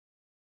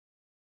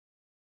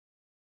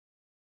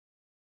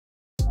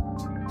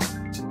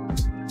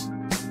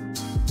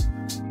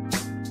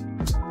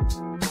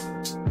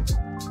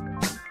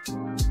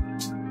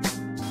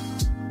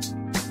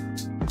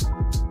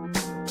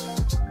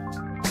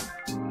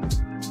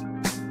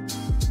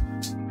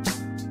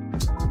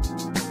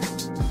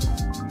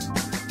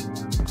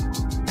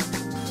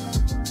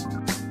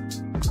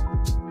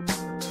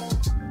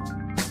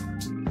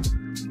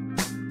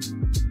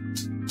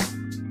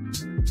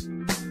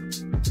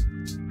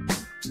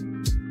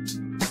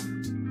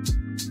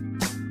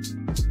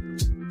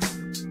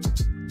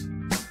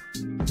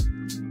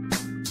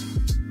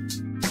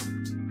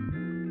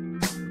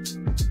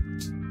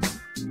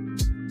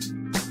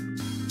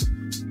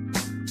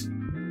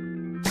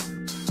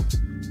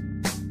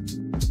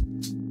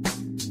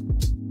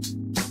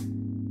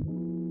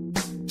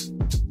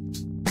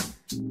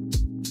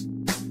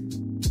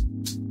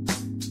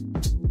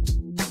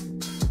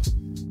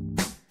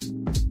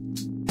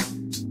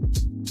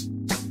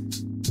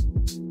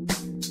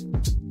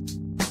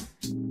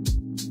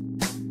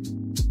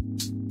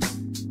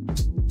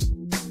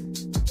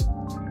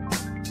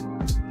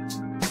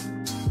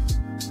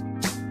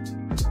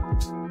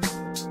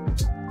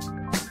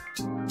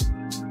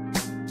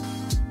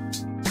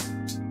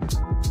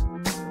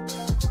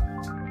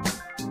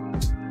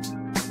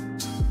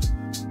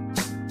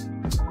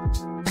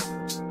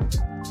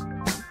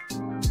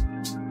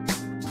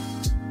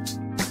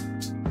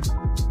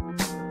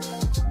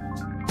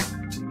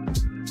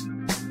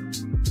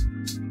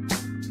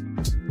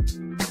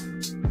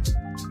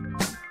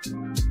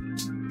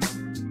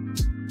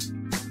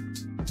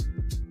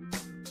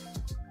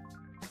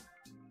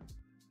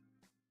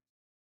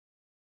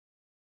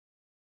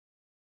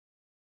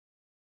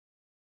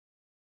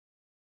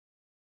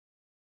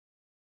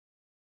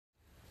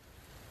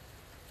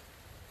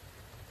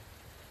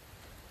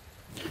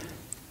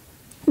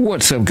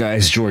What's up,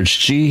 guys? George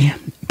G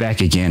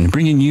back again,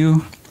 bringing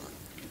you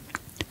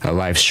a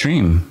live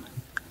stream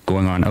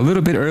going on a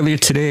little bit earlier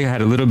today. I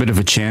had a little bit of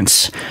a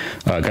chance,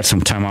 got some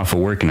time off of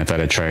work, and I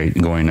thought I'd try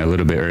going a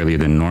little bit earlier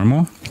than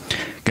normal.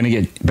 Gonna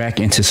get back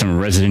into some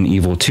Resident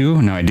Evil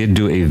 2. Now, I did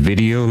do a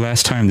video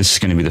last time. This is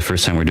gonna be the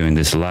first time we're doing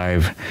this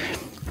live.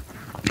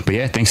 But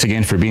yeah, thanks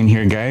again for being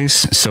here, guys,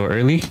 so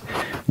early.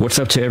 What's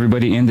up to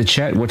everybody in the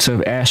chat? What's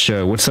up,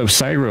 Asha? What's up,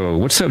 Cyro?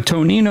 What's up,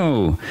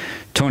 Tonino?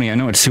 Tony, I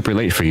know it's super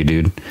late for you,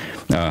 dude.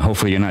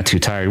 Hopefully you're not too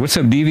tired. What's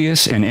up,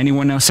 Devious? And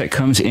anyone else that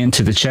comes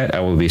into the chat,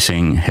 I will be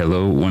saying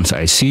hello once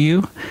I see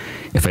you.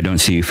 If I don't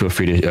see you, feel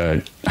free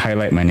to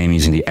highlight my name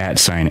using the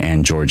 @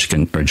 and George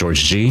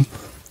G.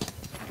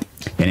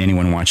 And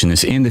anyone watching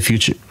this in the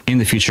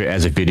future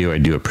as a video, I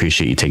do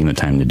appreciate you taking the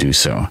time to do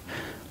so.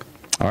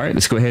 All right,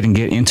 let's go ahead and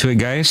get into it,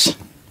 guys.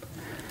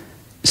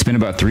 It's been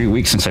about 3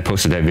 weeks since I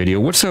posted that video.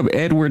 What's up,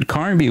 Edward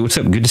Carnby? What's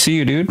up? Good to see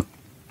you, dude.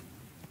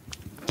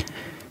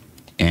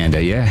 And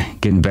yeah,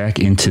 getting back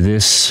into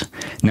this.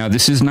 Now,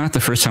 this is not the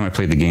first time I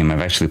played the game.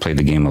 I've actually played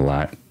the game a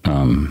lot.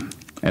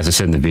 As I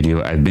said in the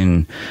video,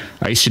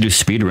 I used to do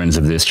speed runs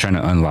of this, trying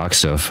to unlock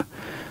stuff.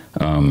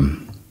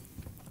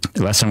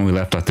 Last time we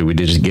left off, that we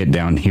did just get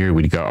down here.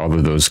 We got all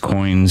of those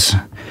coins.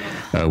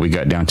 We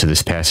got down to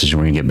this passage,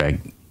 and we're gonna get back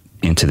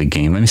into the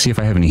game. Let me see if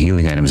I have any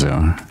healing items,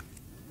 though.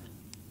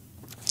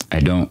 I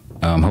don't.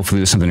 Hopefully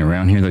there's something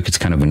around here. Look, it's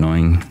kind of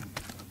annoying.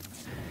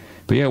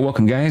 But yeah,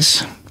 welcome,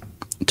 guys.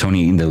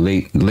 Tony eating the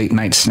late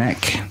night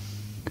snack,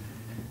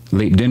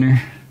 late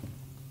dinner.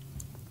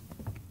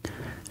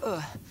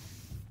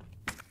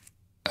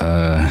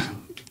 Yeah,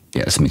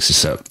 let's mix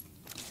this up.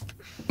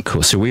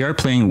 Cool. So we are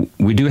playing.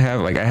 We do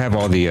have, like, I have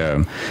all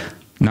the,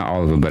 not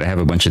all of them, but I have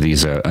a bunch of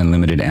these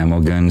unlimited ammo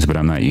guns, but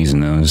I'm not using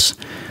those.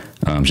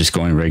 Just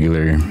going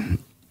regular,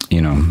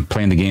 you know,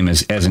 playing the game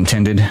as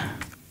intended.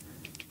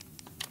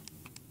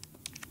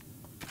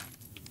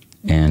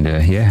 And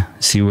yeah,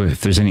 see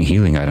if there's any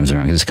healing items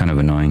around, because it's kind of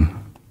annoying.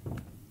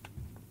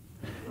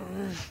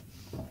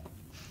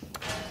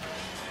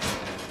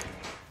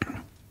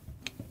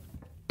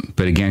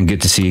 But again,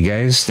 good to see you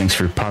guys. Thanks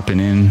for popping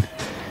in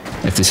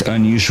at this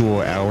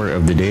unusual hour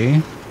of the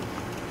day.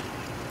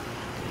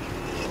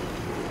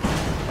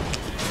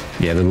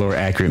 Yeah, the lower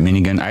accurate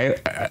minigun. I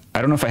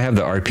don't know if I have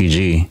the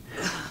RPG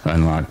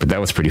unlocked, but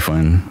that was pretty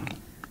fun.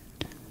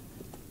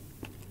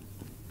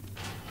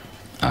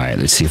 All right,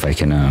 let's see if I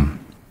can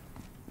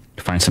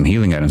find some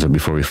healing items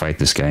before we fight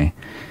this guy.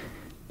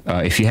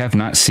 If you have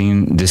not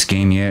seen this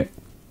game yet,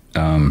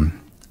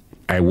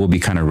 I will be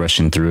kind of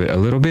rushing through it a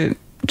little bit,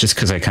 just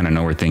because I kind of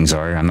know where things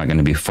are. I'm not going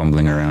to be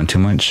fumbling around too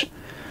much.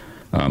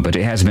 But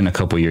it has been a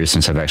couple years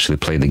since I've actually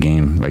played the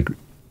game, like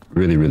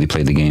really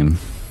played the game.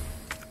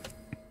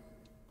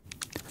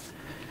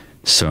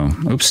 So,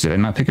 oops, did I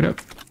not pick it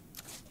up?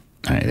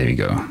 All right, there you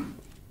go.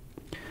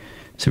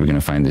 So we're going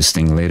to find this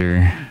thing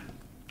later.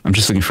 I'm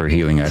just looking for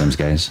healing items,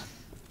 guys.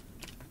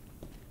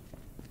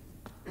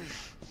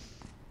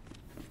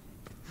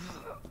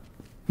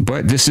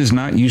 But this is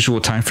not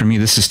usual time for me.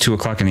 This is 2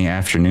 o'clock in the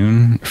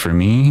afternoon for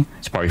me.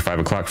 It's probably 5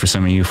 o'clock for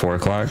some of you, 4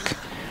 o'clock.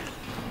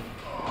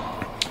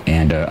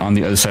 And on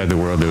the other side of the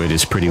world, though, it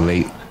is pretty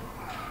late.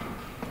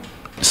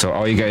 So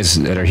all you guys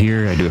that are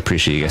here, I do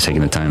appreciate you guys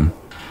taking the time.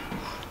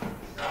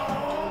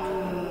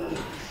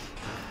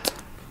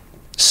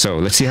 So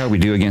let's see how we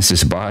do against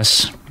this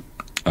boss.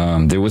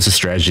 There was a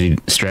strategy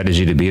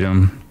to beat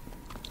him.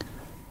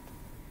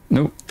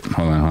 Nope.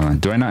 Hold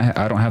on.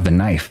 I don't have the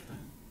knife.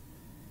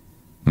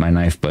 My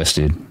knife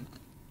busted.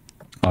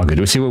 All good.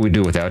 Let's see what we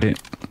do without it.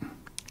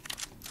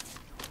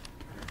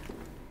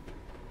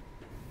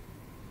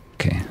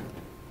 Okay.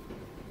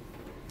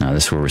 Now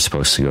this is where we're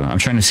supposed to go. I'm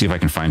trying to see if I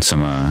can find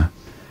some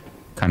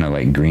kind of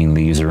like green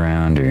leaves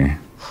around, or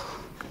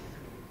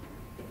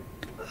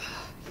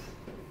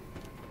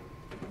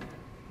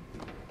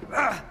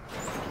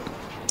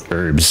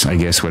herbs, I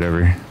guess,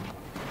 whatever.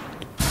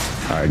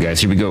 Alright,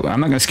 guys, here we go. I'm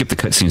not gonna skip the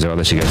cutscenes, I'll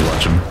let you guys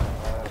watch them.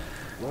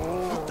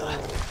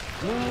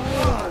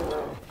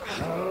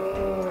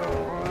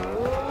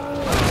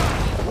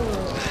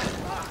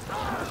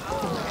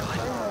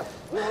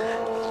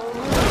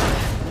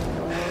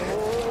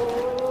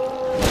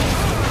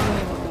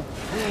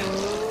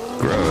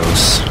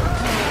 Gross.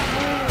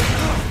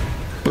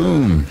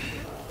 Boom.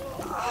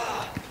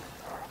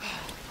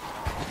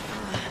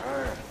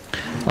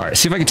 Alright,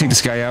 see if I can take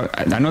this guy out.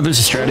 I know there's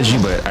a strategy,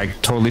 but I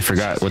totally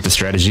forgot what the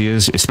strategy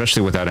is,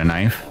 especially without a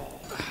knife.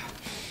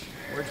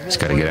 Just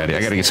gotta get out of here.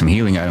 I gotta get some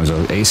healing items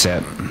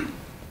ASAP.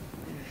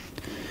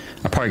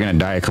 I'm probably gonna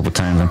die a couple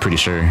times, I'm pretty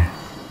sure.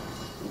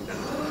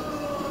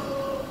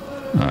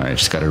 Alright,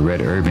 just got a red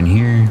herb in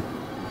here.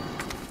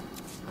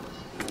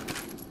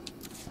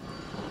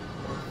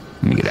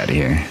 Let me get out of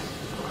here.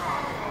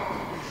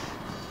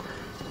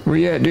 Where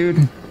you at,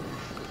 dude?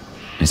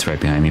 It's right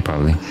behind me,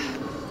 probably.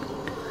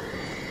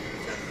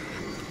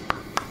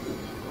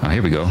 Oh,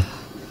 here we go.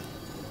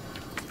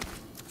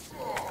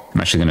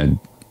 I'm actually gonna...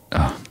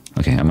 Oh,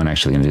 okay, I'm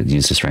actually gonna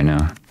use this right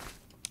now.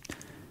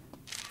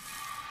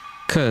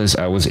 Because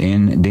I was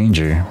in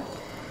danger.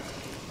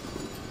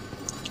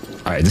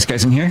 Alright, this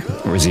guy's in here?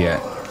 Where's he at?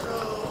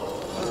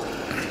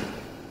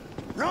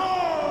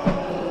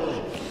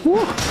 Woo.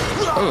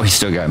 Oh, he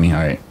still got me.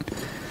 Alright.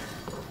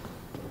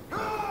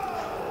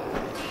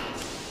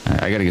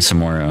 I gotta get some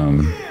more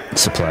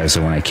supplies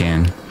so when I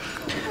can.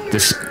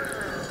 This...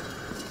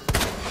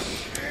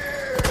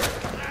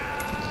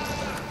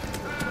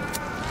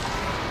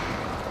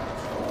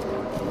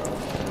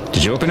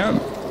 Did you open up?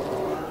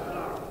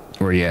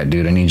 Where are you at,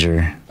 dude? I need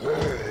your...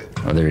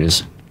 Oh, there it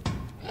is.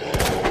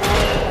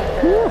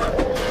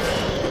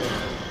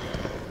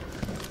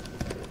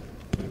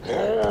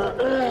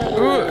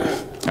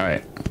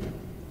 Alright.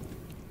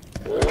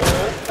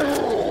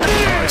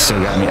 Oh, it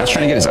still got me. I was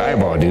trying to get his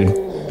eyeball, dude.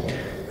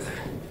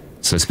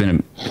 So it's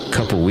been a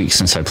couple weeks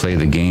since I played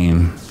the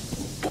game.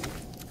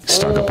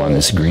 Stock up on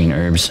this green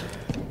herbs.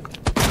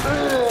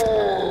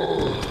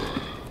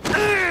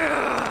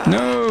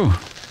 No!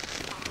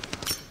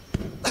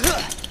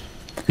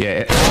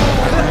 Yeah,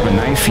 the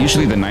knife,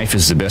 usually the knife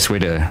is the best way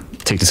to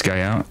take this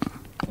guy out.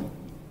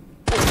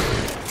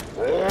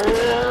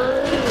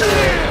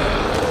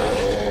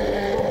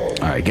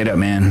 Alright, get up,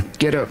 man.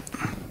 Get up.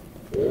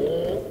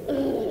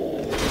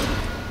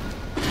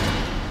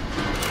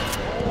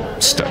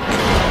 Stuck.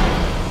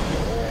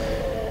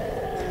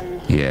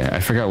 Yeah, I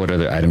forgot what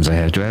other items I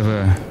have. Do I have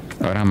a...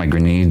 Oh, I don't have my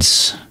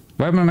grenades.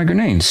 Why have I my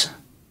grenades?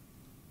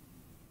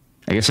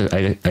 I guess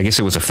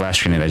it was a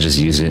flash grenade. I just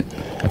used it.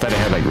 I thought I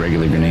had like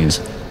regular grenades.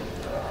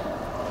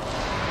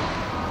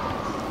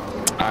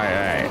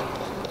 Alright.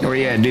 Where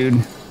you at,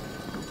 dude?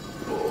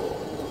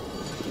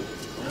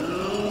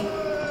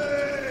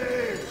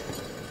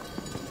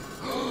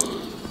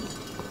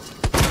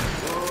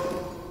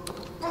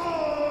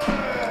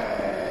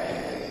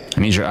 I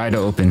need your eye to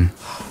open.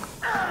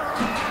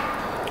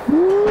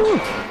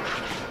 Woo.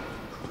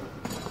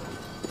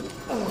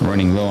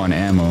 Running low on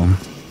ammo.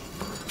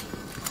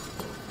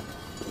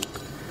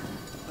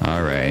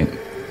 All right.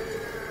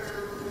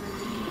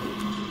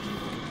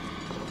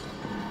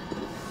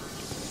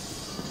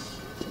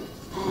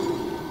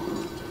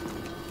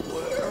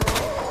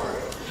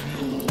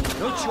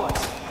 No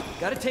choice.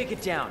 Gotta take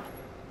it down.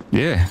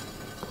 Yeah.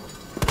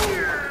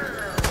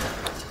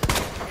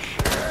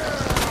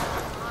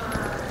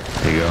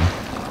 There you go.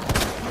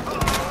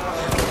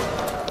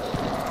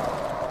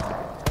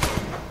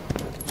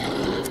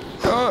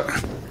 Oh.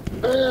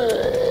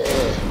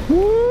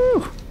 Woo.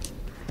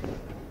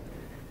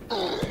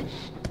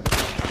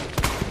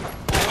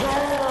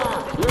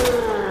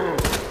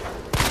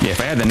 Yeah, if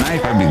I had the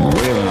knife, I'd be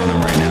wailing on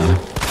him right now.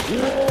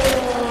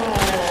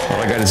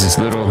 All I got is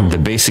the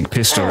basic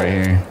pistol right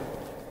here.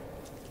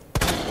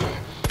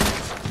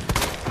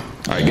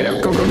 All right, get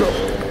out. Go, go, go.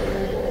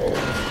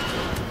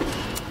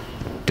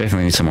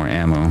 Definitely need some more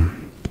ammo.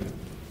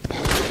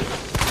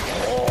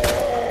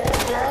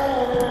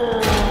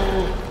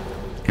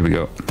 Here we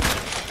go.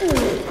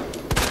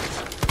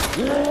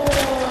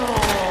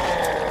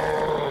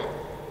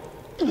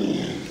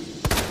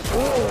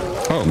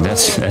 Oh,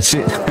 that's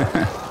it.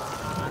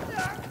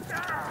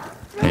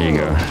 There you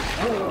go.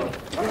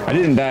 I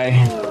didn't die,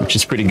 which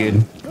is pretty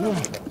good.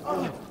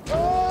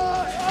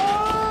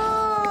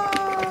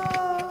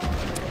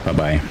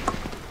 Bye-bye.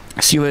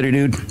 See you later,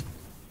 dude.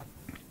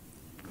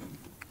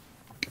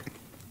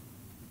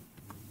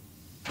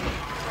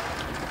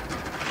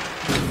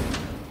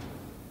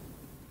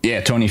 Yeah,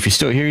 Tony, if you're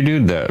still here,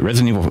 dude, the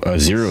Resident Evil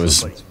 0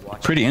 is a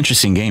pretty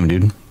interesting game,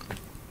 dude.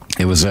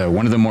 It was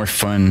one of the more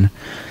fun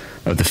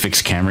of the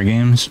fixed camera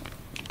games.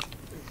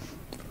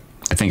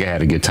 I think I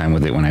had a good time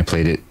with it when I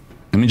played it.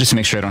 Let me just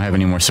make sure I don't have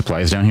any more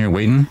supplies down here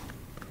waiting.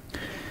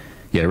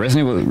 Yeah,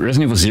 Resident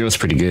Evil 0 is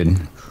pretty good.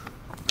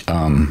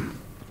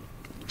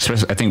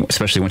 I think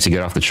especially once you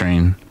get off the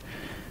train.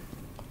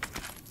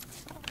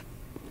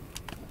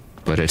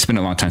 But it's been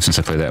a long time since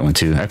I played that one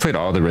too. I played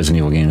all the Resident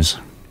Evil games.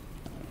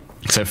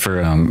 Except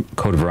for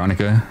Code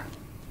Veronica.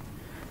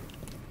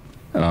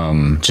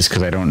 Just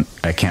because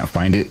I can't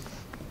find it.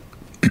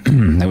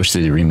 I wish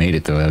they remade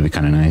it though, that'd be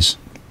kind of nice.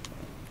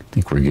 I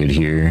think we're good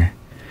here.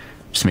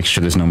 Just make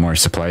sure there's no more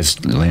supplies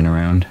laying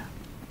around.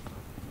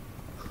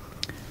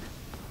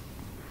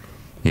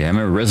 Yeah, I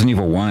remember Resident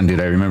Evil 1, dude.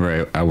 I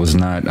remember I was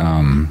not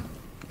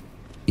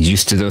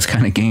used to those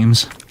kind of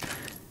games.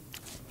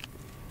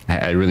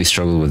 I really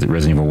struggled with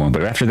Resident Evil 1.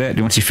 But after that,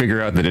 once you figure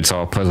out that it's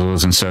all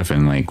puzzles and stuff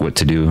and like what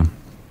to do,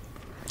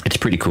 it's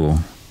pretty cool.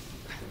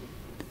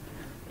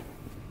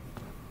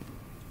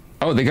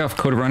 Oh, they got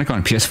Code Veronica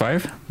on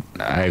PS5?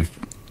 I've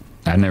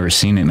never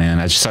seen it, man.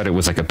 I just thought it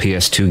was like a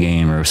PS2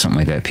 game or something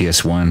like that,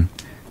 PS1.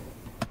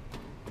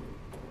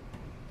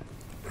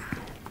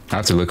 I'll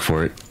have to look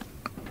for it.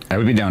 I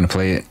would be down to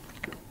play it.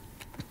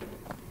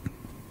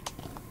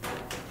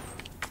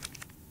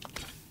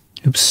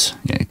 Oops.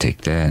 Yeah,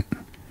 take that.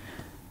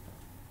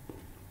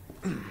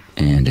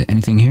 And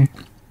anything here?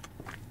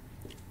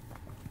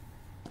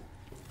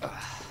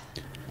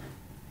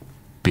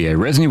 But yeah,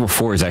 Resident Evil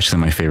 4 is actually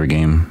my favorite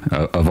game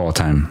of all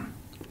time.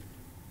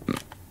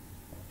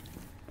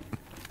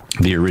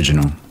 The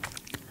original.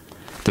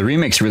 The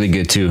remake's really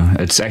good too.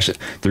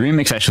 The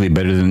remake's actually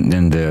better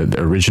than the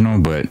original,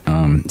 but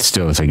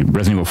still, it's like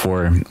Resident Evil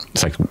 4.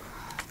 It's like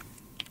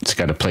it's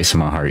got a place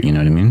in my heart. You know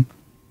what I mean?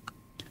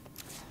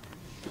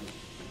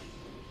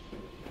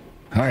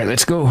 All right,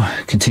 let's go.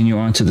 Continue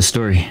on to the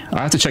story. I'll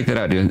have to check that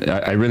out, dude.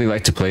 I really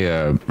like to play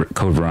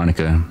Code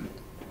Veronica.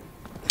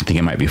 I think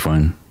it might be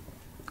fun.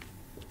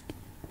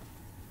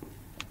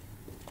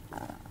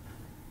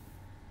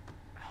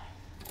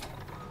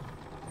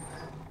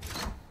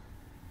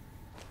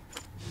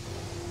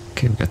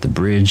 Okay, we got the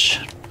bridge.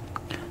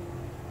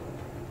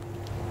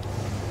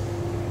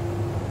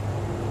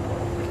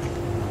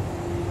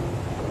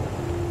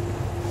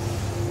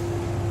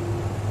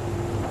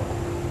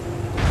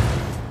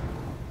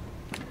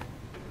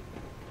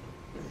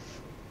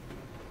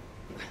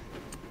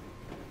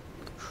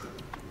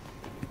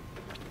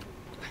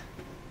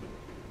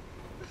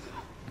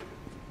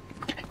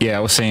 Yeah, I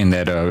was saying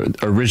that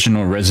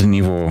original Resident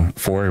Evil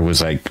 4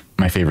 was like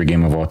my favorite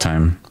game of all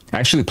time. I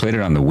actually played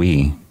it on the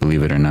Wii,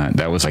 believe it or not.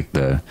 That was like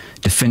the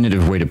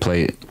definitive way to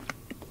play it.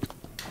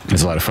 It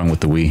was a lot of fun with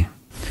the Wii.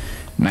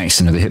 Nice,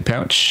 another hit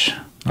pouch.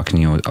 How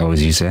can you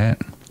always use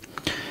that?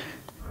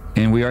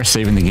 And we are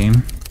saving the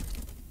game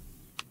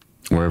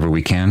wherever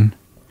we can.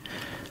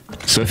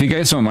 So if you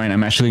guys don't mind,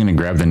 I'm actually going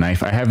to grab the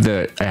knife. I have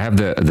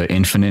the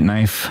infinite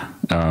knife.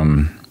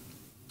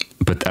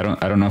 But I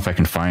don't know if I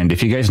can find.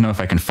 If you guys know if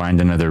I can find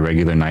another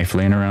regular knife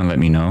laying around, let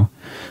me know.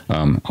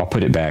 I'll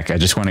put it back. I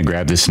just want to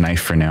grab this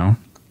knife for now.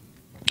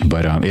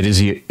 But it is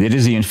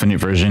the infinite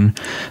version.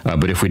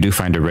 But if we do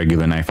find a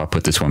regular knife, I'll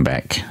put this one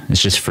back.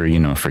 It's just for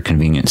for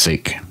convenience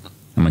sake.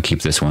 I'm gonna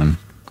keep this one.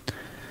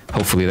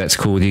 Hopefully that's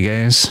cool with you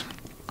guys.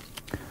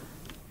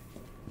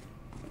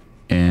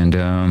 And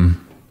yeah,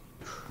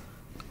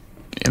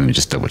 let me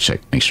just double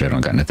check, make sure I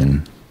don't got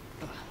nothing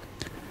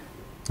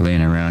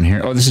laying around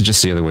here. Oh, this is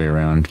just the other way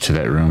around to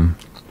that room.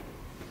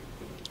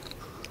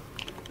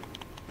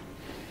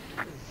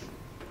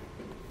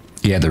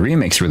 Yeah, the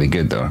remake's really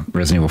good though.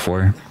 Resident Evil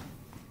 4.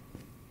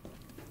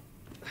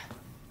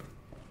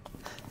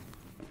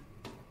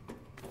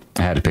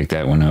 I had to pick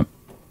that one up.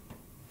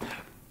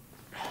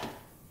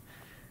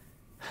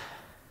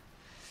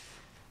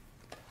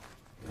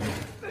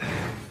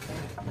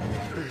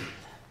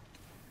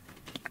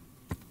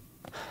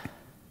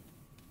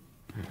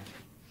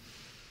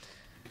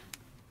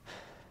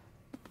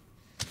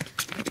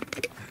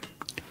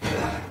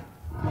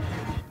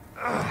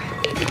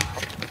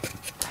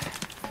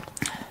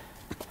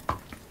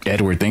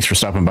 Edward, thanks for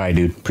stopping by,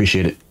 dude.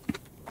 Appreciate it.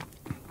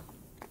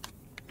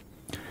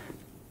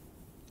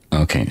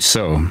 Okay,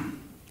 so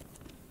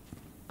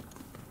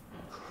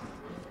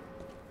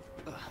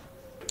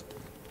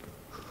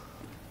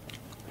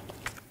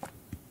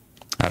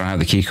I don't have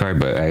the key card,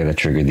 but I gotta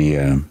trigger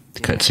the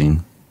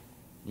cutscene.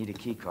 Need a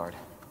key card.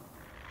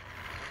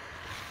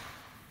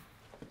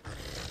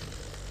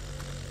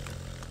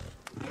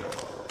 You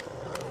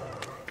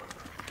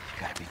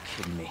gotta be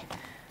kidding me.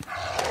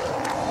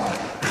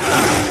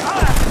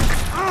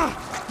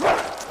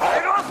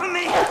 Get off of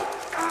me!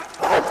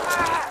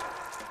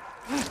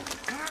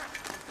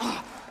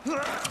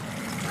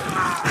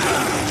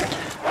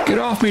 Get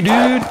off me,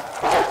 dude!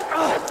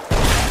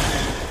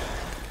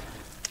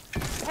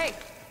 Hey!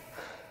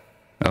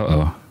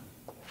 Uh-oh.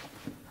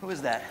 Who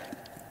is that?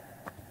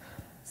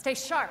 Stay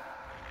sharp.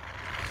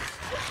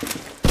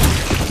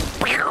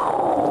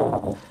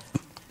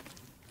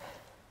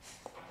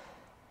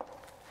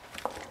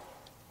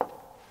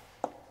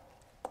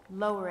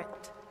 Lower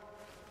it.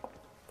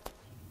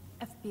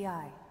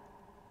 FBI.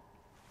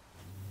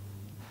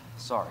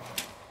 Sorry.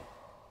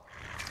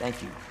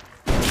 Thank you.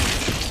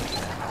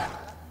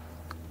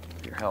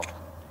 For your help.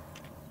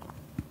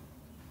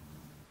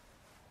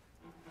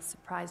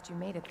 Surprised you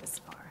made it this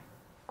far.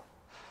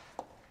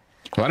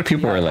 A lot of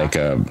people are like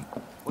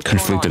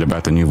conflicted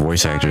about the new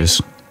voice actors.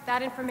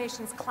 That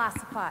information's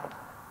classified.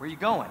 Where are you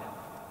going?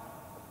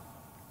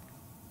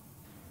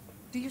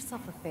 Do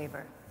yourself a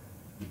favor.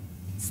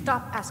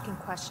 Stop asking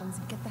questions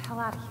and get the hell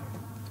out of here.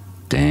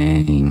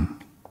 Dang.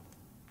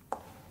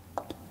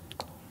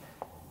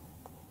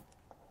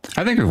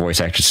 I think her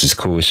voice actress is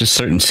cool. It's just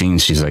certain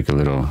scenes she's like a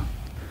little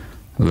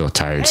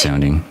tired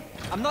sounding.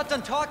 I'm not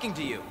done talking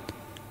to you.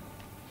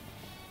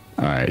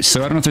 Alright,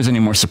 so I don't know if there's any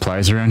more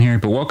supplies around here,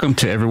 but welcome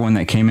to everyone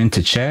that came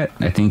into chat.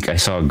 I think I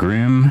saw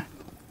Grim.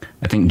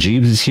 I think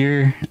Jeeves is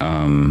here.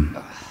 I'm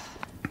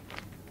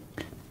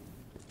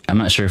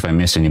not sure if I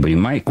missed anybody.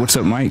 Mike, what's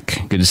up,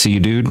 Mike? Good to see you,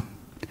 dude.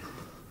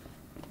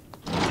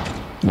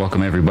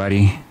 Welcome,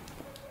 everybody.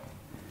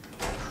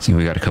 See,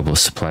 we got a couple of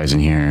supplies in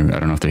here. I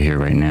don't know if they're here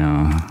right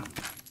now.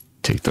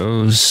 Take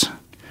those.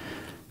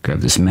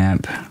 Grab this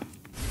map.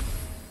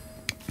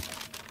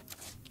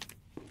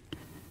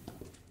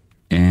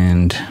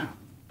 And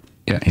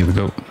yeah, here we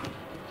go.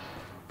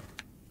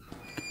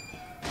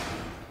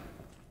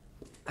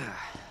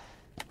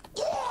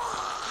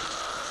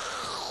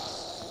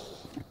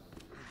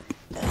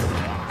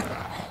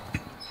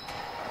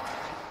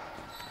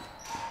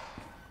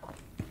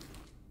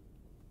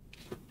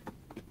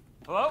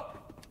 Hello?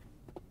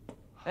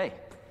 Hey.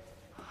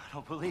 I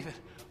don't believe it.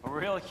 A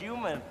real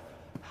human.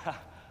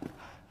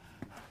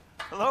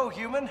 Hello,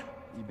 human.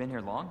 You been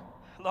here long?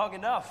 Long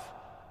enough.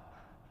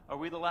 Are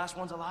we the last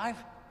ones alive?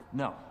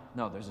 No,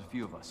 there's a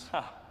few of us.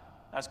 Huh.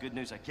 That's good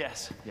news, I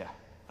guess. Yeah.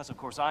 Plus, of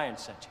course, Iron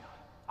sent you.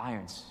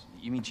 Irons?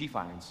 You mean Chief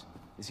Irons?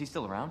 Is he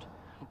still around?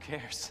 Who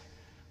cares?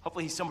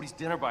 Hopefully he's somebody's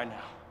dinner by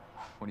now.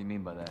 What do you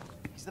mean by that?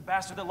 He's the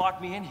bastard that locked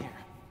me in here.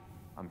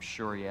 I'm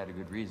sure he had a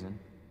good reason.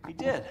 He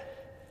did.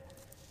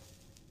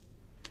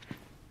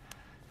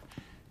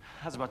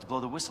 I was about to blow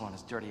the whistle on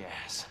his dirty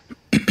ass.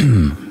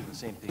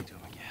 Same thing to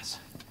him, I guess.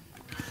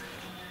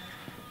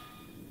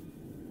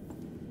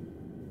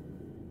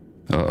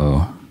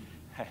 Uh-oh.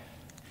 Hey,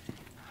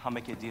 I'll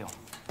make you a deal.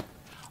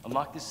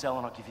 Unlock this cell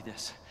and I'll give you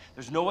this.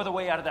 There's no other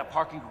way out of that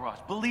parking garage.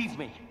 Believe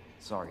me.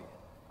 Sorry,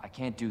 I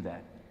can't do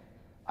that.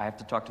 I have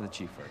to talk to the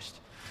chief first.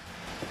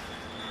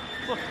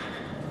 Look,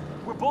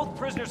 we're both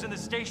prisoners in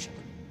this station.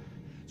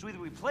 So either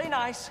we play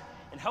nice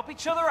and help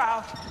each other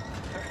out,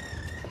 or...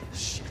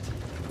 Shit.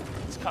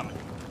 It's coming.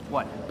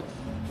 What?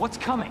 What's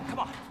coming? Come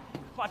on,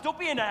 don't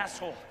be an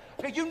asshole.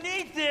 Okay, you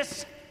need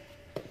this.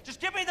 Just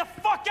get me the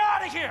fuck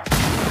out of here!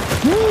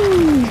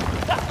 Woo!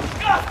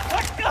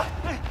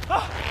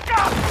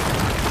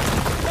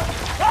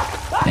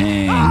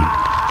 Dang.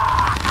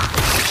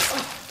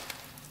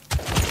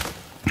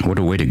 What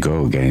a way to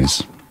go,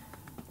 guys.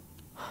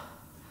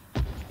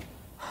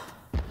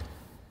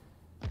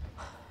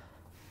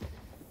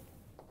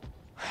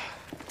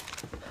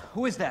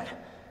 Who is that?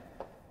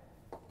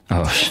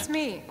 Oh, It's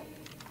me.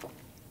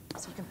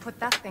 So you can put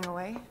that thing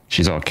away.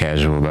 she's all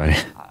casual about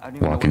it. I don't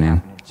even Walking know what in.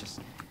 happened. It just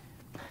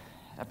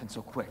happened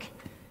so quick.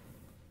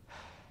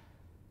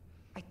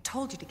 I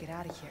told you to get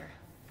out of here.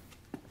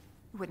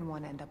 You wouldn't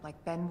want to end up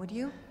like Ben, would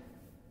you?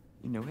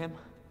 You knew him?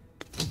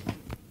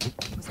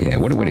 Was an Yeah,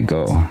 what a way to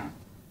go. informant.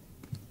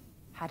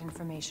 Had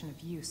information of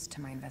use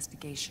to my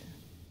investigation.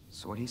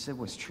 So what he said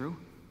was true?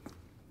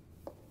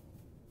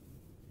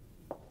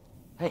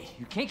 Hey,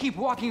 you can't keep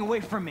walking away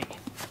from me.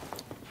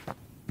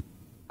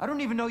 I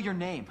don't even know your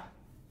name.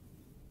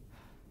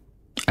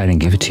 I didn't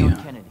give it to you.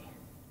 Leon Kennedy.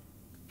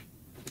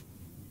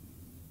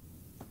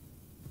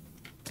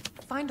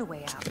 Find a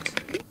way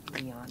out,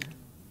 Leon.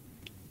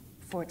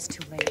 Before it's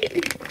too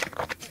late.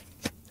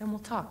 Then we'll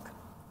talk.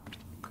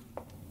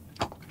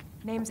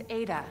 Name's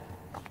Ada.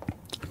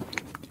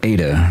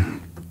 Ada.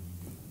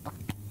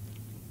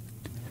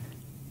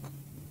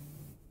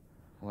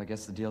 Well, I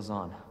guess the deal's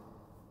on.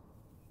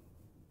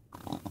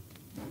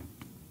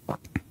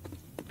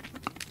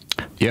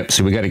 Yep,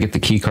 so we got to get the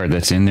key card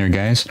that's in there,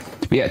 guys.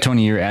 But yeah,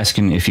 Tony, you're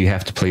asking if you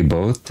have to play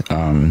both.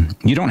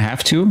 You don't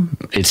have to.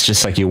 It's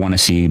just like you want to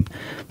see,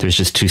 there's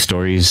just two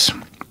stories.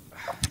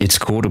 It's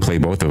cool to play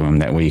both of them.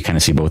 That way you kind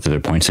of see both of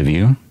their points of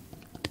view.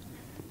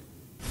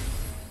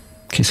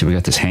 Okay, so we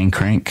got this hand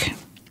crank.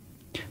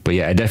 But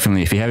yeah, I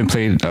definitely, if you haven't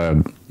played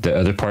the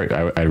other part,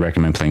 I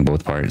recommend playing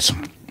both parts.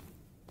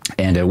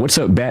 And what's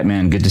up,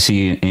 Batman? Good to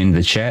see you in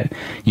the chat.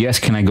 Yes,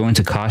 can I go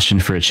into caution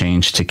for a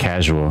change to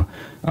casual?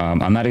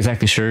 I'm not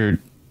exactly sure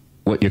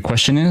what your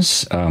question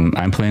is.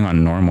 I'm playing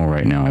on normal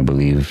right now, I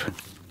believe,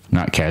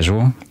 not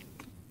casual.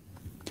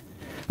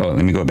 Oh,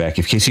 let me go back.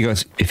 If you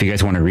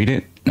guys want to read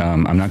it,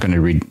 I'm not going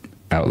to read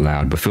out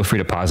loud, but feel free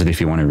to pause it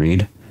if you want to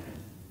read.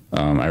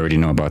 I already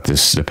know about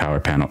this, the power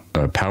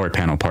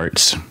panel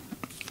parts.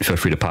 Feel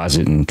free to pause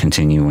it and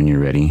continue when you're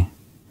ready.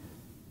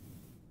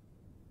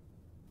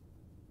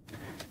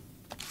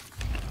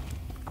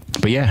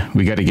 But yeah,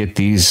 we got to get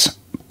these.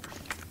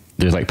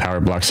 There's like power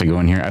blocks that go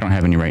in here. I don't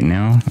have any right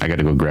now. I got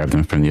to go grab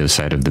them from the other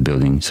side of the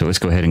building. So let's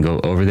go ahead and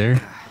go over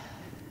there.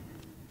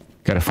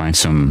 Got to find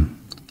some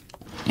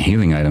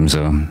healing items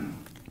though.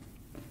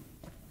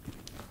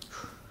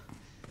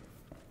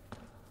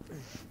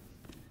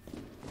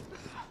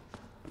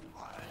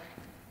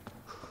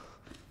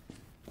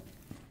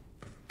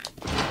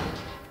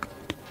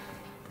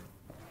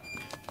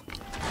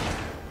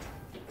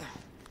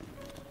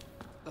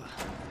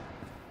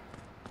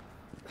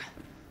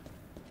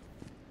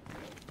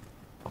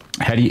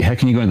 How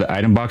can you go to the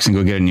item box and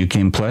go get a new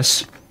game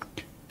plus?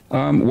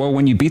 Well,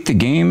 when you beat the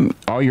game,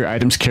 all your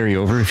items carry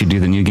over if you do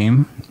the new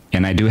game.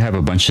 And I do have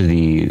a bunch of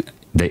the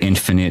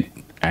infinite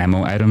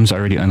ammo items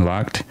already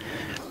unlocked.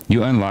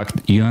 You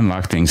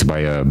unlock things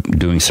by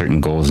doing certain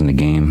goals in the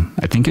game.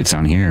 I think it's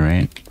on here,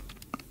 right?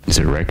 Is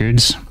it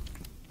records?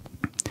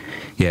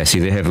 Yeah, see,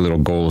 they have little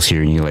goals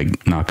here, and you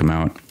like knock them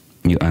out.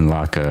 You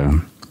unlock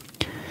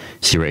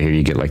see right here,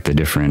 you get like the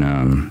different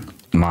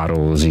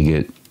models.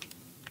 You get,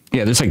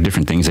 yeah, there's like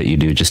different things that you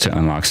do just to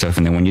unlock stuff.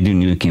 And then when you do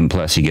New Game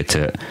Plus, you get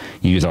to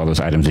use all those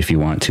items if you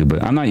want to.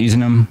 But I'm not using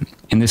them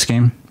in this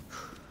game.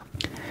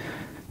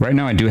 Right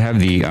now, I do have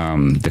the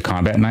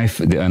combat knife,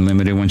 the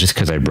unlimited one, just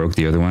because I broke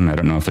the other one. I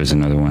don't know if there's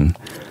another one.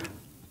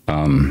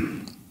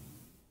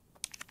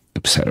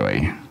 Oops, how do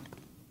I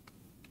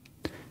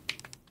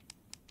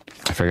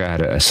forgot how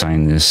to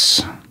assign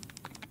this.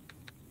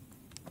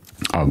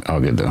 All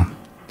good though.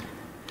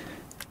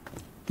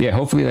 Yeah,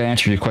 hopefully that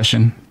answered your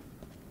question.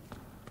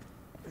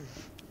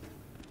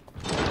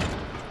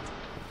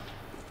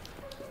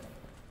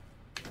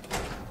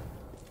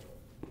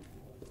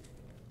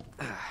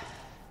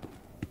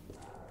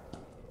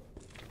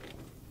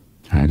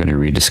 gotta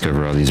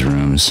rediscover all these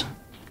rooms.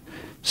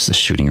 It's the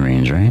shooting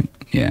range, right?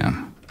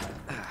 Yeah.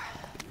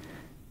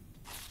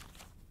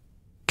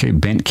 Okay,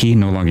 bent key,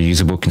 no longer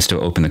usable, can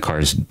still open the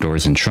car's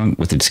doors and trunk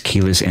with its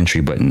keyless entry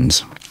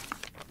buttons.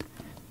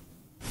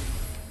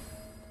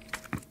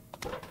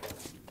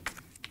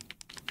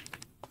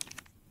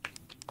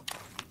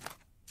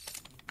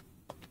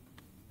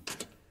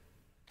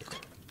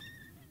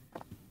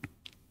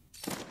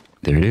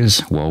 There it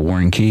is,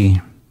 well-worn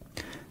key.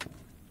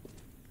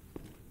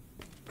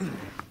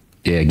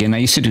 Yeah, again, I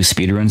used to do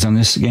speedruns on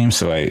this game,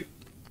 so I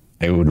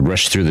would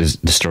rush through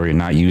the story and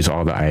not use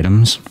all the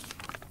items.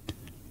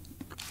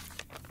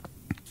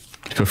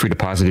 Feel free to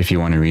pause it if you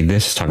want to read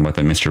this. It's talking about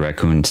the Mr.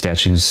 Raccoon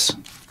statues.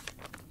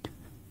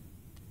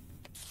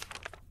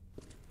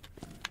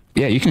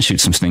 Yeah, you can shoot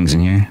some things in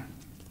here.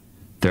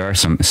 There are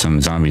some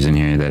zombies in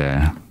here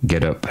that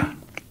get up.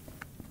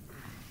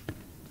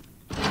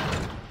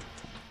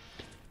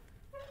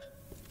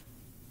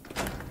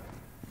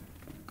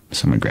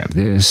 So I'm gonna grab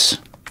this.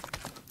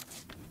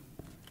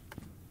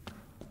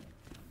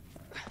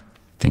 I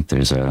think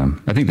there's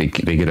I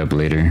think they get up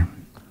later.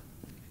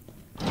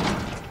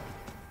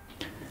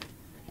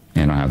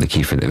 I don't have the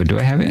key for that. Do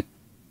I have it?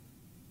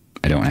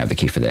 I don't have the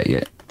key for that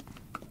yet.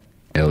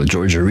 El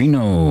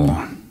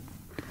Giorgiorino.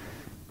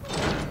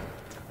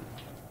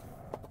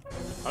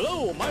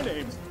 Hello, my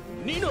name's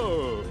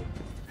Nino.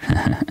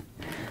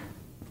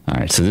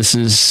 Alright, so this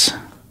is...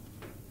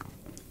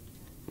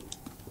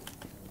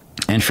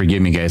 And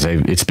forgive me guys,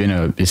 it's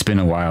been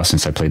a while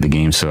since I played the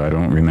game, so I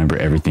don't remember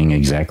everything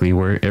exactly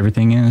where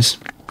everything is.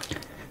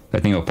 I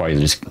think I'll probably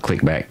just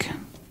click back.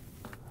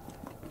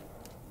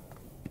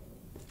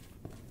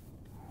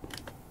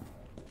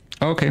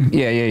 Okay,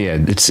 yeah.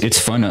 It's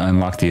fun to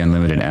unlock the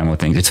unlimited ammo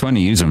things. It's fun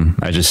to use them.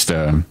 I'm just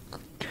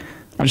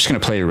gonna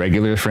play it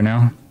regular for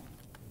now.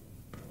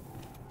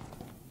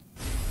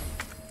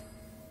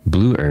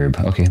 Blue herb.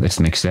 Okay, let's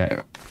mix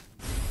that.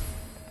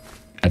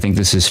 I think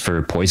this is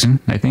for poison,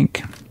 I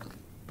think,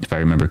 if I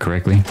remember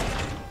correctly.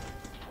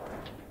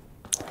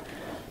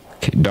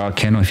 Okay, dog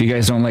kennel. If you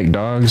guys don't like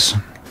dogs,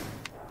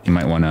 you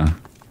might want to...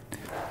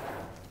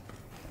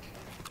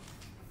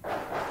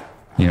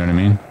 You know what I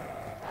mean?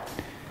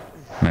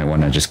 Might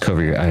want to just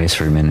cover your eyes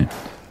for a minute.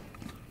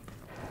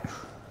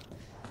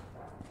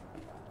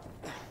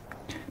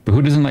 But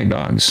who doesn't like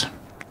dogs?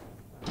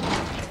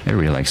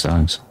 Everybody likes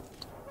dogs.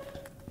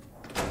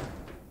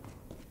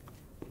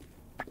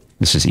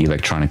 This is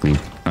electronically...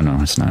 Oh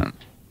no, it's not.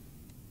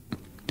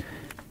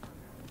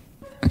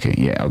 Okay,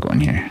 yeah, I'll go in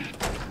here.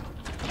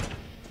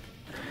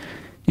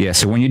 Yeah,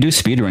 so when you do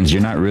speedruns,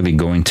 you're not really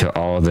going to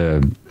all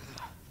the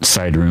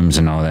side rooms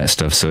and all that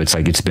stuff. So it's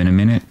like it's been a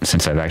minute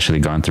since I've actually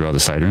gone through all the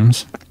side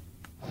rooms.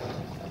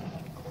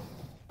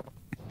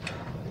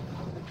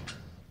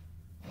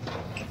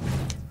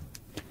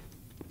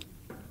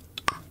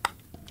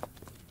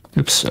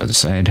 Oops, other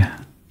side.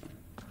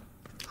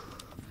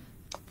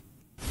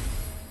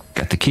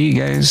 Got the key,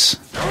 guys.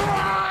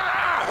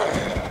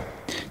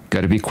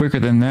 Gotta be quicker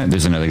than that.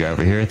 There's another guy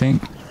over here, I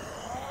think.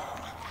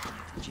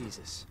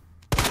 Jesus.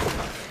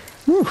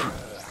 Whew.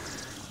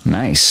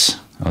 Nice.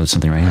 Oh, there's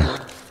something right here.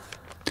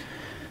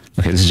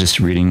 Okay, this is just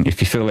reading.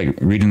 If you feel like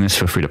reading this,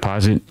 feel free to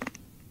pause it.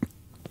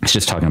 It's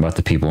just talking about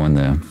the people in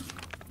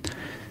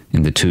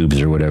the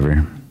tubes or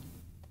whatever.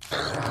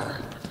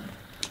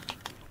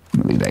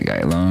 Leave that guy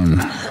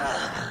alone.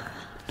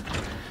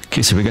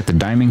 Okay, so we got the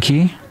diamond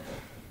key.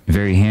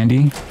 Very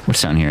handy.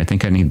 What's down here? I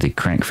think I need the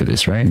crank for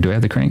this, right? Do I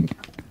have the crank?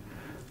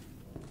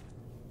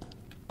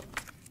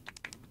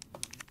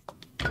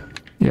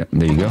 Yeah,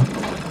 there you go.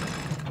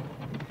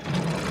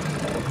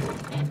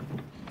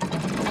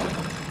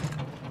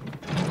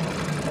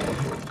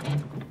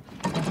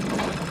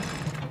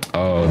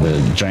 Oh,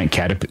 the giant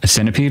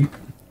centipede?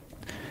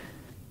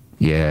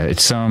 Yeah,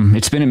 it's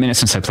been a minute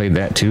since I played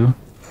that too.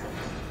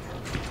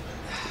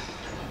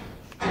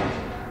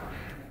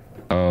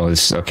 Oh,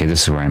 okay,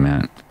 this is where I'm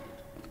at.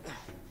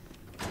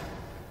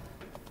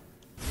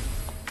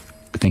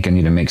 I think I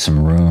need to make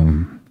some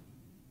room.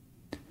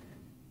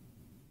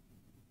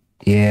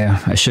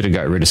 Yeah, I should have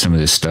got rid of some of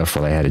this stuff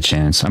while I had a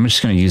chance. I'm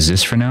just going to use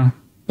this for now.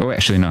 Oh,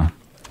 actually, no.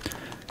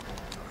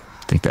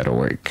 I think that'll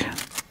work.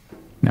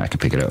 Now I can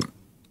pick it up.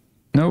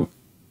 Nope.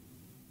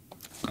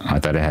 Oh, I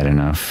thought I had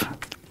enough.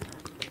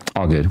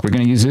 All good. We're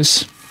going to use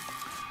this.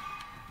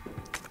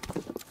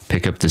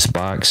 Pick up this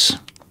box.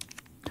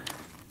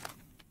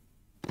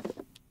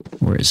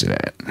 Where is it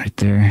at? Right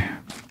there.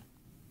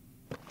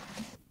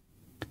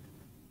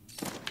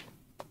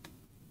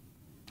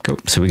 Cool.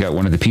 So we got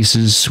one of the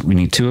pieces. We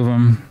need two of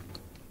them.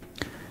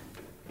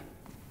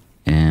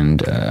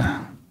 And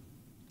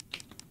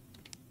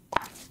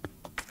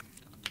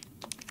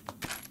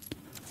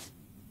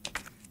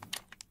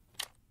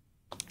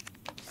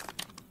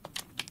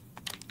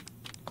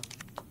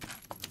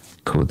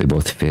cool, they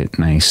both fit.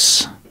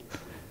 Nice.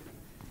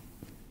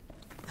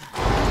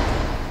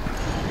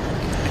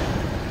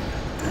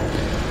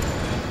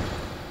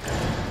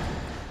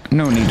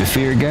 No need to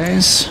fear,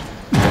 guys.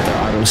 Got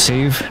the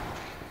autosave.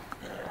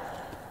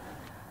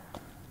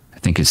 I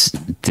think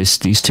it's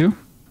these two.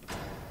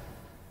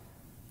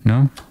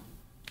 No,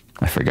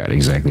 I forgot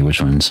exactly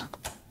which ones.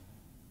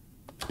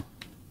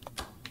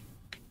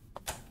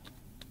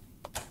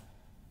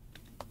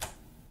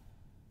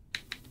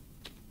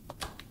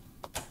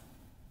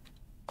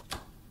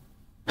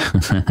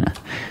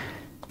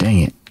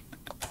 Dang it.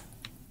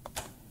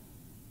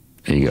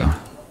 There you go.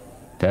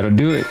 That'll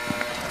do it.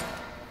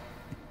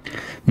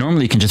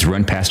 Normally you can just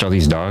run past all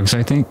these dogs,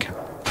 I think.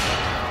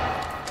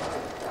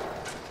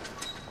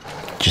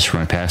 Just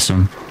run past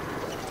them.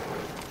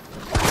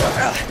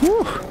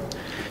 Whew.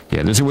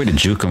 Yeah, there's a way to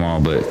juke them all,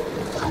 but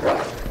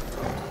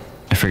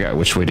I forgot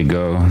which way to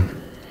go.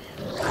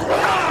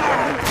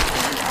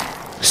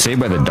 Saved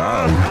by the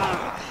dog.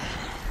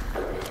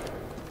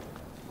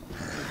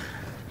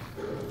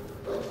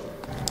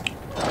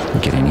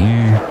 Get in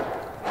here.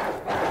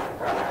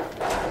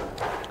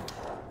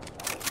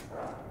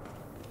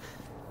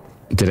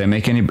 Did I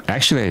make any?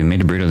 Actually, I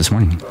made a burrito this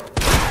morning.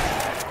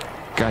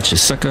 Gotcha,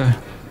 sucker.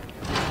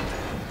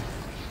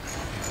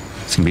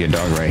 It's gonna be a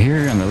dog right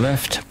here on the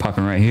left,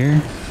 popping right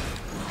here.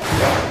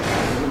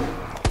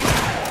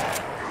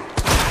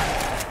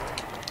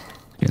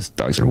 These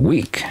dogs are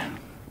weak.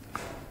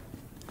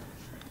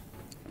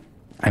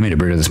 I made a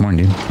burrito this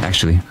morning, dude.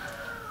 Actually,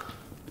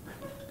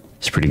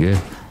 it's pretty good.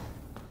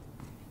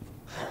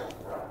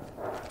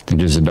 I think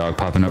there's a dog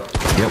popping up.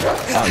 Yep.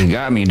 Oh, you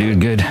got me, dude.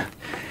 Good.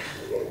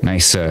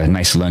 Nice,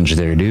 nice lunge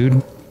there,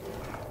 dude.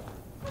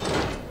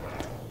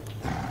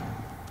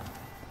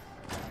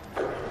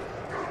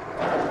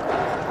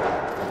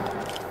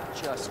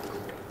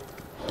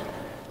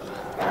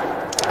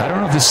 I don't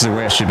know if this is the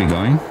way I should be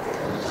going.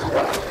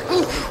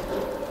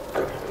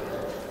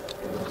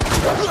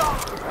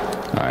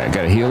 Alright, I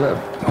gotta heal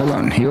up. Hold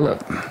on, heal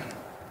up.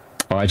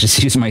 Oh, I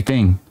just used my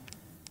thing.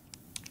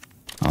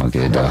 All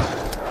good,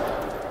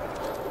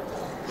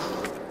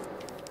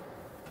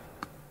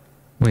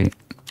 Wait.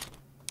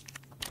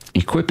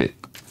 Equip it.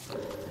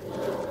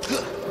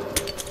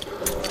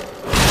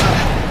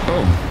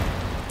 Oh.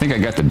 I think I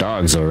got the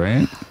dogs,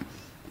 alright.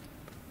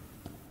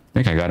 I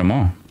think I got them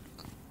all.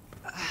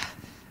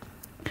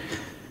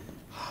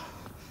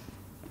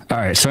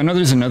 Alright, so I know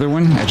there's another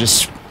one. I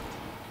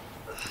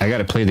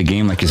gotta play the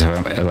game like as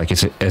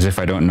if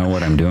I don't know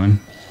what I'm doing.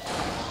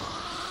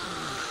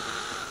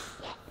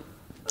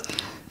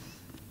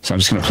 So I'm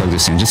just gonna plug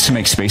this in just to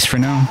make space for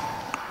now.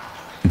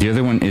 The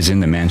other one is in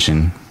the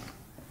mansion.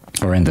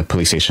 Or in the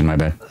police station, my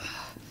bad.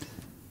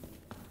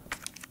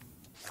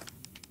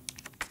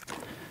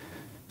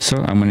 So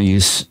I'm gonna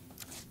use...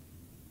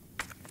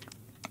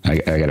 I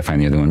gotta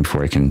find the other one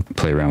before I can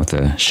play around with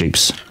the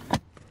shapes.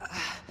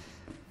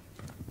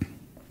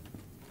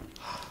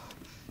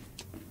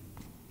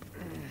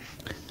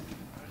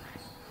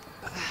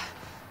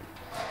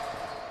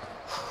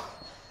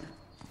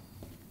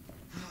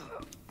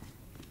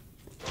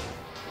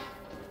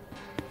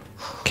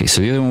 Okay,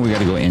 so the other one we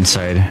gotta go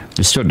inside.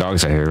 There's still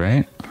dogs out here,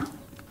 right?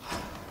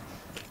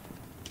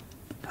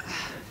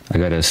 I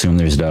gotta assume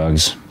there's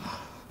dogs.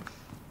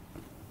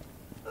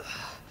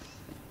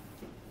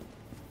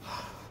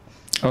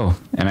 Oh,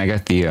 and I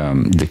got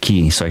the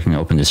key so I can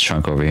open this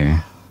trunk over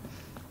here.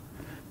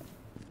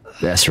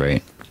 That's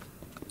right.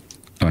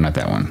 Oh, not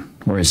that one.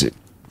 Where is it?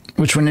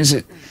 Which one is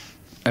it?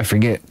 I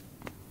forget.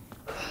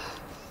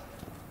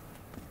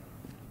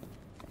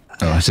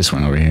 Oh, it's this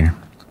one over here.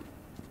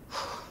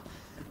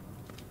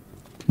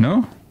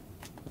 No?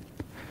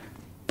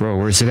 Bro,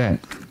 where's it at?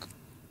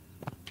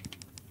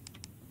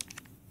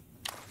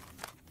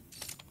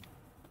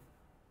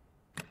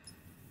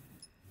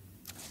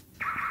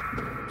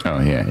 Oh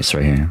yeah, it's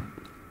right here.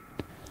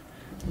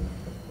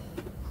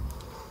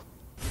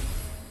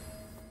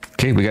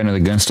 Okay, we got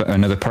another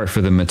another part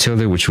for the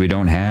Matilda, which we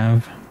don't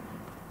have.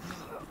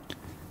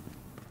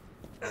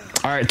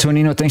 All right,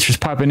 Tonino, thanks for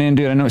popping in,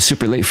 dude. I know it's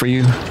super late for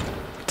you.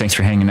 Thanks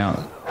for hanging out.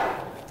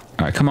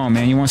 All right, come on,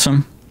 man. You want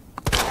some?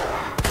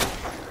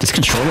 This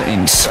controller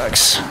aim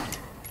sucks.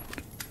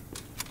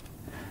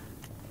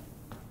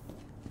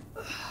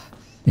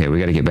 Yeah, we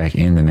got to get back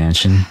in the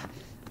mansion.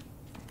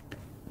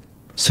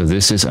 So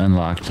this is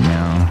unlocked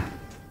now.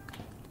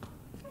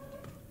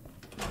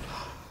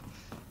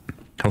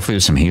 Hopefully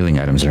there's some healing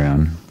items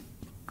around.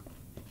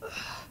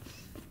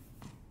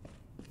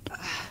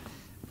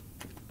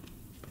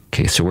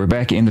 Okay, so we're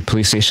back in the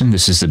police station.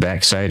 This is the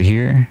back side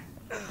here.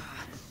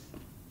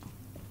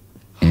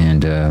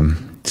 And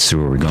this is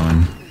where we're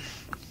going.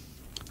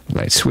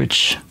 Light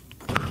switch.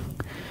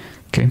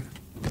 Okay.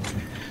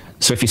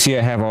 So if you see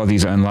I have all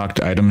these unlocked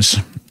items,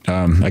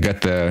 I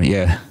got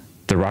the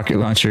rocket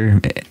launcher,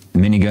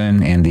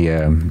 minigun, and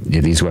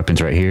these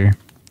weapons right here.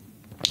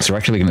 So we're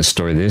actually going to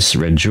store this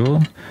red jewel.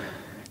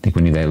 I think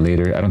we need that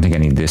later. I don't think I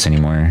need this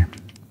anymore.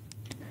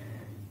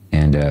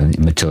 And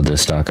Matilda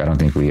stock. I don't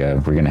think we're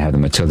going to have the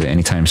Matilda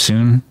anytime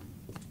soon.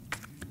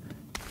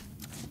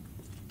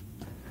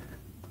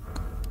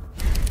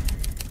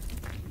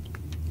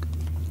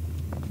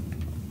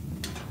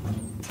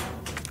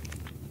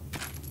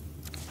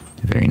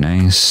 Very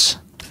nice.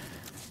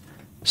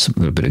 Some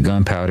little bit of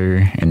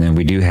gunpowder, and then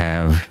we do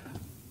have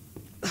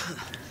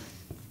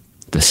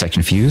the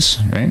second fuse,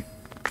 right?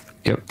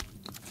 Yep.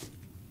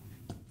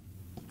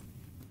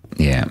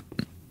 Yeah.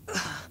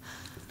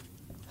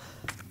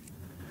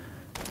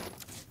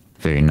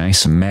 Very nice.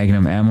 Some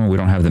Magnum ammo. We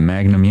don't have the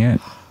Magnum yet,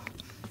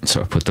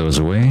 so I'll put those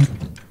away.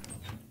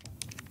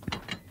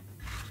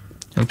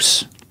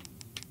 Oops.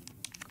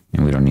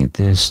 And we don't need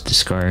this.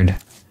 Discard.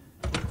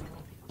 I'm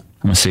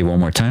gonna say one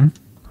more time.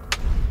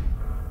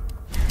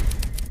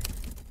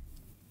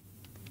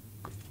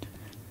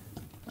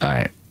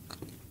 Alright.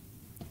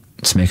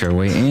 Let's make our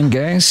way in,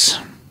 guys.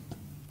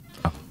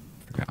 Oh,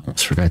 I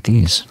almost forgot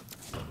these.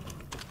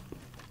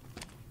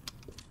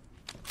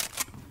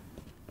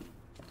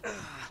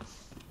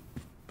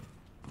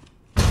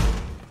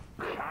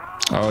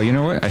 Oh, you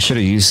know what? I should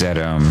have used that,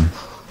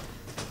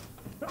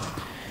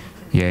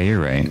 Yeah, you're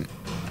right.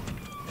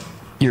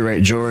 You're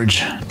right,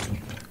 George.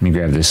 Let me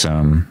grab this,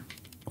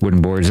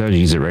 wooden boards. I'll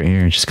use it right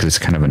here just because it's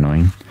kind of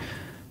annoying.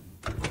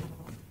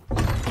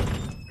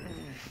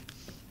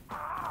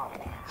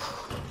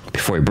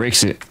 Before he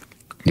breaks it.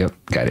 Yep,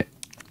 got it.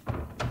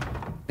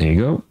 There you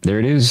go. There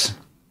it is.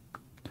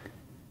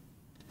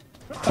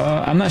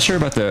 I'm not sure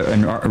about the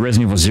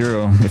Resident Evil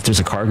 0, if there's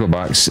a cargo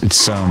box.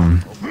 It's,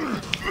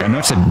 I know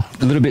it's a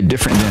little bit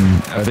different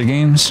than other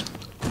games.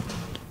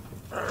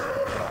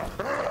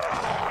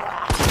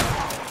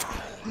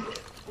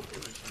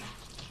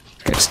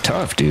 It's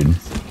tough, dude.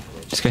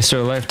 This guy's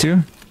still alive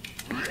too?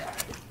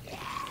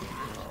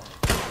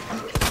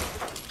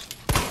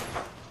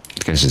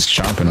 This guy's just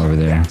chomping over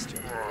there.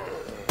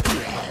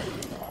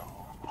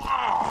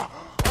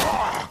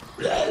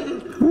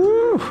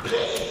 Woo!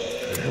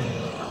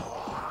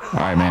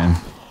 Alright, man.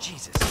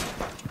 Jesus.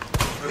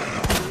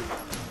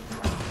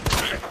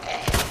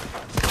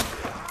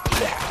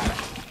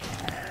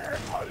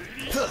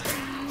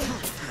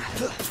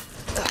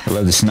 I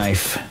love this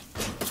knife.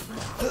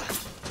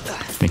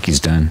 I think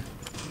he's done.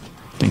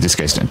 I think this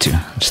guy's done too.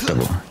 Just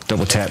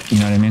double tap, you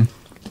know what I mean?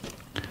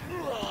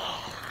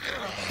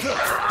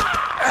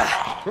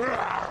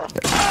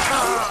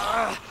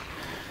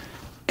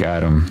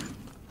 Got him.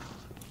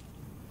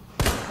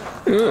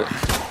 Ugh.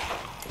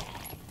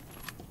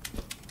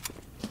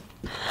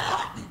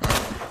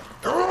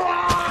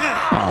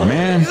 Oh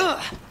man.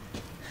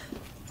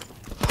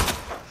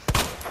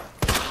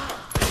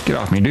 Get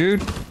off me,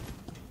 dude.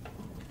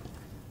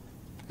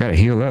 Gotta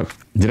heal up.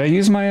 Did I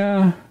use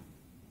my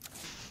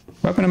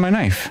weapon and my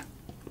knife?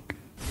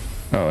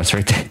 Oh, it's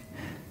right there.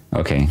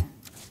 Okay.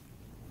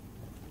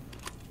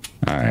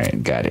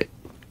 Alright, got it.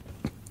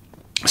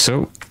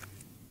 So,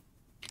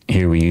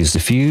 here we use the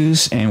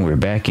fuse, and we're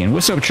back in.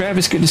 What's up,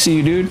 Travis? Good to see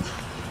you, dude.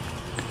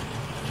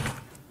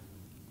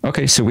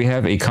 Okay, so we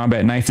have a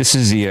combat knife. This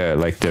is the,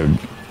 like the,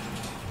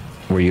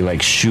 where you,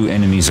 like, shoot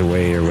enemies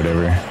away or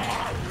whatever.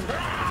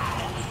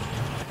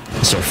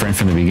 It's our friend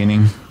from the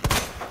beginning.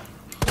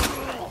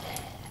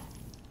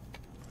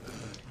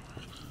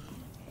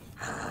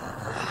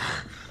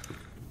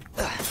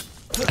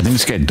 I think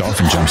this guy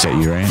dolphin jumps at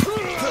you, right?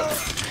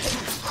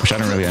 Which I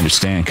don't really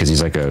understand, because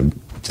he's like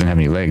doesn't have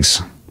any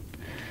legs.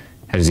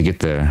 How does he get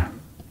the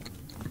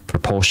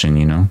propulsion,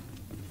 you know?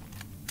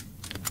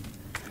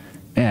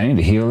 Man, I need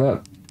to heal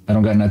up. I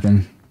don't got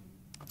nothing.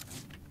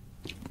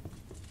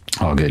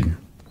 All good.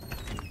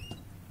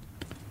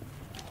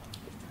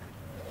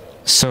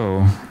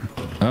 So,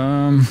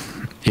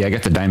 yeah, I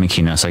got the diamond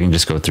key now, so I can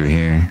just go through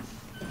here.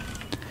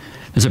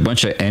 There's a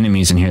bunch of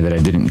enemies in here that I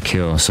didn't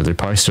kill, so they're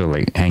probably still,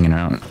 like, hanging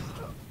out.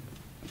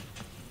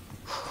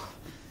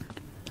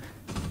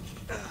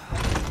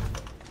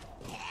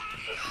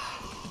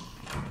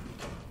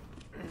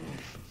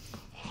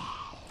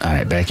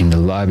 Alright, back into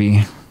the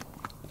lobby.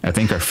 I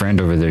think our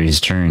friend over there, he's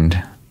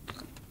turned.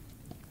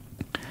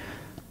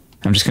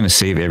 I'm just gonna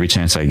save every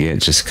chance I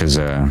get, just because,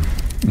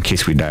 in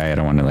case we die, I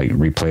don't want to, like,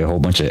 replay a whole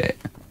bunch of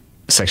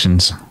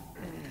sections.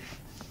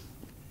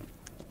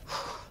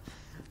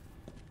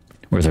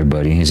 Where's our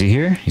buddy? Is he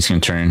here? He's gonna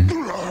turn.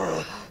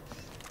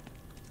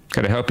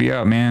 Gotta help you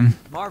out, man.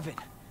 Marvin.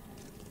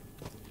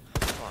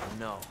 Oh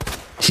no.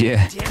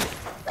 Yeah. Damn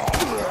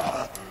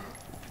it.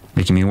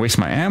 Making me waste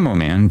my ammo,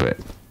 man, but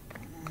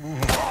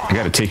I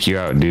gotta take you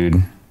out,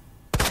 dude.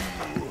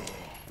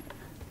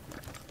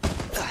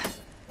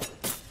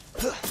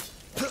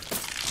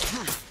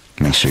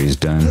 Make sure he's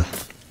done.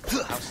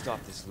 I'll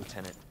stop this,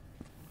 Lieutenant.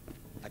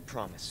 I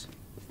promise.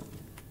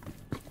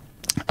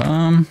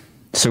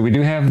 So we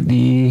do have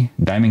the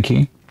diamond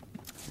key.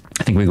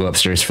 I think we go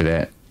upstairs for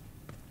that.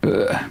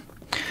 Ugh.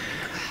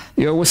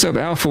 Yo, what's up,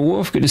 Alpha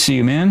Wolf? Good to see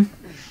you, man.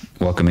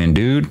 Welcome in,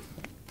 dude.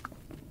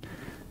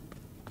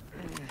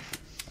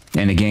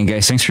 And again,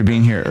 guys, thanks for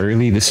being here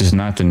early. This is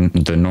not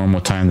the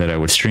normal time that I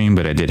would stream,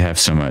 but I did have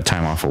some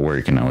time off of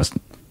work, and I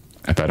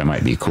thought it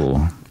might be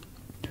cool.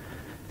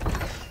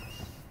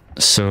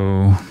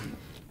 So,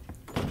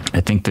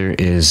 I think there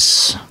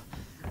is...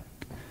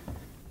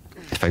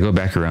 If I go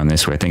back around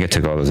this way, I think I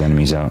took all those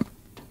enemies out.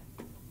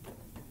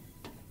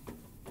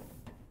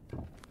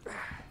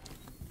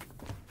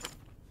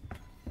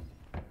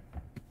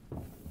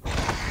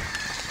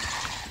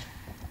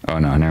 Oh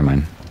no, never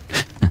mind.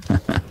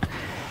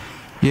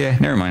 Yeah,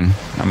 never mind.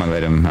 I'm gonna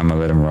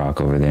let him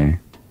rock over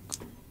there.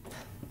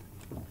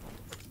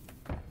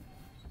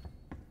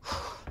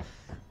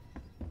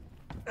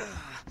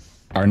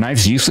 Are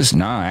knives useless?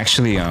 Nah,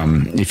 actually,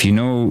 if you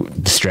know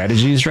the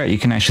strategies right, you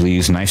can actually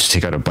use knives to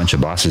take out a bunch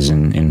of bosses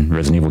in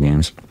Resident Evil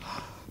games.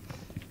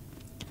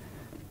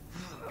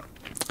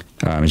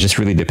 It just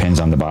really depends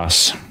on the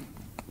boss.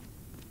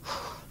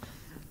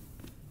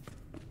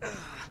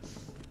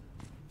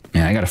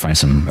 Man, I gotta find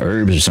some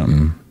herbs or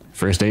something.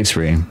 First aid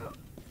spray.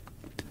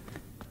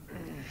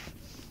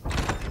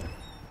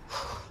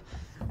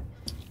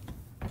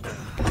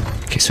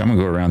 Okay, so I'm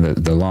gonna go around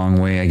the long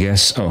way, I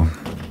guess. Oh.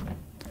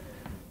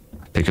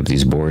 Pick up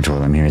these boards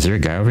while I'm here. Is there a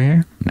guy over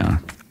here? No.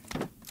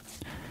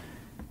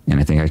 And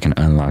I think I can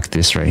unlock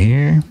this right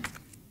here.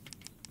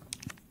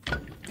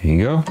 Here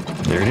you go.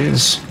 There it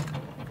is.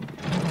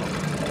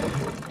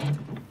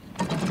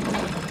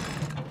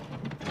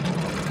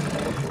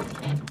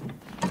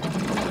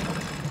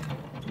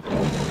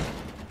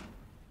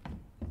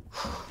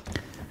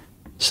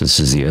 So this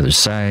is the other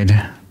side.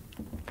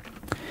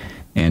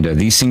 And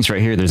these things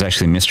right here, there's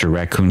actually Mr.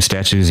 Raccoon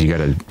statues. You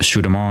gotta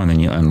shoot them all and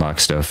then you unlock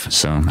stuff.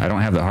 So I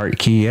don't have the heart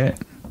key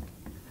yet.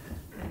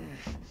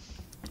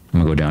 I'm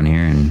gonna go down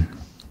here and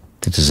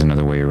this is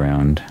another way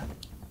around.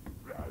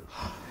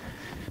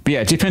 But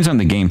yeah, it depends on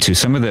the game too.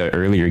 Some of the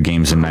earlier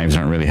games, the knives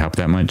aren't really help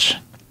that much.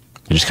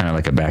 They're just kind of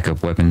like a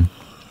backup weapon.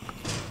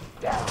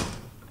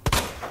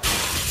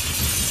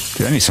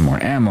 Dude, I need some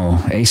more ammo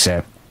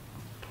ASAP.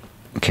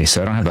 Okay,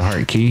 so I don't have the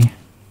heart key.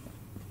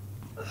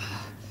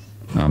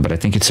 But I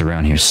think it's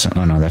around here. So,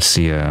 oh no, that's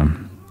the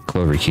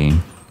clover key.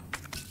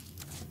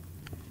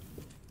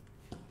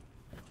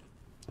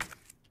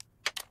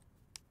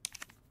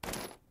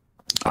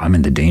 Oh, I'm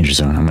in the danger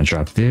zone. I'm gonna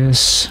drop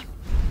this.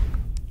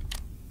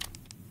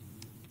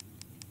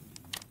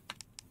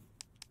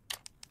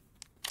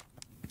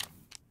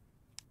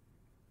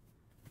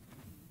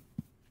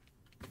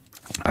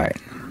 All right,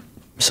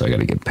 so I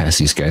gotta get past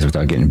these guys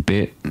without getting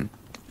bit.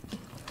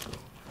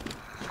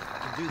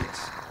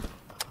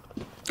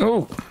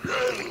 Oh.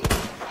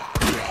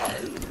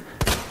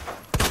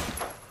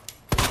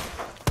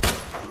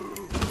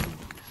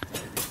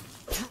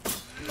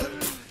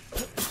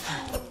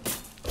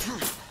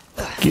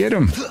 Get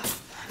him.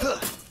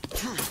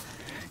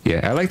 Yeah,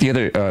 I like the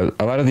other,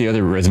 a lot of the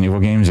other Resident Evil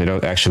games, they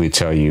don't actually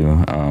tell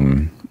you,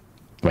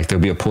 like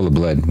there'll be a pool of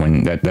blood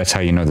when that's how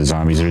you know the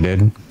zombies are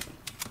dead.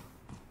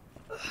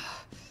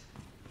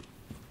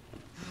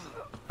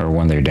 Or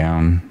when they're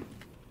down,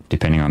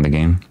 depending on the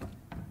game.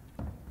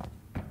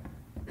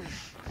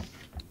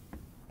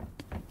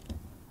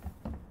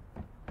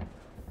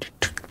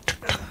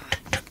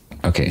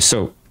 Okay,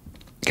 so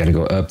gotta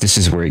go up. This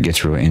is where it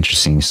gets real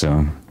interesting,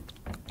 so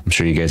I'm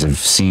sure you guys have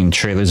seen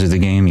trailers of the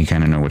game. You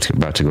kind of know what's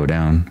about to go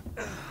down.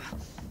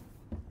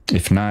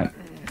 If not,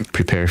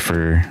 prepare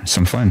for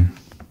some fun.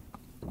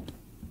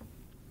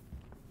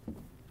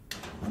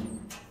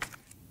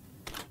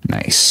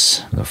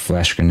 Nice. The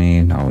flash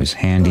grenade, always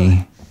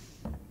handy.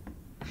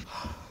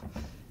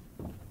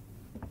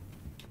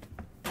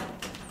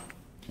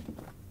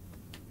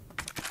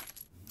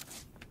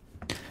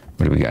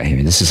 What do we got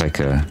here? This is like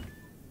a...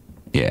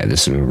 Yeah,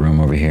 this is a room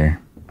over here.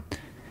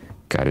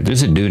 Got it.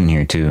 There's a dude in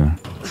here too.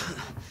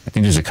 I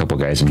think there's a couple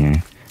guys in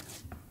here.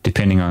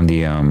 Depending on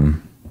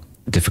the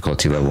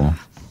difficulty level.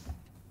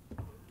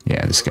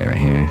 Yeah, this guy right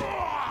here.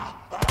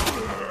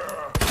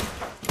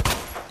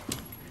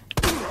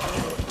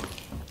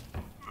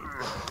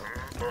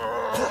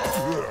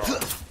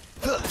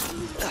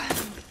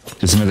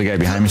 There's another guy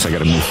behind me, so I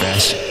gotta move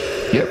fast.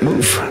 Yep,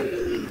 move.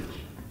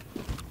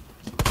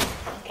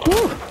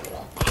 Woo.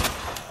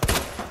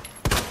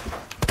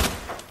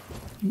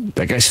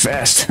 That guy's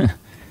fast.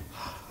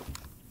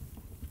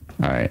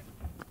 Alright.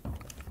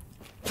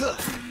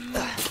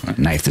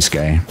 Knife this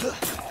guy.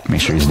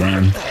 Make sure he's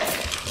down.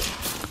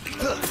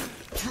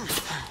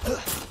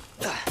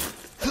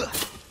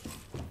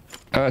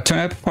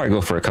 Tony, I'd probably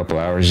go for a couple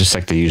hours, just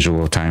like the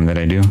usual time that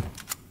I do.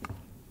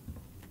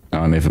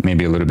 If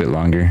maybe a little bit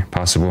longer,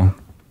 possible.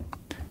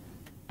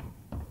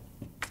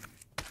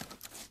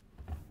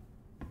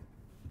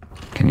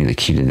 I need the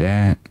key to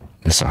that.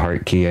 That's a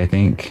heart key, I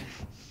think.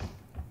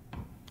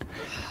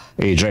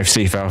 Hey, drive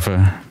safe,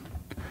 Alpha.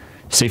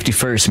 Safety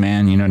first,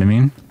 man, you know what I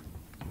mean?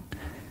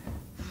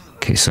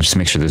 Okay, so just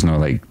make sure there's no,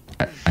 like...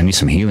 I need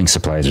some healing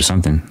supplies or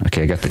something.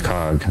 Okay, I got the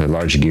cog, the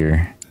large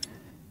gear.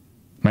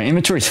 My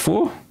inventory's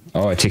full?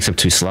 Oh, it takes up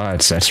 2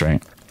 slots, that's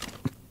right.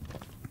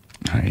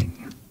 Alright.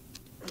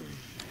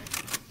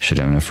 Should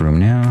have enough room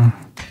now.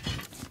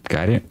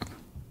 Got it.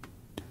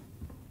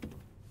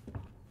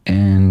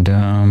 And,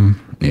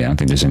 yeah, I don't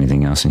think there's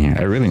anything else in here.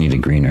 I really need a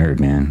green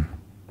herb, man.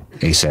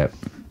 ASAP.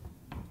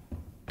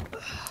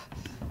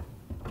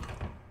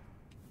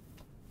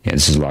 Yeah,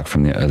 this is locked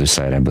from the other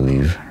side, I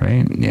believe,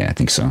 right? Yeah, I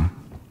think so.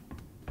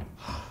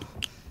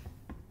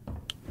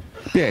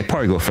 Yeah, I'd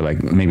probably go for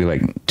like, maybe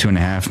like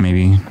 2.5,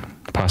 maybe.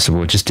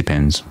 Possible, it just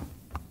depends.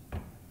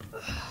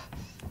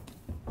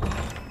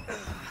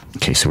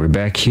 Okay, so we're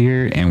back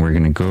here, and we're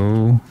gonna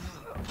go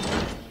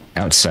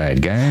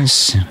outside,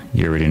 guys.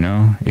 You already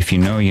know. If you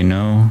know, you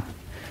know.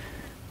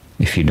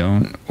 If you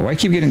don't... Oh, I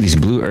keep getting these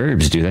blue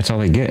herbs, dude. That's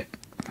all I get.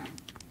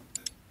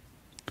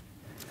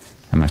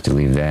 I'm gonna have to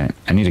leave that.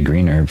 I need a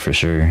green herb for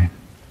sure.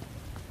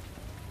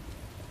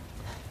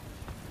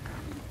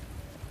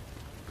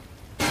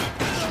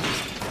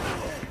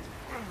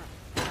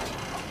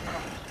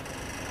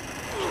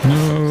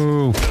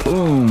 No!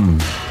 Boom!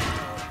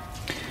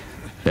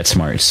 That's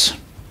smarts.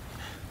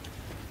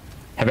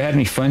 Have I had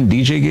any fun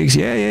DJ gigs?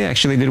 Yeah,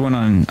 actually I did one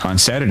on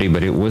Saturday,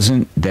 but it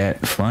wasn't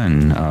that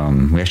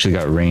fun. We actually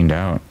got rained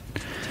out.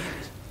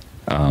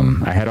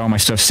 I had all my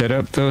stuff set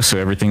up though, so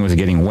everything was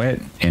getting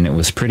wet, and it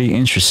was pretty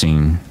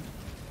interesting.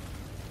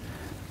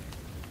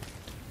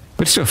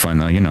 But still fun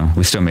though, you know.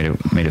 We still made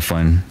it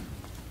fun.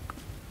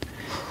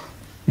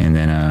 And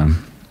then,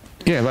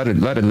 yeah, a lot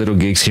of little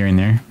gigs here and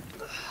there.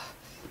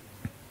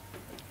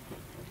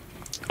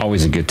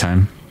 Always a good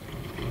time.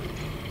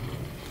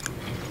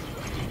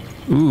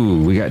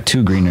 Ooh, we got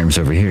 2 green herbs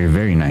over here.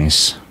 Very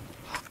nice.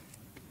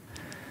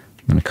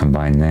 I'm gonna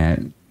combine that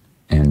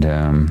and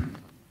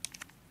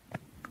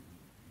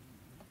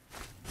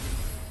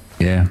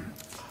yeah,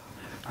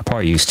 I'll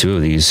probably use 2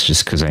 of these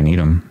just because I need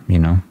them, you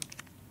know.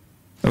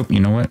 Oh, you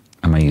know what?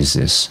 I'm gonna use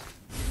this.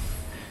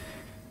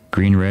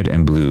 Green, red,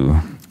 and blue.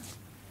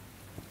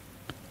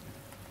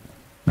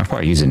 I'll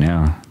probably use it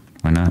now.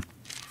 Why not?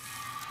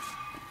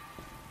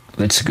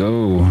 Let's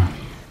go.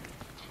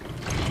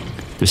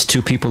 There's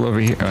 2 people over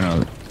here. Oh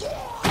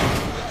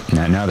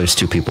no. Now there's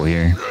 2 people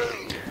here.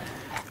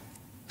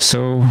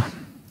 So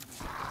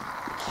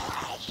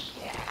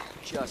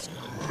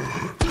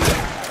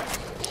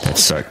that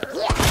sucked.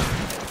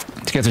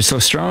 These guys are so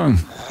strong.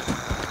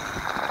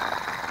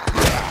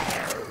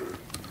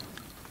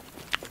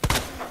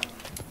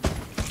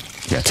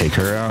 Gotta take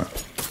her out.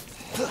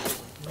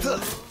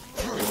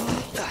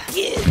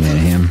 And then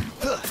him.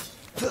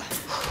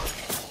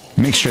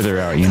 Make sure they're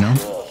out, you know?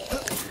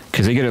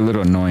 Because they get a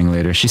little annoying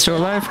later. She's still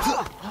alive?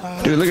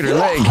 Dude, look at her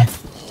leg.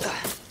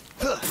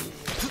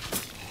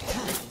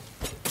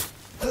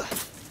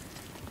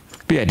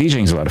 But yeah,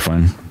 DJing's a lot of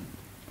fun.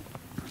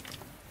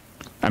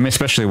 I mean,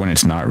 especially when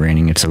it's not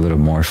raining, it's a little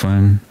more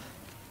fun.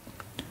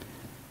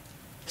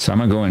 So I'm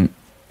gonna go in...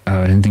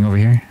 anything over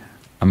here?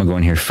 I'm gonna go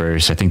in here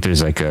first. I think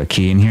there's like a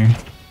key in here.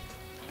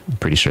 I'm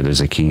pretty sure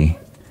there's a key.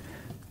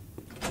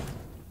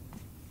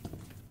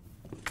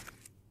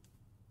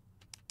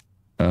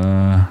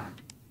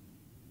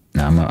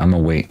 No, I'm gonna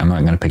wait. I'm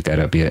not gonna pick that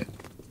up yet.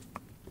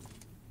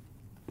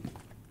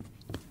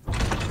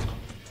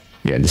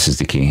 Yeah, this is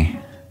the key.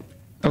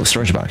 Oh,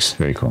 storage box.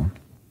 Very cool.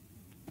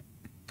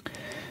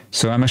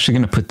 So I'm actually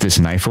gonna put this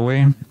knife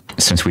away.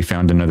 Since we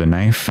found another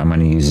knife, I'm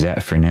gonna use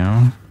that for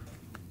now.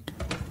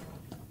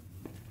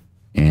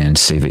 And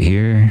save it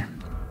here.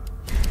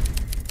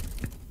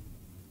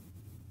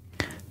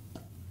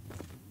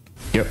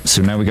 Yep,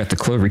 so now we got the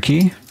clover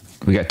key.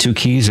 We got 2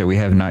 keys that we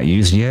have not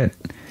used yet.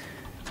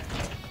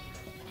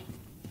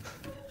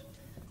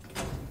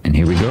 And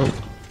here we go.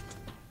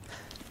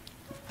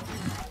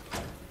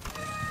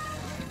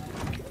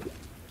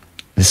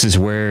 This is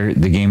where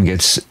the game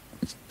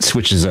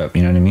switches up,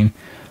 you know what I mean?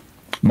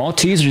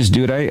 Maltesers,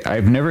 dude,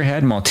 I've never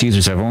had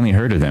Maltesers. I've only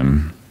heard of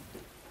them.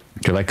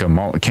 They're like a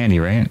malt candy,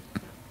 right?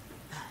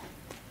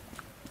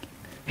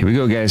 Here we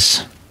go,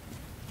 guys.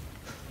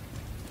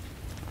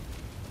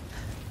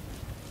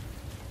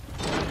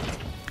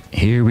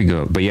 Here we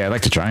go. But yeah, I'd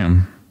like to try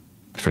them.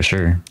 For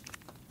sure.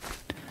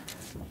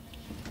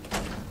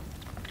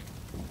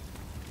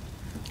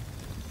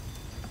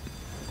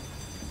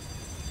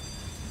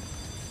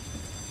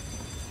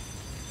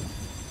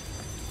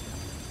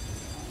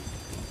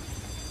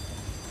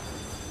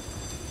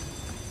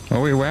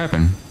 Oh wait, what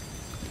happened?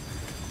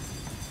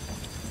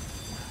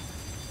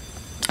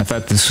 I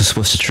thought this was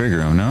supposed to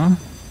trigger him, no?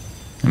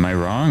 Am I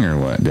wrong or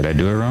what? Did I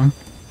do it wrong?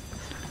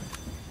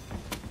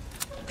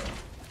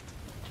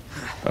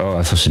 Oh, I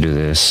was supposed to do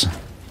this.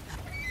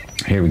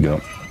 Here we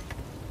go.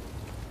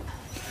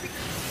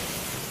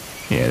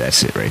 Yeah,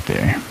 that's it right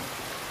there.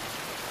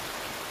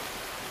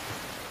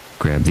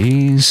 Grab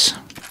these.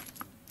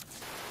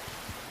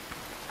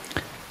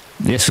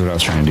 This is what I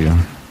was trying to do.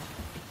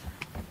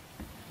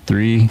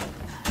 3,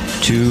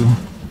 2,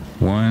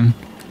 1.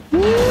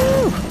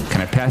 Woo!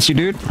 Can I pass you,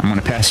 dude? I'm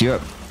gonna pass you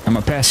up. I'm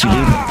gonna pass you,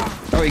 dude.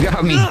 Oh, he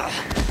got me.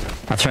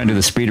 I'll try and do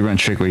the speed run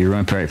trick where you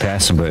run right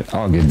past him, but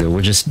all good though.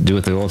 We'll just do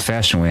it the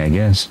old-fashioned way, I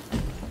guess.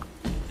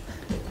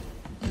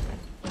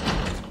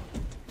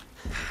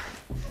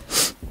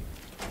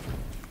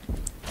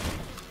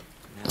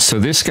 So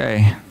this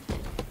guy,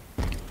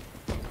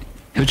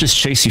 he'll just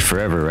chase you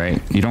forever,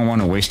 right? You don't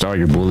want to waste all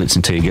your bullets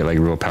until you get like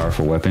real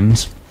powerful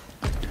weapons.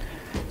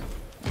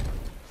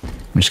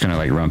 I'm just gonna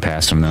like run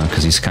past him though,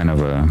 because he's kind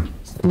of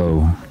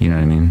low, you know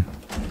what I mean?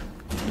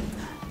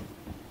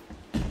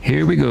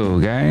 Here we go,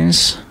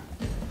 guys.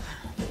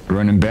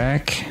 Running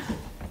back.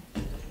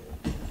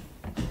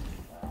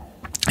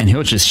 And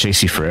he'll just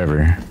chase you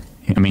forever.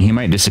 I mean, he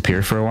might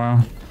disappear for a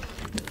while.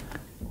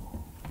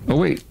 Oh,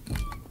 wait.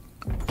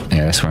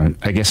 Yeah, that's where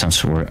I guess I'm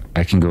sure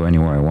I can go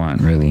anywhere I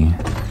want, really.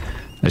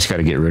 I just got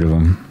to get rid of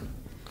him.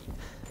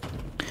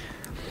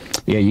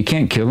 Yeah, you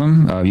can't kill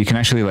him. You can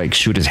actually like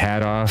shoot his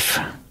hat off,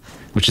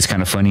 which is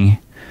kind of funny.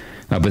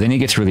 But then he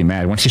gets really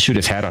mad. Once you shoot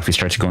his hat off, he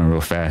starts going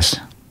real fast.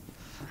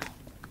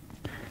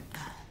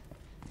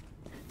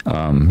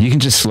 You can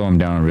just slow him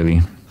down,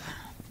 really.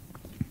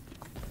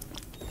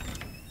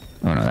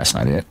 Oh no, that's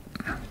not it.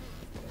 Oh,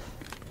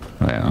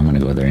 yeah, I'm gonna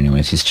go there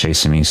anyways. He's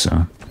chasing me,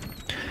 so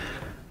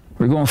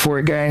we're going for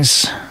it,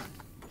 guys.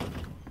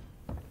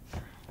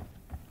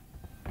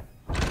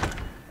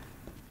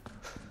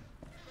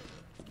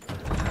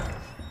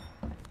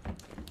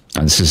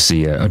 Oh, this is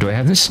the. Oh, do I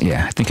have this?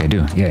 Yeah, I think I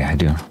do. Yeah, I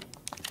do.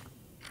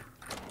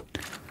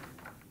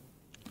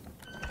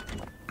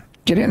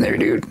 Get in there,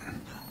 dude.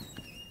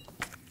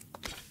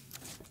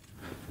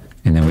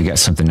 And then we got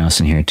something else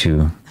in here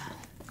too.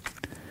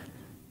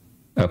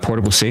 A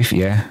portable safe,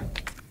 yeah.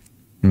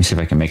 Let me see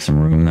if I can make some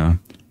room though.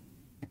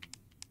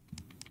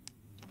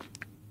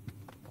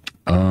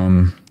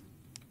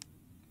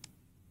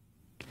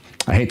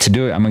 I hate to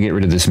do it. I'm gonna get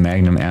rid of this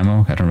Magnum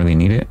ammo. I don't really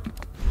need it.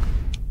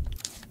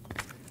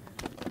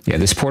 Yeah,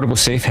 this portable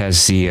safe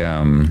has the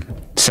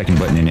second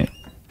button in it.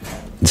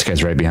 This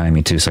guy's right behind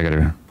me too, so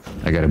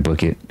I gotta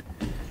book it.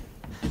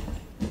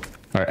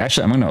 All right,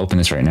 actually, I'm gonna open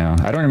this right now.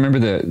 I don't remember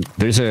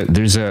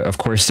of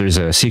course, there's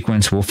a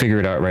sequence. We'll figure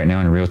it out right now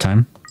in real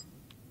time.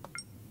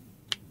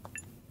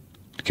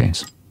 Okay.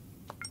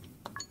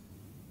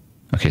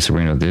 Okay, so we're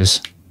gonna do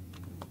this.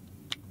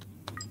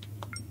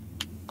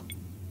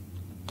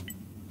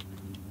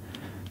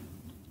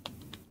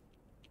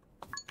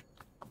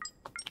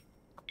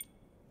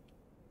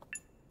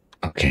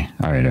 Okay,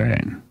 all right, all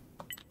right.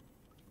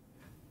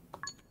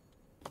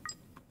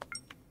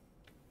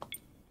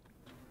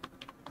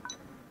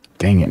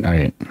 Dang it, all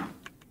right.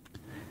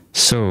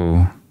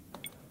 So...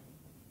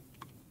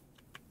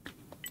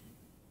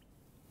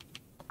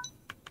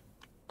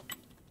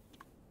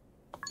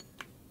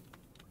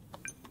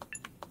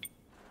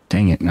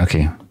 Dang it,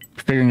 okay.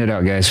 Figuring it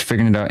out, guys.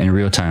 Figuring it out in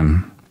real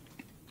time.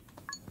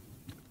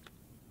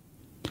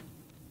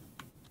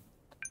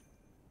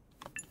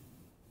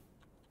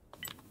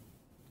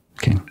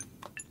 Okay.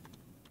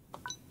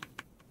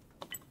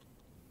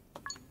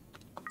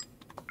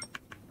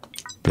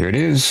 There it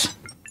is.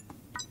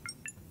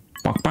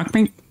 Bok, bok,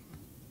 bink.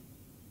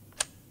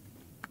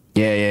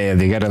 Yeah,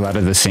 they got a lot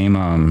of the same,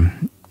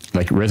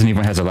 like Resident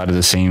Evil has a lot of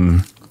the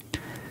same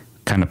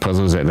kind of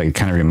puzzles that like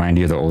kind of remind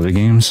you of the older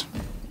games.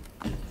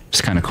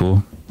 It's kind of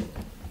cool.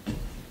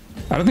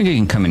 I don't think he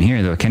can come in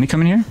here though. Can he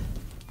come in here?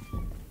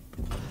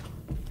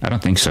 I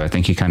don't think so. I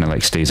think he kind of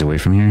like stays away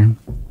from here.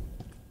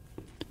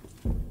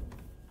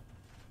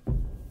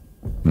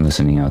 I'm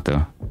listening out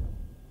though.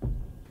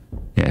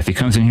 Yeah, if he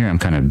comes in here, I'm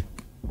kind of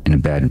in a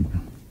bad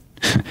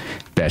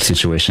bad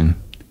situation.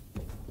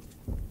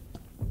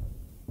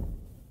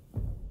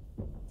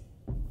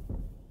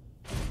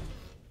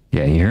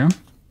 Yeah, you hear him?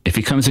 If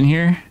he comes in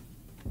here,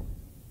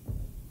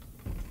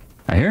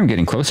 I hear him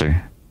getting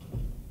closer.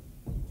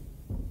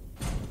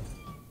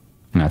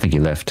 No, I think he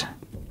left.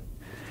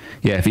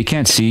 Yeah, if he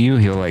can't see you,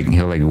 he'll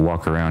like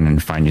walk around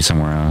and find you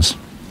somewhere else.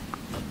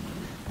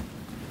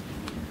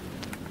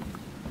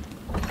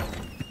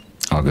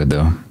 All good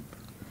though.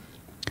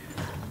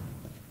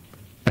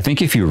 I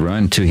think if you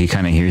run too, he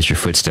kind of hears your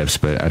footsteps,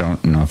 but I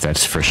don't know if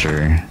that's for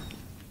sure.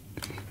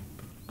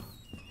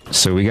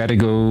 So we got to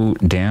go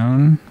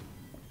down,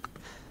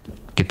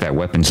 get that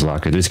weapons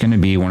locker. There's going to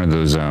be one of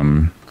those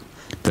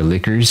the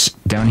liquors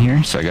down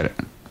here, so I got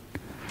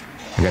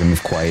to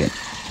move quiet.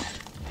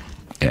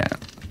 Yeah.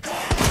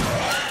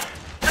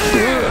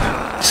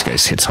 This guy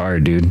hits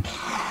hard, dude.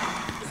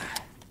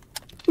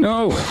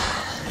 No,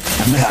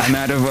 I'm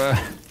out of. I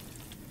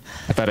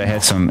thought I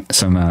had some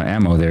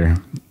ammo there.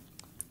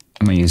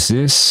 I'm gonna use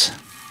this.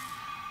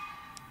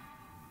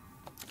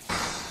 All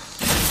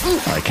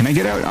right, can I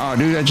get out? Oh,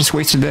 dude, I just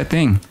wasted that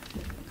thing.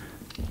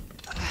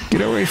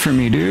 Get away from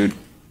me, dude.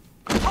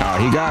 Oh,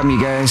 he got me,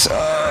 guys.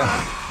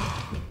 Oh,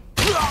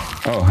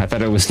 I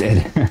thought I was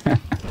dead.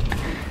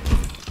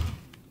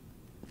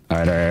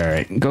 All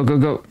right. Go, go,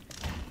 go.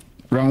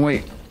 Wrong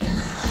way.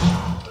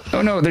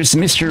 Oh, no, there's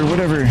Mr.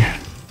 whatever.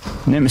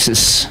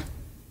 Nemesis.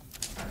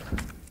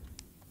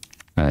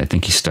 I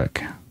think he's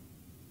stuck.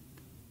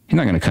 He's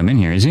not going to come in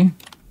here, is he?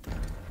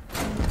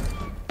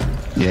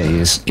 Yeah, he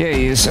is. Yeah,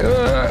 he is.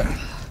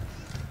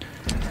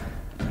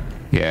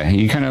 Yeah,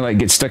 you kind of like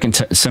get stuck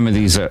into some of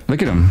these.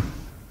 Look at him.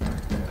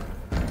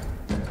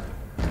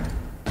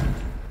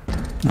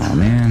 Oh,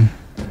 man.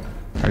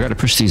 I got to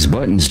push these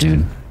buttons,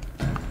 dude.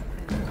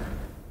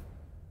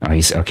 Oh,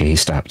 he's okay. He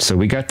stopped. So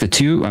we got the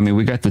 2. I mean,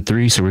 we got the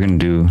 3. So we're going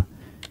to do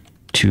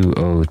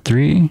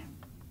 203.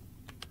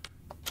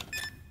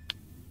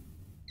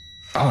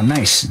 Oh,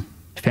 nice.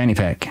 Fanny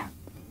pack.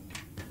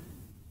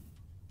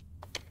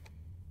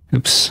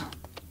 Oops.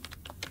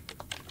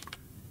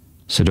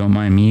 So don't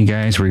mind me,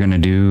 guys. We're going to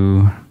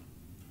do...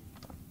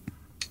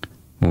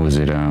 What was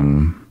it?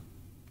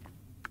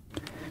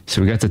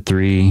 So we got the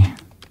 3.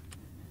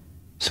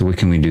 So what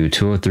can we do?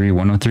 203,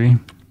 103?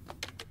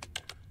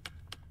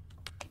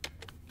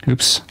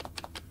 Oops.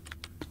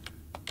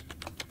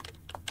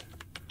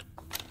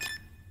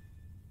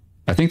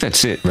 I think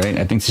that's it, right?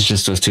 I think it's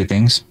just those two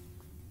things.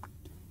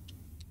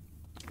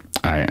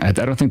 Alright, I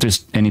don't think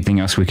there's anything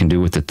else we can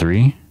do with the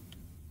 3.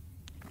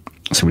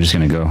 So we're just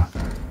gonna go.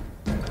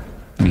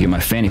 Let me get my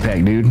fanny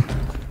pack, dude.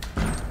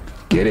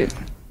 Get it.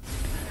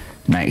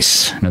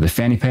 Nice. Another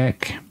fanny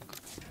pack.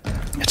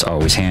 It's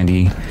always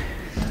handy.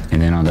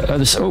 And then on the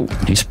other side, oh,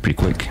 he's pretty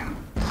quick.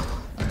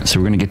 So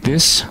we're gonna get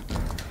this.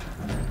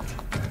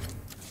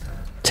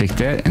 Take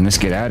that, and let's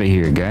get out of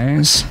here,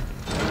 guys.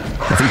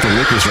 I think the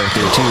liquor's right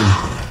there,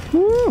 too.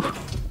 Woo!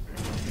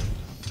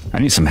 I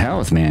need some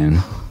health,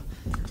 man.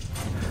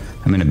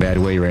 I'm in a bad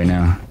way right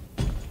now.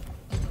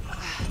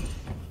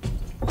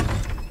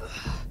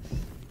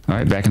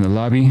 Alright, back in the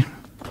lobby.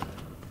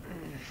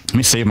 Let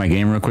me save my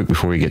game real quick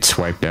before we get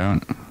swiped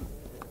out.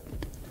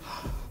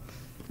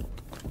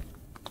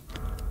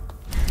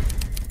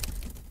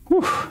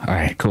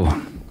 Alright, cool.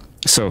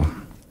 So,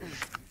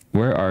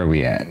 where are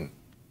we at?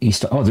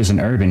 East. Oh, there's an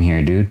herb in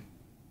here, dude.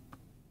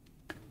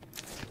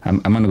 I'm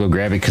gonna go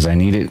grab it because I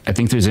need it. I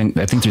think there's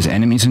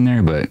enemies in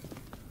there, but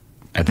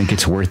I think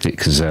it's worth it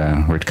because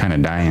we're kind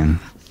of dying.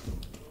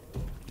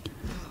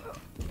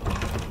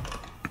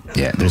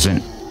 Yeah, there's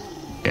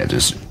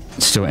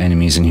still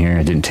enemies in here.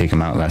 I didn't take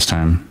them out last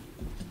time.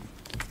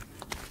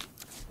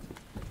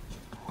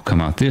 We'll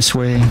come out this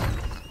way,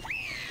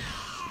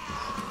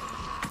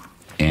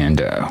 and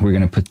we're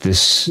gonna put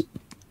this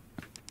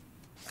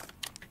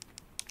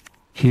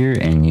here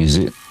and use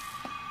it.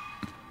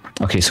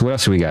 Okay, so what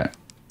else do we got?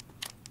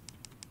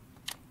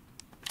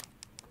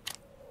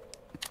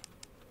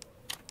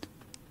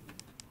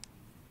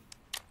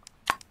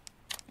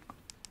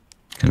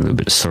 Got a little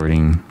bit of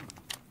sorting.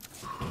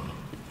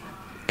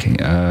 Okay,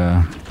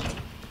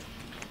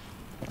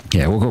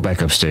 yeah, we'll go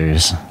back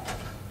upstairs.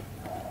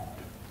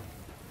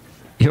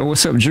 Yo,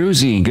 what's up,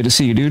 Druzy? Good to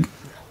see you, dude.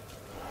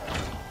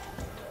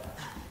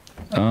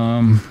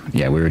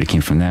 Yeah, we already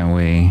came from that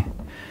way.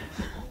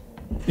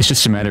 It's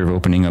just a matter of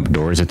opening up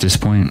doors at this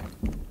point.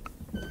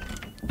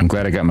 I'm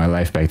glad I got my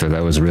life back, though.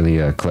 That was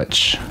really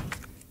clutch. I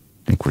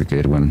think we're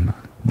good when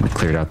we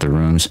cleared out the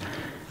rooms.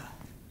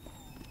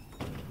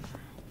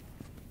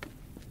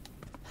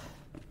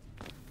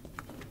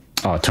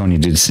 Oh, Tony,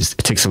 dude, it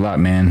takes a lot,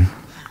 man.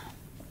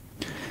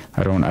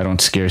 I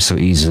don't scare so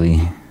easily.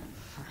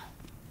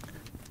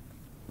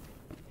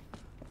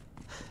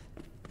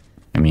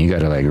 I mean, you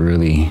gotta like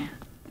really,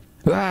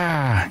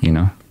 you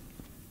know.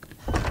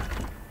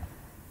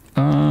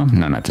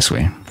 No, not this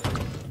way.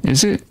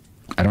 Is it?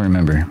 I don't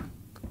remember.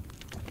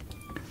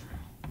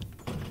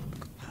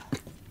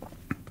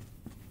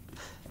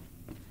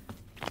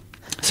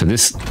 So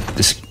this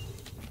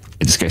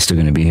guy's still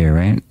gonna be here,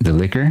 right? The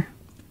liquor?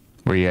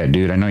 Where you at,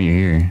 dude? I know you're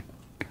here.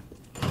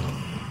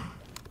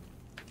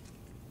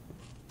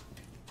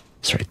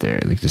 It's right there.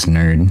 Look at this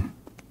nerd.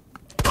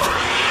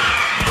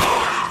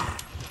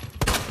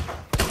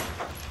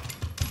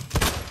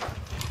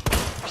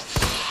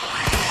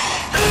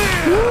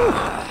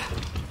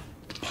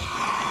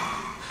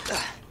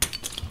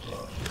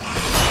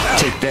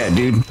 Take that,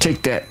 dude.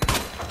 Take that.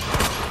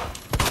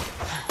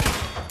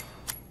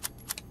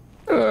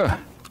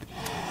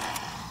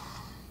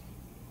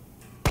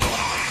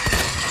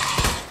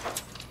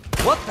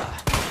 What the?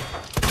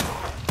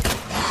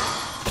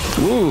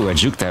 Ooh, I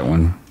juked that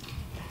one.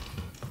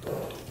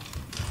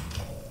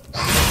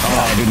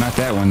 Oh, dude, not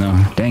that one, though.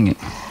 Dang it.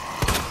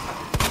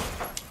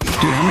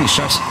 Dude, how many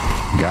shots?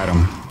 Got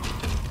him.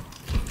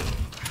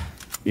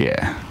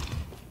 Yeah.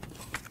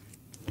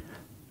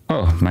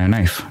 Oh, my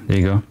knife. There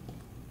you go.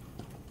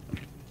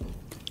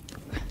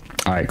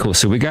 Alright, cool.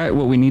 So we got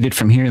what we needed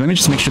from here. Let me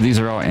just make sure these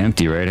are all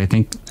empty, right? I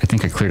think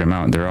I cleared them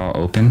out. They're all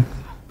open.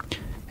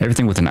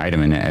 Everything with an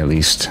item in it, at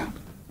least.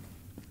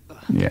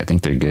 Yeah, I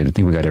think they're good. I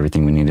think we got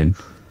everything we needed.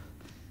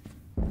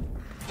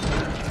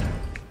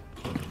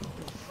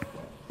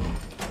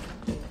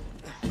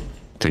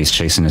 So he's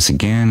chasing us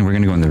again. We're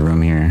gonna go in the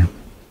room here.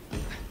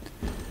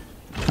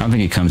 I don't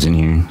think he comes in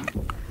here.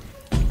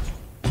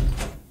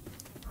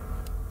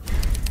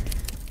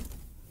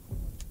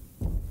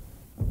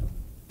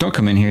 Don't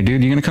come in here,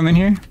 dude. You gonna come in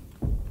here?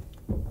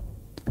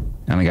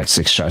 I only got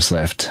 6 shots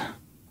left.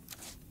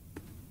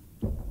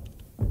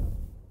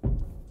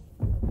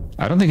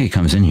 I don't think he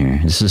comes in here.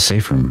 This is a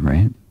safe room,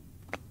 right?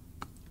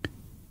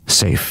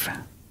 Safe.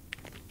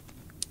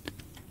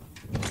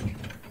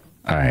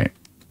 Alright.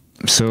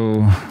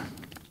 So...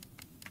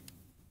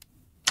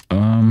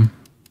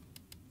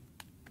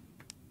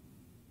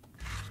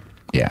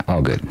 yeah,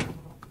 all good.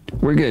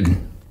 We're good.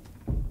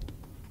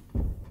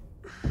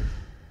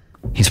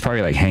 He's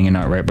probably like hanging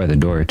out right by the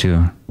door,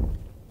 too.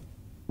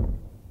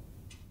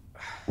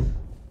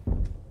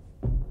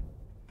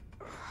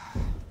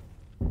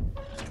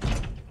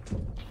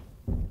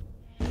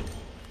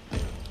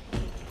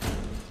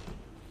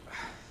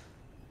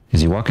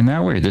 Is he walking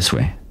that way or this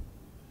way?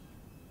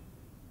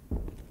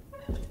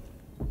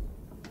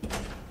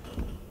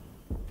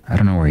 I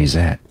don't know where he's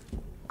at.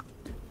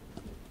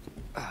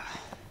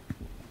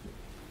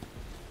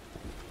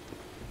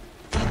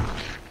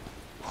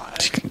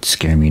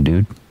 scare me,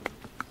 dude.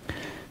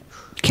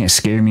 Can't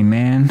scare me,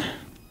 man.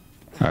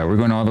 Alright, we're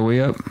going all the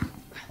way up.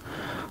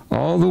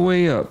 All the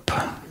way up.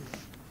 I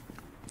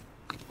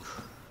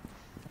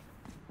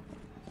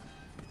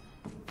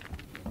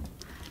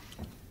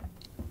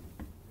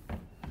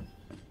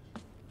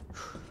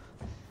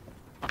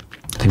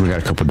think we got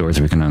a couple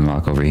doors we can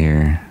unlock over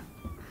here.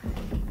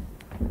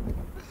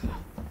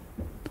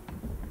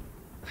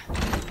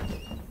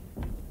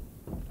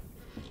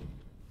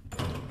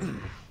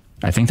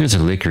 I think there's a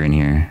liquor in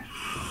here.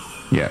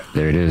 Yeah,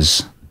 there it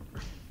is.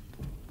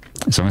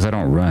 As long as I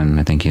don't run,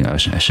 I think I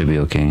should be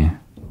okay.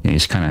 Yeah,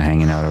 he's kind of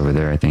hanging out over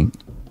there, I think.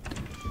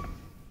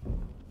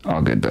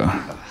 All good, though.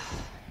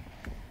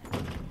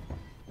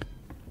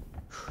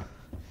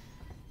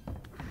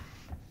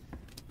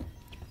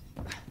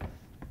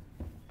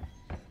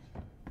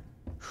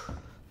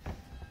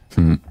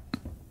 You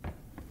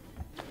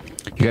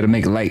gotta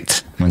make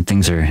light when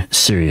things are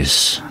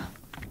serious.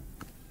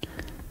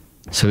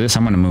 So this,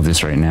 I'm gonna move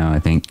this right now, I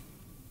think.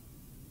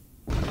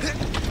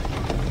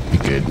 Be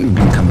good. We're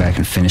gonna come back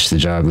and finish the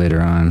job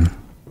later on.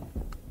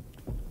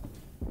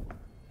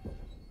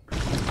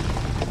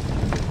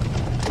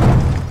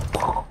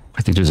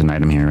 I think there's an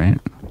item here, right?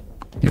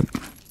 Yep.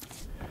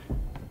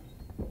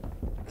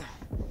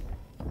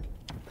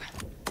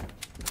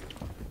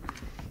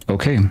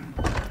 Okay.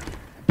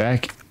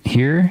 Back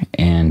here,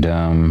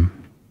 and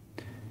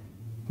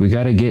we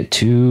gotta get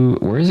to...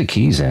 Where is the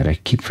keys at? I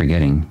keep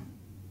forgetting.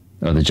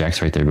 Oh, the jack's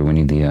right there, but we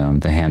need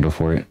the handle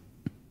for it.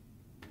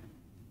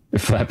 They're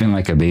flapping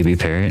like a baby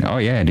parrot. Oh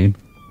yeah, dude.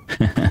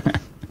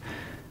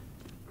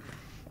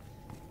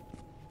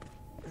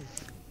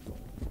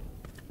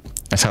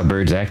 That's how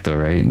birds act, though,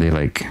 right? They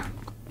like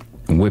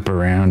whip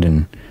around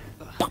and...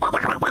 That's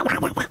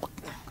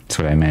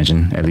what I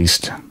imagine, at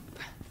least.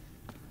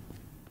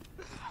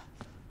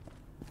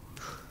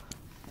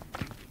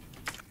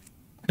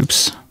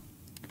 Oops.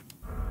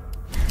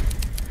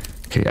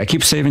 Okay, I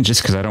keep saving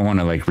just because I don't want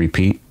to like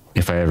repeat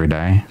if I ever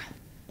die.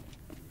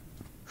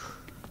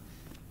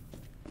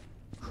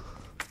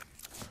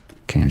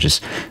 Okay,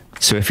 just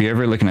so if you're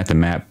ever looking at the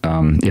map,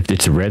 if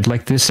it's red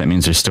like this, that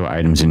means there's still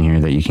items in here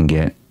that you can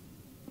get.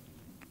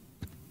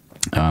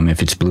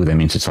 If it's blue, that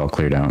means it's all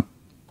cleared out.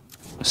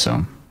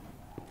 So.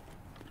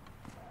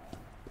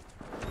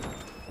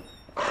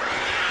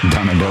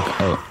 Donald Duck.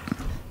 Oh.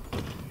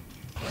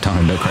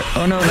 Donald Duck.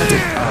 Oh no, that's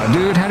it. Oh,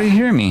 dude, how did you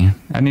hear me?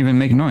 I didn't even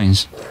make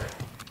noise.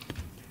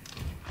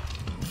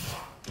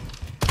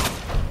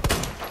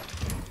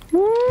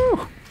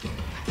 Woo!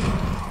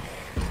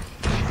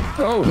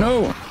 Oh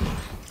no!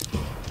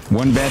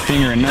 One bad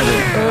thing or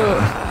another.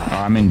 Oh,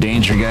 I'm in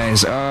danger,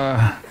 guys.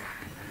 I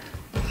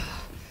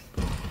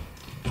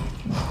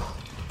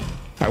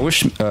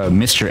wish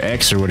Mr.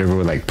 X or whatever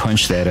would like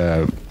punch that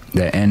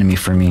that enemy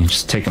for me.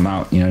 Just take him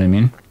out. You know what I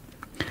mean?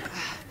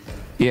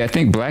 Yeah, I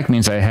think black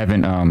means I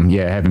haven't.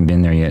 Yeah, I haven't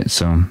been there yet.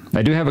 So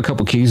I do have a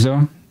couple keys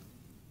though.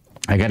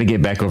 I got to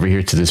get back over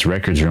here to this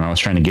records room. I was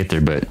trying to get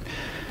there, but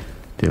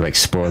they like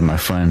spoiled my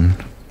fun.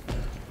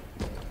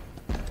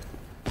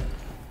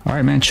 All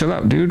right, man, chill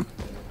out, dude.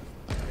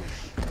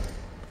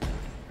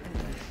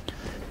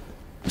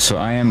 So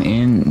I am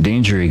in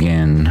danger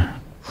again.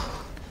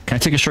 Can I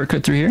take a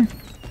shortcut through here?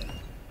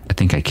 I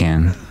think I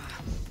can.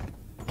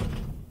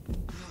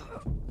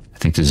 I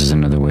think this is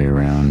another way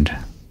around.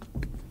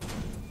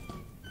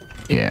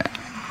 Yeah.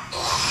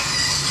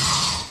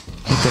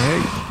 What the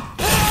heck?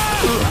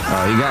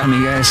 Oh, you got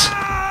me, guys.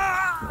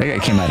 That guy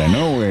came out of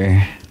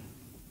nowhere.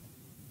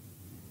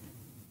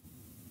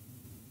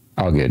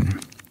 All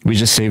good. We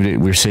just saved it.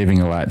 We're saving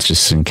a lot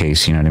just in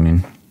case, you know what I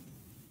mean?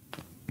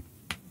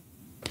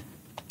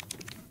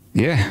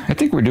 Yeah, I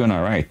think we're doing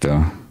all right,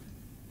 though.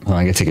 Well,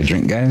 I gotta take a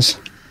drink, guys.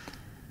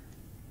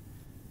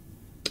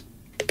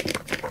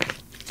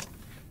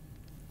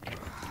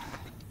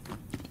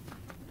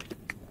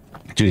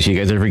 Dude, you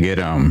guys ever get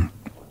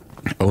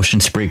Ocean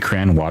Spray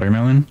Cran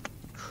watermelon?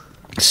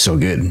 It's so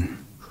good.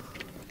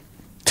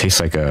 Tastes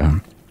like a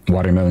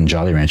watermelon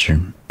Jolly Rancher.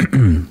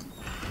 Okay,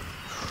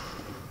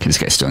 this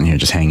guy's still in here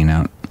just hanging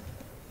out.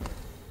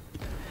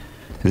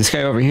 Is this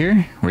guy over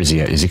here? Where's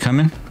he at? Is he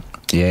coming?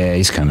 Yeah,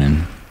 he's coming.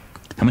 I'm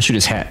gonna shoot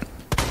his hat.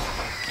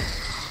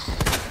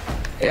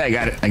 Yeah, I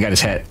got it. I got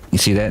his hat. You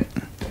see that?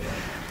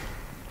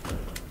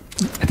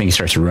 I think he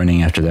starts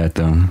running after that,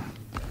 though.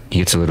 He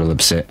gets a little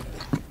upset.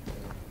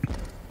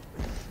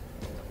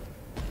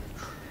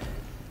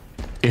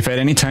 If at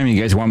any time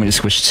you guys want me to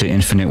switch to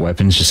infinite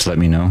weapons, just let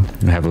me know.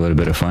 We'll have a little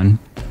bit of fun.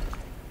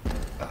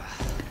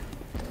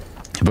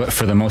 But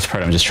for the most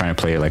part, I'm just trying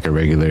to play it like a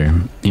regular,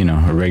 you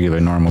know, a regular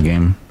normal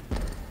game.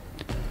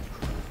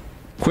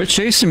 Quit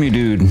chasing me,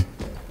 dude.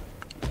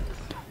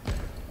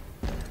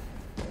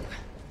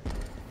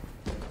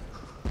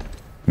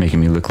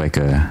 Making me look like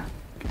a...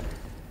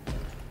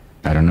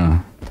 I don't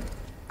know.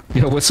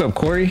 Yo, what's up,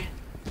 Corey?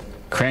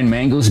 Cran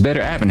mango's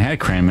better? I haven't had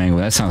cran mango.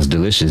 That sounds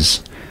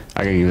delicious.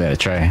 I gotta give that a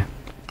try.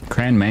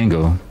 Cran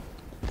mango.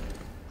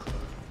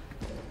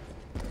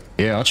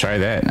 Yeah, I'll try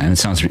that. And it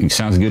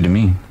sounds good to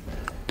me.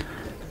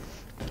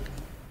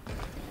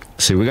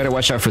 So we gotta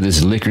watch out for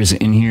this liquors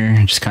in here,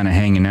 just kind of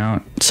hanging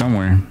out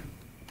somewhere.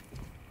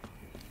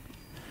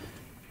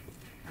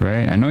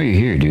 Right? I know you're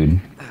here, dude.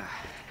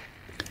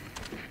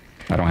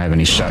 I don't have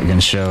any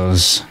shotgun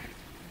shells.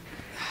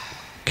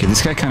 Okay,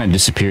 this guy kind of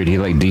disappeared. He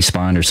like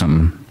despawned or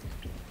something.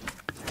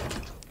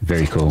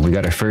 Very cool. We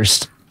got our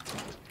first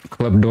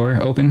club door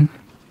open.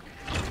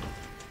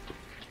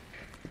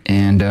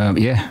 And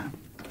yeah.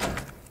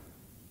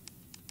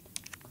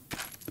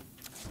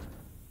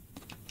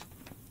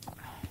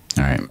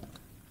 All right.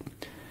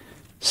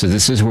 So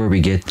this is where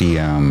we get the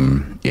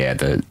yeah,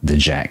 the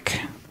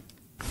jack.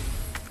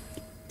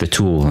 The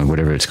tool or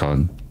whatever it's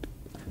called.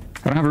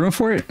 I don't have a room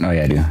for it? Oh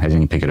yeah, I do. I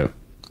didn't pick it up.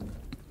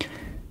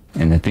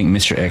 And I think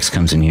Mr. X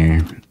comes in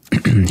here.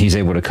 He's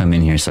able to come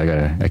in here,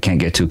 so I can't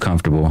get too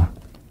comfortable.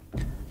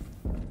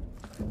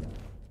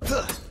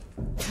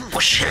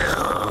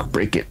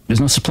 Break it.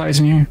 There's no supplies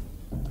in here.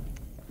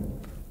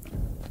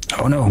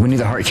 Oh no, we need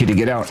the heart key to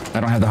get out. I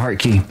don't have the heart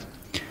key.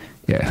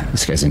 Yeah,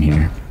 this guy's in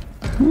here.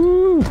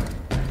 Woo!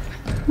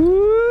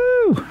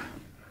 Woo!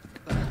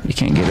 You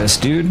can't get us,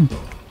 dude.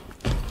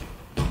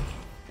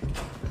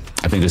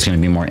 I think there's gonna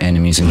be more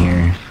enemies in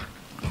here.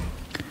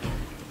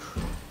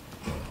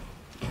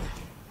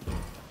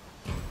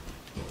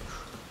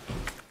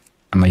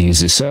 I'm gonna use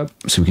this up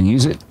so we can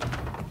use it.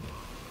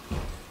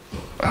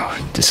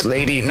 Oh, this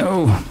lady,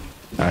 no. All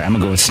right, I'm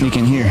gonna go sneak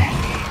in here.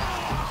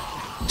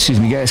 Excuse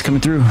me, guys,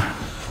 coming through.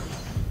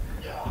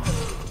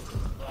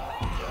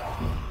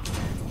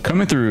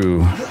 Coming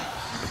through.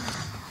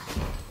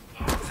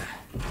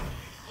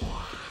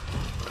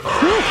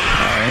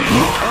 Alright.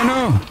 Oh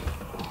no!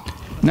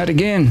 Not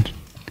again.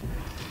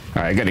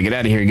 Alright, gotta get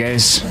out of here,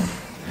 guys.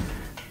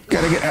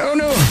 Gotta get. Oh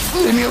no!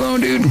 Leave me alone,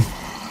 dude.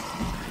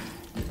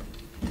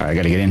 Alright,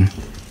 gotta get in.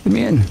 Let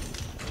me in.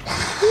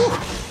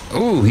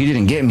 Oh, he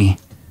didn't get me.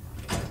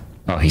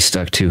 Oh, he's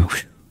stuck too.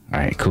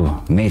 Alright,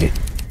 cool. We made it.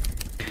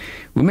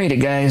 We made it,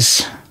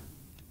 guys.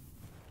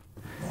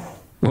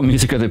 What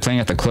music are they playing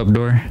at the club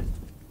door?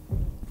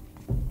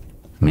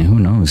 I mean, who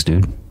knows,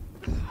 dude?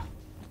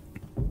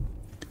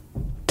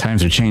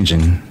 Times are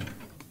changing.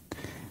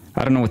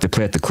 I don't know what to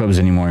play at the clubs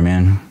anymore,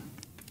 man.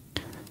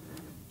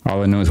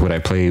 All I know is what I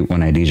play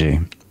when I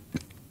DJ.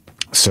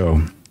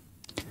 So,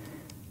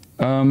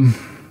 yeah,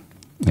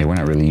 we're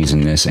not really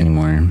using this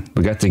anymore.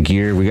 We got the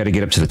gear. We got to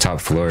get up to the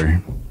top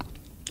floor.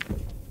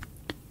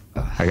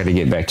 I got to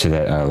get back to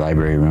that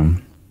library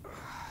room.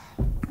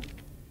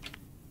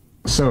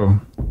 So,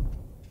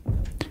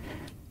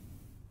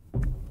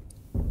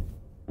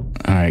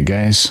 all right,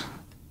 guys.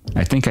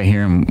 I think I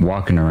hear him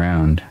walking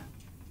around.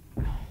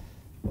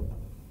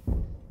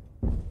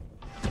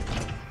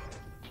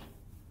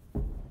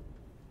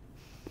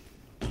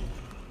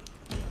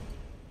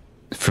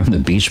 From the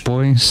Beach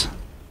Boys?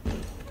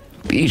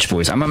 Beach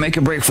Boys. I'm gonna make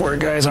a break for it,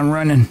 guys. I'm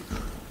running.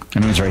 I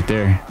know he's right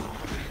there.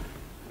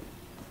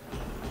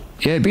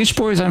 Yeah, Beach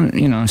Boys, you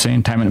know what I'm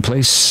saying? Time and a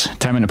place.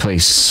 Time and a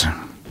place.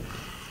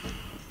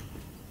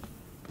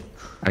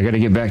 I gotta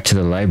get back to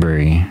the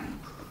library.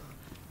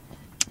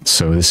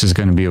 So this is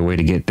gonna be a way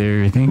to get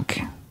there, I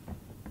think.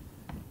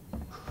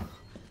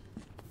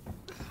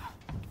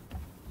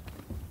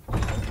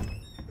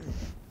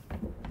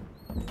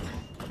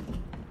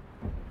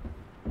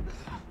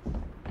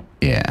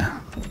 Yeah.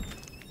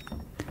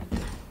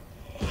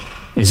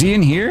 Is he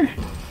in here?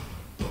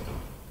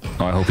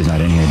 Oh, I hope he's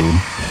not in here, dude.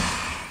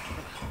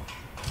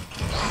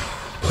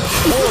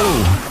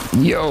 Whoa!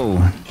 Yo!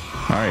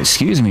 Alright,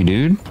 excuse me,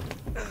 dude.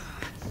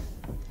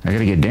 I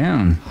gotta get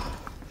down.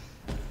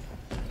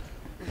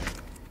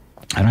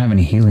 I don't have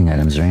any healing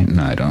items, right?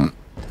 No, I don't.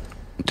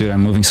 Dude,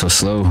 I'm moving so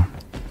slow.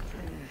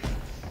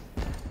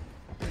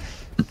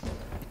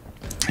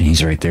 And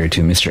he's right there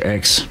too, Mr.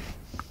 X.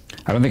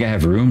 I don't think I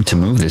have room to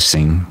move this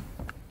thing.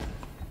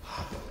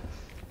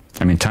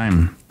 I mean,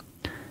 time.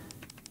 I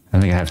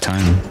don't think I have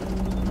time.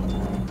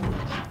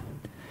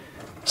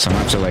 So I'm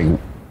gonna have to like,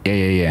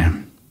 yeah.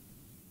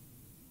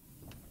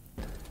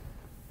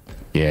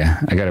 Yeah,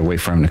 I gotta wait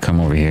for him to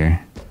come over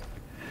here.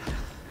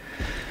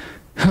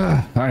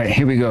 Alright,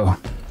 here we go.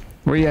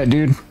 Where you at,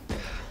 dude?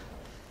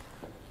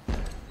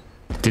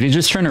 Did he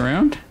just turn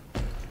around?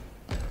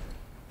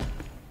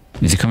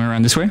 Is he coming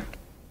around this way?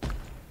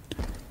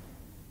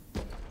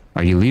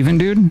 Are you leaving,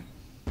 dude?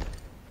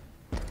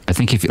 I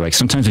think if you, like,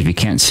 sometimes if you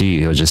can't see,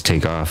 he'll just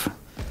take off.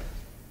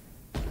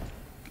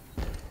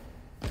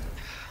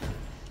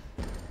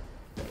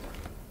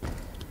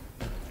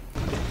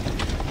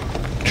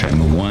 Try to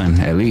move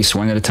one, at least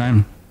one at a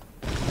time.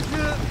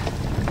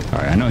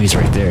 Alright, I know he's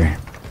right there.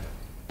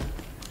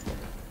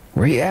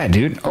 Where you at,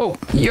 dude? Oh,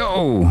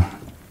 yo!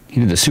 He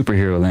did the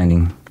superhero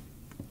landing.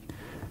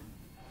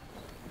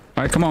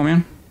 Alright, come on,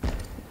 man.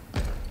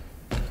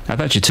 I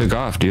thought you took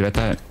off, dude. I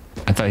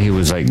thought he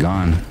was, like,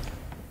 gone.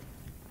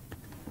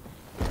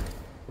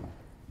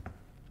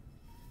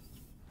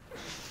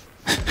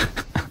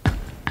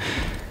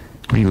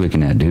 What are you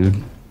looking at,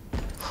 dude?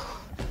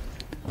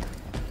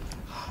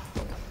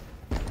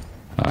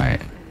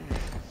 Alright.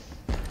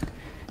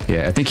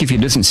 Yeah, I think if he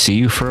doesn't see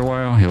you for a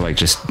while, he'll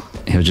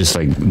just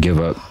like give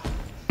up.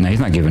 No, he's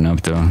not giving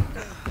up though.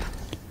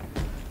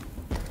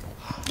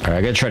 Alright,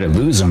 I gotta try to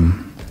lose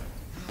him.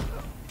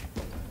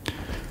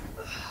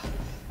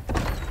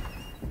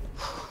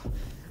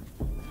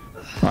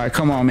 Alright,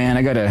 come on, man.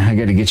 I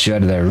gotta get you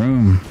out of that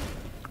room.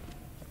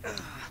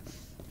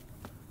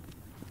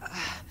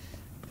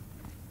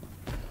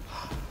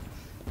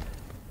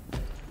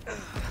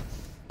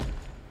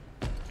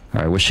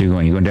 Alright, which are you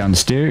going? You going down the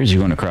stairs or you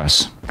going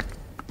across?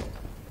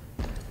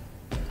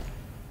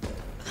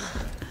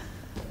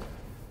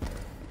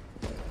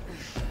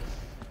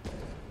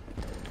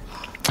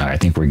 Alright, I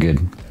think we're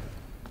good.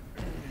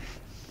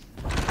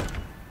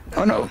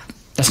 Oh no!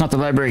 That's not the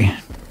library.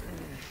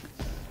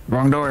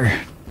 Wrong door.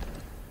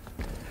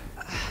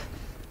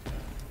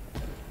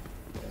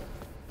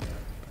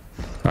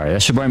 Alright,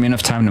 that should buy me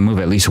enough time to move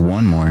at least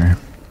one more.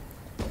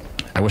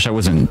 I wish I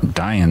wasn't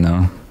dying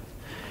though.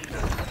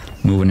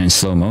 Moving in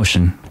slow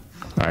motion.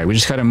 Alright, we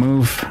just gotta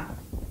move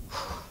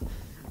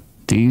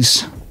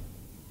these.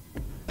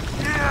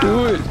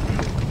 Do it!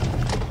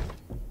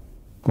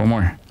 One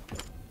more.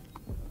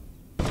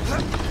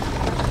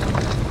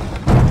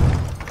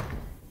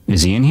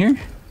 Is he in here?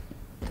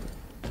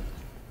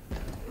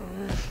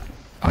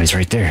 Oh, he's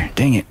right there.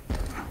 Dang it.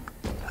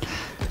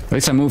 At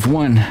least I moved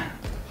one.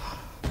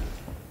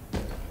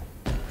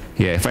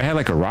 Yeah, if I had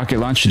like a rocket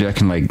launcher, dude, I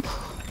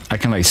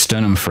can like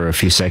stun him for a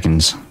few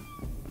seconds.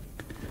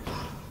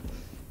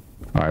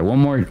 All right, one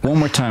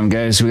more time,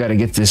 guys. We got to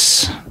get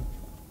this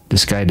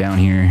guy down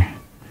here.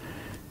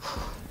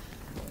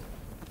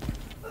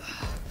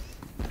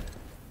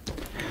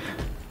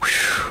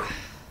 Whew.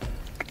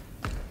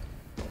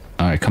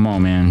 All right, come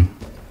on, man.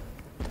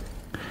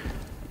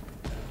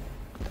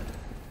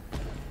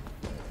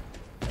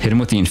 Hit him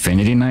with the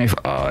infinity knife.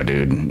 Oh,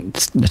 dude,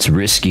 that's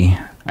risky.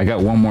 I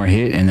got one more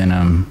hit, and then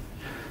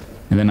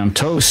I'm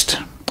toast.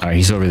 All right,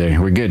 he's over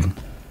there. We're good.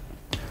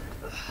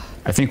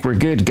 I think we're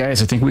good,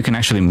 guys. I think we can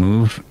actually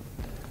move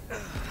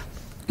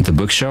the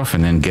bookshelf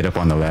and then get up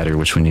on the ladder,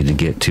 which we need to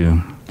get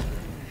to.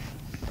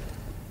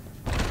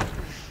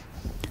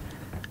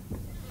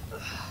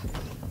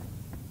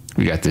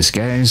 We got this,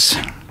 guys.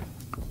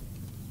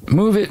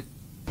 Move it.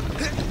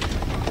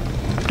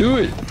 Do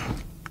it.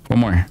 One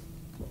more.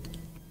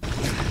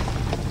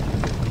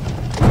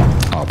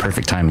 Oh,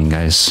 perfect timing,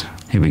 guys.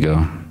 Here we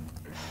go.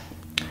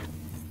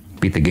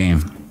 Beat the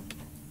game.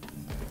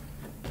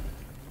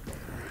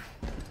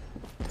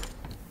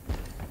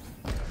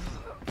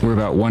 We're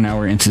about 1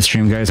 hour into the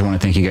stream, guys. I want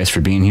to thank you guys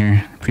for being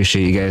here.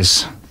 Appreciate you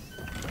guys.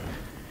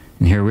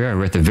 And here we are.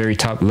 We're at the very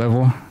top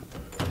level.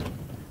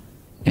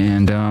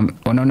 And,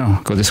 oh, no.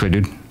 Go this way,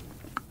 dude.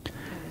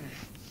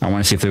 I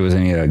want to see if there was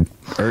any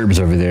herbs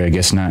over there. I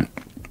guess not.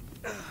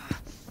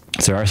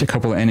 So there are a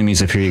couple of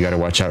enemies up here. You got to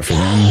watch out for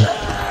them.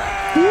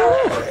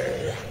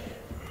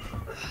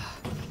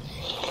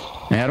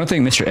 And I don't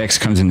think Mr. X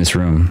comes in this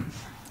room.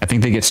 I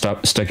think they get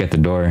stuck at the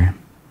door.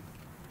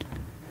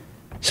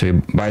 So he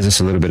buys us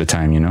a little bit of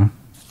time, you know?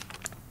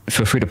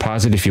 Feel free to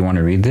pause it if you want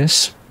to read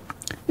this.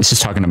 It's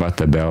just talking about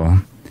the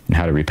bell and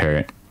how to repair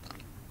it.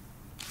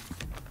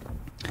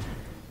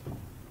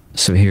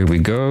 So here we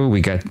go.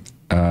 We got,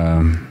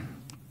 gonna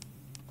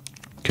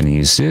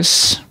use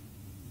this.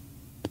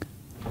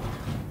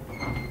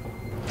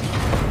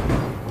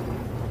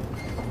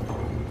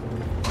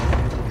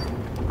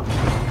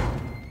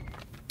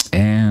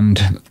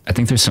 And I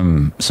think there's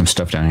some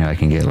stuff down here I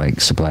can get, like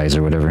supplies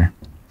or whatever.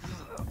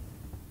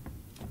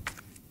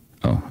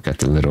 Oh, got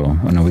the little...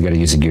 Oh, no, we got to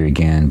use the gear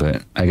again,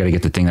 but I got to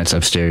get the thing that's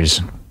upstairs.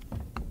 I'm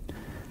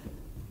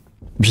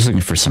just looking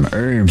for some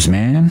herbs,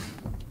 man.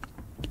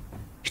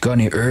 You got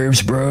any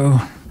herbs, bro?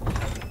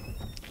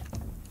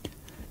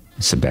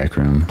 It's the back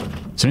room.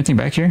 Is there anything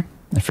back here?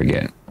 I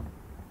forget.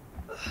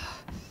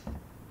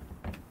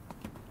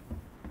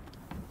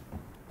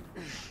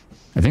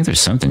 I think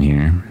there's something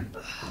here. A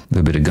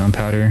little bit of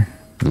gunpowder.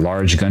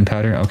 Large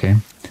gunpowder. Okay.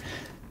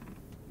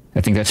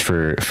 I think that's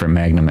for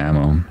magnum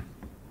ammo.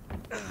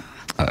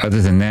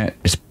 Other than that,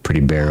 it's pretty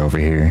bare over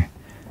here.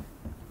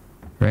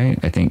 Right?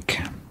 I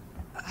think.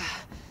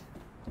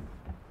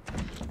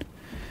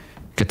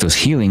 Get those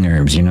healing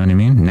herbs, you know what I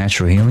mean?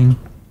 Natural healing.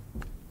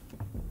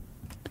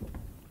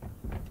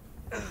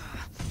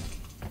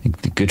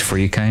 Like the good for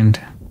you kind.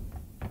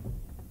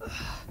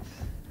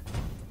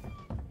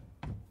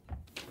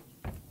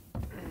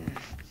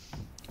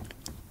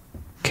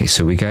 Okay,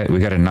 so we got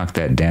to knock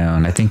that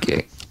down. I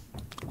think.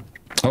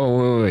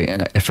 Oh wait,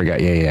 I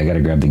forgot. Yeah, I got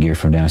to grab the gear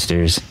from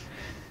downstairs.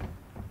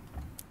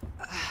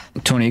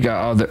 Tony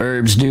got all the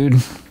herbs,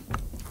 dude.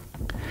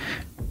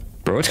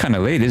 Bro, it's kind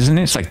of late, isn't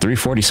it? It's like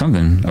 3:40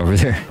 something over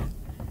there.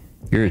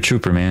 You're a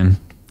trooper, man.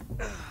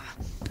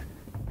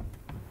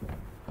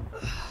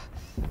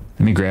 Let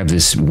me grab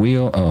this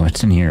wheel. Oh,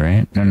 it's in here,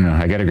 right? No.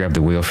 I gotta grab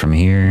the wheel from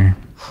here.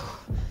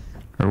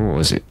 Or what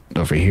was it?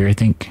 Over here, I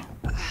think.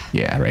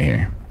 Yeah, right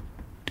here.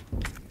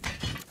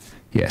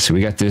 Yeah, so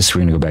we got this.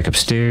 We're gonna go back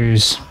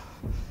upstairs.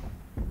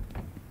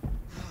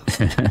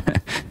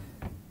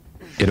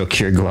 It'll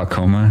cure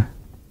glaucoma.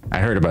 I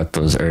heard about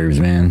those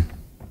herbs, man.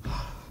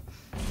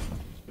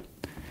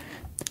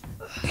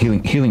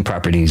 healing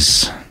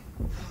properties.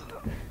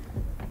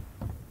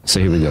 So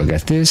here we go.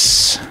 Got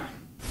this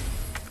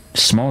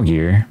small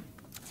gear,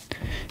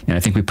 and I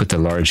think we put the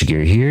large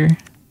gear here.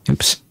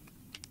 Oops.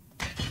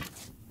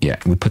 Yeah,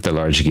 we put the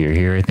large gear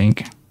here, I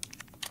think.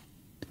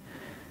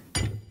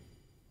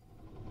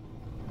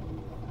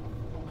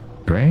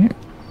 Right?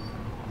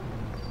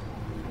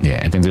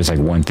 Yeah, I think there's like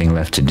one thing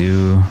left to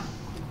do.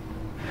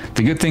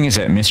 The good thing is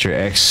that Mr.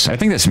 X, I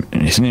think that's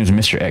his name is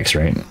Mr. X,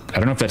 right? I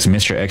don't know if that's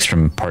Mr. X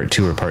from part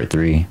 2 or part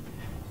 3.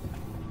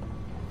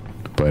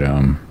 But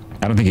I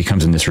don't think he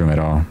comes in this room at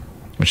all,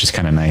 which is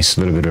kind of nice.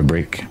 A little bit of a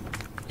break.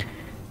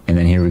 And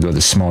then here we go,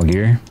 the small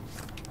gear.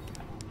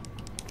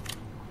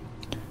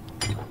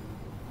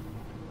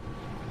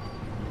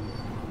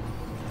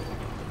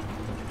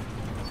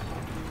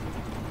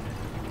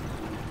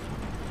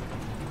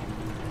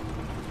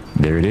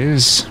 There it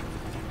is.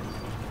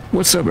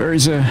 What's up,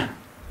 Urza?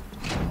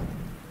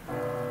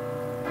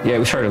 Yeah,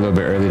 we started a little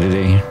bit early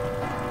today.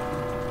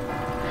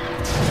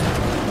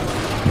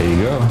 There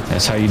you go.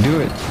 That's how you do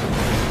it.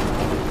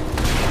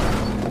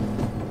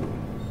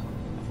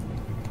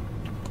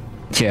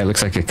 Yeah, it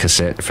looks like a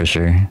cassette for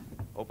sure.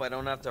 Hope I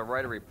don't have to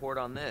write a report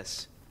on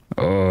this.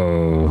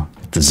 Oh,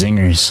 the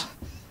zingers.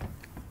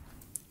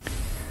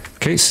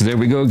 Okay, so there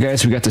we go,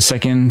 guys. We got the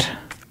second. I'll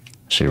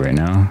show you right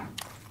now.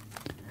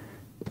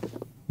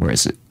 Where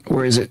is it?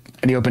 Where is it?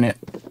 How do you open it?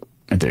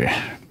 Right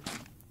there.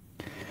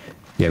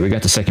 Yeah, we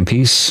got the second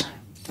piece.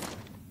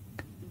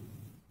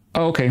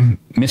 Oh, okay.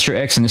 Mr.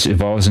 X, and this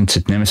evolves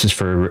into Nemesis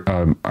for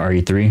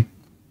RE3.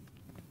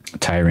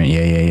 Tyrant,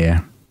 yeah.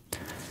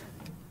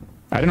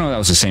 I didn't know that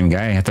was the same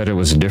guy. I thought it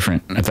was a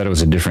different.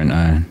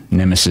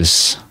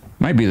 Nemesis.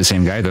 Might be the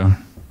same guy though.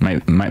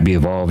 Might be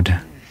evolved.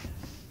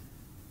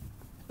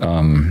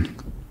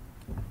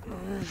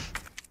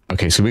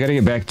 Okay, so we got to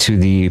get back to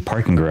the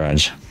parking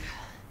garage.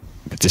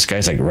 But this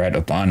guy's like right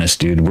up on us,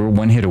 dude. We're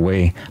one hit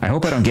away. I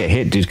hope I don't get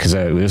hit, dude, because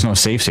there's no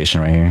save station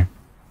right here.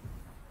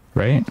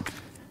 Right?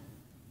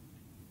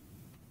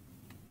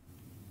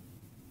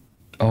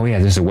 Oh, yeah,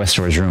 there's a West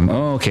Storage room.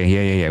 Oh,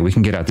 okay, yeah. We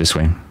can get out this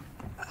way.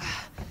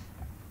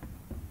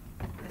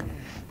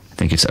 I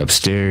think it's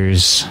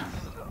upstairs.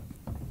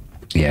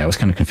 Yeah, I was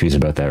kind of confused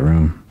about that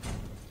room.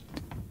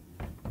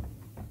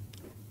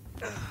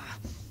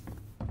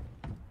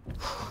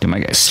 Dude, my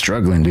guy's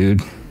struggling,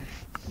 dude.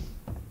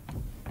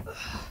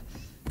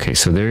 Okay,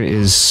 so there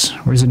is...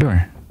 Where's the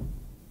door?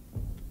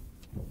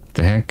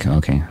 The heck?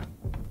 Okay.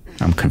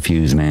 I'm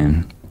confused,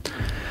 man.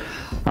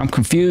 I'm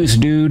confused,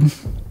 dude.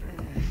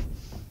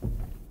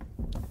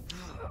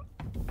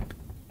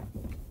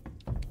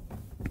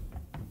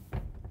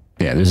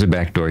 Yeah, there's a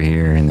back door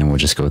here, and then we'll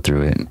just go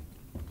through it.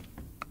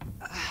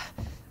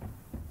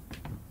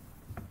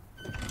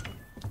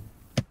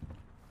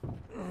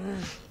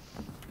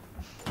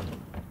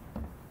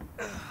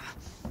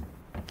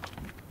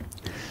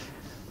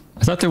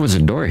 I thought there was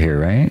a door here,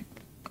 right?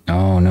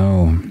 Oh,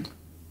 no.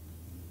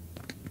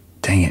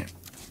 Dang it.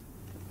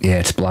 Yeah,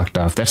 it's blocked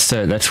off. That's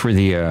where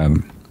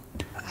the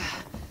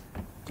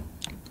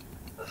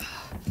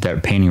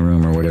that painting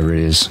room or whatever it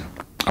is.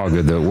 All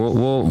good though.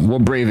 We'll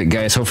brave it,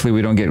 guys. Hopefully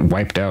we don't get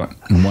wiped out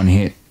in one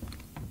hit.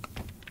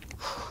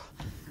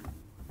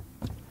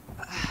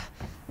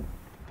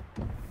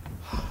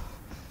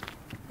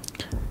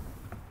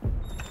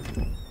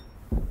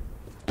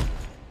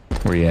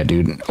 Where you at,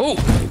 dude? Oh!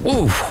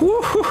 Whoa!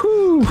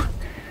 Woo-hoo-hoo!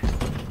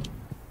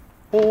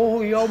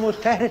 Oh, you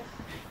almost had it.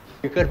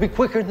 You gotta be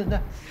quicker than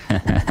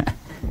that.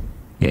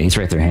 Yeah, he's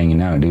right there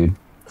hanging out, dude.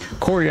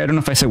 Corey, I don't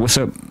know if I said what's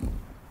up,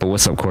 but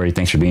what's up, Corey?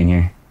 Thanks for being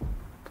here.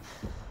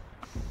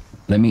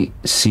 Let me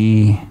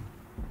see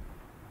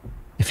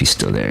if he's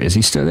still there. Is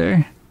he still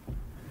there?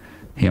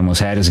 He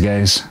almost had us,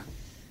 guys.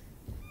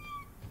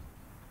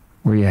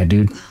 Where you at,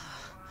 dude?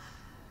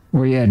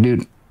 Where you at,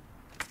 dude?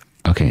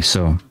 Okay,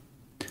 so...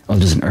 Oh,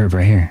 there's an herb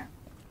right here.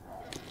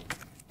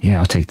 Yeah,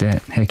 I'll take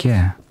that. Heck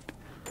yeah.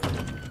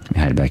 Let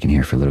me hide it back in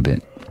here for a little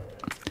bit.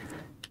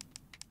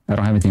 I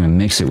don't have anything to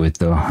mix it with,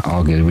 though.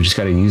 All good. We just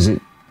got to use it.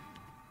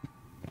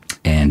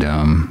 And,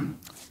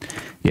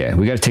 yeah,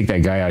 we got to take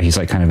that guy out. He's,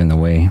 like, kind of in the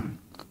way.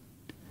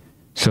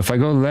 So if I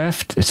go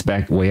left, it's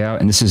back way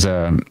out. And this is,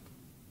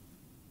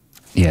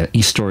 yeah,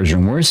 East Storage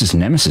Room. Where's this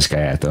Nemesis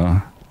guy at,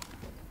 though?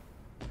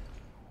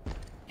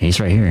 He's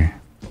right here.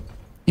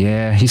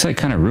 Yeah, he's, like,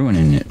 kind of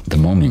ruining it at the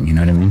moment. You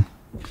know what I mean?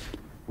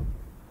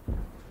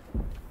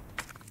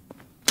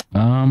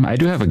 I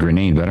do have a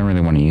grenade, but I don't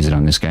really want to use it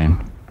on this guy.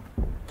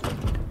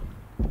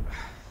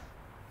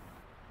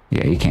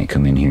 Yeah, he can't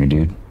come in here,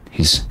 dude.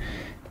 He's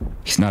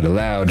not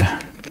allowed.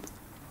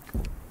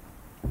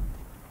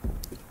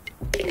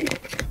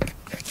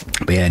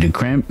 But yeah, dude,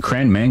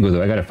 cran mango,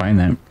 though. I gotta find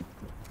that.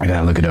 I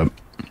gotta look it up.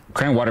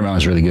 Cran watermelon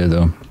is really good,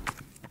 though.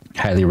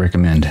 Highly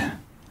recommend.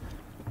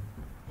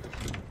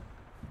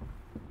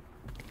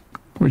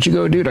 Where'd you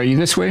go, dude? Are you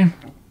this way?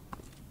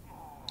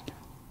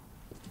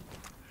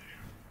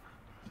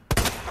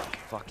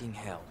 Fucking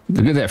hell.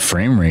 Look at that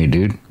frame rate,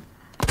 dude.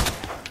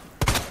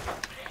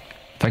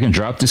 If I can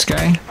drop this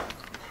guy,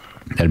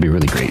 that'd be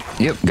really great.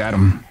 Yep, got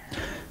him.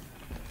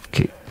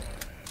 Okay,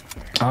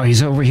 Oh,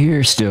 he's over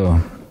here still.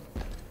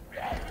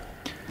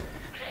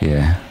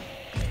 Yeah.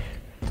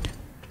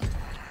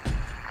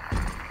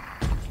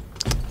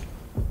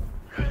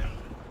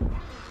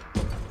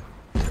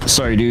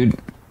 Sorry, dude.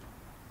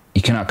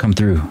 You cannot come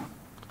through.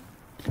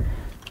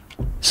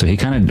 So he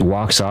kind of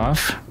walks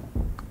off.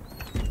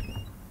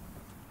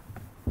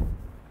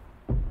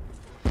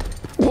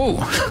 Whoa!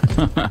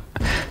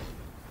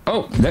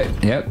 Oh,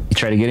 yep. He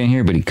tried to get in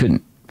here, but he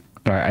couldn't.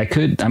 All right,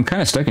 I'm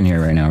kind of stuck in here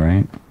right now,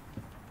 right?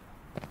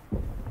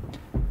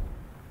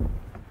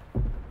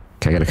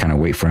 Okay, I gotta kind of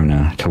wait for him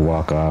to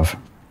walk off.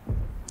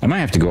 I might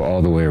have to go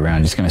all the way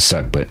around. It's gonna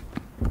suck, but...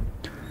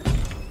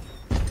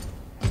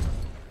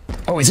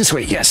 Oh, it's this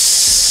way.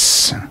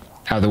 Yes!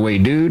 Out of the way,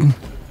 dude.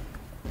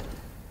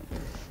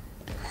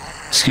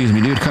 Excuse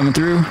me, dude, coming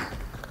through?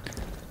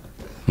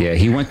 Yeah,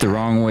 he went the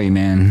wrong way,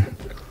 man.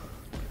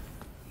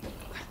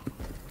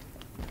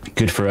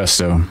 Good for us,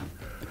 though.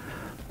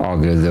 All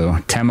good, though.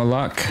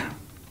 Tamulok.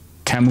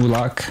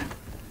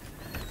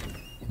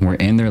 We're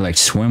in there like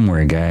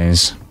swimwear,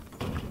 guys.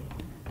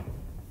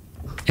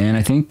 And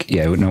I think,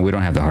 yeah, no, we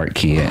don't have the heart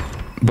key yet.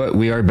 But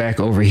we are back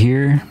over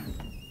here.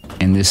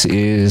 And this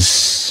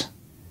is...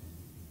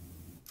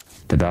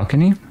 the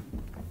balcony?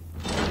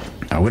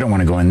 Oh, we don't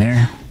want to go in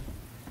there.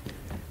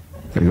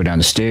 Gotta go down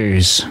the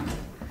stairs.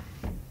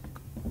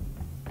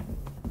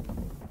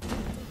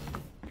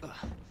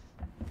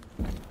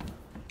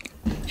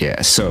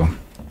 Yeah, so...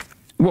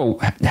 Whoa,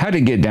 how did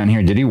he get down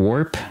here? Did he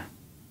warp?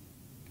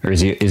 Or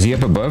is he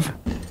up above?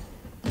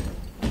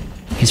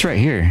 He's right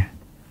here.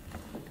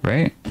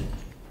 Right?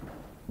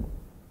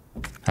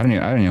 I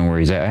don't know where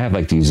he's at. I have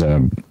like these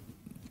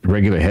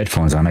regular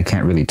headphones on. I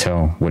can't really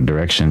tell what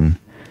direction,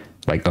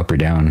 like up or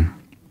down.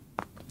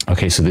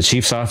 Okay, so the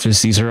chief's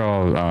office, these are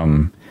all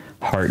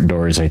heart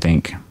doors, I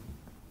think.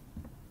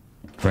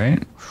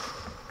 Right?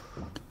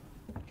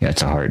 Yeah,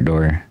 it's a heart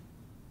door.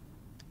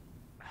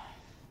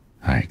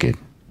 Alright, good.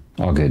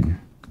 All good.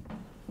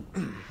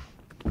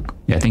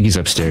 Yeah, I think he's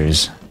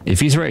upstairs. If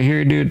he's right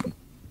here, dude,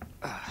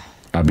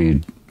 I'll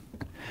be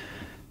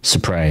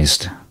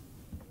surprised.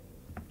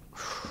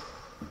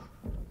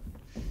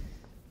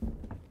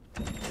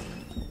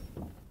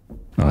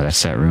 Oh,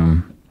 that's that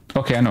room.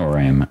 Okay, I know where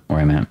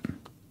I'm at.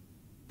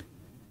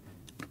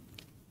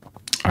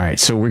 All right,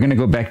 so we're gonna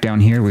go back down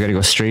here. We gotta go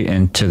straight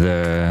into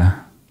the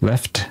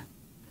left.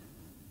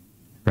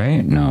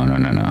 Right?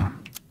 No.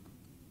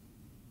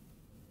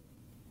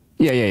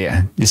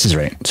 Yeah. This is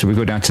right. So we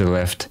go down to the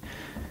left.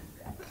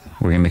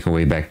 We're gonna make our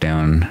way back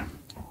down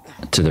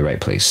to the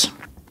right place.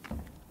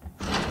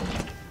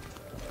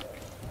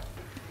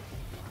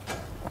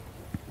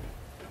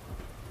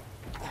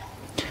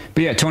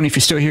 But yeah, Tony, if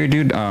you're still here,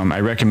 dude, I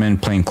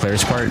recommend playing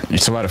Claire's part.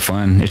 It's a lot of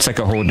fun. It's like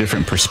a whole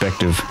different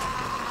perspective.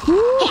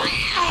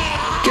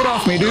 Get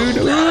off me, dude.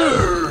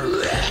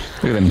 Look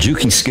at them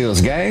juking skills,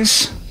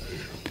 guys.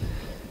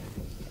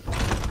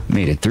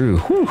 Made it through.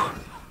 Whew.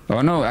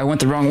 Oh no, I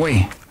went the wrong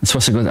way. I'm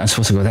supposed to go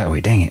that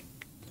way. Dang it.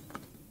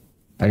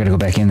 I gotta go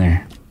back in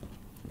there.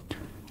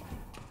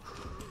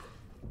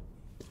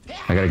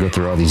 I gotta go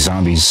through all these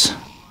zombies.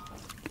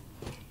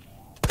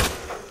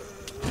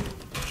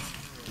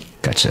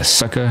 Gotcha,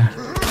 sucker.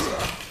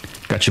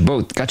 Got your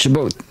boat.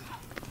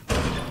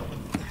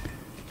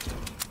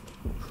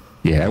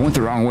 Yeah, I went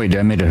the wrong way, dude.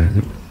 I made a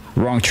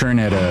wrong turn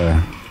at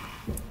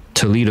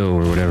Toledo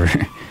or whatever.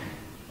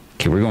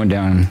 Okay, we're going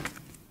down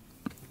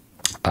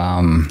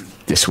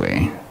this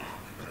way.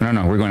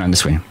 No, we're going down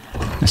this way.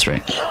 That's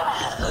right.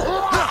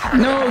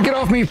 No, get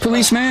off me,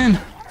 policeman!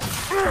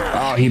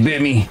 Oh, he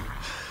bit me.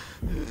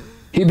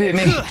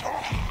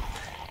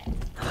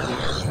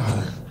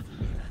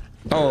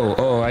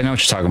 Oh, I know what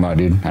you're talking about,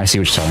 dude. I see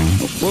what you're talking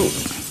about. Whoa.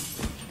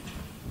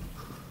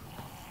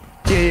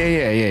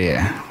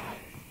 Yeah.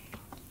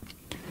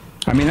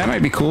 I mean, that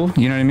might be cool.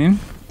 You know what I mean?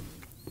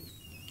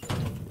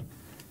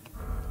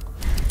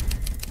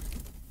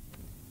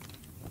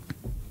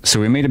 So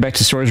we made it back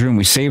to storage room.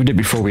 We saved it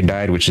before we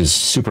died, which is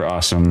super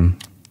awesome.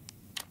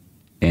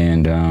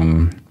 And,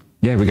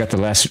 yeah, we got the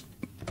last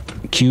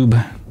cube.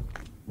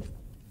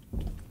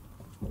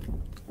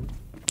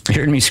 You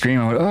heard me scream.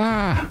 I went,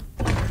 ah!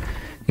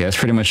 Yeah, that's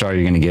pretty much all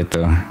you're gonna get,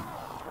 though.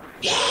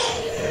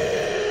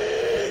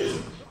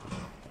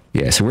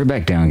 Yeah, so we're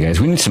back down, guys.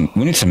 We need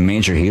some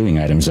major healing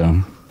items,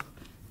 though.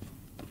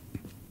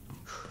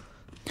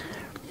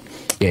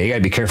 Yeah, you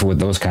gotta be careful with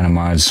those kind of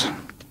mods.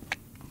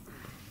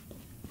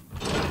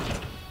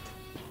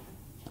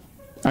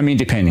 I mean,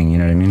 depending, you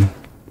know what I mean?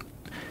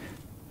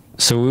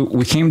 So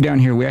we came down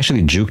here. We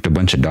actually juked a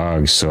bunch of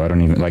dogs, so I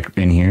don't even, like,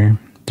 in here,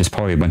 there's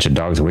probably a bunch of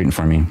dogs waiting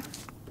for me.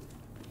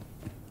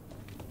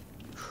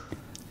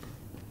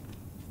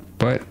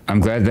 But I'm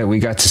glad that we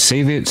got to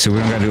save it, so we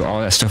don't gotta do all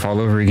that stuff all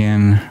over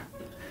again.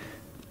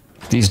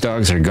 These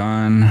dogs are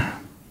gone.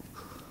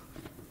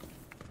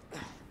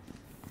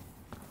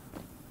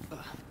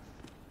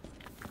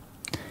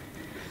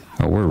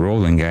 Oh, we're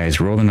rolling, guys.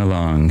 Rolling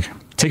along.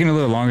 Taking a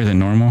little longer than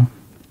normal.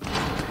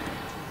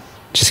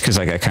 Just because,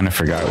 like, I kind of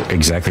forgot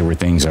exactly where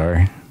things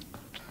are.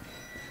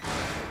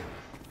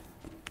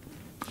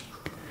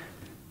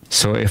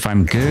 So if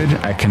I'm good,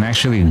 I can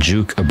actually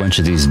juke a bunch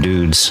of these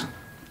dudes.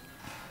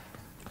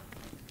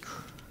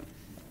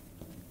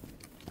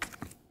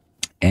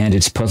 And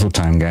it's puzzle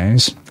time,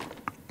 guys.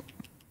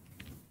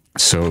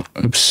 So,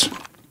 oops.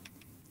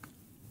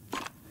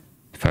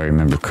 If I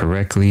remember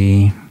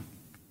correctly.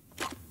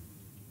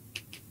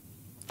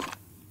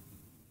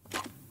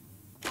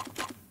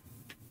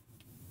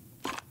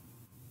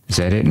 Is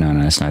that it? No,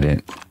 that's not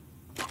it.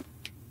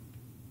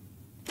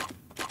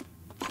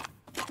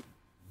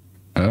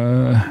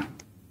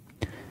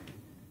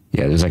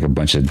 Yeah, there's like a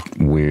bunch of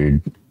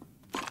weird...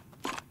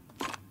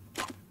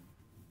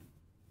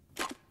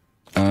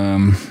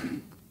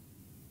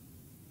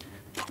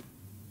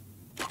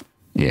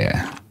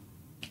 Yeah.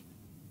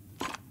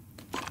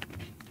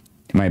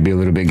 It might be a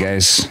little bit,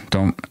 guys.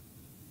 Don't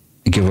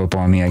give up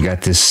on me. I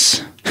got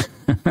this.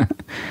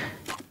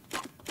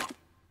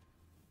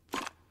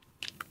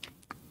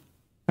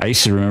 I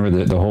used to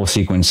remember the whole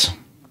sequence.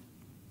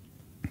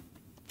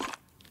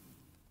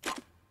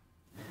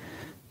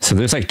 So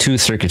there's like two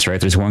circuits, right?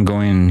 There's one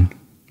going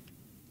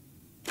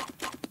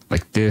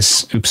like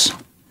this. Oops.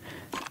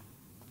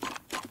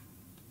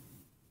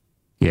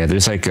 Yeah,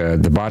 there's like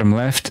the bottom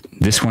left,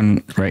 this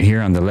one right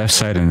here on the left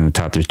side, and the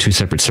top. There's two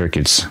separate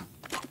circuits.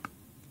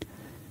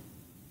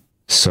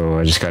 So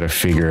I just got to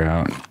figure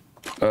out.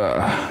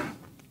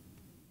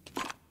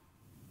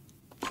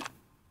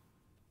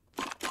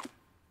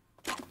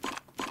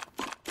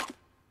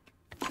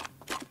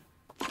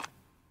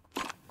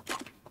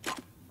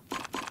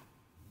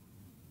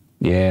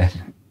 Yeah.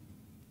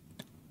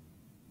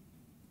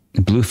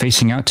 The blue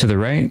facing out to the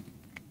right.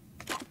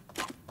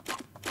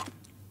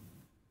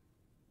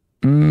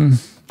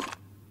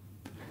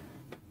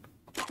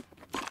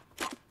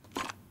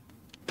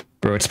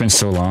 Bro, it's been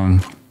so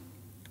long.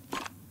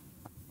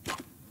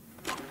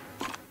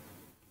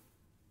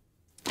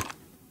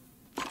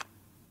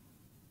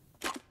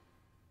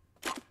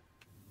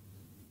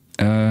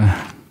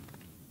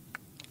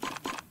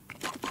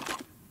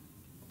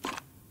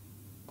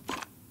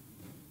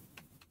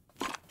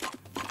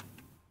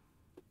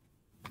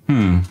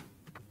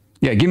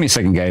 Yeah, give me a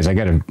second, guys. I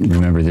gotta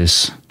remember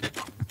this.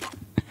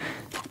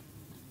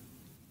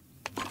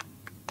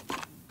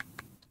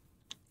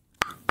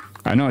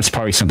 I know it's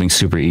probably something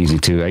super easy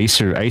too. I used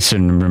to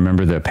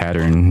remember the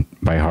pattern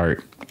by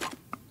heart.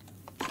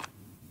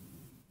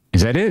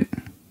 Is that it?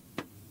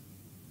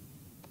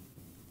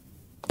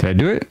 Did I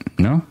do it?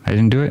 No, I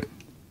didn't do it.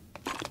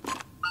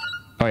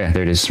 Oh yeah,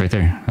 there it is, right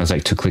there. I was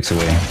like 2 clicks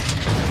away.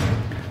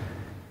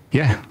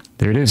 Yeah,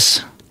 there it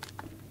is.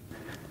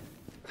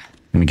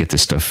 Let me get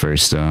this stuff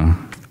first, though.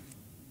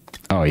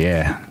 Oh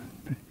yeah,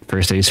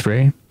 first aid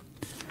spray.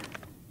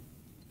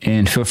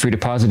 And feel free to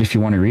pause it if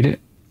you want to read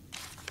it.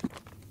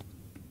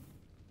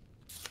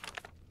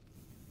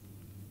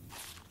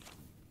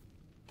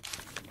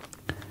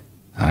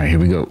 All right, here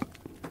we go.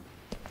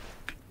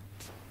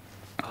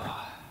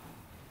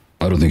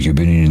 I don't think you've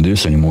been eating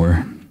this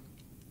anymore.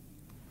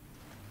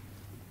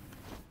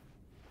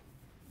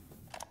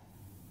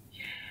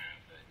 Yeah,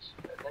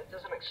 but that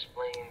doesn't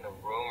explain the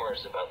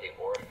rumors about the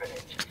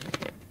orphanage.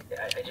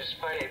 I just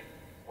find it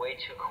way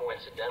too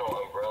coincidental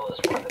Umbrella's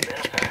one of the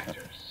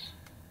benefactors.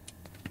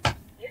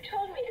 You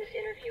told me this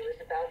interview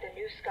is about the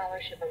new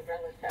scholarship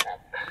Umbrella set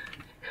up.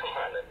 Come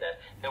on,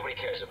 nobody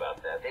cares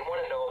about that. They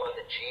want to know about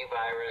the G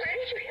virus Where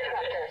did you hear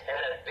about this? and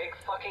that big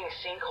fucking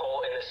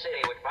sinkhole in the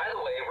city, which, by the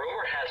way,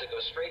 rumor has it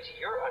goes straight to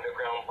your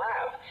underground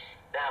lab.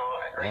 Now,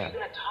 are you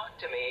going to talk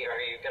to me, or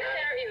are you going to...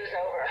 This interview is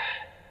over.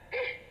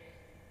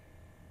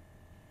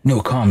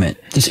 No comment.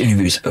 This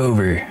interview's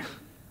over.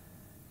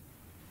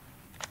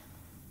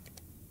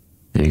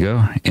 There you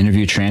go.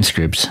 Interview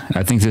transcript.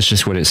 I think that's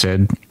just what it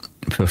said.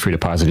 Feel free to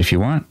pause it if you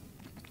want.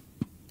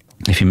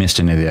 If you missed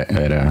any of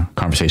that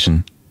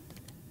conversation.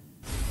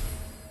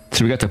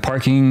 So we got the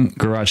parking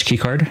garage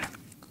keycard.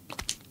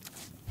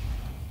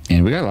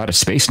 And we got a lot of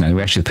space now.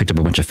 We actually picked up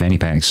a bunch of fanny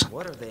packs.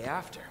 What are they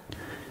after?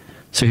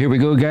 So here we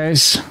go,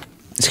 guys.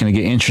 It's going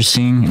to get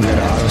interesting. We got an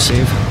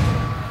autosave.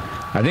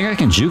 I think I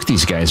can juke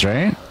these guys,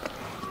 right?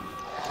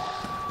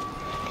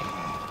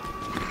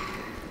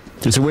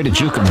 There's a way to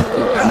juke them.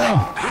 Oh,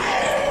 no!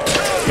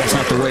 That's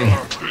not the way.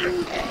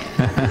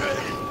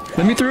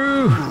 Let me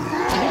through!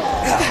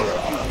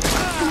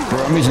 Bro,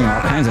 I'm using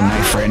all kinds of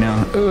knife right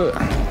now.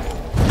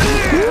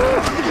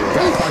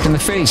 Got clocked in the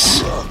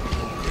face.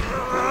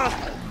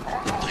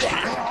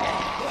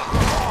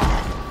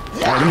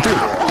 Alright, let me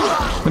through.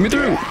 Let me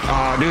through.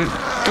 Aw, dude.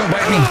 Don't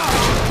bite me.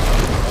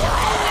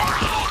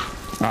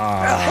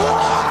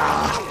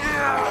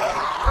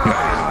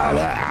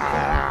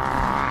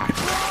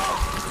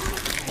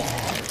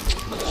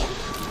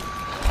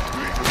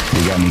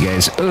 You got me,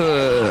 guys.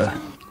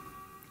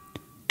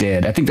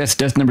 Dead. I think that's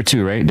death number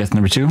 2, right? Death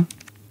number 2?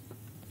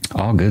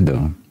 All good,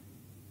 though.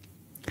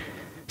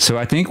 So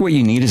I think what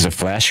you need is a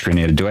flash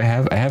grenade. I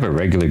have a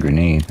regular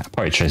grenade. I'll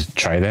probably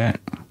try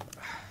that.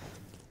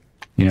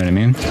 You know what I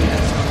mean?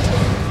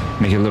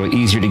 Make it a little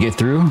easier to get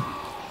through.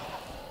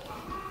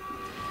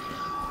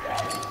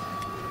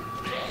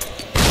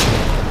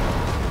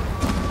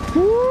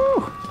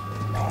 Woo!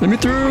 Let me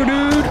through, dude.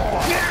 Oh,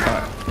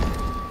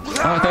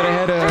 I thought I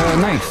had a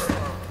knife. All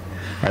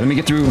right, let me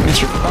get through,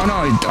 Mr. Oh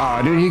no,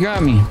 oh, dude, he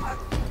got me.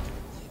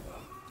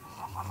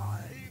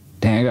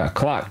 Dang, I got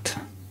clocked.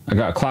 I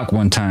got clocked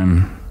one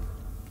time.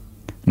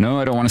 No,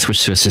 I don't want to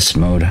switch to assist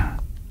mode.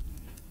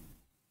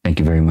 Thank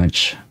you very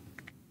much.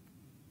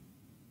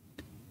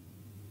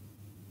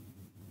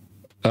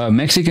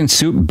 Mexican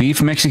soup,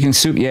 beef Mexican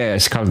soup. Yeah,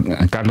 it's called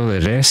caldo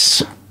de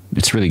res.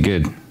 It's really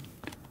good.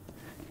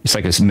 It's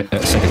like a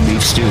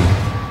beef stew.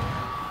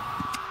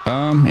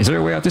 Is there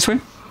a way out this way?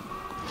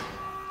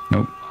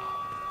 Nope.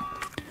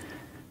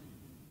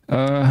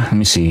 Let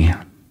me see.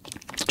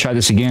 Try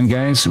this again,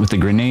 guys, with the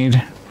grenade.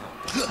 I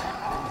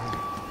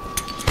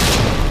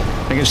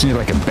think I just need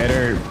like a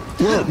better...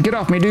 Whoa, get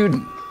off me,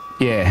 dude.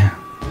 Yeah.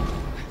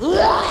 Woo.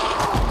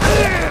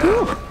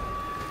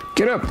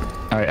 Get up.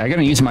 All right, I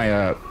gotta use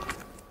my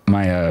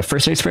my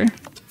first aid spray.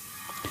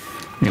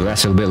 It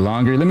lasts a little bit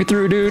longer. Let me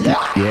through, dude. Yeah,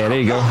 there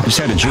you go. I just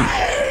had to juke.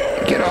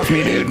 Get off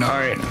me, dude. All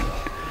right.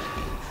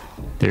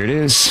 There it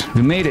is.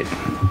 We made it.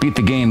 Beat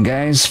the game,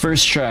 guys.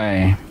 First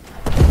try.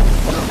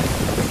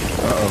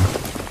 Uh-oh.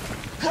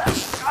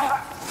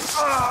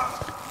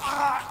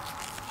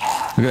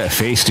 Look at that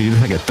face, dude.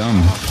 Looks like a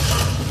thumb.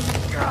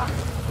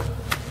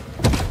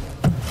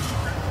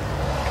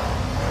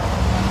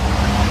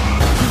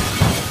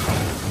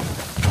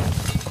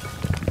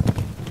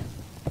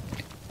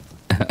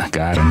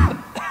 Got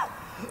him.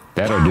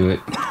 That'll do it.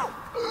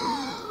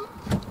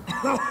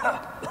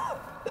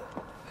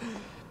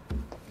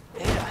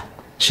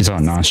 She's all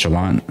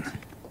nonchalant.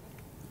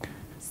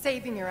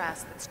 Saving your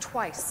ass, that's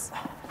twice.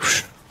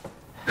 Who's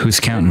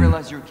I didn't counting?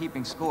 realize you were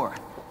keeping score.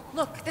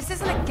 Look, this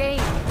isn't a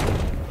game.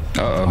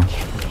 Uh-oh.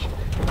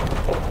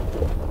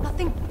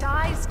 Nothing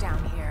dies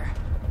down here.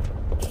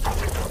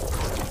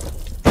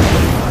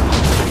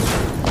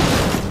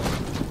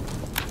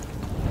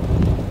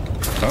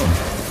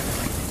 Oh.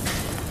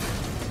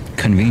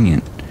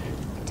 Convenient.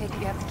 I take it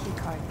you have the key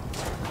card.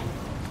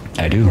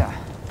 I do. Yeah.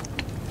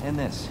 And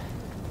this.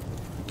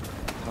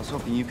 I was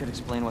hoping you could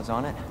explain what's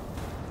on it.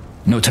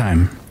 No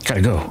time.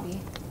 Gotta go. Maybe.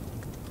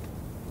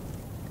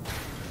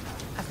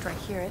 After I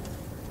hear it.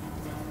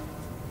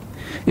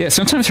 Yeah,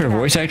 sometimes her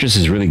voice actress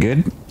is really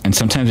good, and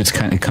sometimes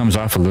it comes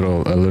off a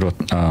little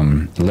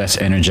less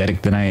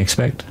energetic than I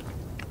expect.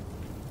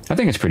 I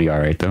think it's pretty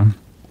alright though.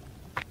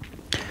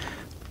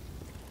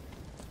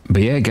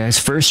 But yeah, guys,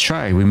 first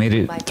try, we made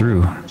it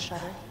through.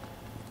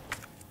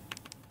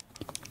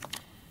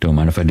 Don't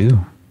mind if I do.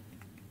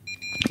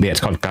 But yeah, it's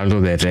called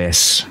caldo de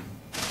res.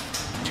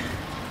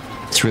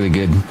 It's really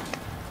good.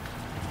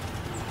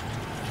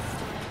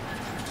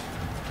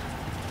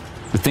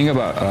 The thing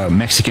about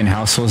Mexican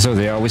households, though,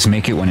 they always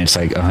make it when it's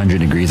like 100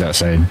 degrees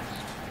outside.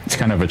 It's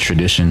kind of a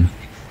tradition.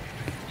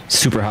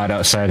 Super hot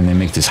outside, and they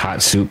make this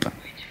hot soup.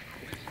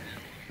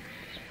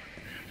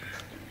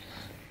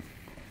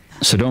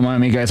 So don't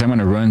mind me, guys. I'm going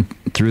to run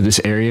through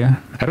this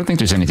area. I don't think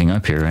there's anything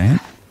up here, right?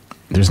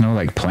 There's no,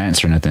 like,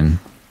 plants or nothing.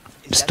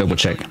 Just double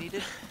check.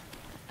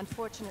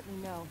 Unfortunately,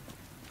 no.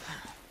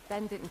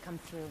 Ben didn't come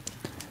through.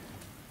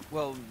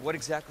 Well, what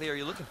exactly are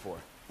you looking for?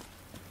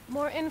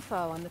 More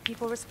info on the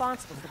people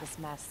responsible for this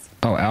mess.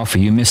 Oh, Alpha,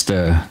 you missed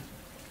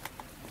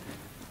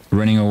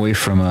running away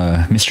from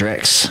Mr.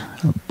 X.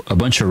 A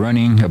bunch of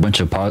running, a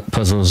bunch of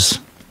puzzles.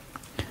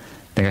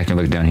 I think I can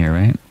look down here,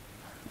 right?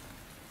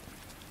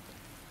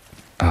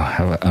 Oh,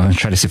 I'm gonna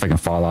try to see if I can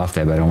fall off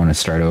that, but I don't want to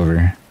start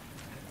over.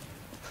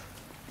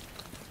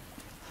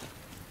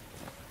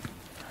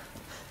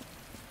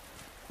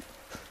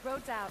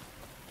 Road's out.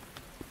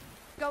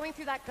 Going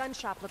through that gun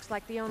shop looks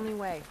like the only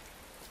way.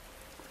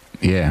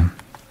 Yeah.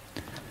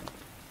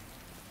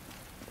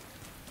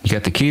 You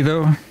got the key,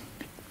 though?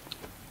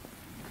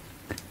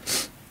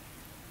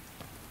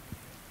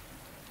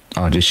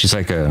 Oh, dude, she's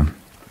like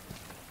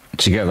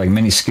she got like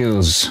many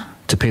skills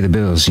to pay the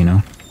bills, you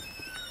know?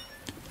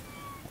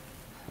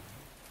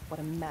 What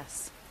a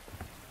mess.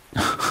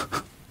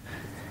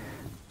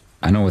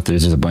 I know what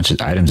there's a bunch of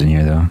items in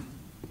here, though.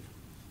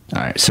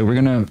 Alright, so we're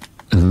gonna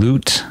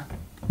loot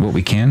what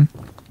we can.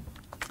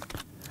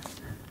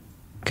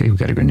 Okay, we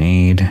got a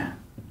grenade.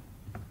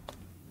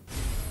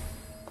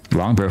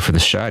 Longbow for the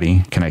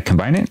shoddy. Can I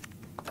combine it?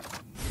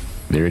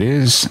 There it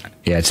is.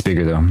 Yeah, it's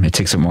bigger, though. It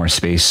takes up more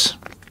space.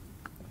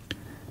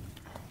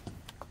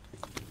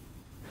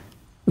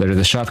 Letter to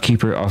the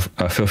shopkeeper.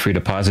 Feel free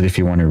to pause it if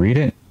you want to read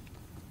it.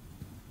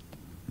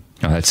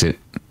 Oh, that's it.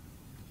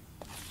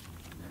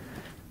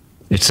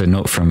 It's a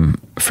note from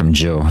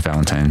Jill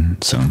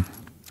Valentine, so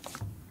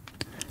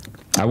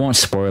I won't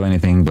spoil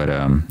anything, but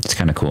it's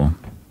kind of cool.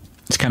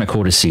 It's kind of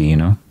cool to see, you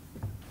know?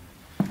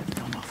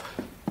 Don't move.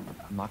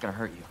 I'm not gonna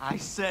hurt you. I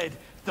said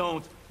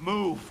don't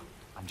move.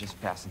 I'm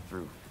just passing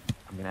through.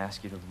 I'm gonna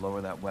ask you to lower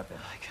that weapon.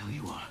 Like hell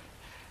you are.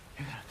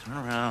 You're gonna turn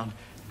around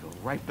and go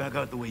right back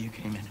out the way you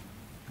came in.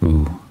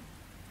 Ooh.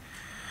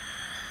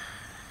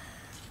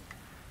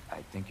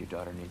 I think your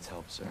daughter needs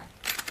help, sir.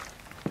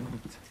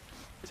 Don't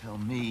tell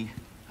me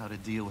how to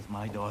deal with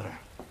my daughter.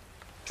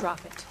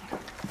 Drop it.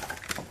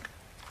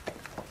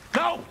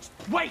 No!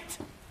 Wait!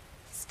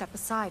 Step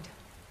aside.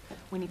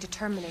 We need to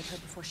terminate her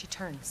before she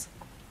turns.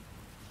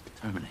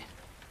 Terminate.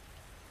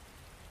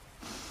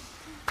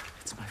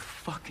 It's my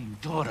fucking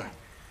daughter.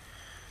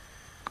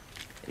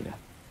 Ada.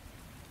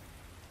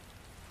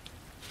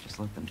 Just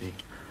let them be.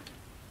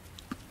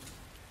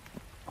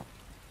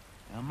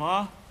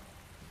 Emma?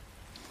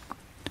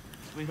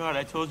 Sweetheart,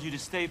 I told you to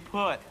stay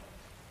put.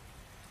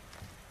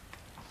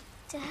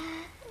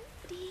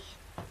 Daddy?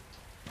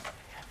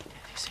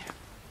 Daddy's here.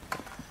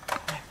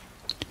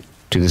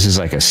 Dude, this is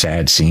like a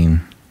sad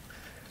scene.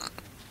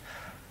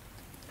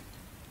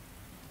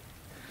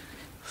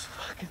 Those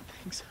fucking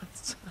things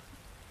outside.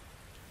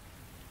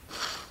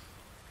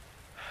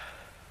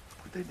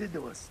 What they did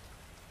to us.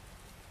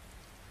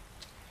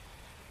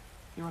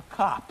 You're a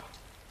cop.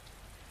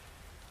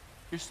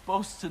 You're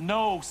supposed to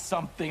know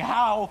something.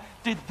 How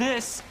did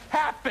this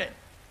happen?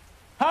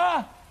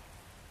 Huh?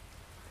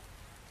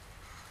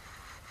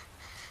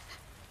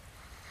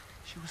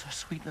 She was our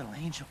sweet little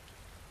angel.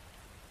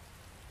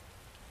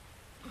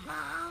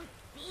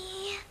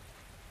 Mommy?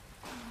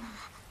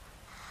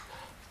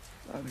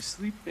 I was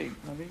sleeping,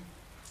 honey.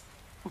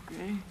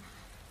 Okay?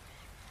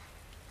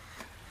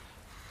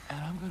 And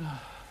I'm gonna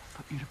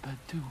put you to bed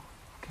too,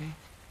 okay?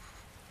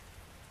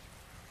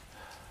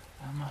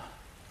 Emma.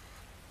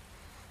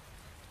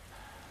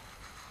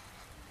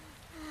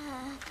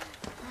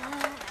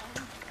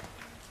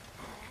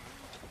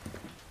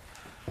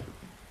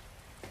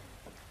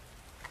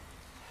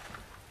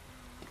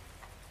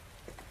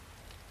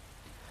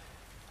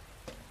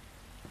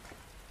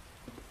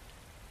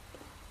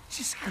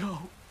 Just go.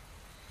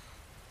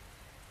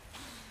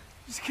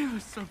 Just give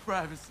us some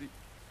privacy.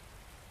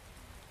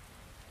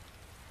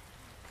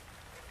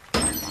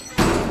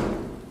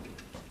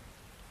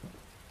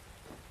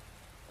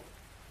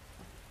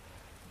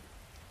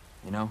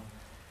 You know,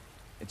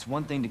 it's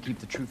one thing to keep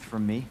the truth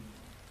from me,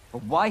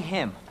 but why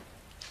him?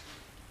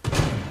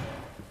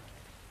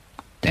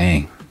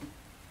 Dang.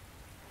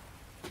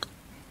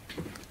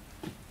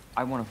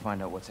 I want to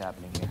find out what's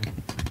happening here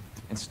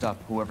and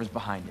stop whoever's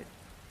behind it.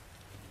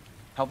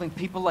 Helping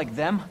people like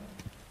them?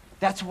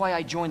 That's why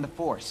I joined the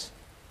force.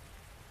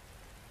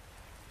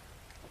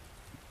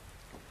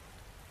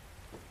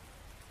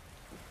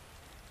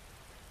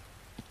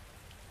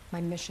 My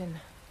mission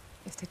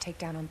is to take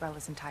down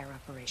Umbrella's entire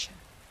operation.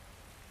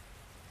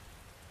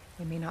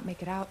 We may not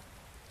make it out.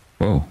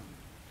 Whoa.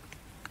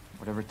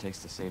 Whatever it takes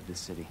to save this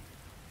city.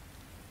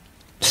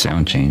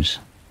 Sound change.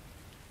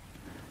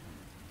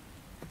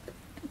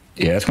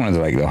 Yeah, that's one of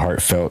the, like, the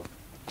heartfelt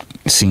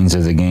scenes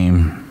of the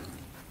game.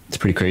 It's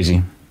pretty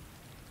crazy.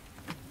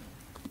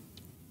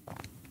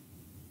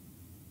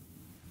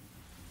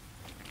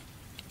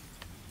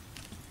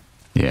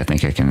 Yeah, I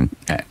think I can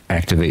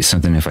activate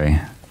something if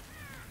I...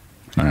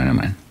 Oh, no, never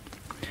mind.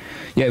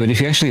 Yeah, but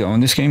if you actually own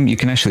this game, you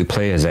can actually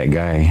play as that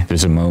guy.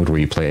 There's a mode where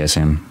you play as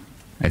him,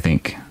 I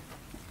think.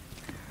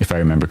 If I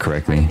remember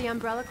correctly. The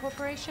Umbrella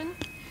Corporation?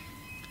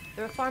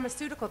 They're a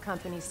pharmaceutical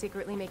company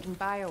secretly making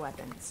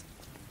bioweapons.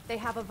 They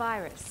have a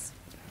virus.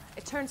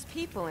 It turns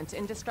people into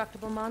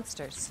indestructible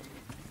monsters.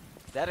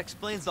 That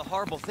explains the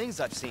horrible things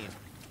I've seen.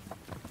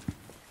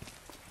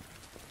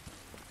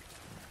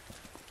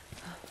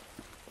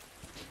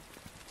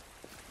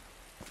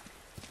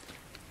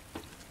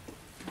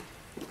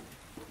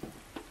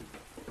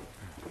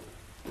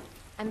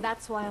 And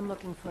that's why I'm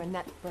looking for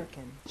Annette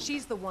Birkin.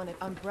 She's the one at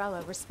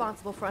Umbrella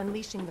responsible for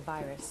unleashing the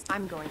virus.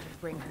 I'm going to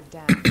bring her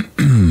down.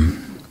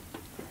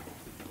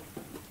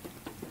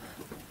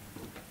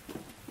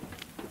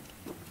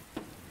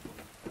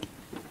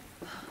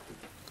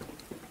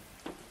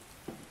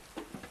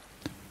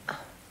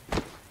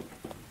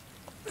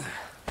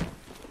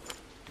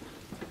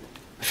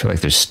 I feel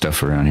like there's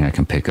stuff around here I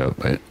can pick up,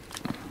 but...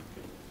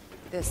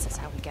 This is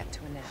how we get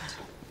to Annette.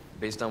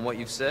 Based on what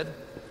you've said,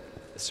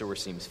 the sewer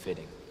seems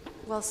fitting.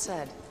 Well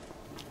said.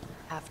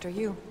 After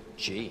you.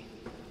 Gee,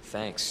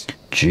 thanks.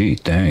 Gee,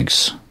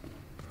 thanks.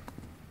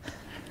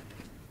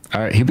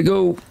 Alright, here we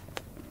go.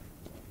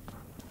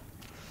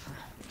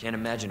 Can't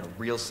imagine a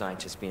real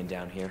scientist being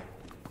down here.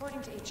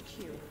 According to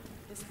HQ,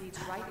 this leads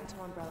right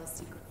into Umbrella's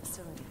secret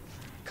facility.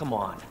 Come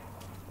on.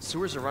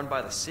 Sewers are run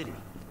by the city.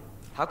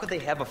 How could they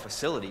have a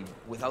facility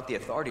without the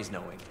authorities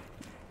knowing?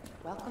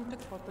 Welcome to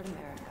corporate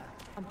America.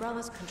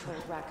 Umbrella's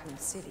controlled Raccoon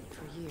City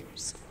for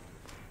years.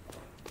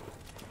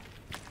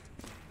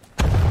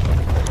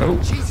 Oh.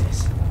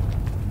 Jesus!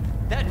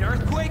 That an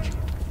earthquake?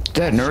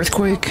 That an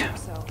earthquake?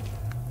 So,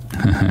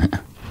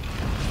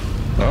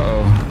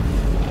 Uh-oh.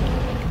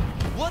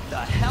 What the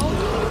hell?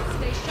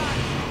 stay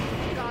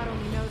sharp. God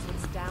only knows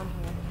what's down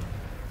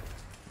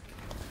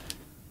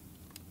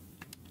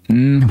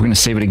here. We're gonna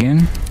save it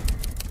again.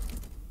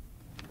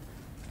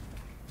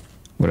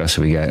 What else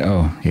do we got?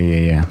 Oh,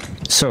 yeah.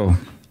 So,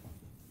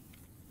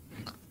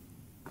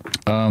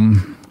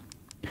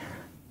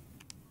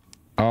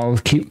 I'll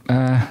keep,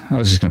 I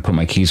was just gonna put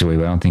my keys away,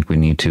 but I don't think we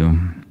need to.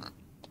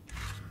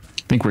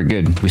 I think we're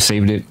good. We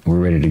saved it. We're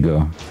ready to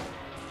go.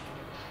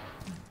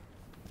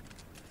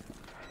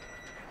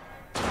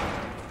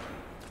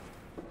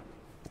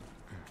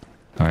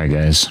 All right,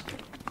 guys.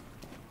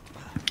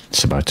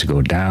 about to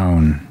go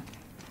down.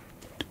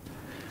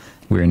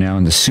 We are now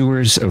in the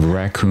sewers of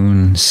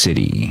Raccoon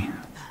City.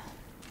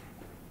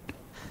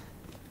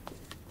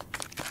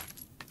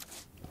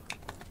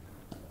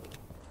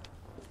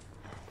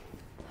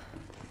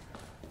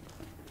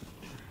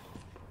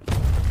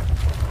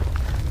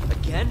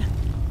 Again?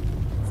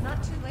 It's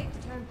not too late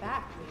to turn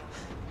back,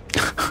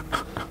 Leon.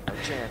 No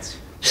chance.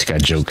 She's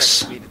got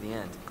jokes. To the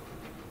end.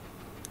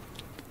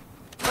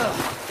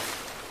 Ugh.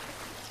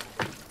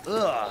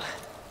 Ugh.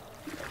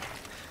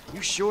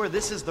 You sure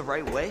this is the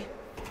right way?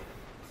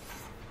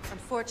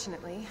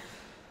 Unfortunately.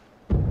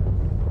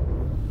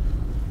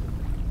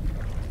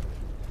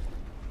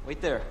 Wait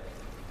there.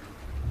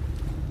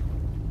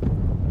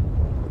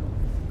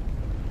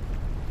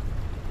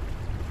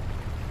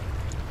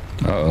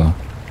 Uh-oh.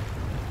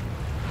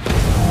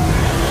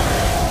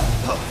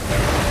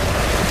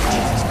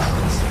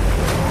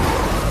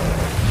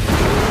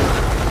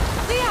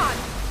 Leon!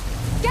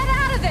 Get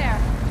out of there!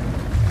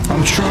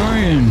 I'm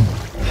trying.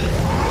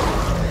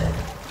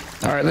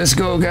 All right, let's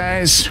go,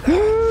 guys.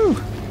 Woo!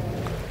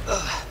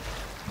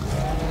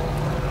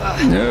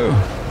 No.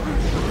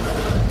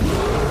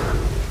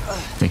 I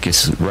think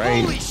it's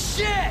right,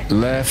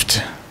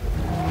 left.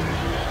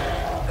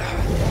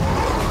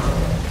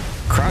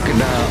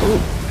 Crocodile. Ooh.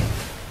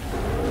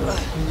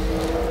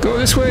 Go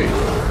this way.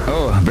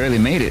 Oh, I barely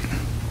made it.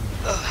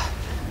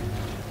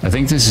 I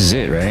think this is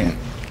it, right?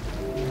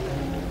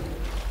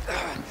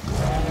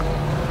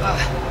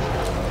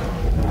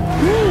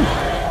 Woo.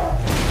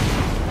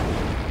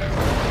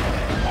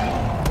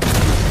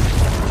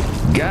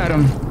 Got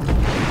him.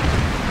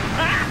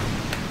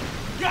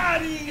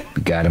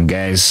 Got him,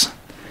 guys.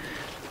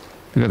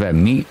 Look at that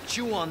meat.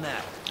 Chew on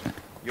that.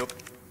 Yup.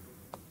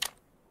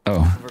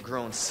 Oh.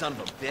 Overgrown son of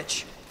a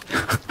bitch.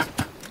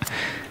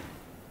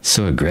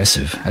 So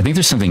aggressive. I think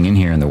there's something in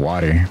here in the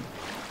water.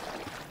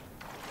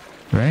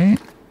 Right?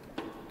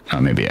 Oh,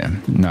 maybe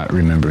I'm not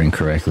remembering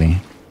correctly.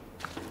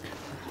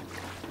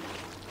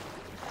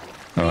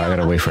 Oh, I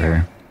gotta wait for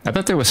her. I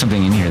thought there was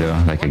something in here,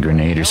 though, like a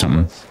grenade or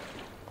something.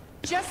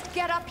 Just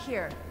get up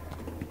here.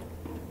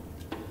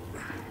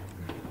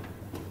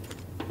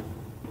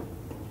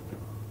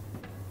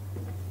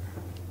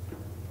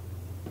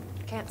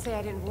 Can't say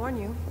I didn't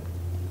warn you.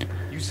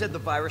 You said the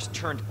virus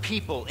turned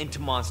people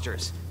into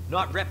monsters,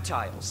 not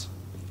reptiles.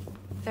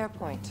 Fair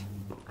point.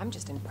 I'm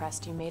just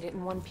impressed you made it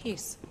in one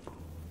piece.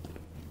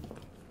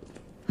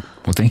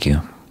 Well, thank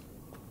you.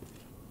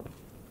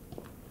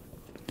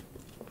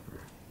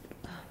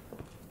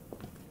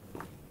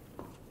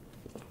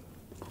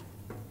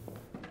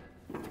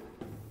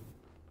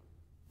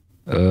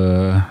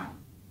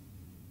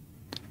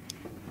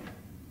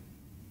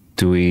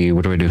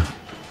 What do I do?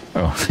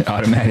 Oh,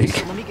 automatic.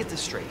 So let me get this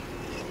straight.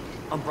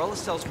 Umbrella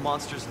sells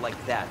monsters like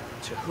that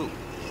to who?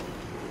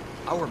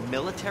 Our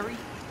military?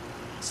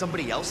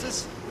 Somebody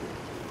else's?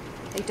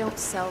 They don't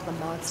sell the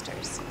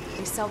monsters.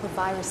 They sell the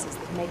viruses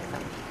that make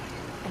them.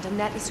 And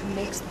Annette is who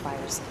makes the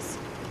viruses.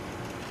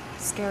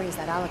 Scary as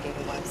that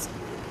alligator was,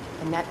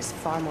 Annette is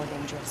far more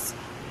dangerous.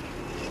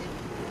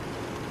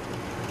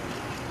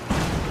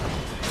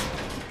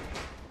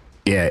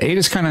 Yeah,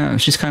 Ada's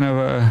she's kind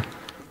of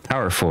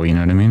powerful, you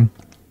know what I mean?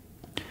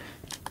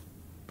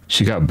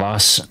 She got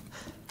boss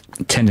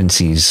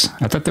tendencies.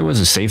 I thought there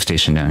was a save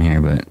station down here,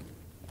 but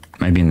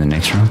might be in the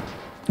next room.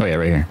 Oh yeah,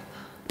 right here.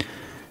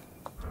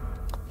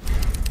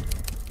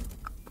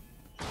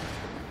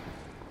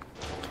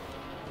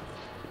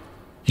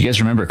 You guys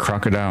remember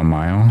Crocodile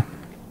Mile?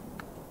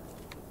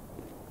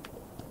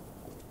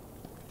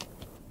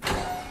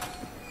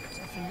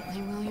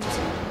 Definitely Williams.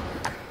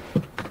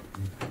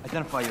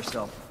 Identify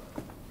yourself.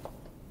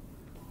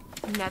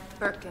 Annette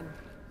Birkin.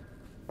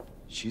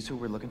 She's who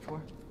we're looking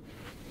for?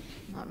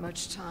 Not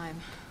much time.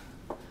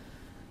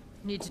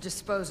 Need to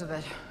dispose of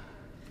it.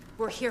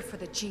 We're here for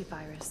the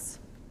G-Virus.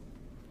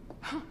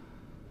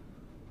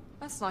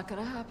 That's not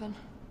gonna happen.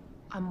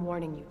 I'm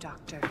warning you,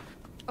 Doctor.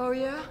 Oh,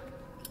 yeah?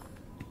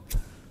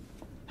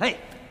 Hey!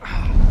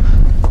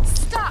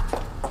 Stop!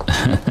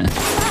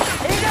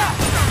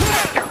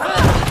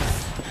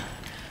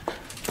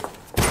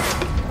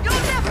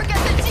 You'll never get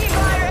the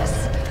G-Virus!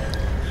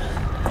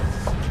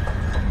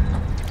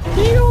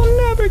 You'll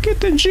never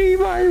get the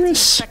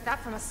G-Virus! Expect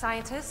that from a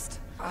scientist?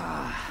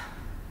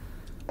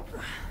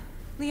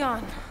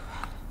 Leon.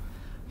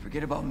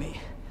 Forget about me.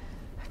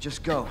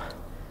 Just go.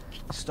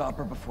 Stop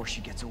her before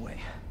she gets away.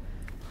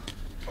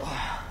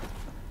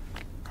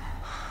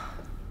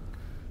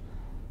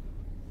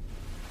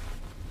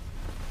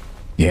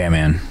 Yeah,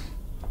 man.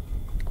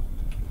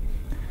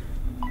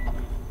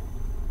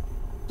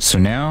 So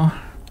now...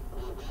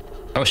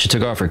 Oh, she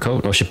took off her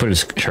coat. Oh, she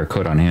put her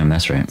coat on him.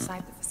 That's right.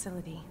 Inside the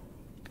facility,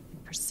 in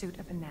pursuit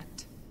of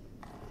Annette.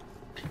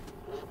 If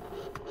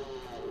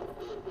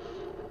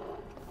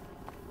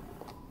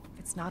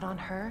it's not on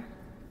her,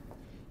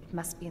 it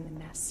must be in the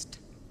nest.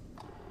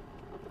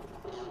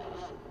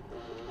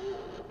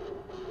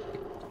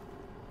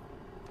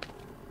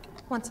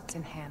 Once it's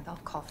in hand, I'll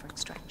call for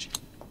extraction.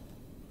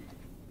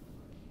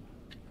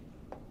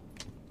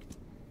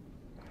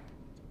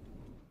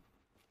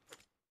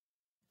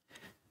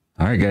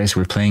 Alright guys,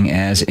 we're playing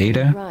as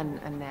Ada, Run,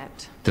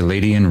 Annette. the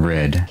lady in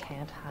red.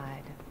 Can't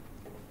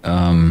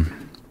hide.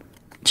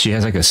 She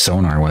has like a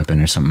sonar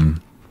weapon or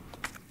something,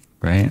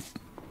 right?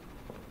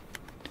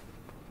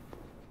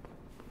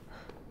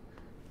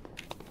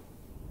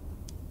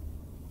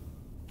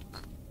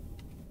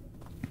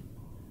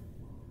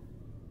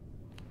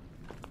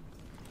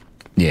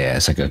 Yeah,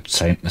 it's like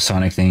a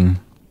sonic thing.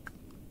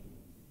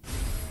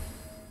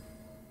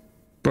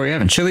 Bro, you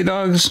having chili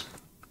dogs?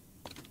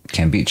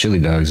 Can't beat chili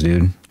dogs,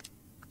 dude.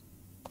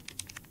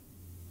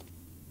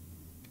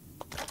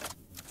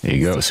 There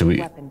you go. So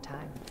we... Weapon time.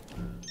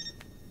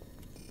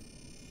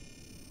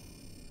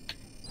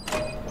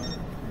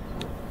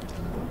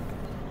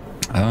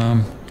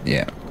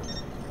 Yeah.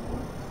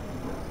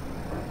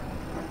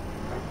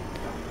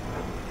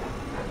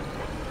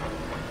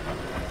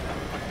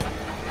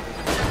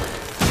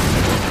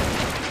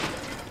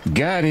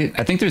 Got it.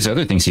 I think there's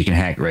other things you can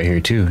hack right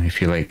here too,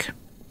 if you like.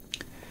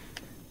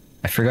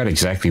 I forgot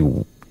exactly.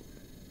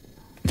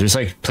 There's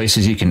like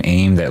places you can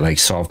aim that like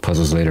solve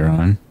puzzles later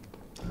on.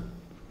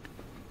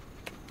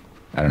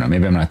 I don't know,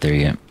 maybe I'm not there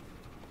yet.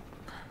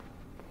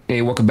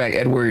 Hey, welcome back,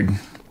 Edward.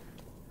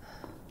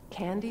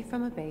 Candy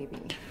from a baby.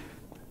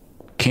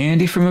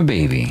 Candy from a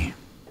baby.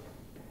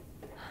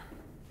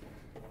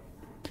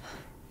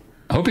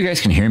 I hope you guys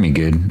can hear me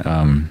good.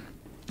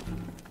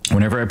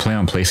 Whenever I play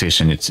on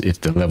PlayStation, it's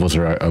the levels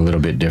are a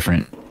little bit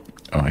different.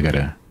 Oh, I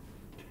gotta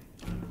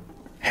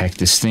hack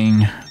this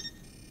thing.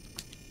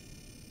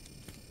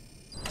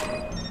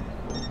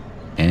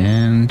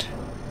 And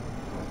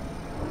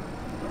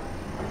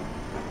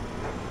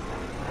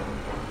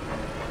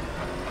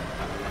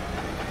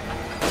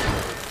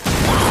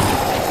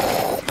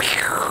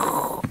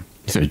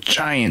these are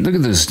giant. Look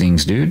at those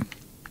things, dude.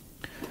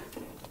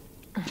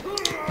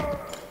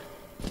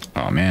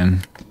 Oh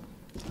man.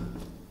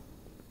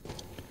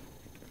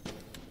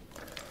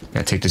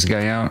 Gotta take this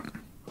guy out.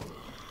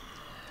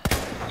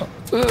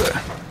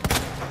 Ugh.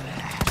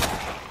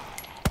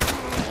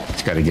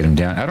 Just gotta get him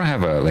down. I don't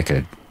have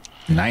a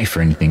knife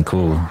or anything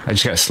cool. I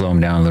just gotta slow him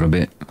down a little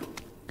bit.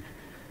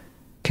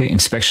 Okay,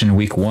 inspection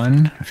week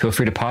 1. Feel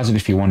free to pause it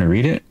if you want to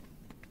read it.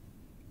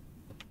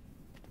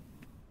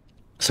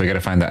 So I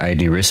gotta find the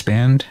ID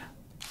wristband.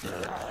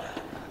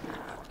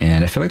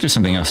 And I feel like there's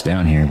something else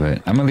down here,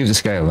 but I'm gonna leave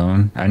this guy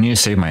alone. I need to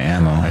save my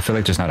ammo. I feel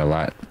like there's not a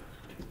lot.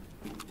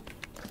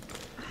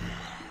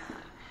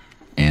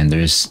 And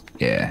there's,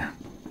 yeah.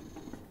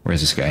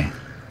 Where's this guy?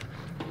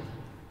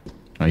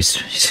 Oh,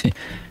 he's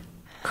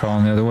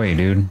crawling the other way,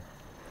 dude.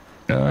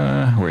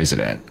 Where is it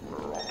at?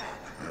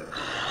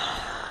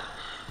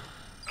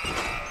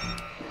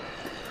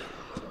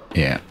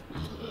 Yeah.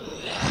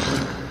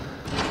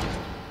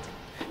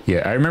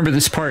 Yeah, I remember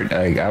this part.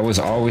 I was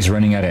always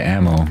running out of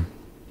ammo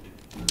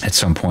at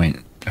some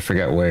point. I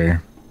forgot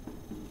where.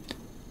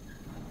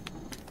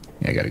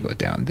 Yeah, I gotta go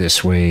down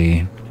this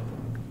way.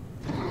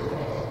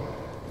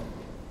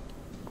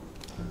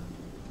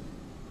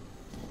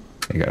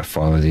 I gotta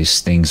follow these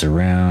things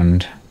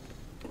around.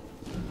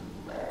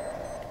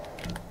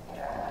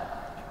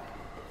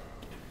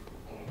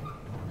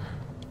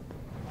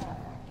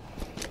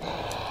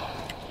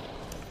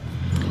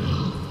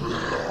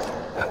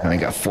 I only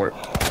got 4.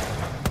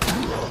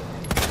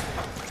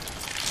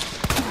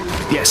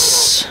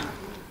 Yes!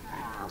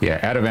 Yeah,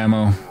 out of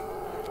ammo.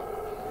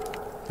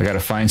 I gotta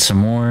find some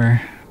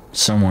more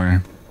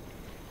somewhere.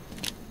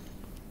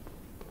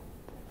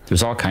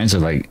 There's all kinds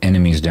of like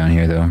enemies down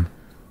here though.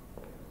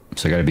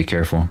 So I gotta be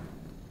careful.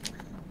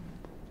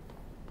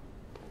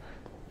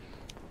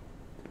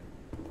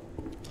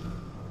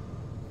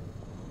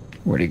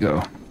 Where'd he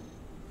go?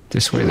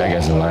 This way, that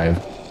guy's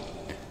alive.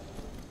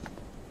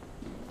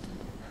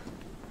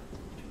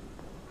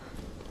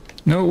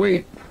 No,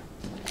 wait.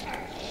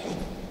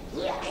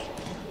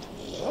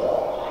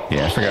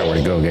 Yeah, I forgot where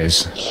to go,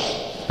 guys.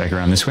 Back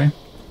around this way.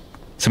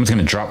 Someone's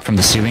gonna drop from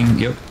the ceiling.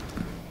 Yep.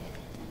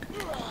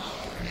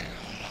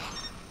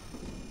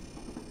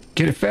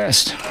 Get it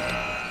fast.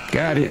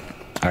 Got it.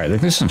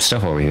 Alright, there's some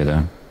stuff over here,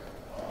 though.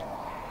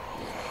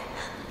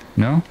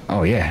 No?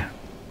 Oh, yeah.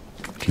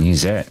 Can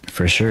use that,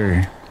 for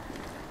sure.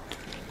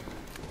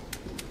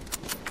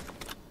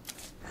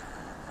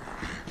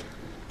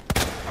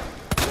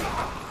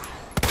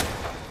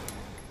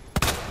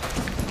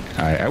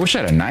 Alright, I wish I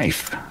had a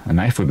knife. A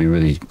knife would be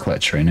really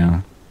clutch right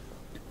now.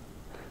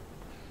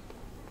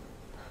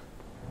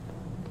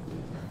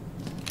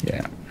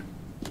 Yeah.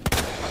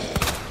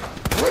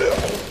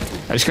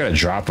 I just gotta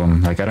drop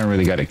him. Like, I don't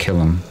really gotta kill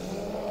him.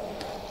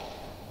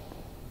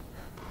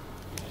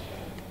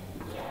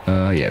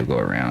 Yeah, go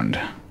around.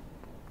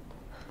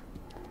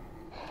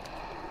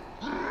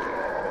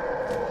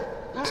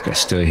 This guy's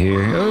still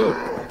here.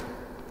 Oh!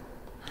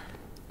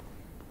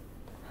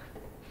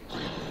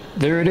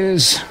 There it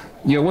is.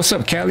 Yo, what's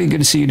up, Callie? Good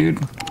to see you, dude.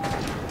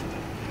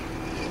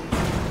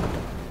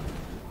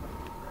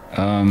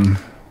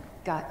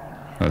 Got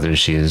Oh, there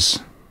she is.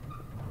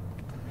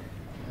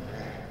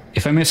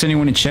 If I miss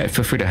anyone in chat,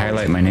 feel free to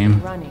highlight my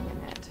name.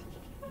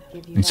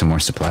 Need some more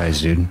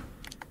supplies, dude.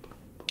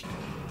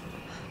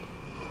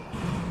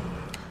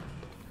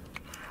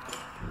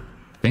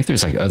 think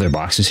there's like other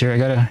boxes here I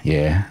gotta...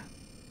 Yeah.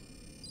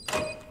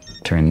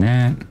 Turn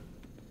that.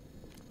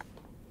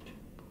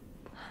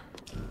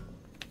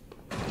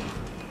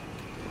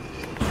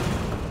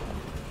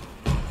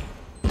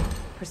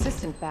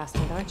 Persistent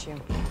bastard, aren't you?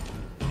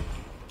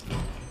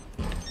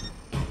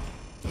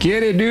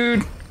 Get it,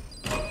 dude!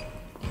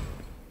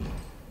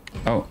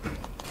 Oh.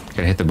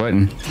 Gotta hit the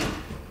button.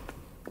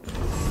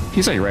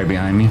 He's like right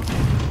behind me.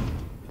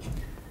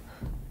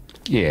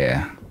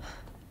 Yeah.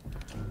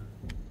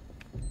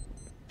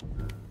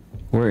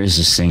 Where is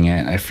this thing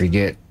at? I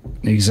forget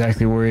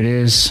exactly where it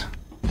is.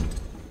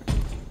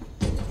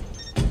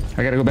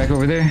 I gotta go back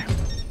over there.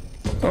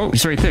 Oh,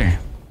 it's right there.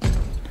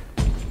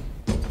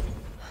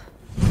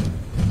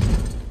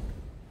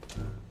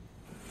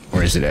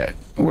 Where is it at?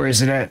 Where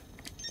is it at?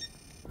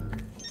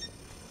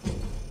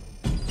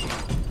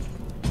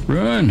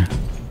 Run!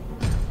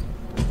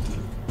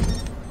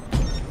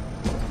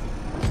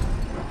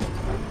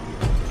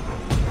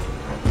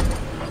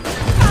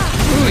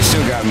 Ooh, he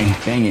still got me.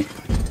 Dang it.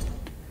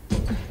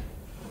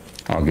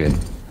 All good. I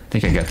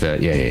think I got the...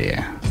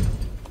 Yeah.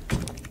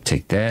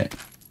 Take that.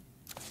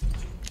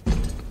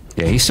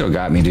 Yeah, he still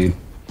got me, dude.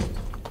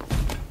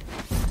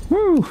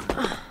 Woo!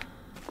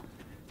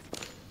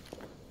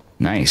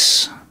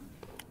 Nice.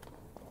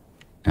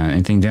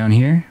 Anything down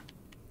here?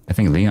 I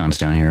think Leon's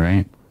down here,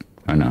 right?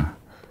 Oh, no.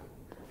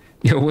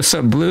 Yo, what's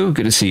up, Blue?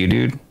 Good to see you,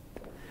 dude.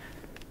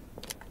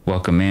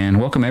 Welcome, man.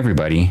 Welcome,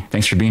 everybody.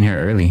 Thanks for being here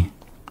early.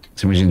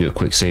 So we're just gonna do a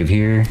quick save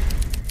here.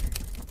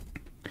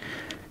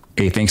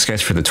 Hey, thanks,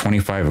 guys, for the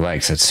 25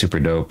 likes. That's super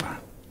dope.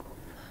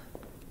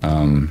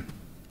 Yeah,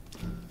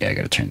 I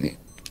gotta turn the...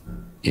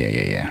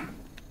 Yeah.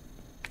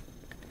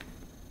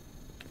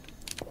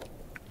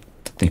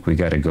 I think we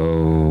gotta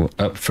go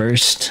up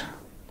first.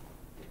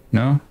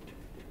 No?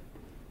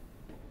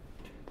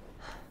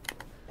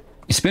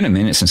 It's been a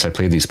minute since I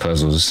played these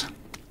puzzles.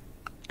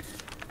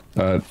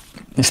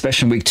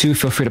 Especially in week 2,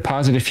 feel free to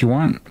pause it if you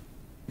want.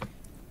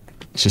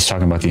 It's just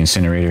talking about the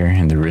incinerator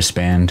and the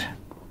wristband.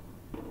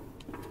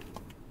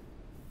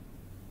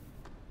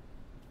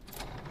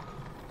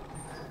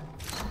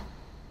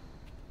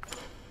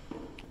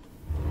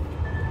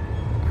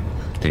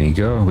 There you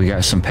go, we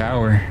got some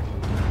power.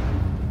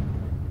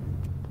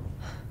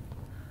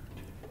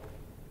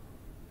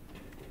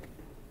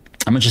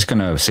 I'm just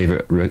gonna save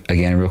it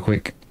again real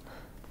quick.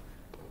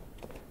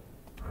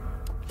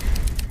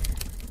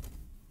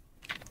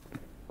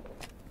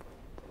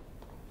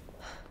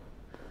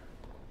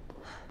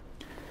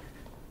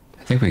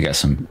 I think we got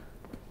some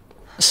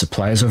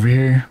supplies over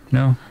here.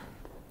 No?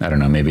 I don't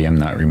know, maybe I'm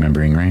not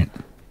remembering right.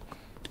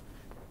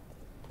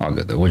 All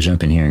good though, we'll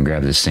jump in here and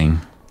grab this thing.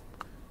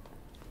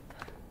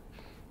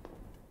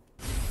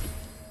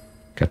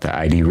 Got the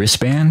ID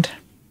wristband.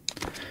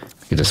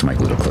 Get this mic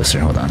a little closer,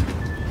 hold on.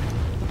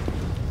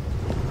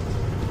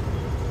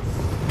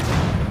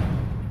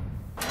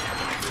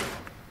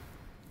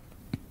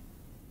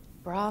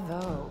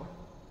 Bravo.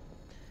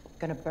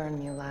 Gonna burn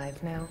me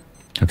alive now.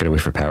 I gotta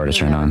wait for power to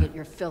turn on. Get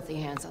your filthy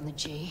hands on the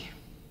G.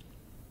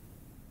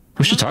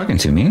 Who's she talking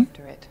to, me?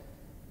 After it.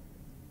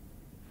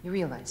 You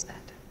realize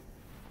that?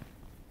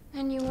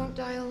 And you won't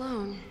die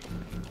alone.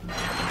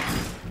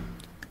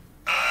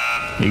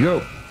 Here you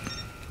go.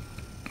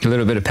 A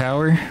little bit of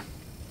power.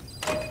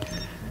 I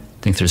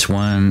think there's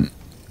one.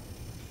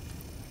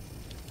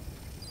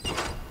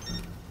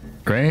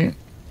 Right?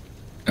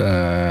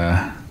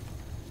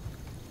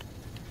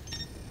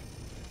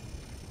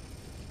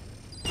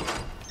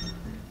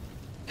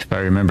 If I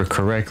remember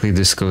correctly,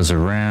 this goes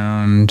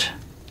around.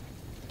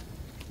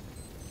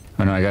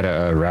 Oh no, I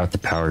gotta route the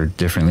power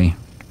differently.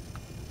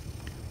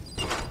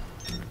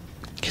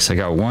 Guess I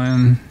got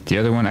one. The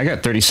other one, I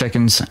got 30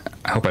 seconds.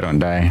 I hope I don't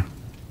die.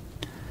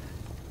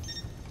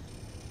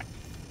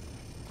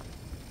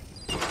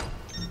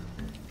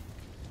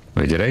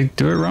 Wait, did I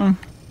do it wrong?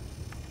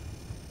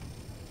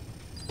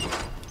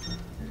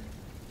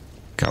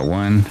 Got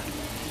one.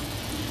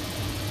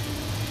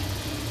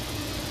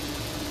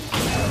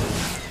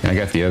 And I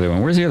got the other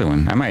one. Where's the other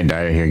one? I might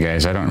die here,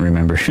 guys. I don't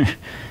remember.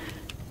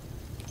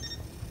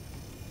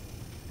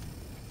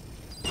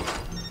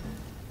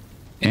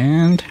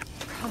 And...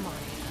 Come on.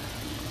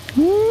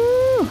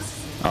 Woo!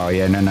 Oh,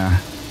 yeah, no.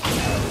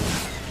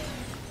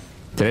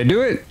 Did I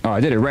do it? Oh, I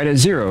did it right at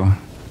 0.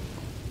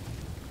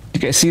 You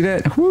guys see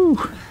that? Woo!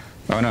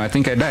 Oh no, I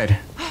think I died.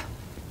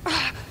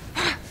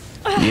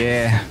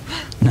 Yeah.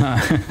 No.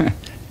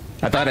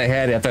 I thought I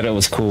had it. I thought it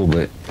was cool,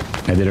 but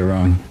I did it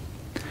wrong.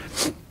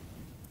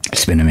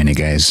 It's been a minute,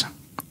 guys.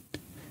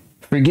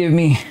 Forgive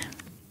me.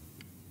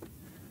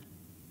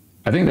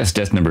 I think that's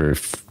death number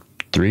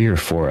 3 or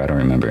 4. I don't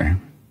remember.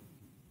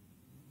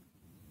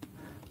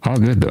 All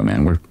good though,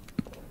 man.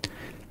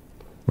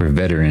 We're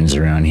veterans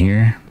around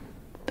here.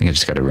 I think I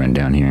just got to run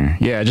down here.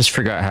 Yeah, I just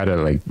forgot how to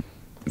like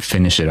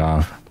finish it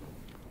off.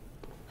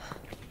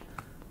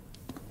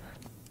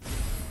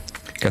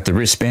 Got the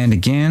wristband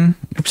again.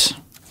 Oops.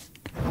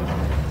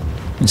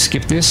 And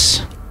skip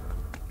this.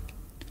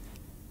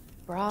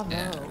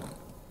 Bravo.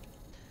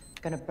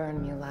 Gonna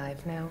burn me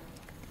alive now.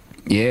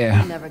 Yeah.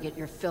 You'll never get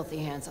your filthy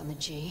hands on the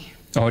G.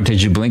 Oh,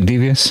 did you blink,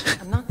 Devious?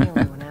 I'm not the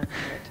only one after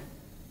it.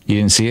 You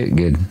didn't see it?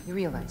 Good. You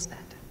realize that.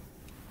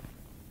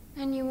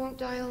 And you won't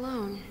die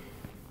alone.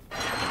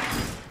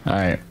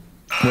 Alright.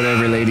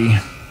 Whatever, lady.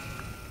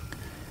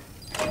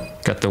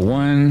 Got the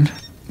one.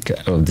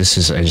 Oh, this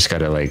is... I just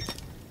gotta, like...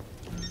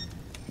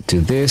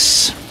 do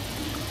this.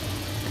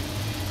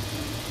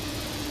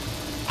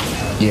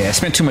 Yeah, I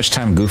spent too much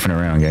time goofing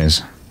around,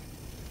 guys.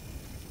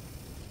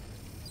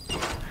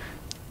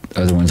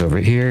 Other one's over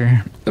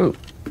here. Oh,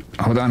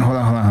 hold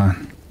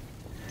on.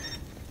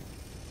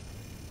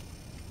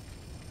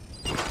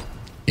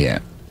 Yeah.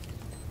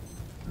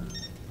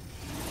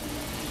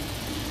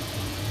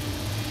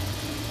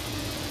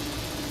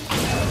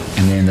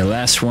 And then the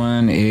last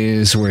one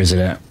is, where is it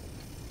at?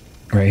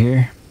 Right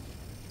here.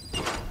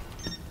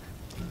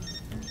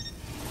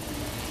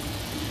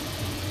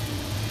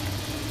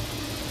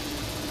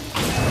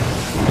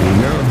 There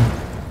you go.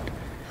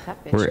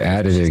 We're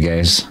out of there,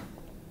 guys.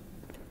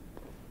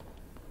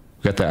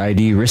 Got the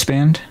ID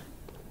wristband.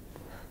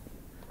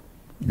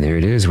 There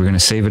it is. We're gonna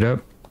save it up.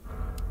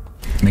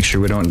 Make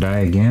sure we don't die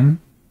again.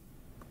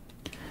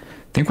 I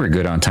think we're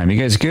good on time. You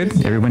guys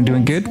good? Everyone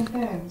doing good?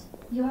 Confirmed.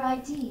 Your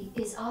ID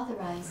is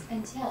authorized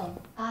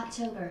until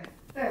October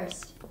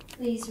 1st.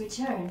 Please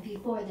return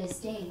before this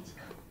date.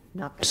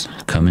 Not gonna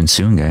happen. Coming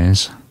soon,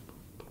 guys.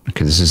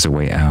 Okay, this is the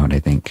way out, I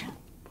think.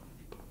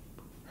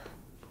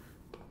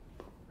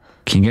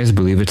 Can you guys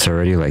believe it's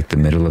already like the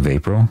middle of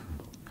April?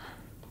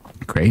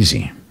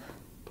 Crazy.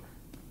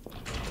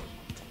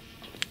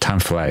 Time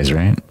flies,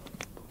 right?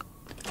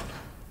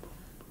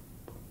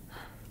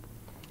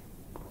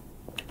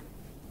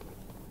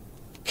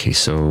 Okay,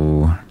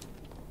 so...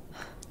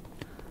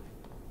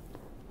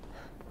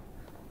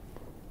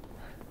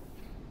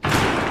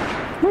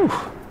 Whew,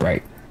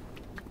 bright.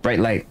 Bright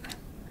light.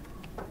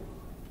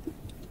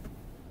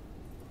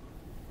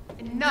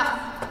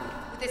 Enough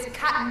with this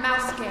cat and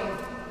mouse game.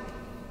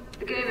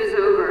 The game is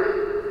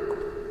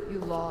over. You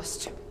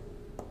lost.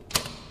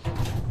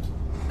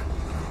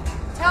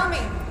 Tell me,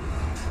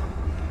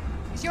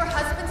 is your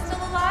husband still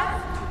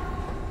alive?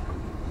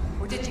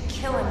 Or did you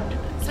kill him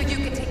so you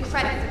could take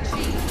credit for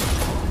G?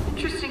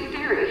 Interesting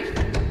theory.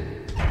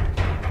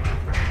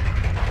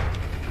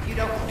 You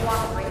don't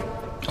cooperate.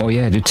 Oh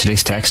yeah, dude,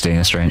 today's tax day,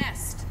 that's right.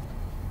 Nest.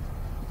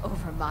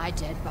 Over my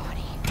dead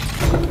body.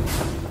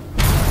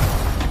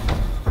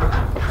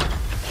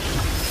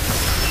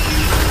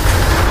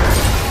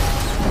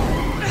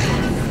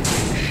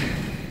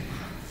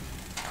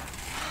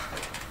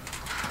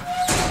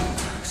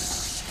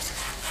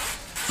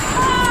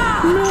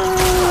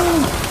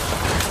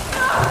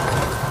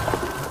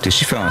 Dude,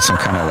 she fell on some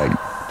kind of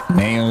like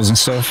nails and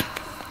stuff.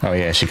 Oh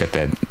yeah, she got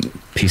that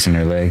piece in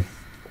her leg.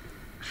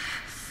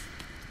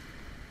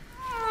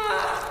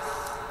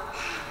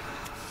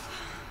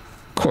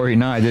 Corey,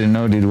 no, I didn't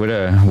know, dude.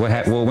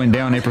 What went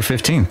down April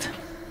 15th?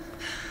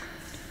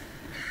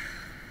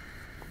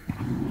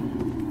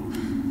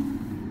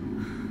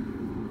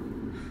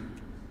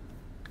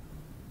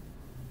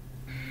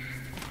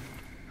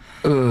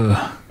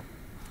 Ugh.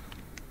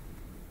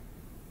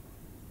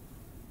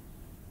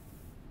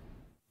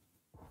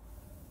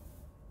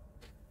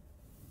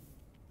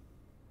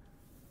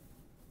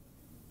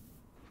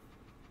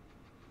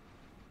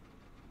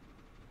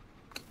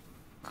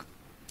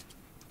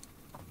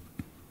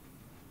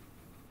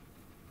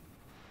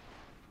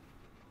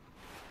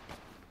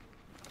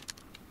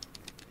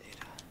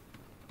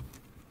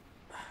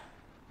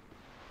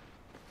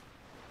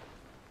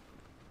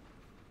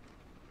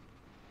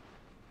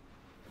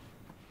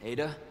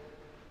 Ada?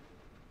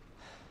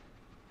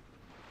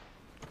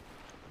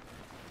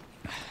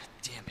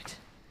 Damn it.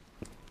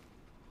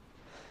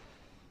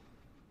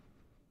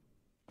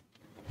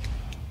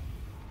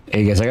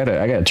 Hey guys, I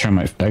gotta turn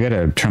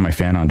my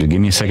fan on, dude. Give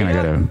me a second. I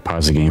gotta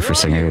pause the game for a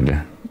second. I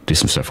gotta do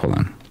some stuff. Hold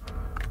on.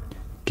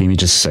 Give me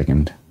just a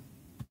second.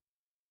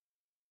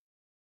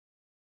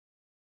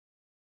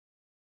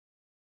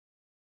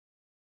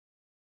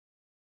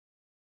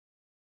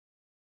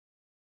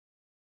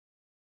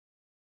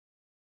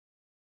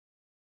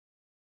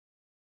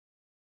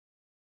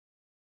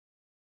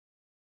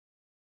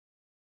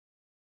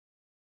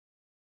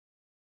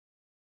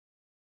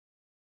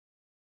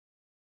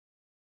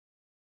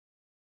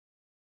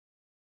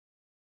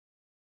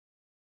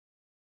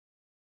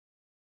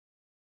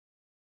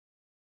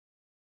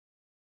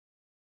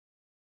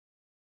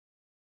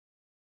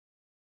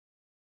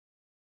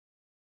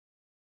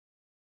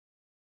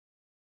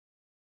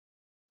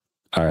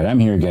 All right, I'm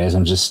here, guys. I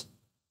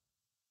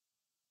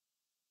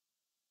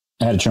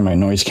had to turn my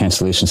noise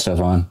cancellation stuff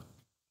on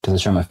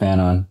because I turned my fan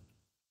on.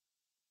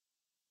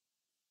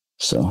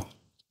 So,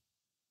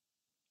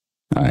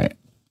 all right.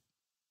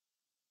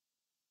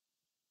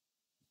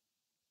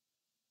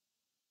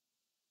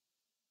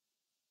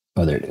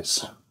 Oh, there it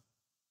is.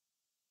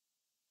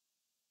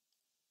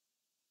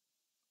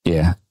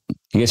 Yeah.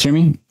 You guys hear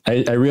me?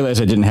 I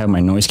realized I didn't have my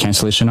noise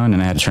cancellation on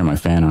and I had to turn my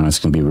fan on. It's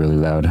going to be really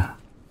loud.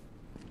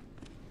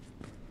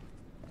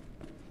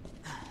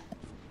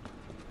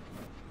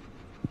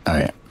 All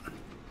right.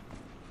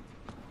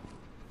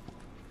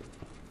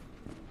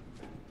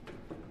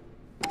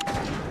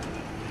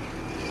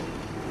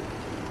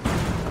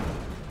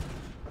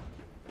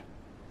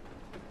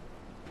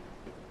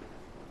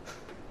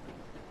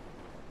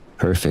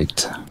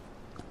 Perfect.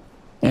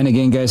 And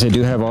again, guys, I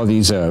do have all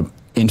these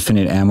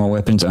infinite ammo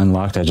weapons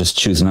unlocked. I just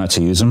choose not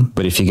to use them.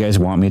 But if you guys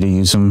want me to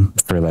use them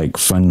for like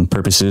fun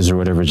purposes or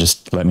whatever,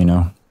 just let me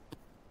know,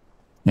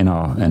 and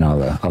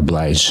I'll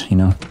oblige. You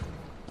know.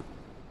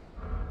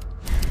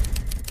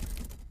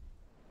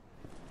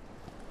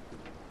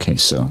 Okay,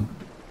 so.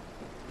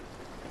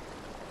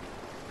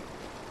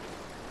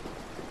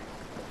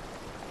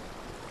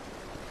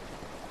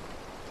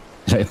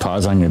 Did I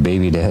pause on your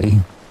baby daddy?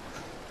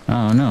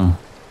 Oh no.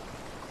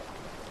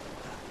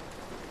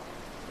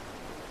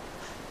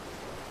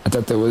 I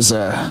thought there was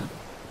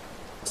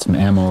some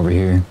ammo over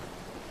here.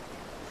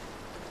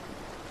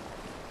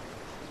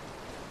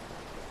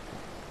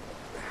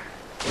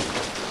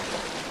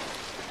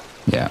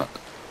 Yeah.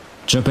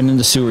 Jumping in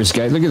the sewers,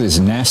 guys. Look at this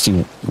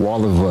nasty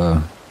wall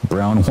of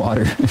brown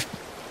water.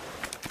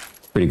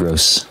 Pretty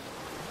gross.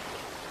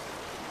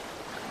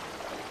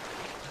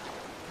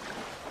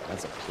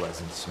 That's a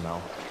pleasant smell.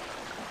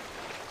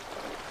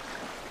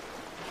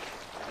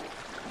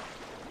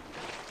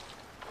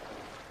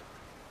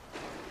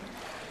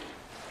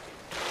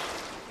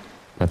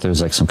 Thought there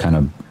was like some kind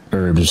of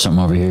herbs or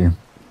something over here.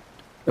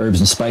 Herbs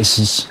and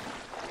spices.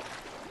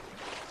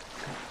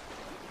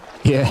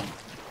 Yeah.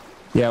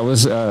 Yeah, I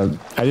was, I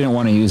didn't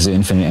want to use the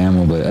infinite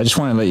ammo, but I just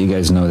want to let you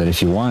guys know that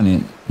if you want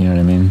it, you know what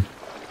I mean?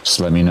 Just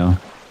let me know.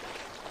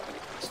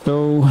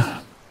 So,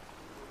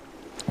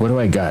 what do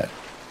I got?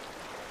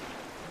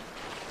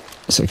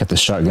 So I got the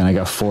shotgun. I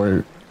got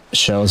 4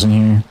 shells in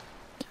here.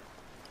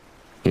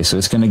 Okay, so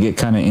it's going to get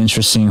kind of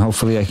interesting.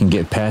 Hopefully I can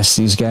get past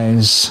these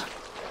guys.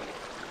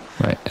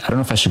 Right. I don't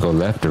know if I should go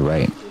left or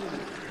right.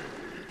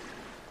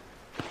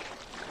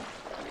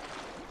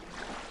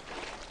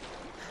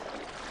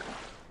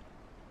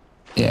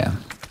 Yeah.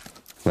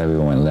 Glad we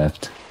went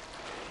left.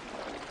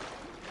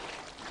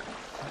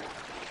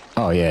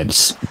 Oh yeah,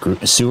 it's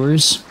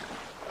sewers.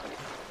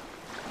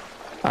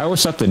 I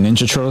always thought the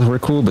Ninja Turtles were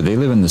cool, but they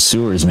live in the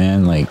sewers,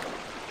 man. Like,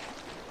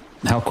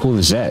 how cool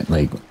is that?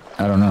 Like,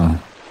 I don't know.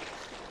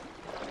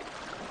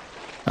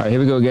 Alright, here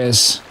we go,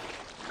 guys.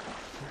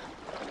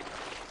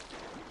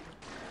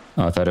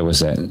 Oh, I thought it was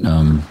that,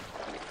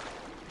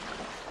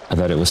 I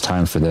thought it was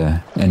time for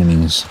the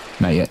enemies.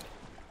 Not yet.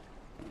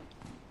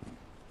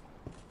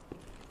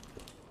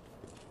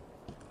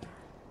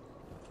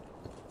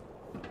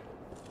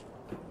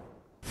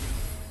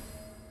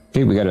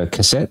 Okay, we got a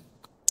cassette.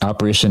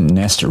 Operation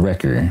Nest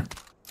Wrecker.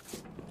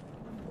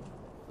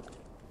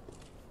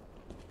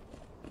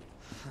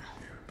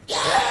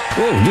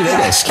 Whoa, dude, that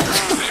guy's...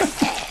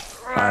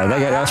 Alright,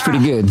 that was pretty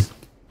good.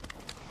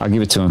 I'll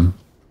give it to him.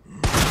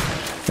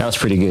 That was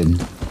pretty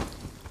good.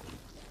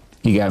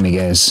 He got me,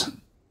 guys.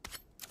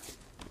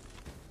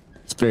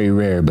 It's very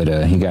rare, but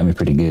he got me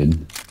pretty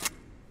good.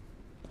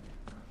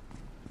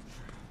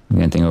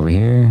 Anything over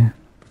here?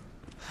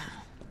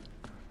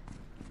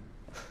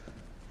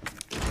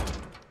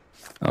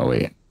 Oh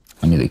wait,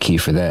 I need the key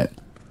for that.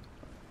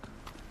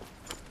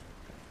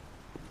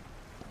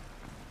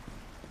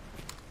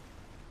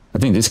 I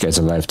think this guy's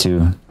alive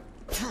too.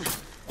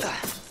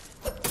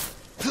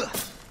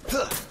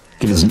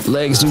 Get his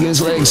legs, dude, get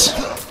his legs.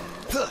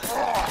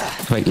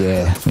 But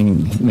yeah, we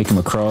can make him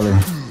a crawler.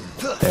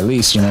 At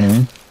least, you know what I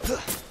mean?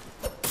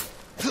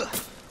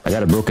 I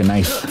got a broken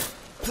knife.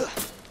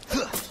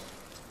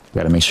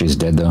 Gotta make sure he's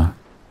dead though.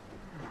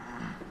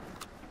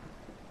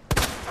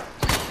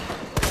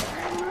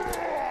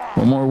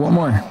 One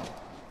more.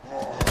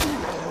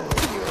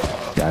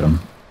 Got him.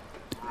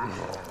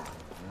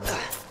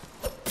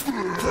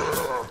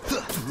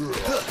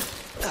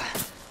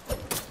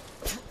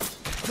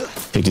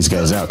 Take these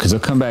guys out, because they'll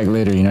come back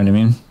later, you know what I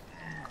mean?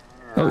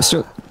 Oh, it's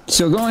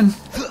still going?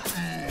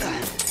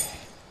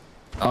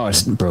 Oh,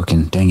 it's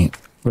broken. Dang it.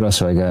 What else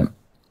do I got?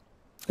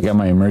 I got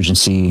my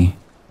emergency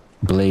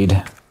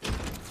blade.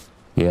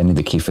 Yeah, I need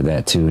the key for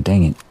that too.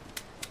 Dang it.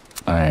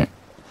 Alright.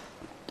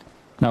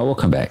 No, we'll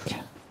come back.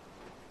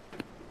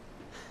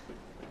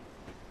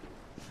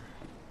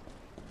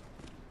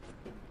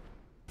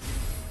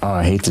 Oh,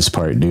 I hate this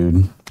part,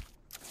 dude.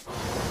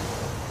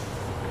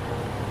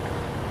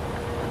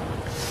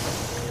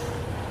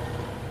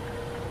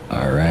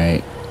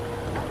 Alright.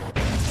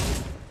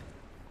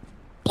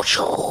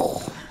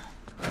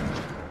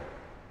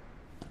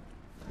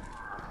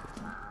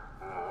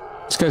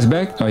 This guy's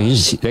back? Oh,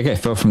 that guy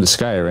fell from the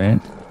sky,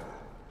 right?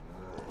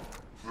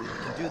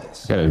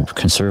 Gotta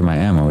conserve my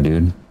ammo,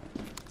 dude.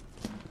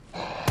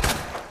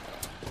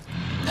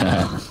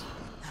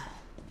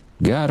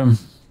 Got him.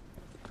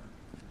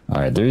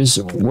 Alright,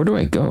 where do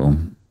I go?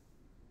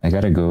 I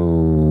gotta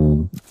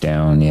go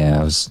down,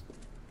 yeah, I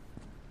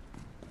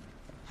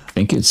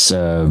think it's,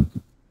 yeah,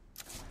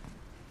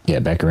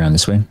 back around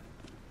this way.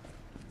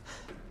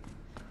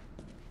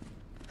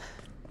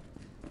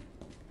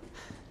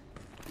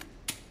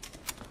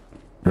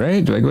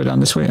 Right? Do I go down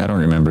this way? I don't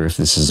remember if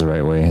this is the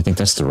right way. I think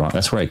that's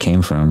that's where I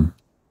came from.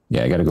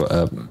 Yeah, I gotta go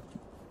up.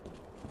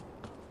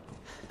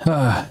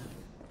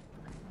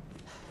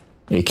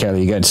 Hey,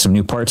 Callie, you got some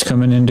new parts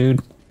coming in,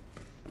 dude?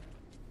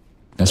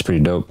 That's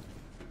pretty dope.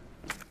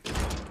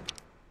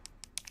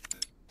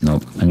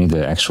 Nope, I need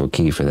the actual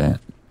key for that.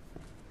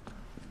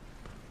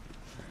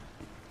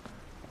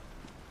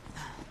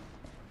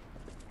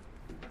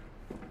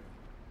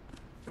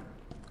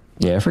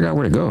 Yeah, I forgot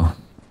where to go.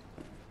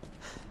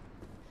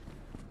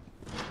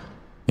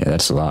 Yeah,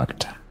 that's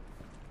locked. I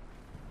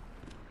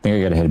think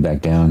I gotta head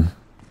back down.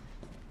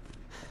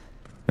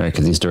 Right,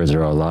 because these doors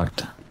are all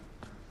locked.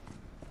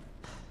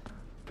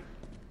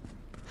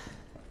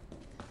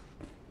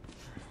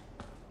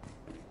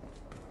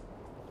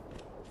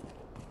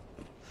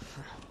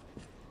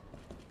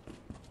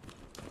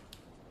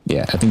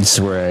 Yeah, I think this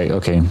is where I...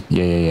 Okay,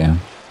 yeah.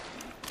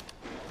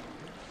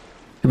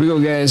 Here we go,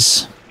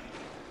 guys.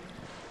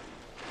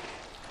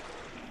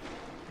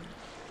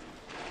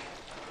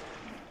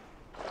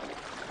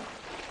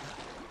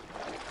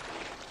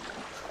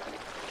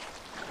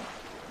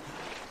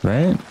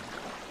 Right?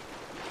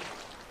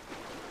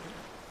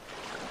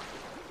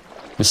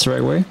 This the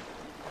right way?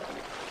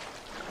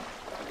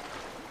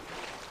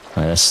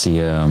 Oh, that's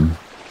the,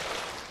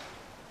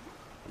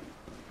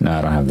 No,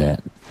 I don't have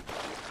that.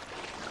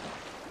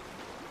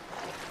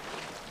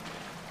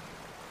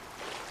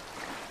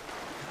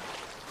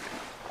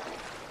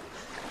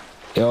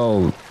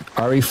 Yo,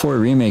 RE4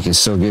 Remake is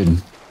so good.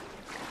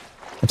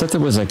 I thought there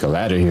was like a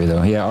ladder here,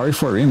 though. Yeah,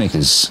 RE4 Remake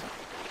is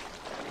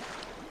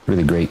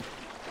really great.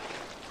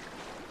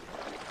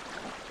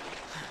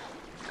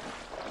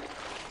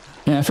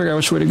 Yeah, I forgot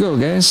which way to go,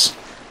 guys.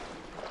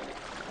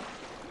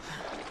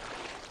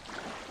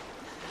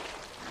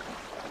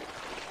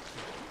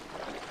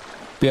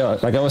 Yeah,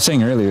 like I was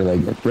saying earlier, like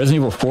Resident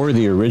Evil 4,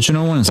 the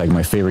original one, is like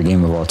my favorite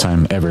game of all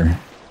time ever.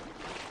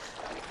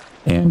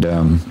 And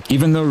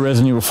even though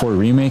Resident Evil 4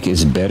 Remake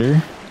is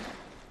better,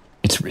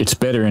 it's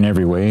better in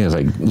every way. It's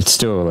like it's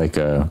still like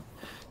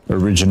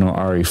original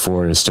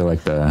RE4 is still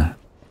like the,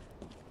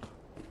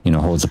 you know,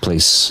 holds a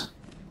place.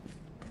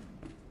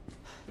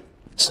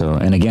 So,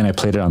 and again, I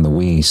played it on the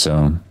Wii, so...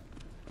 Am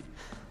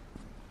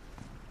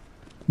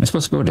I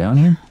supposed to go down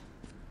here?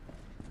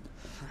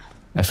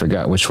 I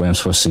forgot which way I'm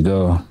supposed to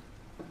go.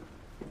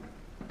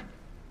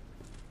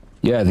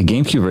 Yeah, the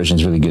GameCube version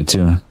is really good,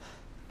 too. I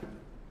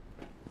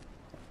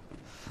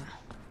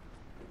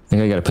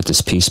think I gotta put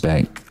this piece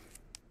back.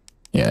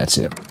 Yeah, that's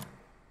it.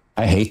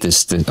 I hate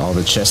this, all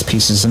the chess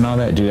pieces and all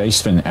that. Dude, I used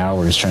to spend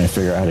hours trying to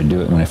figure out how to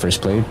do it when I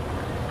first played.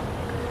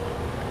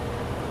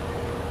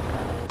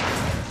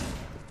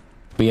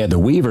 But yeah, the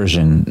Wii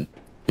version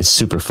is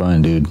super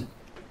fun, dude.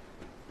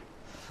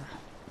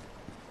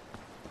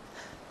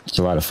 It's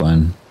a lot of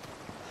fun.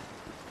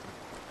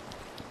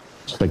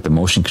 Just like the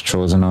motion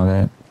controls and all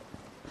that.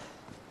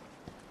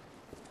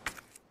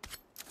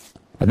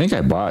 I think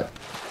I bought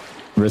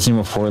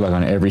Resident Evil 4 like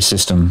on every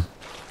system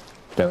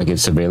that like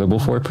it's available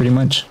for, pretty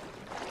much.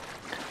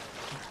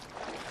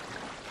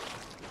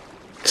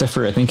 Except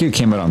for, I think it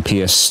came out on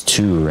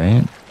PS2,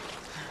 right?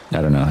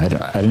 I don't know.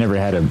 I never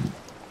had a...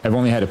 I've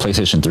only had a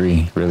PlayStation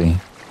 3, really.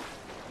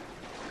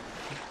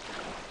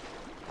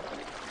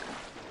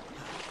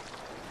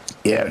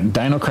 Yeah,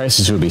 Dino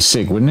Crisis would be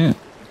sick, wouldn't it?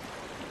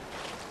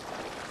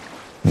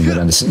 We get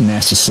on this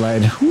nasty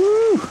slide.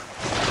 Woo!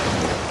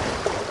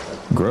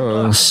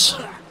 Gross.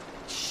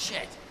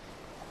 Shit.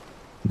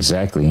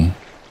 Exactly.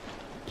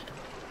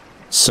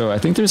 So I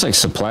think there's like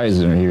supplies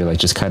in here, like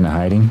just kind of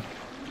hiding.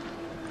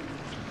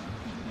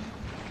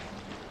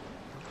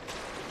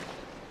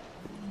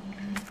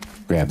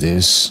 Grab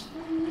this.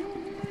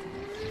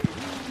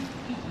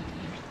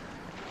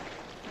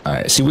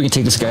 Alright, see if we can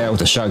take this guy out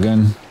with a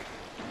shotgun.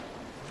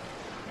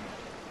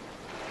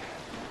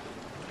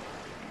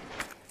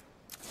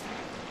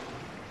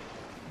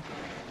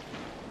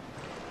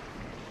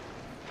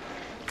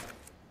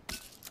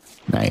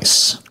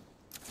 Nice.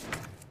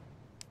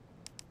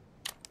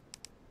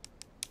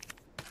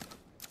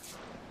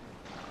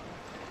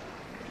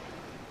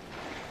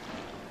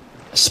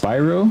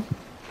 Spyro?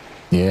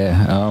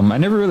 Yeah, I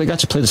never really got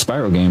to play the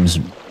Spyro games.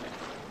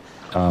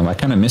 I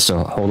kind of missed a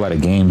whole lot of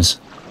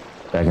games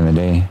back in the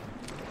day.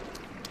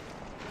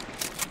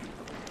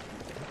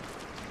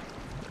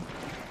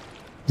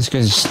 This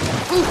guy's...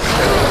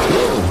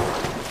 Whoa.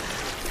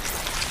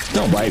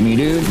 Don't bite me,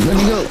 dude. Let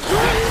me go.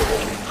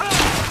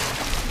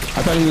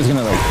 I thought he was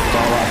gonna like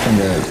fall off from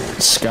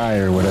the sky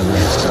or whatever.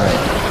 Right.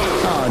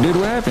 Oh, dude,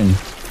 what happened?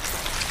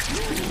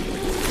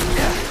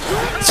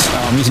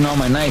 Oh, I'm using all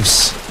my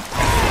knives.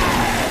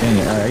 Dang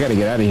it. Alright, I gotta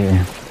get out of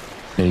here.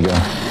 There you go.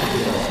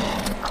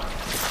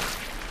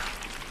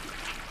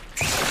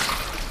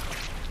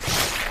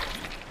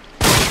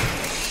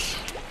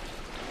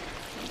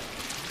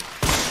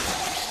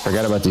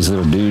 Forgot about these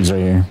little dudes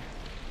right here.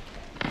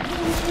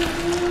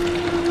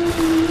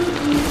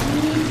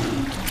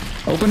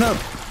 Open up!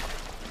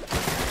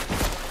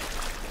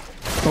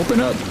 Open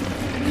up!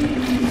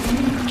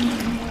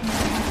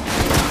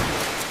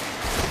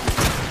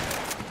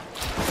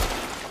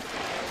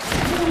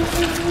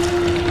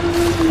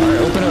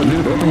 Alright, open up,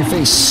 dude. Open your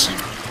face. Oh,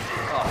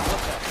 what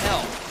the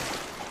hell?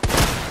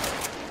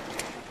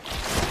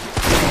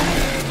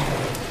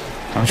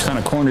 I'm just kind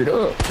of cornered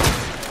up.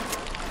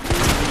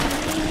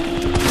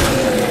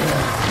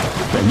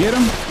 Did I get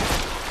him?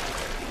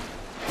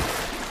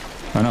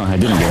 Oh no, I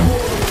didn't get him.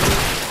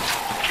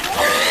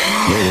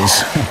 There it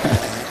is.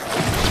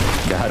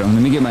 Got him.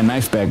 Let me get my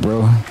knife back,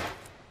 bro.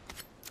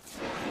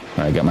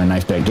 Alright, got my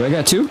knife back. Do I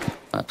got two?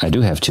 I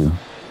do have two.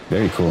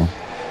 Very cool.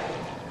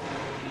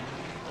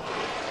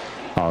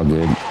 All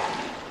good.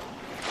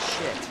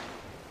 Shit.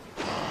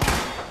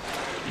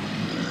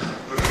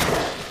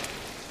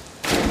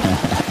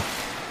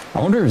 I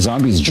wonder if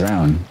zombies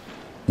drown.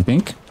 You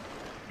think?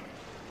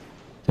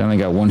 I only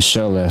got one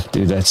shell left.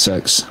 Dude, that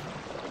sucks.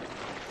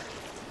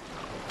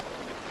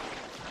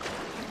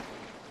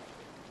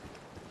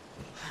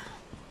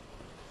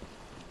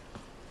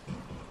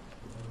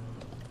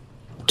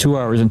 Two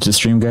hours into the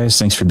stream, guys.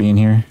 Thanks for being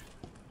here.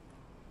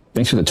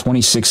 Thanks for the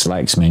 26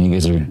 likes, man. You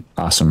guys are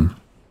awesome.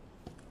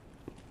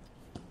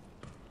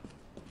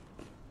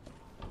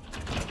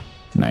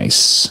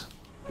 Nice.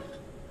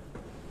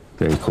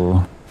 Very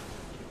cool.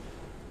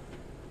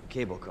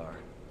 Cable car.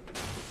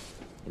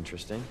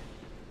 Interesting.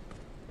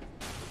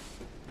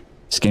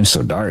 This game's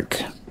so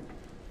dark.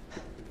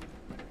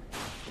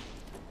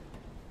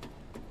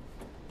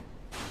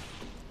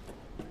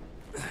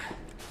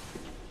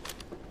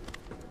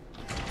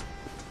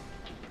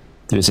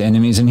 There's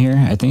enemies in here,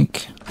 I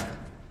think.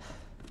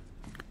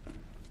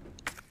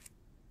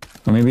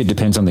 Or maybe it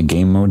depends on the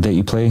game mode that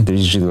you play. There's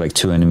usually like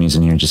 2 enemies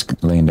in here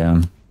just laying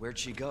down. Where'd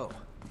she go?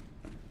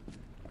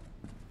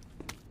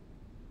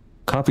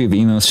 Copy of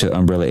emails to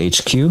Umbrella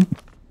HQ.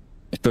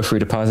 Feel free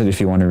to pause it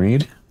if you want to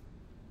read.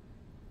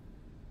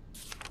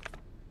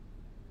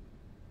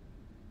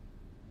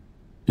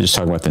 They're just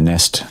talking about the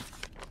nest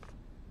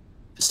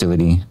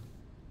facility.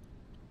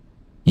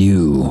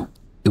 You.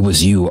 It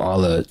was you,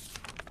 Alla.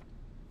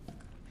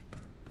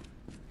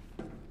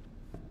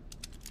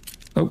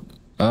 Oh,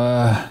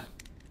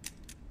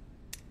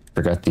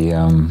 forgot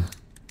the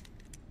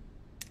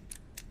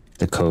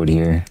code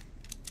here.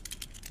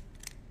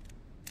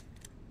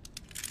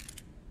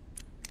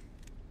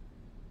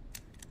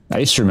 I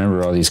used to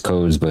remember all these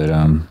codes, but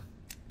I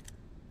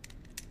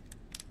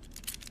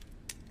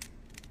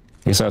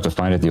guess I'll have to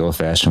find it the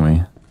old-fashioned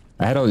way.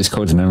 I had all these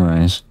codes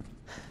memorized.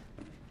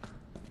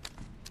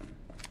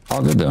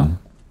 All good though,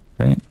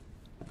 right?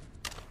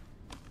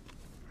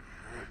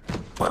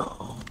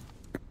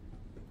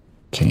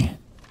 Okay.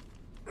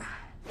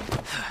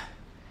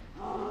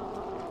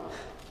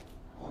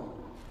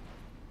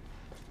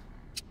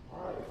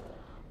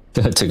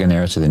 Took an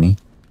arrow to the knee.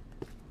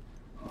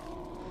 I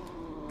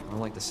don't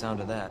like the sound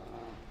of that.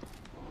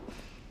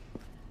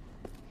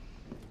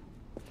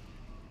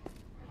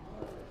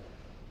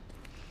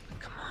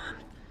 Come on.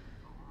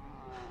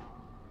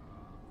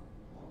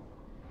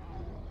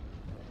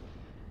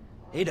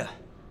 Ada.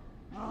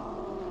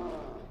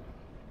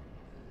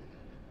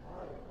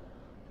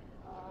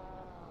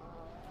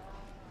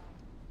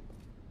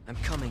 I'm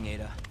coming,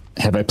 Ada.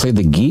 Have I played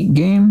the Geek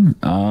game?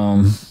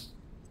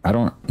 I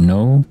don't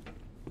know.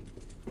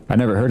 I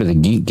never heard of the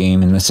Geek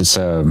game unless it's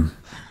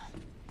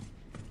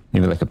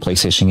maybe like a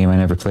PlayStation game I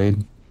never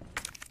played.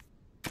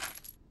 Is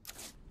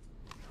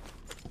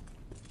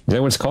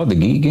that what it's called? The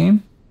Geek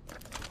game?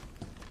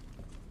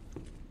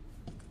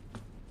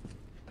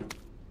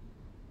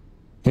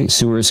 Okay,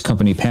 Sewers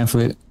Company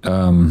pamphlet.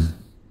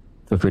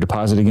 Feel free to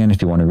pause it again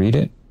if you want to read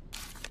it.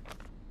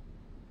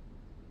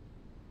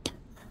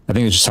 I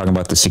think it's just talking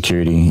about the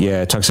security.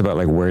 Yeah, it talks about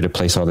like where to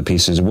place all the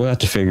pieces. We'll have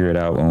to figure it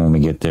out when we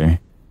get there.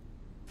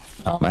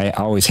 I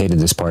always hated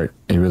this part.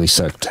 It really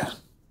sucked.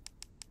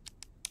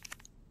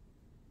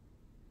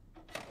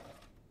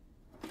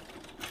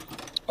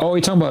 Oh,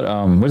 you're talking about,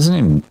 what is his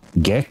name?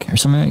 Gek or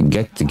something?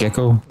 Gek the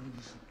Gecko?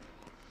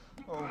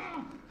 Oh,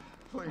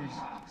 please,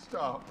 stop.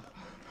 Stop.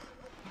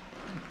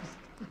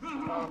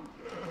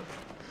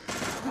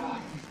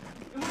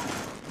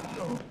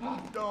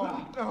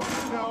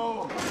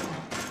 No.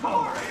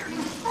 Power here,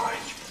 you strike!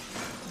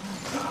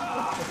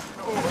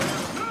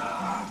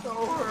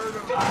 Don't hurt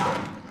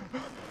him.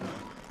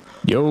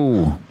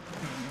 Yo.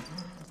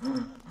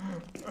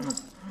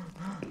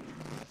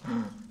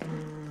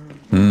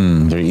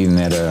 They're eating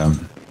that,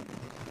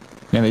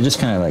 yeah, they just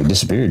kind of like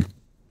disappeared.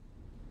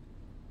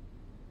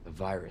 The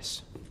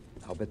virus.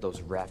 I'll bet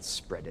those rats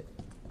spread it.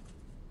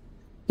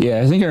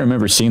 Yeah, I think I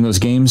remember seeing those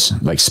games,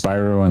 like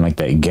Spyro and like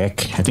that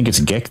Gek. I think it's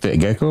Gek the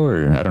Gecko,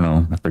 or I don't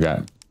know, I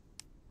forgot.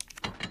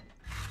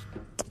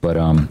 But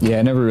yeah,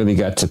 I never really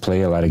got to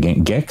play a lot of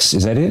games. Gex,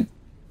 is that it?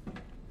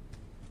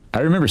 I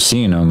remember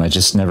seeing them, I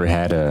just never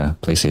had a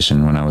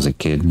PlayStation when I was a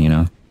kid, you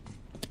know?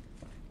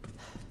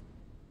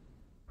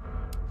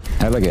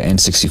 I had like an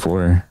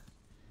N64.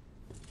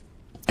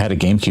 I had a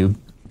GameCube.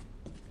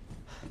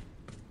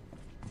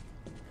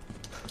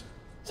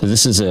 So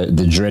this is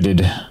the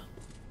dreaded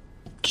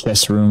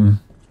chess room.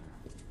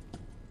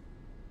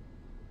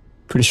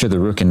 Pretty sure the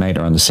rook and knight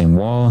are on the same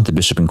wall. The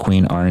bishop and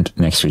queen aren't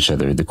next to each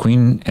other. The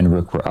queen and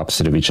rook were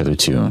opposite of each other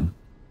too.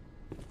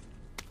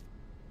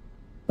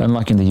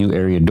 Unlocking the U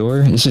area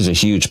door. This is a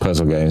huge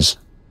puzzle, guys.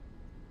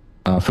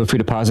 Feel free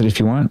to pause it if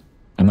you want.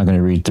 I'm not going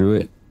to read through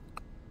it.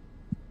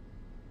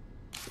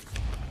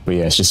 But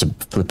yeah, it's just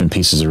flipping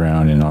pieces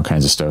around and all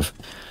kinds of stuff.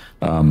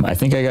 I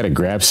think I gotta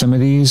grab some of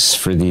these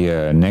for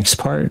the next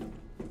part,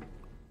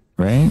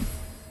 right?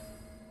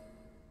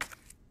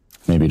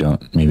 Maybe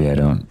don't. Maybe I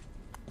don't.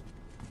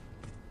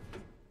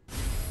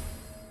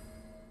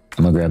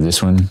 I'm gonna grab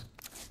this one.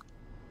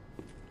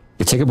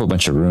 It take up a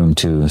bunch of room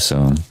too,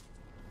 so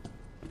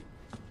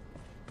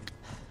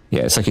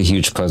yeah, it's like a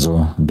huge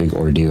puzzle, big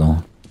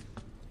ordeal.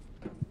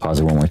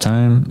 Pause it one more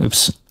time.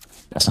 Oops,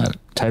 that's not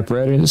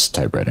typewriter. This is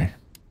typewriter.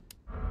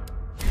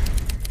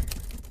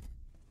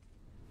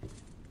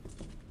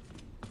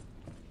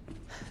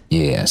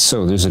 Yeah,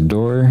 so there's a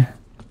door.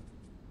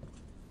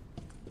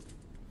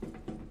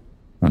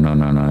 Oh, no,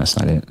 no, no, that's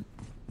not it.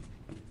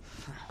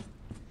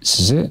 This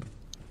is it?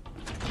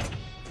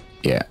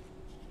 Yeah.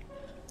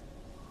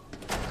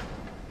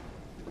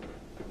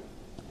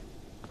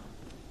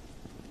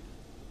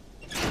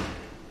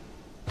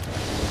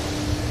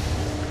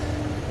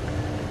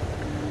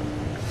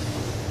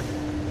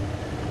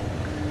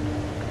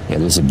 Yeah,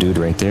 there's a dude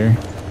right there.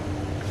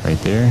 Right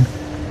there.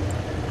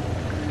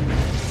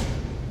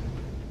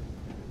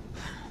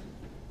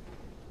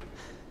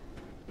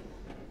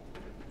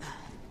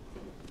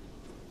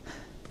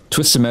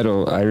 Twisted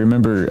Metal, I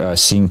remember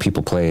seeing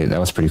people play it. That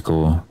was pretty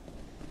cool.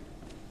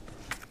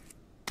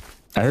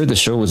 I heard the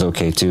show was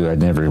okay too. I'd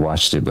never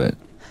watched it, but...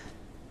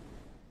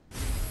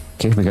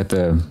 Okay, we got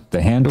the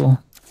handle.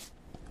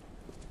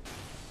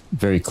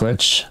 Very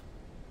clutch.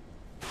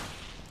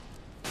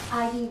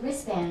 ID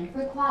wristband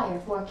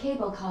required for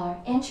cable car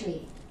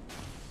entry.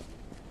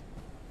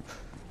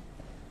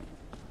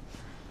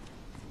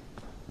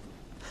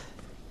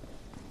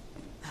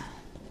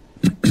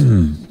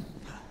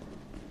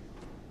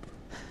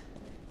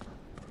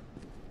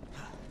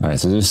 Alright,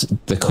 so there's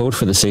the code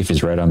for the safe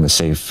is right on the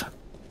safe.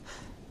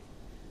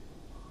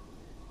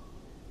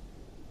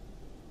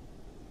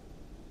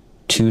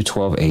 Two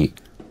 12-8.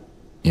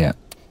 Yeah.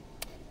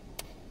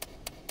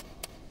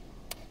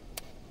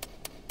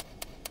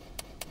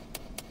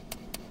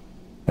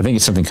 I think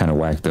it's something kind of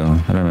whack though.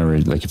 I don't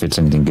remember like if it's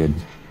anything good.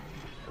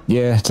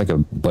 Yeah, it's like a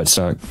butt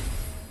stock.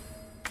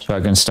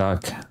 Shotgun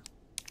stock.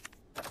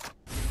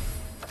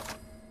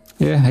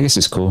 Yeah, I guess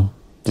it's cool.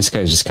 This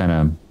guy's just kind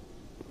of...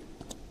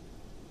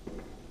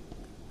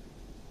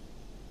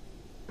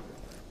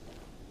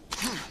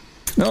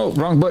 No,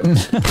 wrong button.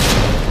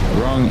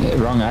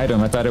 wrong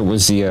item. I thought it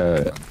was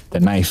the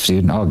knife,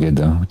 dude. All good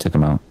though. I took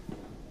him out.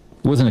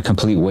 It wasn't a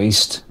complete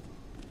waste.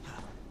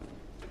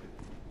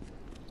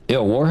 Yeah,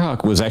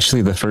 Warhawk was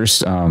actually the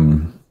first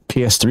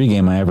PS3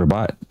 game I ever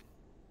bought.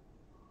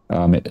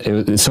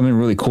 It's something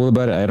really cool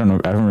about it. I don't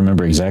know. I don't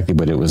remember exactly,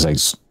 but it was like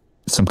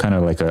some kind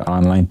of like an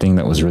online thing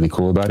that was really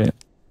cool about it.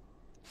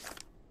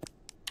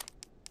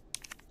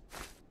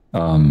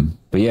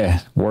 But yeah,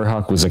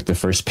 Warhawk was like the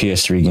first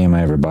PS3 game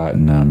I ever bought,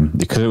 and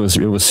because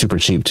it was super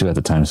cheap too at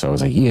the time, so I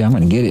was like, yeah, I'm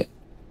gonna get it.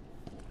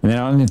 And then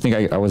I don't even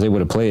think I was able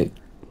to play it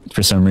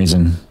for some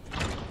reason,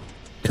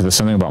 because there's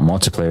something about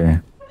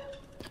multiplayer.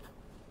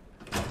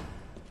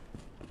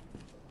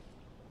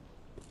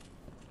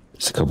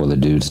 There's a couple of the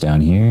dudes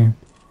down here.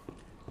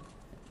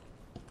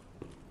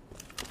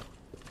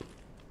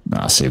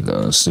 I'll save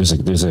those.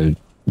 There's a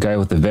guy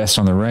with the vest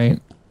on the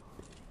right.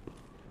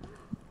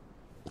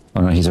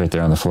 Oh no, he's right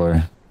there on the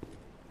floor.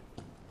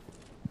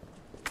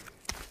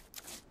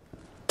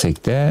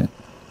 Take that.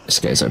 This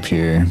guy's up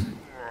here.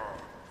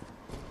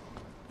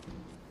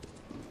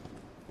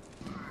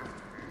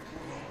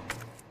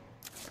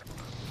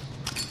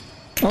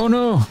 Oh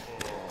no!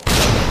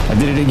 I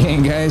did it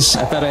again, guys.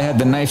 I thought I had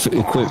the knife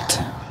equipped.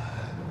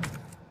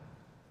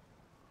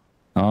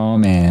 Oh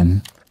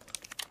man.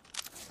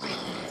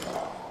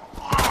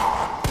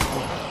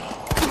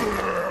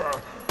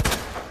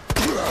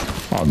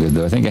 All good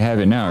though. I think I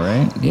have it now,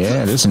 right?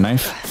 Yeah, there's a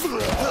knife.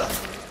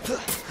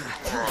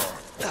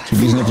 Keep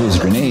using it for those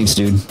grenades,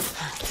 dude.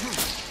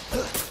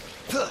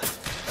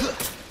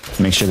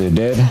 Make sure they're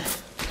dead.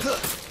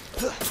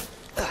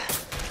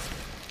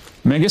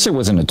 I mean, I guess it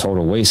wasn't a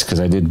total waste because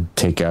I did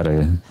take out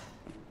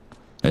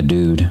a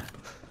dude.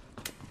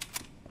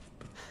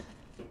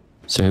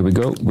 So here we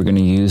go. We're going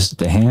to use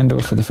the handle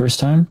for the first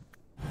time.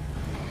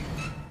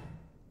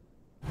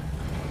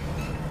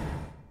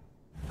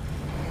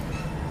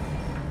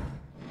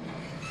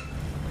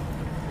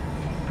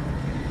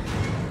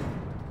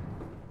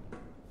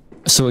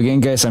 So again,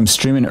 guys, I'm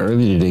streaming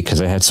early today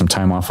because I had some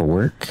time off of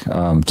work.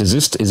 Is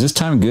this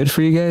time good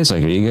for you guys?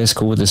 Like, are you guys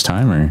cool with this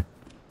time, or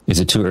is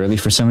it too early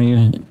for some of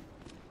you?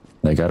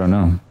 Like, I don't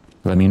know.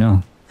 Let me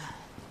know.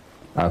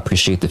 I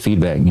appreciate the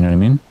feedback. You know what I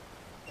mean?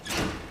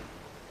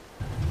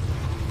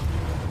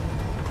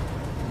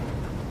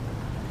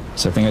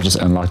 So I think I just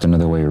unlocked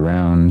another way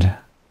around.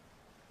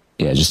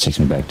 Yeah, it just takes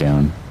me back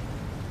down.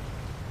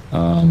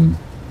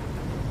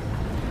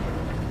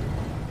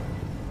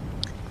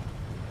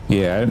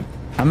 Yeah.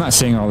 I'm not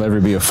saying I'll ever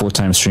be a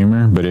full-time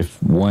streamer, but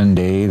if one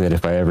day that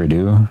if I ever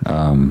do,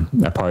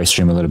 I probably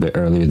stream a little bit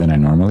earlier than I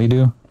normally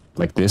do,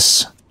 like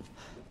this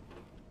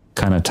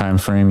kind of time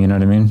frame, you know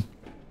what I mean?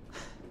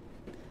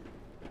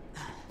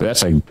 But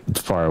that's like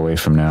far away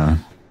from now.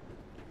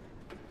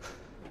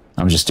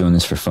 I'm just doing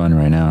this for fun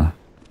right now.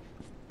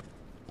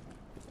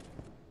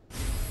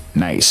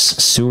 Nice.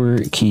 Sewer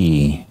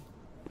key.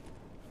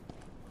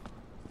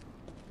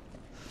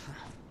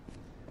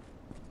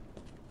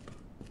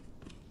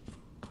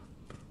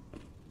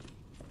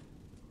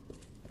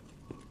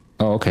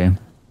 Oh, okay.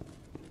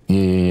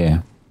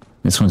 Yeah.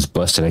 This one's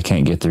busted. I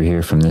can't get through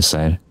here from this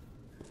side.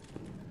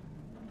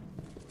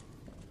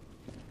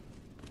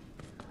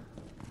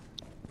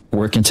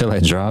 Work until I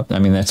drop? I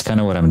mean, that's kind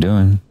of what I'm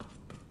doing.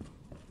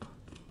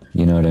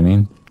 You know what I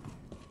mean?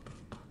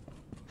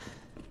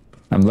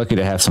 I'm lucky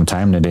to have some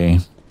time today.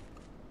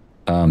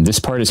 This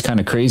part is kind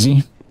of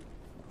crazy. See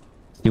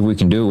if we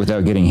can do it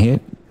without getting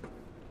hit.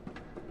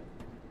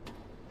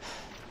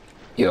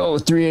 Yo,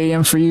 3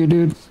 a.m. for you,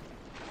 dude.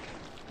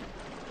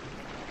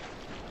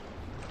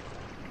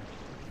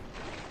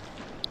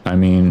 I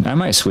mean, I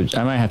might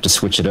have to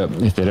switch it up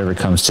if it ever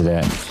comes to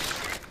that.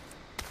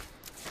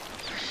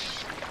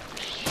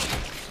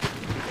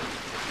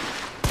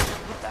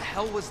 What the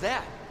hell was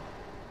that?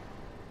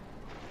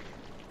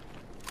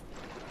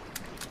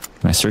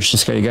 Can I search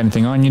this guy? You got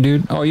anything on you,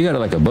 dude? Oh, you got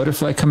like a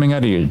butterfly coming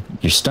out of your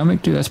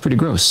stomach, dude? That's pretty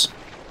gross.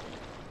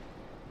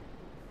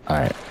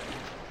 Alright.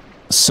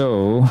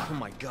 So... Oh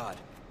my god.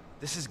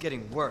 This is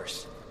getting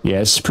worse.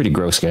 Yeah, it's pretty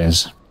gross,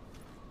 guys.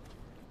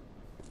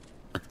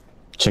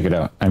 Check it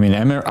out. I mean,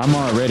 I'm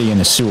already in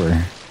the sewer.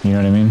 You know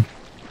what I mean?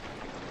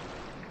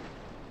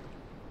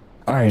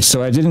 Alright,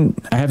 so I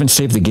haven't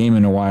saved the game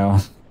in a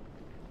while.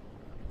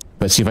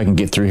 Let's see if I can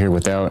get through here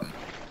without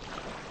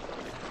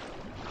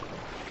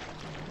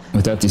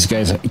these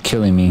guys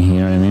killing me,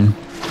 you know what I mean?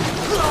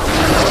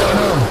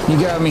 Oh, you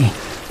got me.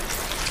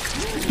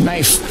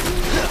 Knife.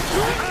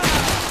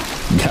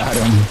 Got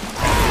him.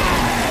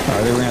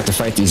 Oh, we're gonna have to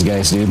fight these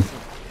guys, dude.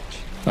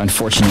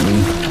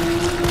 Unfortunately.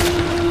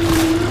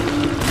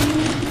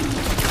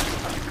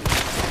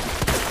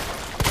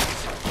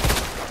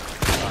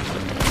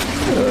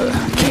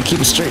 Can't keep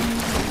it straight.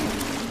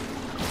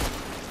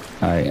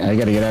 Alright, I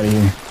gotta get out of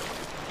here.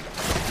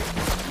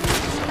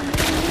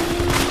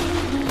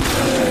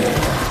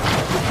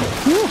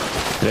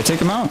 Did I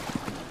take him out?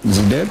 Is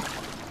he dead?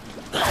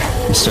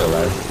 He's still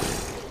alive.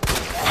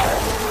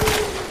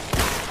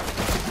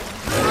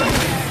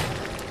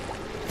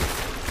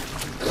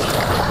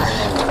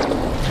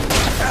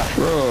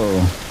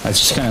 Bro, I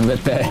just kind of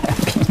let that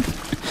happen.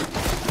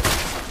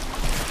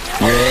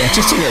 Yeah, it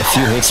just took a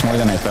few hits more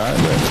than I thought,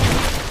 but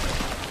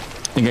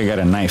I think I got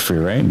a knife for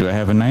you, right? Do I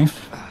have a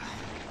knife?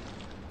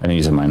 I didn't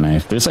use my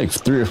knife. There's like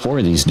 3 or 4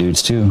 of these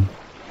dudes too.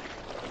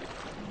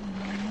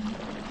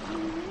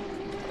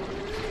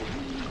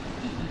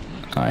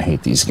 I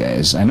hate these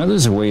guys. I know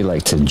there's a way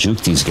like to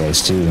juke these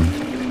guys too.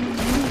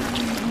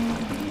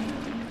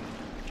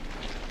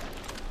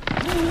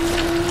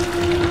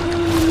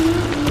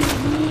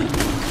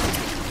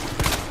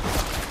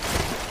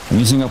 I'm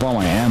using up all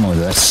my ammo,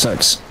 that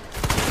sucks.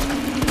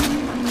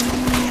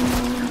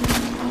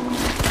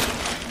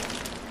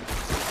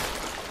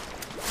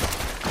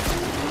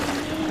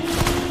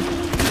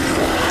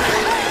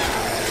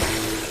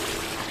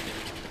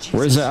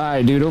 Where's the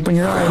eye, dude? Open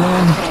your eye,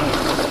 man.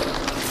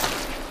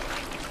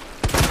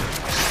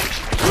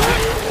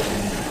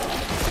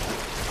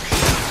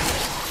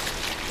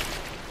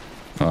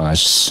 Oh, I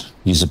just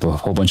used up a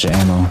whole bunch of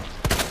ammo.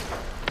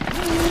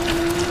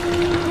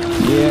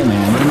 Yeah,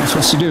 man. What am I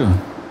supposed to do?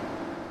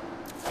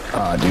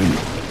 Aw, dude.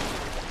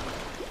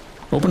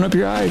 Open up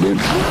your eye, dude.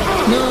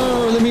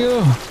 No, let me go.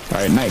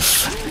 Alright,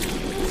 knife.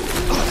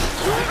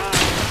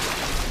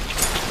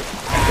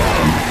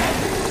 Got him.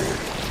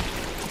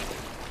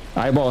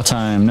 Eyeball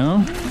time,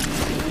 no?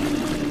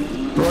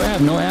 Bro, I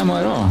have no ammo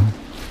at all.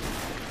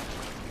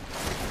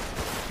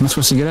 I'm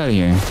supposed to get out of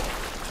here.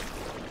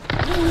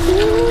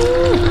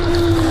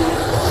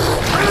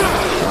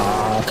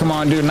 Oh, come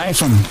on, dude, knife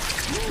him.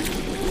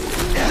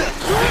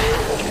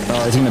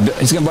 Oh,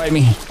 he's gonna bite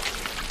me.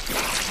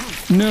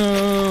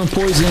 No,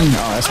 poison.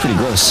 Oh, that's pretty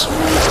gross.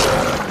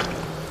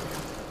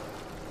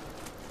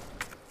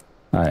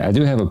 Alright, I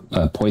do have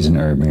a poison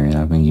herb here, and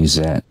I'm gonna use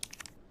that.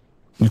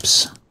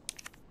 Oops.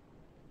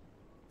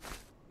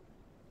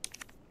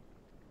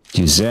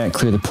 Use that,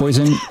 clear the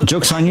poison.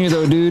 Joke's on you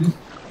though, dude.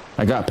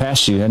 I got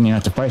past you, I didn't even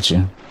have to fight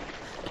you.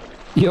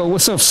 Yo,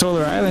 what's up,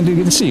 Solar Island, dude?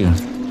 Good to see you.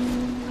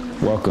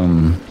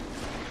 Welcome.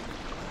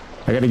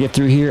 I gotta get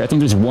through here. I think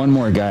there's one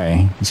more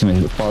guy. He's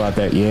gonna fall out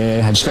that.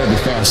 Yeah, I just gotta be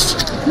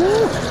fast.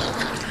 Woo.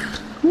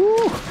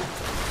 Woo.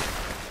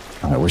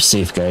 Alright, we're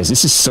safe, guys.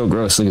 This is so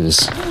gross. Look at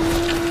this. I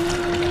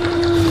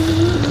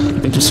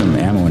think there's some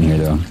ammo in here,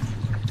 though.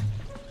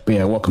 But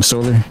yeah, welcome,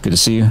 Solar. Good to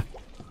see you.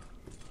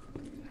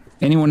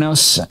 Anyone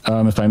else,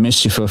 if I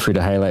missed you, feel free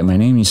to highlight my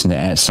name using the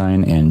 @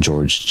 and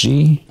George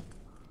G.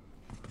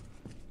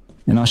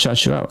 And I'll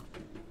shout you out.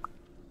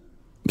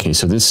 Okay,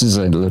 so this is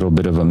a little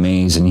bit of a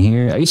maze in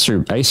here. I used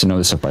to know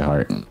this up by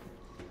heart.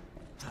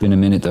 It's been a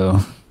minute though.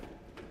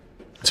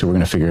 So we're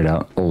gonna figure it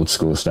out old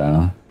school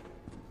style.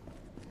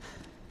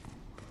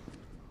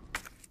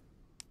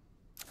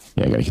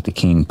 Yeah, I gotta get the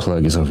king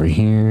plug is over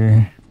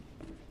here.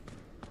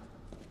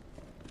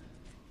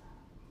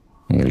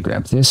 I gotta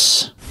grab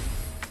this.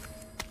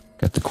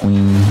 Got the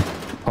queen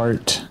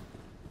part.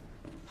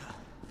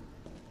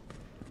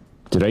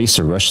 Dude, I used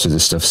to rush through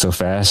this stuff so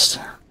fast.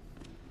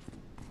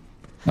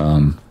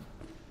 Back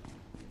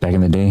in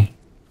the day.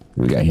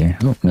 What we got here?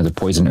 Oh, another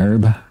poison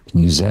herb.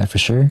 Can use that for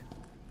sure.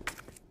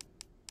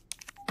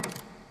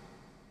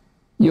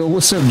 Yo,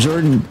 what's up,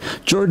 Jordan?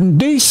 Jordan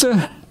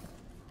Desa.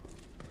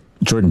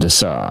 Jordan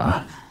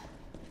Desa.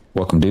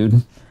 Welcome,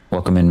 dude.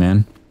 Welcome in,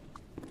 man.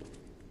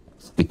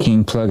 The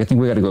king plug. I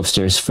think we gotta go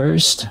upstairs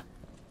first.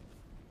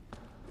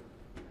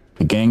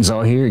 The gang's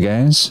all here,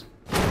 guys.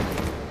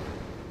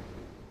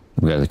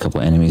 We got a couple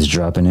enemies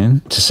dropping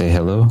in to say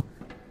hello.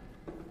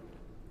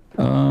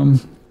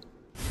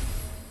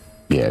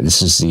 Yeah,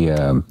 this is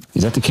the,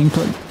 is that the king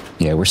plug?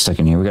 Yeah, we're stuck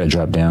in here. We gotta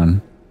drop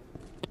down.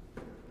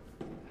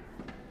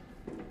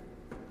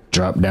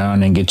 Drop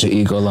down and get your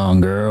eagle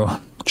on,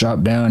 girl.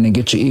 Drop down and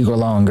get your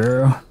eagle on,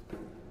 girl. I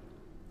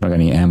don't got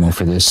any ammo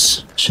for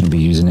this. Shouldn't be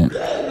using it.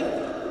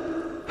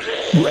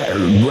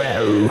 Wow,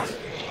 wow.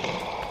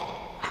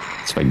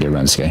 See if I can get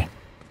around this guy.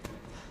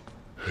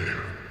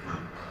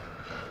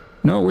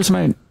 No, where's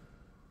my...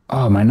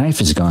 Oh, my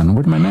knife is gone.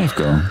 Where'd my knife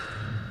go?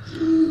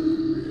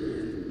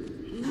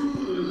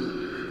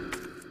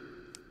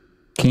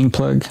 King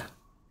plug.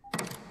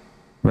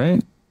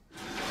 Right?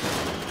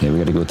 Yeah, we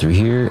gotta go through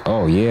here.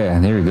 Oh, yeah,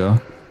 there we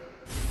go.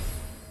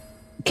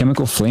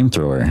 Chemical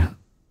flamethrower.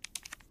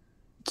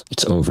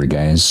 It's over,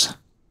 guys.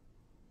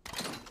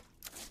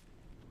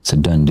 It's a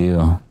done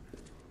deal.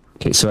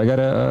 Okay, so I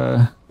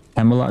gotta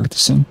hammerlock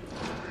this in.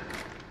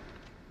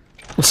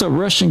 What's up,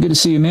 Russian? Good to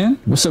see you, man.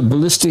 What's up,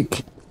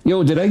 Ballistic?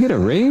 Yo, did I get a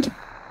raid?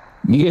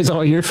 You guys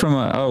all here from,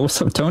 oh,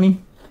 what's up,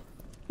 Tony?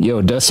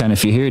 Yo, Dustin,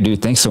 if you're here,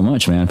 dude, thanks so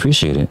much, man.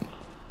 Appreciate it.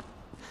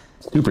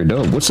 Super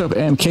dope. What's up,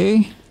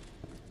 MK?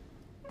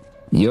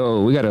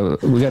 Yo, we got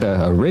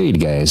a raid,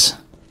 guys.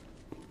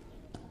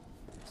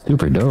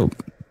 Super dope.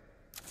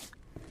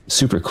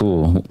 Super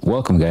cool.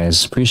 Welcome,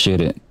 guys.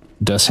 Appreciate it.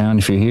 Dusthound,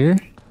 if you're here.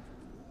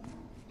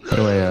 How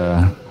do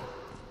I,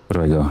 where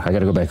do I go? I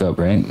gotta go back up,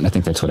 right? I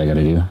think that's what I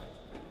gotta do.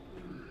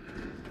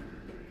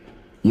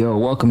 Yo,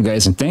 welcome,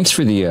 guys, and thanks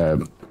for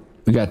the,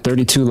 we got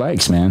 32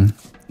 likes, man.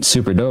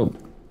 Super dope.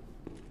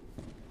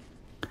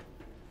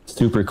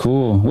 Super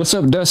cool. What's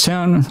up,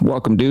 Dusthound?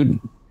 Welcome, dude.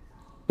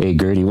 Hey,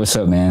 Gertie, what's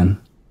up, man?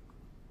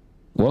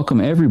 Welcome,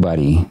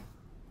 everybody.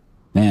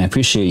 Man, I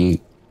appreciate you,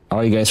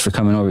 all you guys for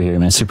coming over here,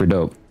 man. Super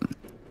dope.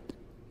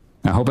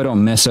 I hope I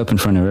don't mess up in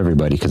front of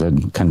everybody, because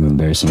that's kind of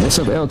embarrassing. What's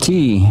up, LT?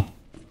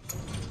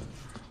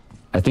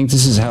 I think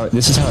this is how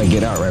I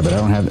get out, right? But I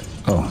don't have...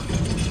 Oh.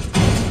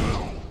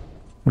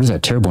 What is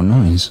that terrible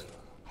noise?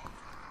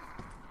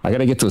 I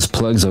gotta get those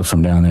plugs up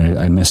from down there.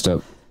 I messed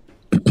up.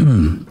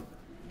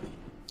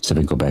 So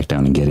I go back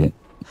down and get it.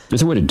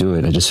 There's a way to do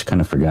it. I just kind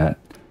of forgot.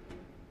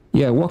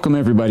 Yeah, welcome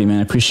everybody, man.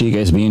 I appreciate you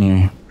guys being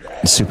here.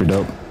 It's super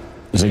dope.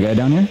 Is there a guy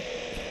down here?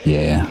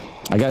 Yeah.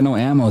 I got no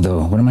ammo,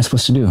 though. What am I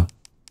supposed to do?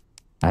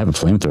 I have a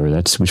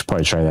flamethrower. We should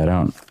probably try that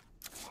out.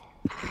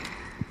 I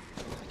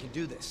can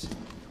do this.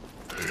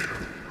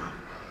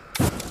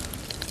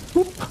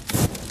 Whoop.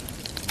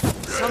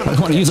 I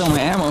just want to use all my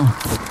ammo.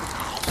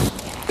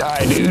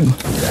 Die, dude.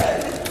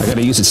 I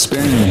gotta use it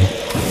sparingly.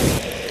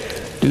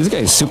 Dude, this guy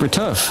is super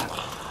tough.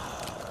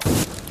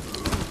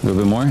 A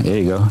little bit more. There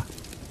you go.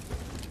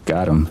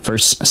 Got him.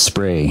 First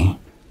spray.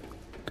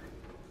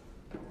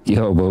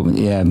 Yo, but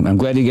yeah, I'm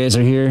glad you guys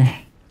are here.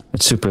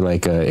 It's super,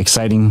 like,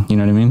 exciting. You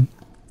know what I mean?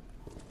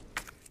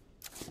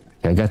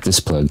 I got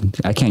this plug.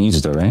 I can't use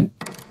it, though, right?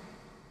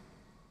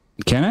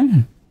 Can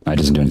I? Oh, it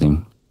doesn't do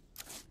anything.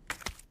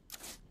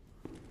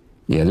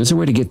 Yeah, there's a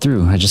way to get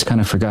through. I just kind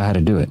of forgot how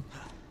to do it.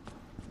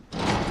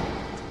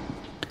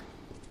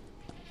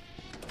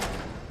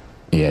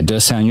 Yeah, it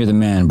does sound you're the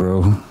man,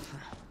 bro.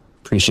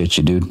 Appreciate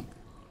you, dude.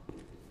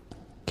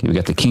 Okay, we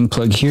got the king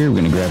plug here. We're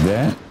gonna grab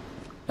that.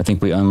 I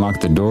think we unlocked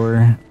the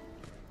door.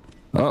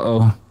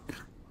 Uh-oh.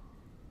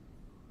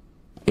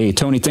 Hey,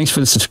 Tony, thanks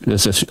for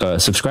the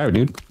subscriber,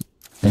 dude.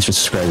 Thanks for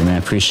subscribing,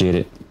 man. Appreciate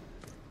it.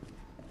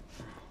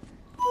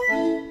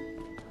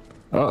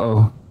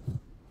 Uh-oh.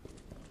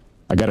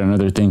 I got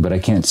another thing, but I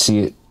can't see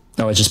it.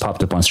 Oh, it just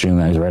popped up on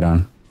Streamlabs right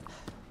on.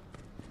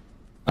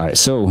 Alright,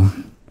 so...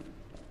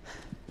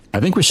 I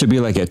think we should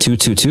be like at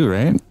 222,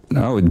 right?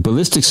 Oh,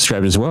 Ballistic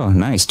subscribed as well.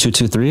 Nice.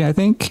 223, I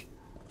think.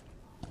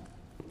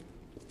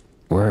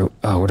 Where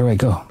do I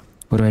go?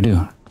 What do I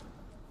do?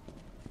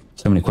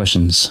 So many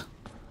questions.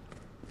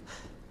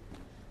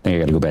 I think I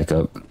gotta go back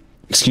up.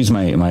 Excuse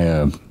my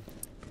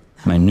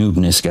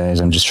noobness, guys.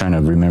 I'm just trying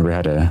to remember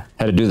how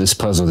to do this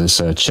puzzle, this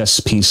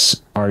chess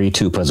piece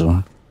RE2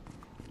 puzzle.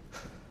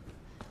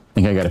 I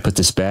think I gotta put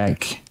this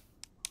back.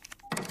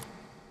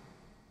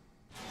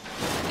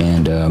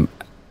 And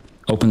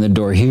open the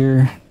door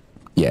here.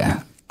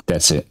 Yeah,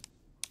 that's it.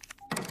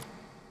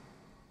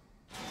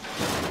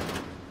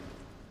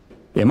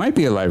 It might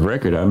be a live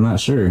record. I'm not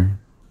sure.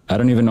 I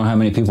don't even know how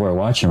many people are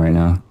watching right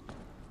now.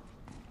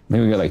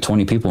 Maybe we got like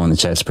 20 people in the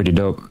chat. It's pretty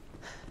dope.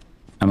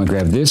 I'm gonna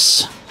grab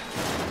this.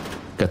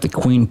 Got the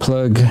queen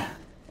plug.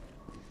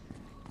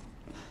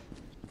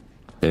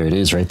 There it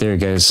is right there,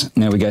 guys.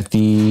 Now we got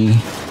the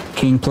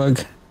king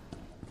plug.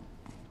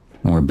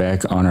 And we're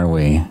back on our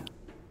way.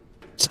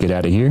 Let's get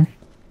out of here.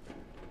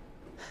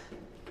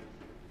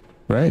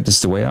 Right? This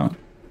is the way out?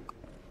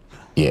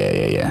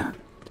 Yeah.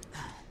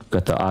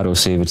 Got the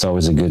autosave. It's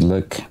always a good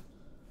look.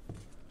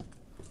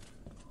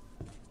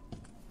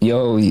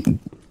 Yo.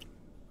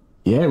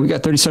 Yeah, we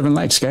got 37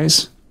 likes,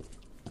 guys.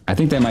 I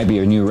think that might be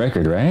a new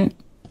record, right?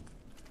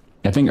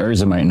 I think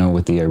Urza might know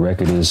what the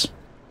record is.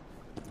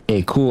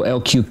 Hey, cool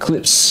LQ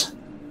Clips.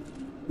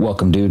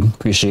 Welcome, dude.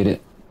 Appreciate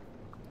it.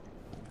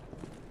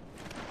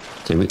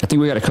 So I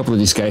think we got a couple of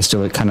these guys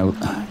still kind of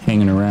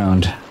hanging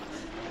around.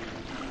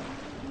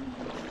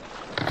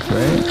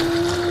 Right?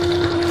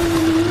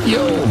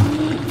 Yo!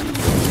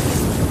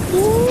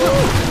 Woo!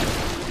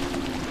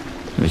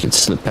 We could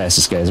slip past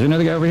this guy. Is there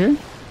another guy over here?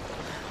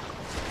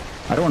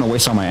 I don't want to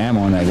waste all my ammo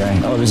on that guy.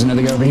 Oh, there's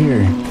another guy over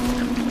here.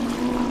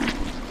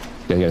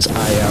 Got his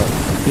eye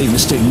out. Big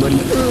mistake, buddy.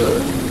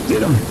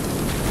 Get him.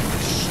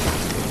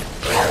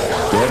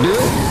 Did I do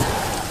it?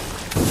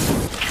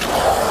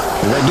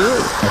 Did I do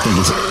it? I think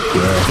it's...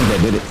 Yeah, I think I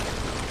did it.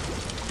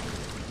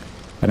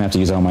 I don't have to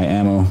use all my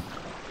ammo.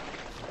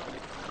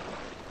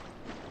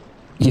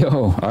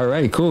 Yo,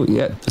 alright, cool.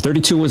 Yeah,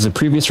 32 was the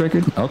previous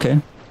record? Okay.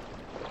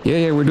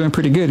 Yeah, we're doing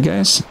pretty good,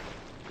 guys.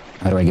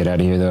 How do I get out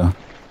of here, though?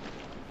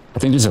 I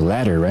think there's a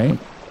ladder, right?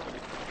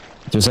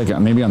 There's like,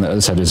 maybe on the other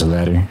side there's a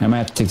ladder. I might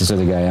have to take this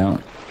other guy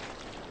out.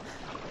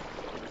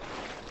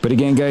 But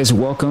again, guys,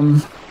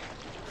 welcome,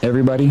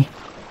 everybody.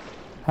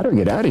 How do I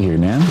get out of here,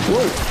 man?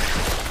 Whoa!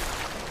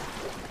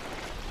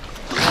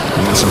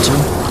 You want some too?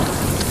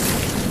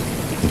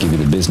 I'll give you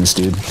the business,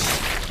 dude.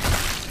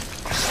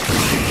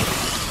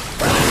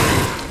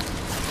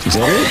 Is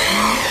that it?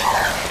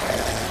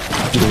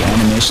 Dude, the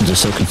animations are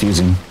so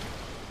confusing.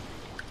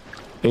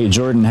 Hey,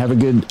 Jordan, have a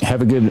good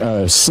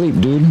sleep,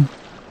 dude.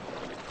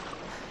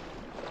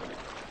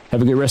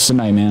 Have a good rest of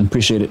the night, man.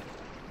 Appreciate it.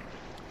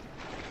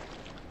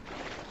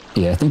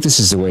 Yeah, I think this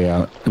is the way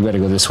out. We gotta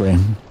go this way.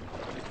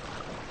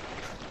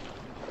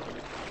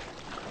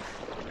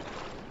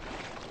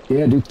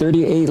 Yeah, dude,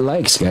 38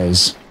 likes,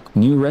 guys.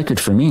 New record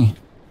for me.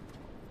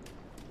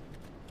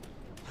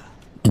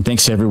 And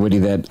thanks to everybody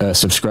that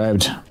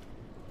subscribed.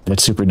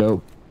 That's super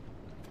dope.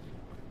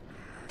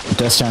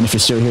 Dusttown, if you're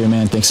still here,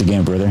 man, thanks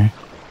again, brother.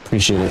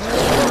 Appreciate it.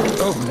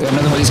 Oh,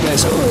 another one of these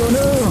guys. Oh,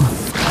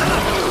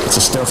 no! It's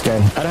a stealth guy.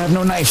 I don't have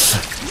no knife.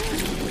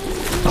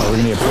 Oh, we're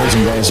gonna get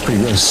poisoned, guys. It's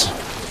pretty gross.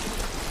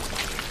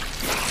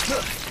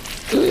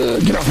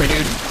 Get off me,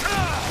 dude.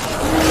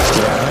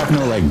 Yeah, I have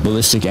no, like,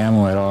 ballistic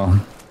ammo at all.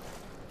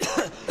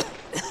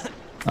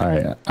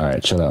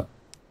 Alright, chill out.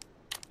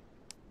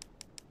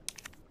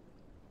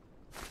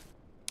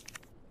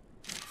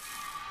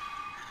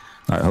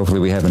 Alright, hopefully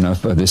we have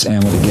enough of this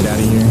ammo to get out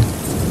of here.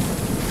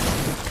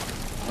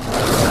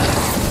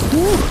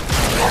 Woo.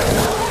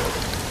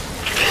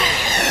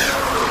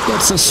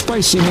 That's a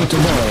spicy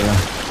meatball.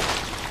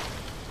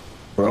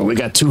 Bro, we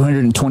got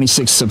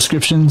 226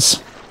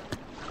 subscriptions.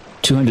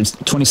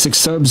 226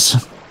 subs.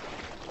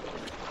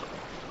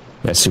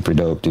 That's super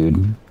dope,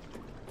 dude.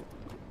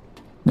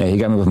 Yeah, he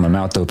got me with my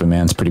mouth open,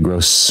 man. It's pretty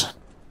gross.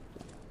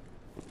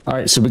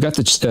 Alright, so we got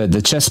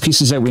the chest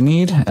pieces that we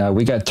need.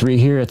 We got 3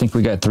 here. I think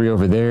we got 3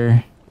 over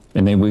there.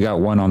 And then we got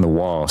 1 on the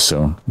wall,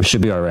 so we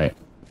should be alright.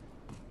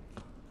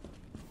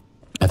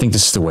 I think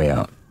this is the way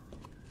out.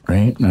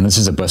 Right? No, this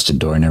is a busted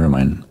door. Never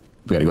mind.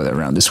 We gotta go that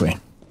round this way.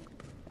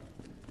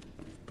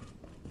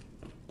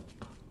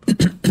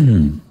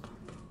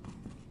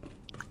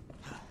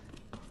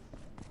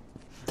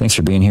 Thanks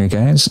for being here,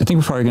 guys. I think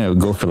we're probably gonna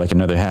go for like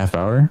another half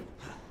hour.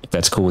 If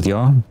that's cool with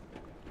y'all.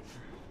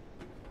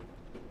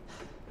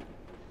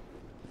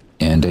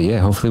 And yeah,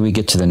 hopefully we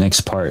get to the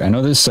next part. I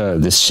know this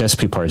this chest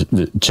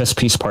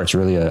piece part's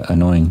really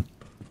annoying.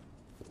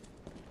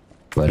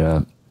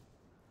 But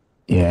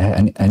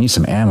yeah, I need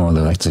some ammo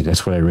though.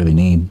 That's what I really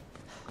need.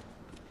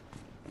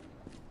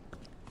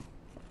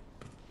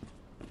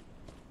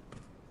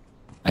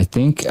 I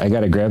think I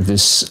gotta grab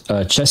this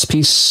chest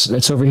piece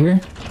that's over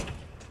here.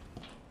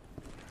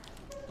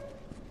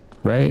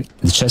 Right?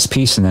 The chest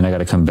piece, and then I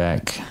gotta come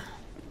back.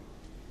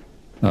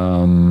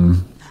 No,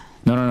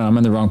 I'm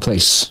in the wrong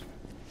place.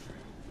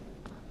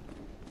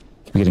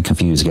 I'm getting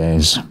confused,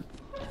 guys.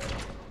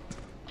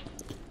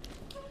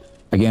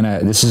 Again,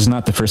 this is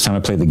not the first time I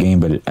played the game,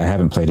 but I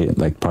haven't played it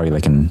probably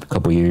in a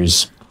couple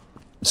years.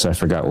 So I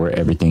forgot where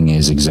everything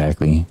is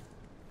exactly.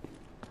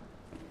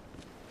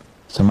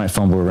 So I might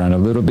fumble around a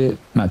little bit,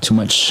 not too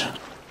much.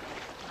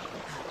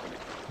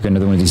 Got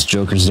another one of these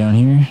jokers down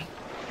here.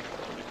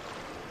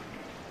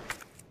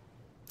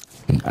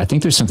 I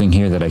think there's something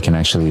here that I can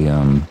actually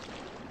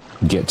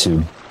get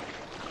to.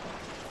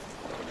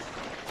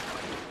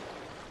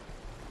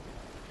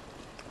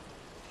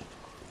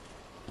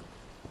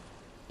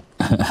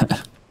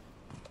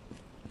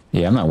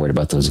 Yeah, I'm not worried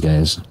about those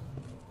guys.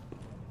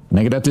 Can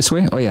I get out this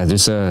way? Oh yeah,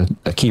 there's a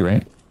key,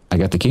 right? I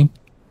got the key?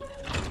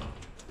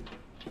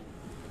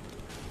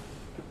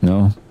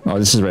 No? Oh,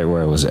 this is right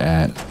where I was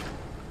at.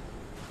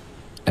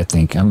 I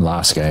think. I'm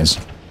lost, guys.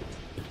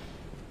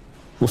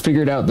 We'll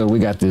figure it out, though. We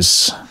got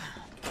this.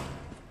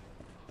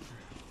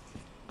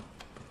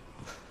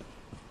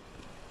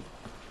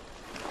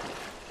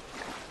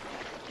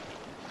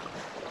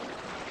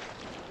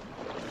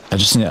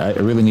 I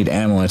really need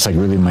ammo. It's like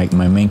really my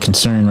main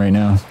concern right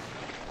now.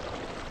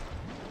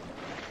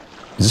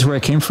 Is this where I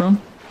came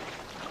from?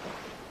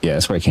 Yeah,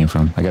 that's where I came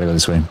from. I gotta go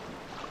this way.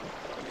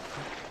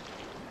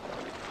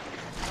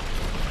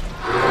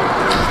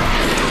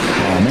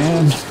 Oh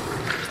man.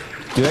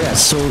 Dude, I got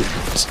so...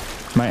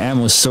 My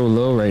ammo is so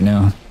low right now.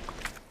 I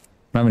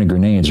don't have any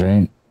grenades,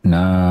 right?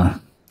 Nah.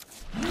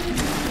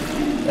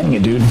 Dang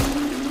it, dude.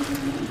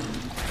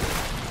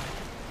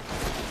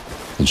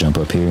 I'll jump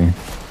up here.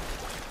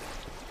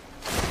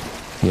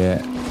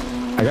 Yeah.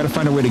 I gotta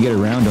find a way to get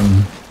around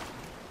them.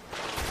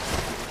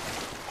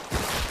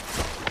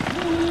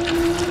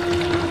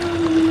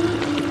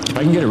 If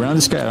I can get around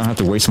this guy, I don't have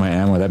to waste my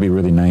ammo. That'd be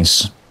really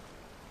nice.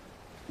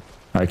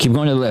 Alright, keep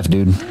going to the left,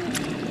 dude.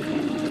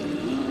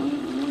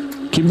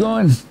 Keep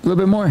going. A little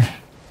bit more.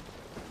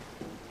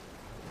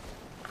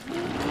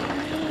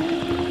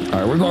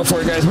 Alright, we're going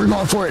for it, guys. We're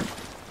going for it.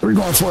 We're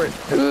going for it.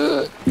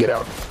 Get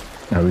out.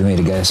 Alright, we made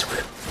it, guys.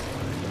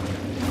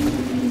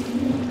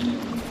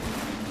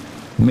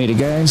 We made it,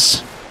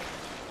 guys.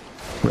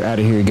 We're out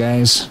of here,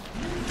 guys.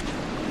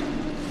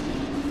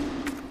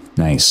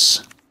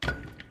 Nice.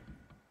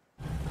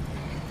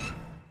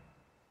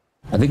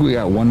 I think we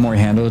got one more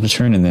handle to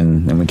turn, and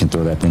then we can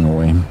throw that thing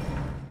away.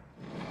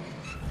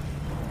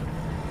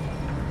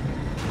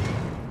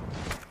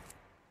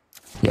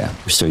 Yeah,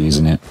 we're still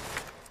using it.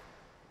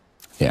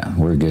 Yeah,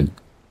 we're good.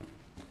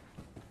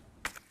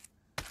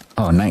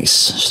 Oh,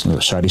 nice. Just little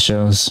shoddy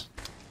shells.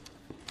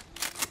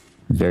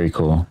 Very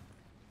cool.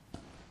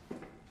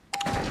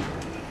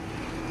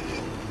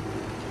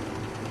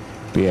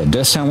 But yeah,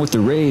 Dust Town with the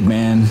raid,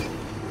 man.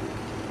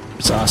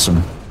 It's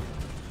awesome.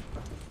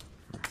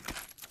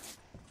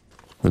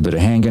 A little bit of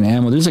handgun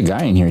ammo. There's a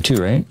guy in here too,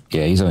 right?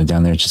 Yeah, he's only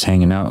down there just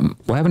hanging out.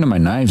 What happened to my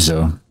knives,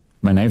 though?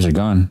 My knives are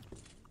gone.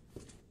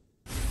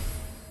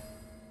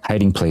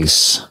 Hiding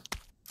place.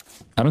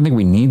 I don't think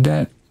we need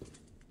that.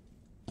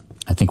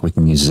 I think we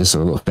can use this, a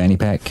little fanny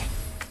pack.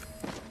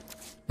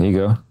 There you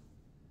go.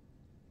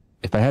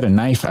 If I had a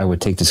knife, I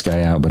would take this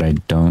guy out, but I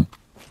don't.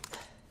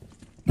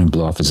 And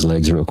blow off his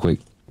legs real quick.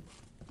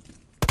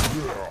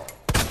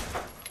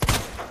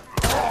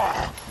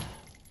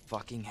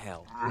 Fucking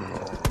hell.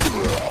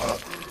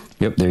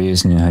 Yep, there he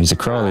is now. He's a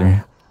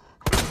crawler.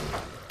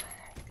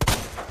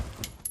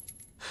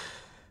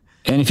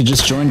 And if you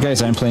just joined,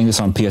 guys, I'm playing this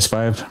on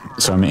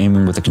PS5, so I'm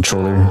aiming with a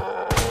controller.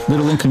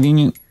 Little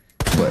inconvenient,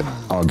 but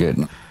all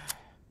good.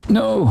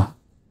 No!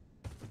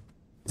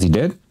 Is he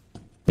dead? I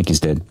think he's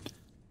dead.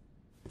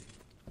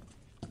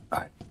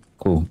 Alright,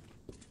 cool.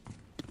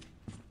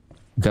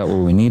 Got what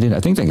we needed. I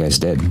think that guy's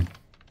dead.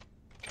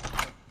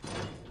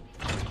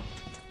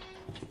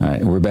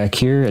 Alright, we're back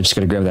here. I just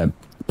gotta grab that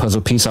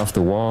puzzle piece off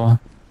the wall.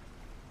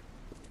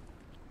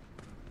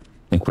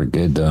 I think we're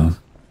good, though.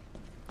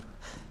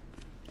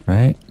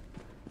 Right?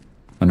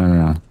 Oh,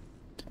 no.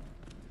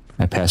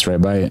 I passed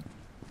right by it.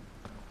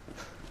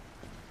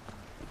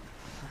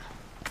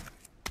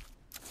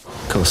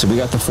 Cool, so we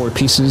got the 4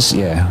 pieces.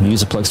 Yeah, we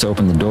use the plugs to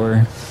open the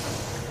door.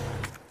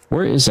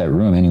 Where is that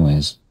room,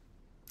 anyways?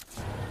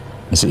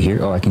 Is it here?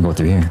 Oh, I can go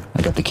through here.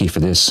 I got the key for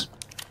this.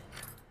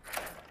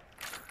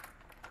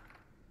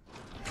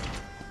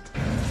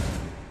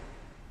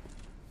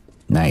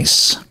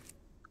 Nice.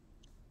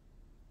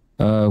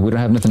 We don't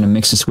have nothing to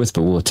mix this with,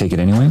 but we'll take it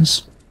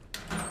anyways.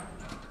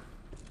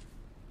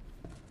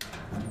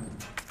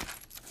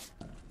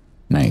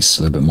 Nice,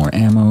 a little bit more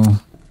ammo.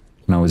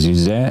 Can always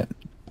use that.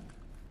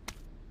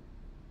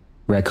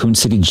 Raccoon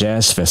City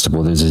Jazz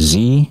Festival. There's a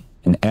Z,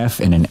 an F,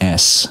 and an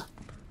S.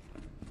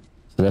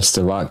 So that's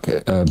the lock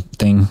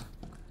thing,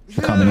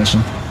 the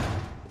combination.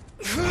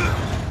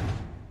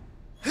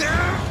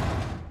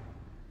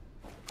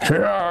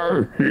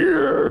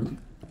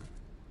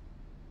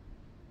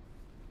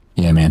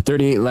 Yeah, man,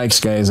 38 likes,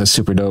 guys. That's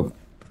super dope.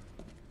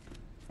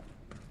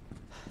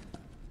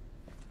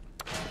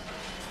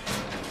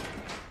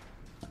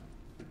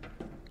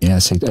 Yeah, I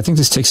think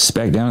this takes us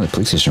back down to the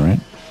police station, right?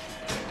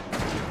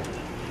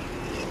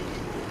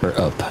 Or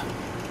up.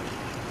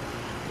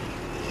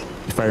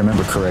 If I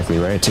remember correctly,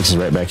 right? It takes us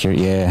right back here.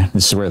 Yeah,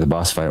 this is where the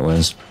boss fight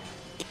was.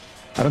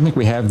 I don't think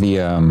we have the,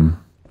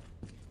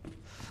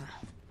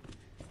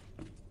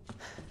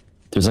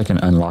 there's like an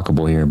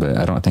unlockable here, but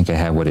I don't think I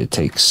have what it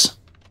takes.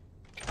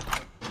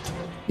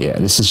 Yeah,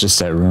 this is just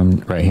that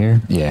room right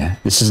here. Yeah,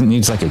 this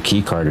needs like a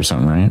key card or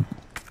something, right?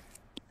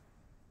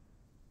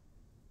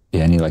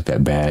 Yeah, I need like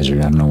that badge or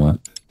I don't know what.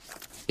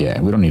 Yeah,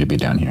 we don't need to be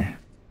down here.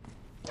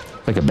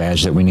 Like a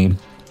badge that we need.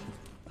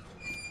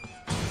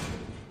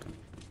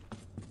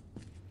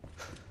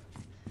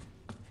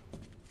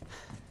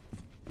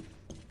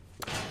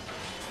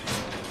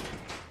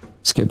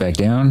 Let's get back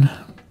down.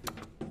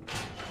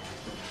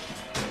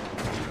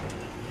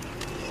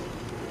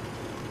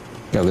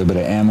 Got a little bit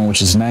of ammo,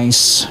 which is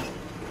nice.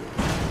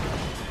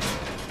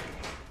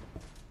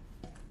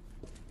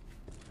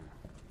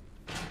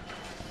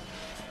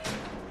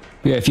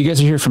 Yeah, if you guys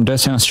are here from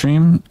Dust Town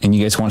Stream and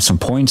you guys want some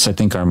points, I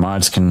think our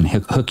mods can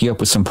hook you up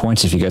with some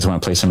points if you guys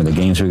want to play some of the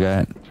games we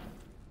got.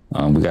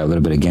 We got a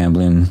little bit of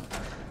gambling.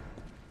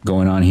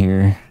 going on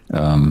here.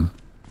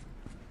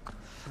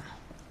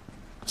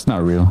 It's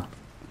not real.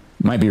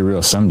 Might be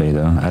real someday,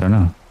 though. I don't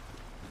know.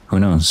 Who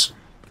knows?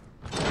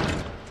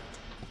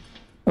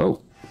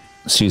 Oh,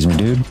 excuse me,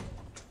 dude.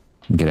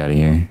 Get out of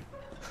here.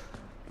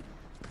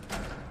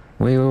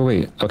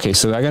 Wait. Okay,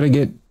 so I gotta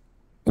get...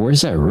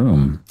 Where's that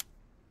room?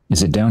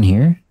 Is it down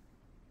here?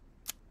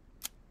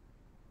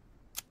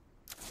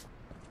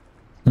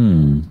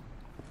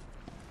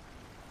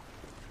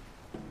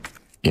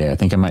 Yeah, I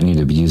think I might need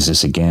to use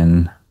this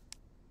again.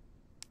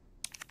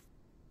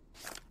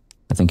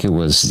 I think it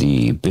was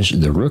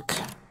the rook.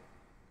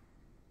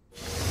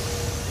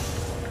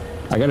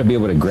 I gotta be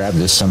able to grab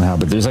this somehow,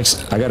 but there's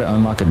like... I gotta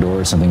unlock a door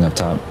or something up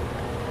top.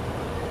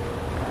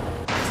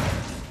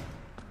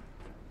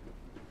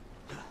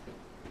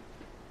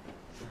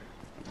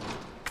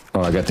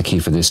 Oh, I got the key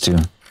for this too.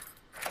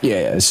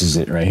 Yeah, this is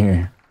it right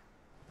here.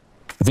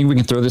 I think we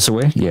can throw this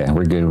away. Yeah,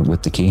 we're good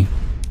with the key.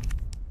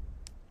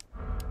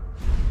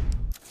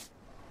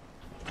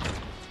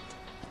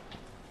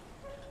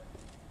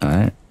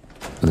 Alright.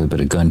 A little bit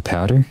of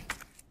gunpowder.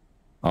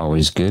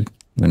 Always good.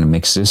 I'm gonna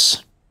mix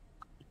this.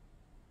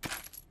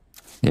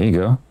 There you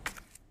go.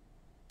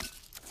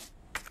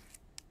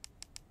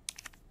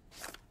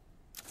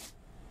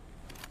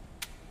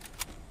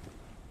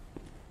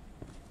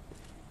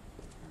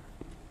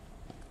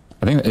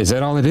 I think, is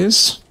that all it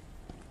is?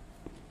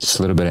 Just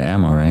a little bit of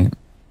ammo, right?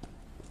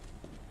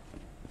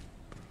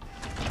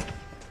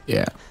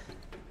 Yeah.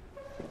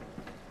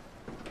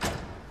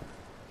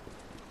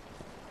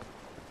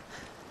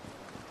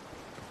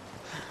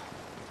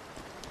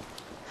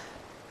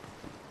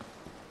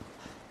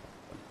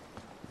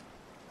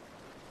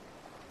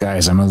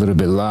 Guys, I'm a little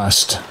bit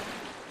lost.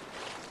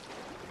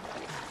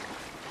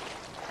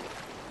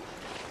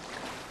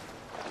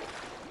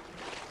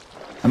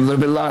 I'm a little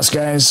bit lost,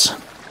 guys.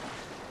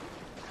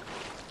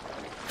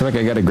 I feel like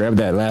I gotta grab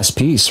that last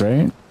piece,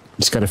 right?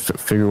 Just gotta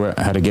figure out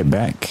how to get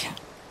back.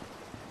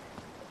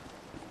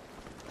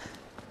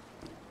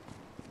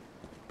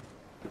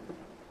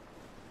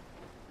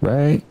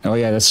 Right? Oh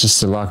yeah, that's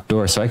just the locked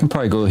door. So I can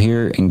probably go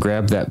here and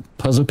grab that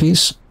puzzle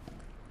piece.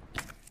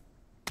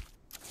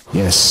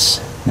 Yes.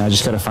 Now I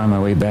just gotta find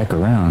my way back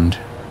around.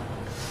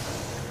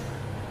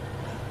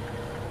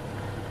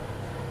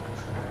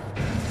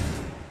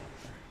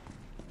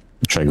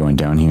 Try going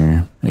down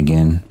here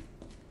again.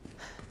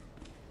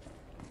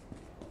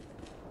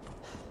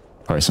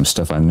 Probably some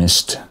stuff I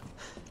missed.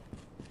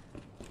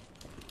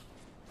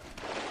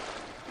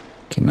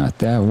 Okay, not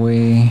that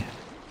way.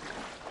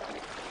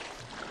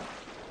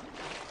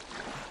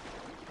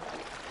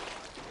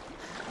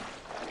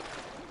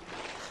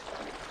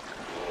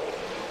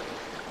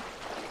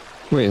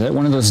 Wait, is that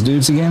one of those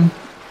dudes again?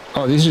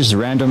 Oh, these are just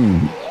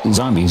random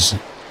zombies.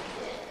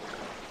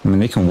 I mean,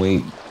 they can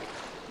wait.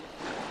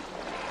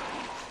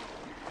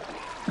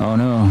 Oh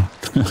no.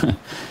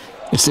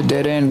 It's a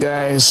dead end,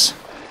 guys.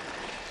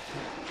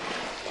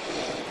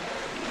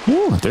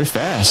 Woo, they're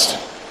fast.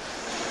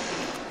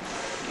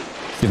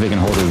 See if they can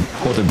hold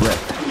their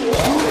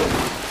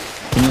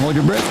breath. Can you hold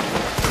your breath?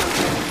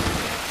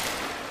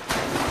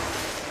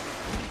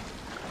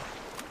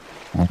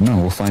 I don't know,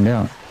 we'll find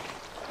out.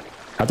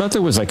 I thought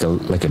there was like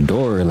a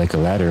door or like a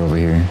ladder over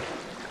here.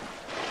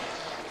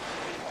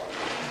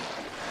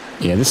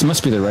 Yeah, this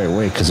must be the right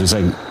way because there's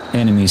like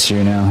enemies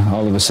here now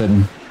all of a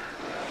sudden.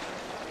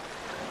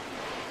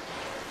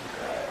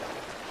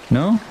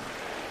 No?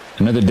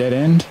 Another dead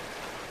end?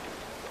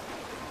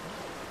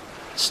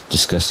 It's a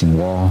disgusting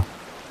wall.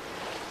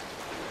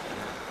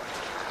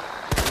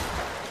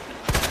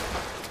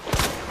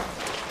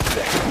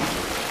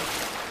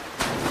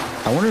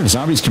 I wonder if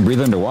zombies can breathe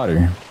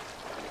underwater.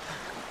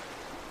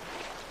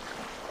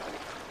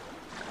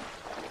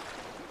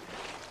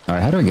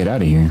 Alright, how do I get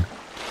out of here?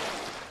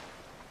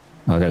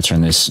 Oh, I gotta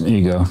turn this. There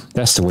you go.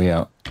 That's the way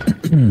out.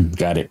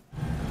 Got it.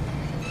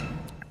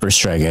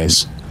 First try,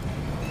 guys.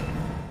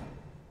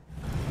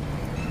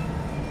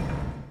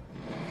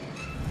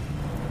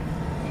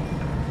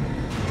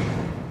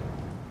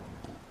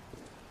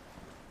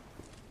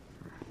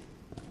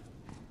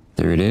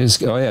 There it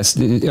is. Oh, yes.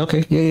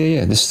 Okay.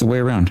 Yeah. This is the way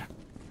around.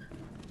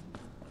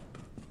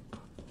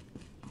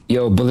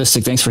 Yo,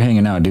 Ballistic, thanks for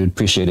hanging out, dude.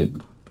 Appreciate it.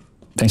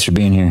 Thanks for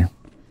being here.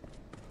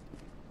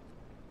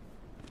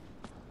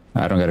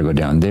 I don't gotta go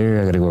down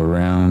there. I gotta go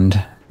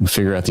around and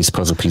figure out these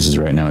puzzle pieces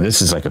right now.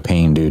 This is like a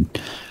pain,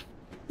 dude.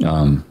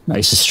 I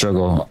used to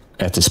struggle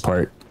at this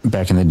part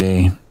back in the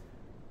day.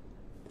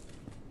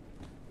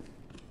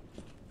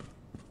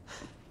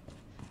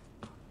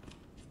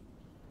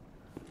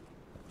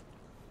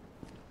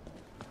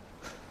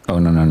 Oh,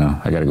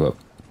 no. I gotta go up.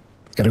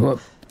 Gotta go up.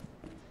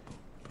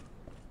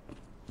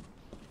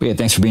 But yeah,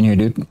 thanks for being here,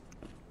 dude.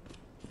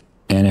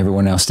 And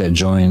everyone else that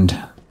joined.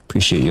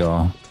 Appreciate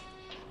y'all.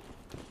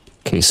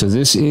 Okay, so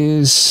this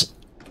is...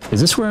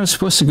 Is this where I'm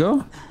supposed to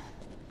go?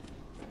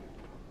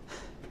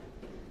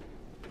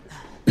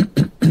 Is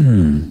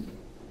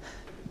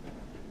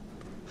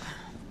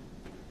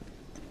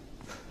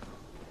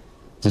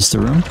this the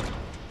room?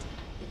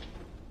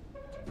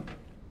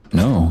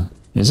 No.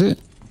 Is it?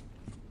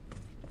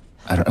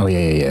 Oh,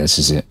 yeah, this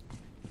is it.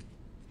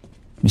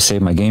 Let me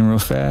save my game real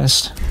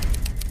fast.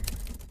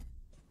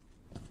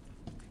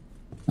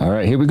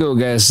 Alright, here we go,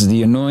 guys. This is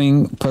the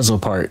annoying puzzle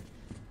part.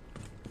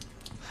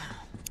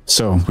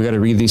 So, we gotta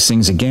read these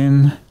things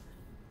again.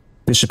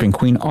 Bishop and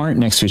queen aren't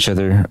next to each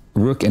other.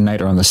 Rook and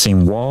knight are on the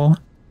same wall.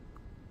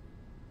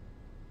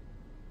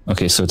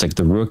 Okay, so it's like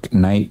the rook,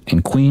 knight,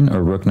 and queen,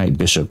 or rook, knight,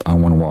 bishop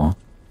on one wall.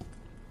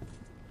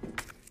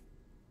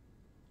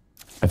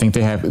 I think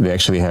they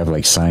actually have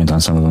like signs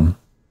on some of them.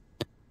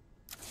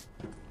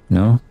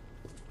 No?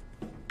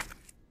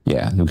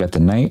 Yeah, we've got the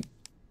knight.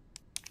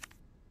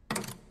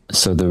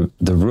 So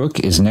the rook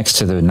is next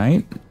to the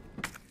knight.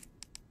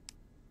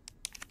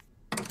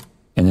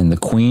 And then the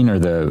queen or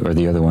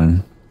the other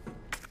one.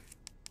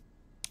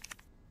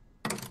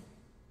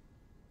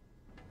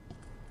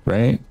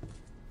 Right?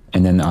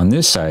 And then on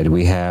this side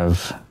we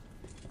have,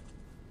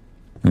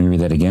 let me read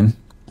that again.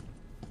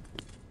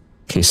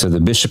 Okay, so the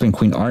bishop and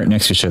queen aren't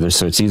next to each other,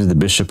 so it's either the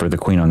bishop or the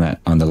queen on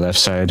the left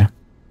side.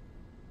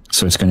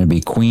 So it's going to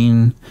be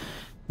queen,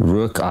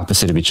 rook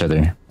opposite of each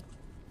other.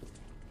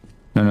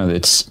 No,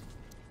 it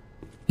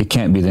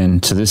can't be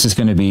then. So this is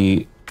going to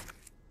be,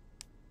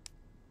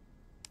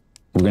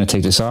 we're going to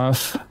take this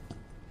off.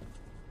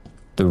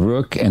 The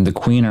rook and the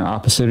queen are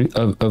opposite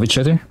of each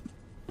other.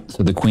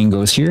 So the queen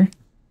goes here.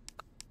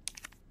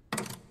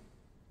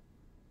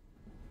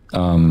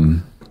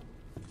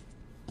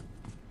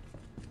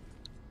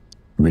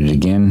 Read it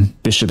again.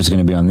 Bishop is going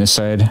to be on this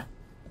side.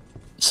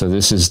 So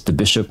this is the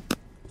bishop,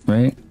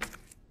 right?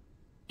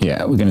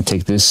 Yeah, we're going to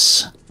take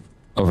this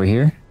over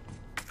here.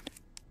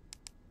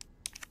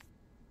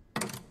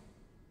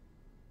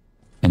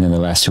 And then the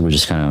last two, we're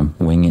just kind of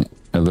wing it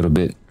a little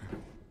bit.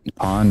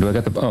 Pawn, do I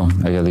got the, oh,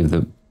 I gotta leave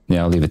the,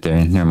 yeah, I'll leave it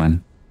there. Never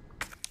mind.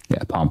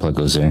 Yeah, pawn plug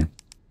goes there.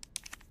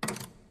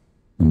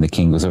 And the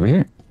king goes over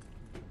here.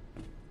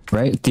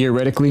 Right?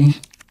 Theoretically,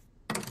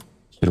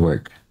 should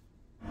work.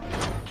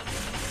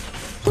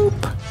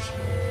 Boop.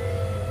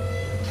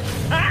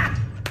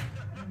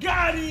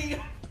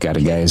 Got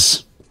it,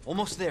 guys.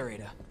 Almost there,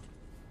 Ada.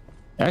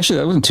 Actually,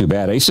 that wasn't too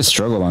bad. I used to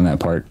struggle on that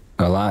part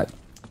a lot.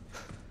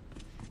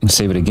 Let's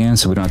save it again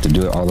so we don't have to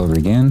do it all over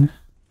again.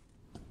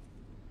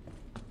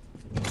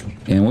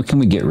 And what can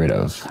we get rid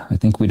of? I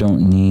think we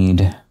don't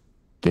need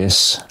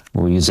this.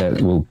 We'll use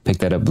that. We'll pick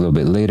that up a little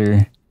bit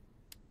later.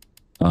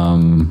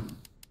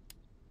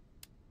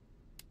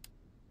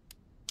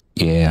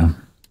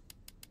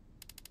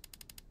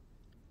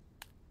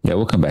 Yeah,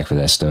 we'll come back for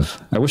that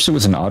stuff. I wish there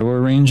was an auto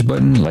arrange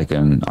button like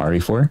an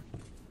RE4.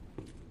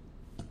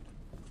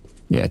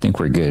 Yeah, I think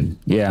we're good.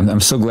 Yeah, I'm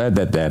so glad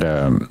that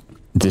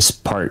this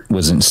part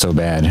wasn't so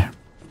bad.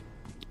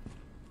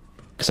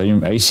 Because I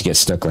used to get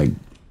stuck like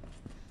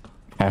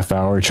half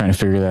hour trying to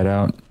figure that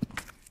out.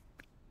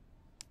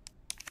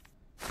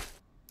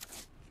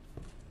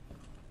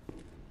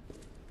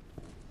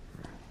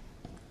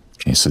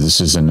 Okay, so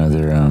this is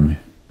another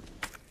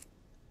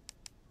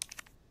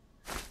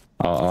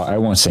I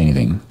won't say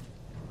anything.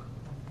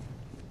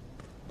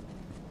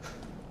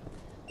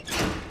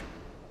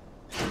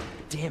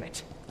 Damn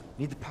it.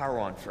 Need the power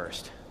on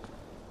first.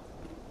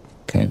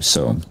 Okay,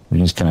 so we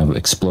just kind of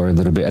explore a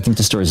little bit. I think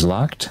this door is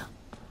locked.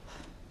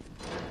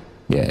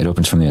 Yeah, it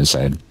opens from the other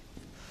side.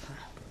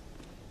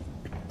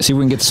 See if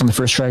we can get this on the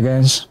first try,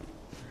 guys.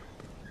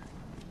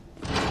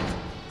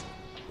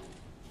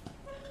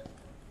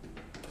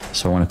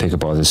 So I want to pick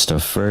up all this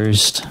stuff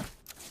first. I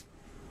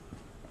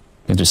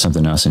think there's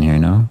something else in here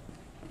now.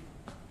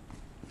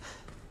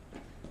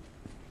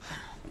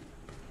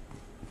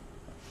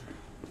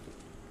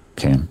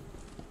 Okay.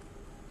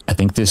 I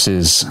think this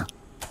is...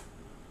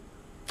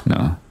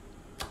 No.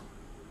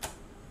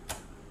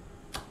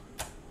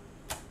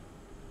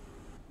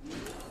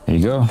 There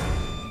you go.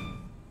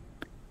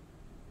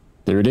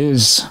 There it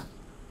is.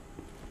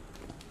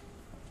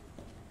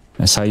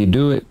 That's how you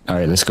do it. All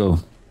right, let's go.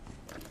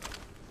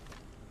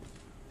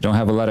 Don't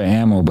have a lot of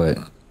ammo, but...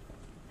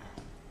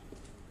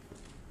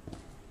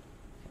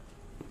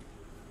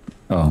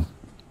 Oh,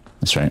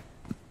 that's right.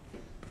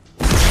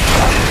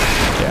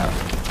 Yeah.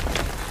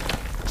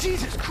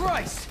 Jesus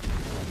Christ!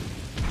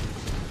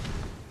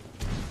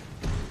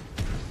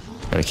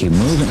 Gotta keep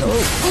moving.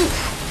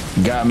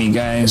 Oh, got me,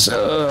 guys. You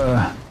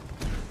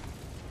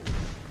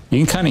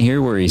can kind of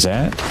hear where he's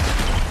at.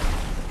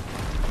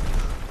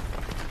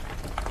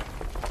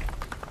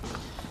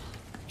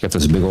 Got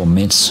those big old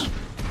mitts.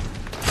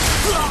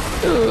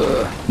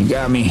 You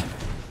got me.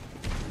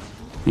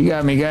 You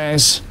got me,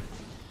 guys.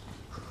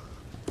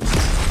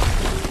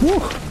 Woo.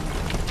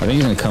 I think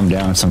he's gonna come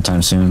down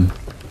sometime soon.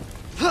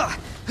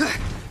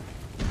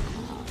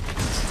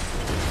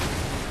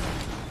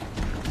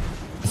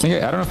 I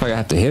don't know if I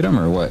have to hit him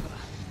or what.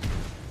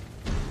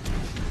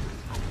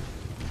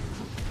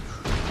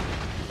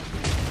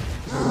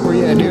 Where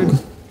you at, dude?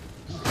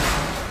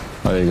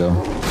 Oh, there you go.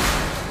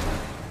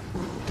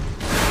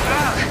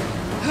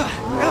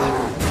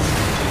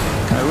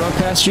 Can I run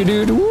past you,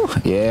 dude? Woo.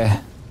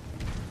 Yeah.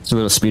 It's a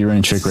little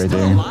speedrunning trick right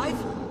there.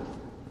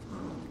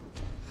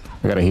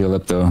 I gotta heal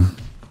up, though.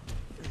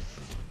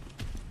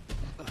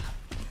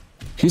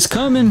 He's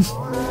coming.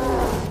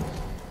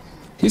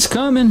 He's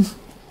coming.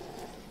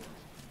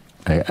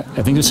 I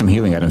think there's some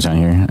healing items down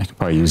here. I could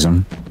probably use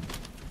them.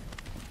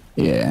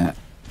 Yeah.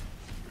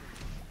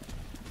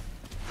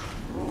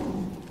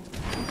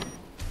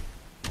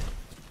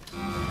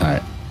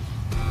 Alright.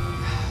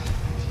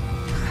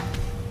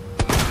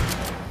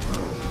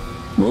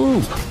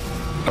 Move!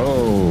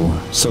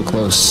 Oh, so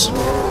close.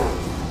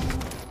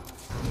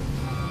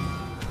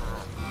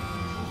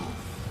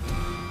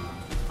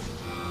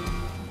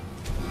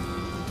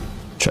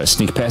 Try to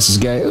sneak past this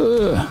guy.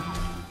 Ugh.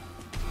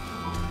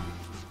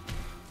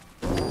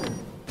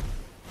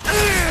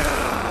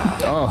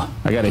 Oh,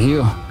 I gotta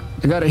heal.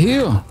 I gotta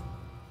heal.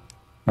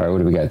 Alright, what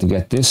do we got? We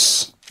got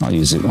this. I'll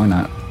use it. Why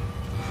not?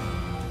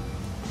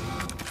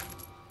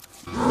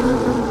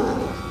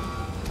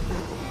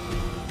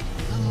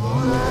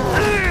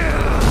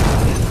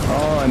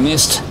 Oh, I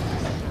missed.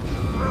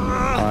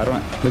 Oh, I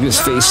don't. Look at his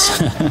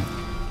face.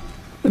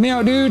 Let me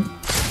out, dude.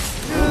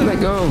 Let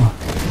go.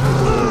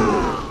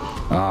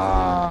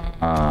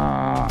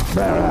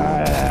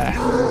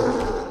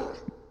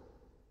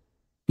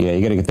 Yeah,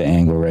 you gotta get the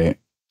angle right.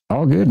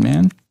 All good,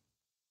 man.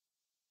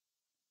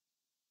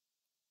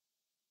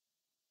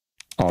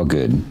 All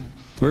good.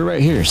 We're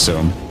right here,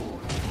 so.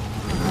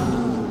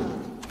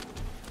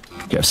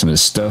 Grab some of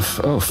this stuff.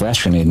 Oh,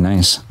 flash grenade,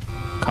 nice.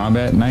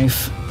 Combat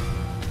knife.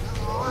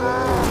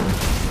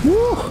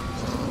 Woo!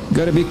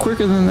 Gotta be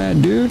quicker than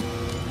that, dude.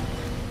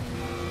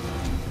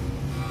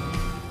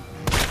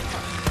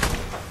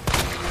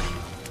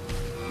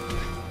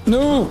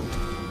 No!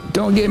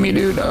 Don't get me,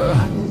 dude.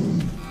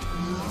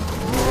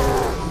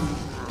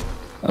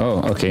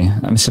 Oh, okay.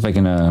 Let me see if I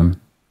can,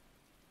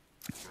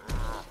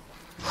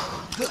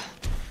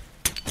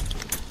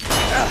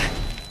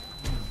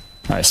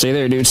 Alright, stay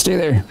there, dude. Stay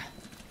there.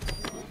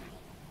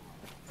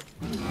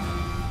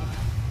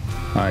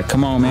 Alright,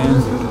 come on,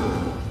 man.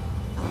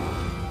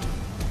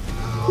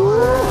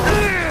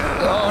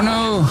 Oh,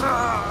 no!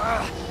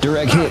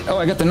 Direct hit. Oh,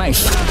 I got the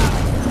knife.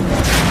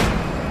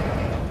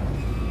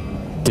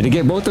 Did it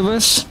get both of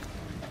us?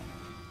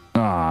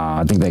 Ah,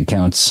 I think that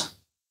counts.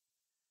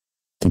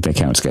 I think that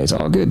counts, guys.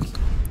 All good.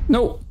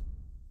 Nope.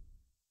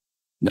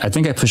 I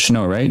think I pushed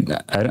no, right?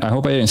 I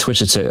hope I didn't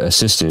switch it to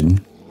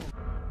assisted.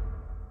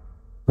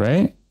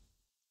 Right?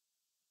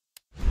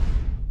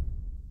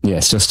 Yeah,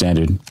 still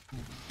standard.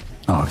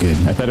 Oh, good.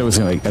 I thought it was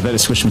gonna, like, I thought it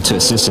switched me to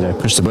assisted. I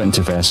pushed the button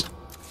too fast.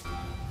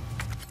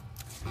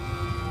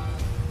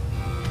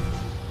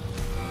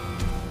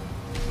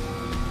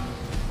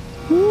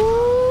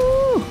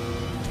 Woo!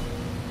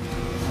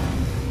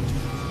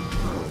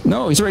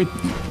 No, he's right.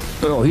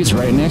 Oh, he's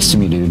right next to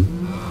me, dude.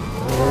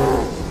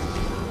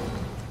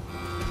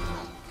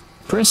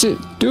 Press it.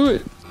 Do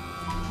it.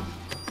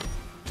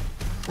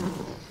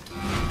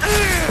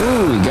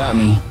 Oh, he got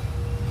me.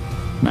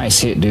 Nice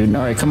hit, dude.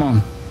 All right, come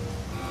on.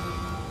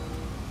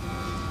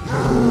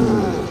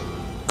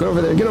 Go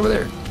over there. Get over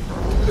there.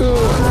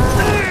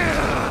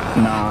 Ugh.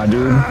 Nah,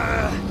 dude.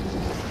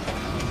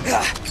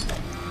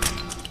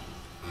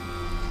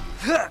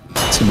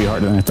 It's gonna be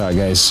harder than I thought,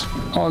 guys.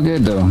 All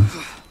good, though.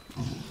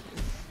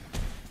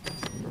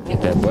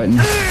 Hit that button.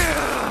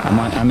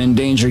 I'm in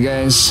danger,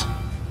 guys.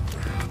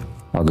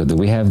 All good. Do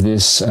we have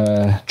this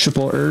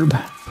triple herb?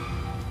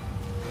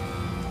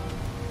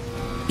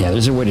 Yeah,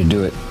 there's a way to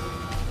do it.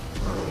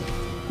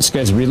 This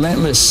guy's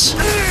relentless.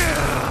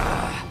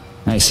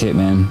 Nice hit,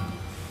 man.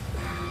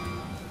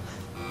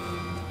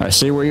 Alright,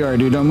 stay where you are,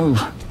 dude. Don't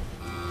move.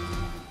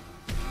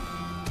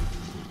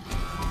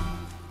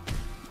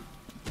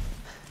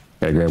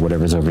 Gotta grab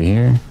whatever's over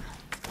here.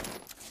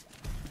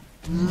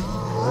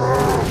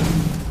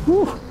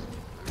 Woo.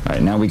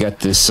 Alright, now we got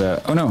this.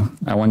 Oh no,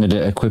 I wanted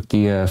to equip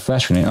the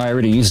flash grenade. Oh, I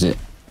already used it.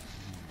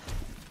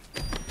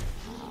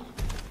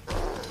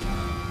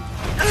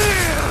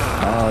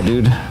 Oh,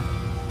 dude.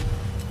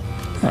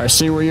 Alright,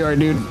 stay where you are,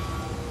 dude.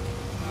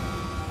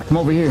 Come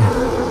over here.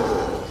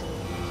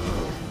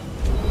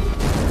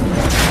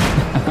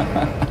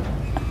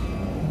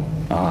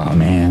 Oh,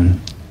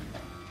 man.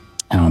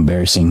 How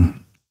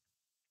embarrassing.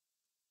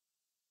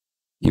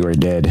 You are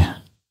dead.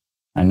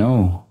 I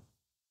know.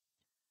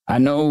 I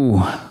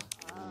know.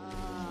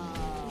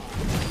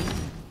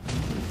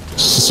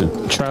 It's just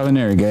a trial and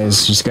error,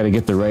 guys. You just gotta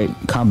get the right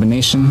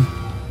combination.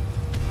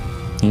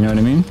 You know what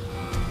I mean?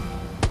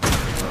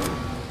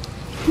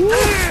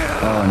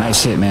 Oh,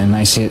 nice hit, man.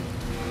 Nice hit.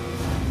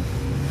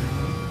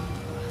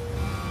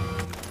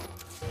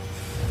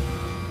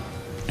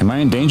 Am I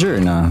in danger or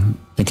no? I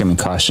think I'm in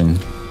caution.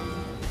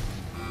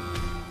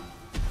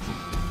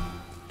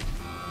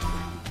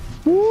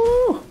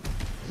 Woo!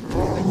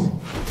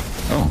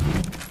 Oh,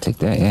 take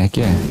that. Yeah, heck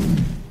yeah.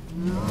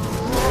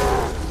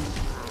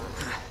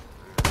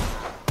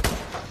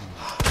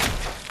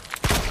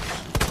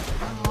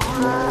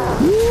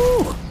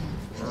 Woo!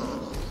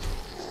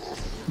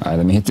 Alright,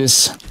 let me hit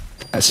this.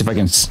 Let's see if I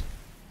can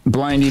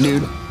blind you,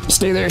 dude.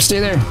 Stay there, stay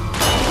there.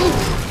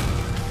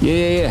 Yeah,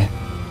 yeah, yeah.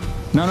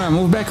 No, no,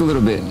 move back a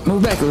little bit.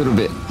 Move back a little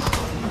bit.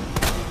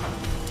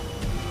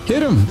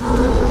 Hit him.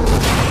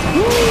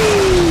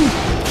 Woo!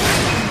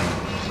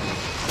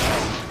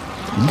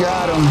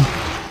 Got him.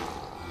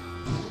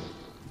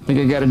 I think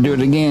I gotta do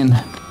it again.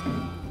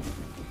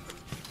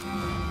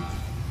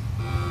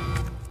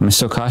 Am I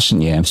still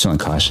caution? Yeah, I'm still in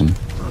caution.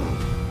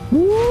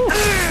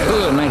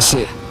 Oh, nice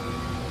hit.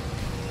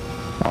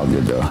 All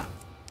good though.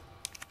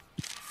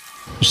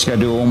 Just gotta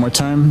do it one more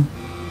time.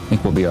 I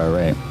think we'll be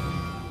alright.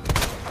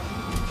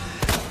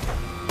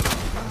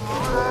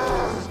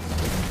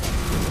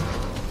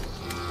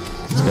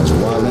 This guy's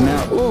wilding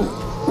out. Whoa,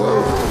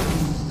 whoa,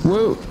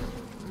 whoa.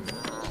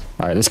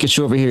 Alright, let's get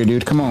you over here,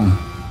 dude. Come on.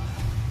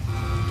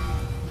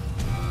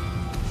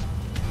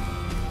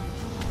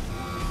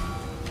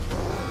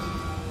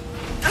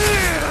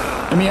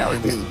 Let me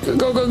out. Go,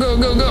 go, go, go,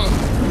 go, go.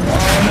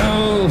 Oh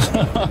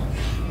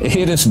no. It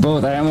hit us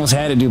both. I almost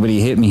had it, dude, but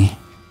he hit me.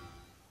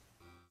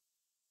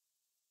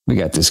 We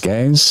got this,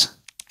 guys.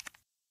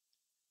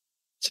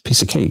 It's a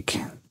piece of cake.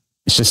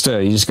 It's just,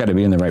 you just got to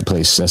be in the right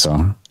place. That's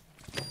all.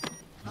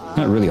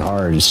 Not really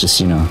hard. It's just,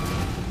 you know.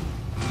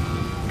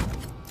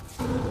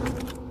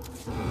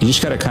 You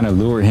just got to kind of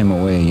lure him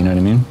away. You know what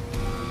I mean?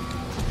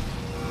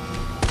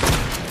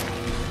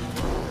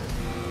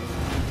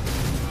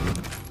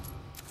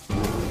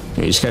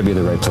 Yeah, you just got to be in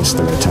the right place at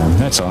the right time.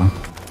 That's all.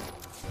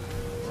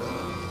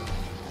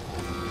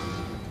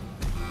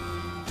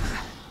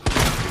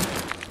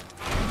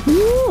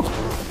 Woo!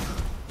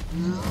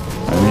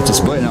 Let me hit this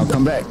button, I'll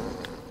come back.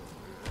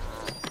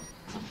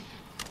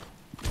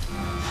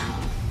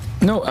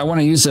 No, I want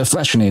to use a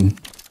flash grenade.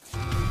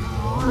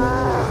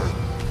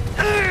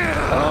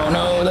 Oh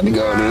no, let me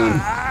go,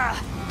 dude.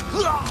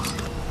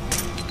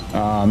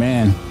 Oh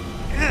man.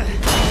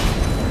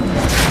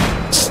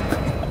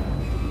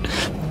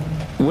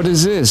 What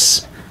is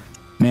this?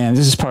 Man,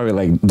 this is probably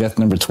like death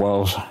number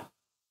 12.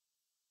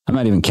 I'm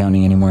not even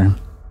counting anymore.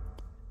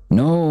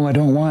 No, I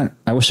don't want.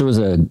 I wish there was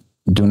a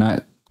do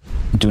not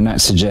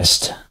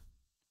suggest.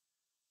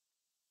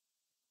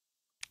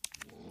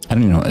 I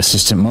don't even know.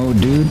 Assistant mode,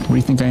 dude. What do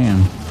you think I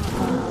am?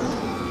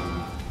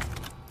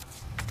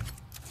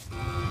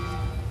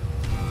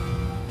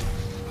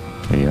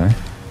 There you are.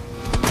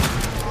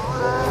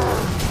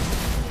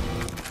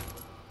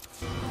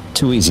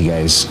 Too easy,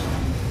 guys.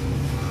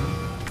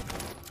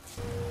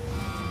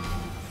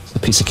 It's a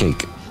piece of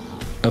cake.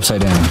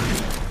 Upside down.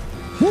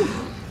 Woo.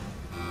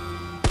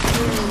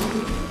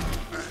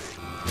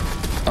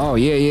 Oh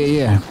yeah, yeah,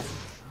 yeah.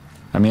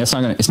 I mean, it's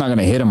not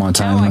gonna hit him on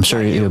time. I'm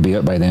sure it'll be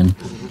up by then.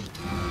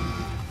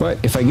 But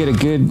if I get a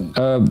good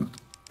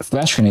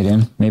flash grenade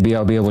in, maybe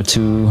I'll be able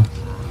to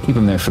keep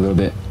him there for a little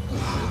bit.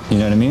 You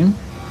know what I mean?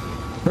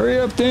 Hurry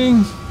up,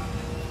 thing!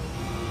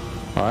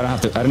 Oh, I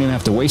don't even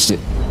have to waste it.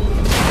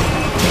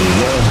 There you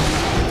go.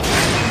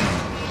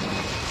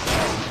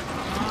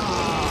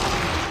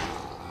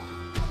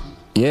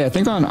 Yeah, I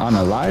think on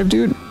a live,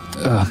 dude.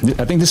 I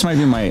think this might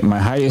be my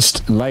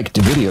highest liked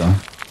video.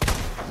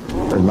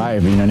 Or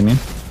live, you know what I mean?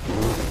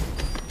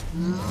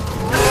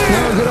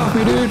 No, get off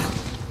me, dude!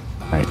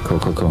 Alright, cool,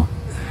 cool, cool.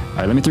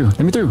 Alright, let me through,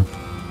 let me through!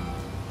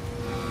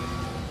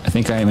 I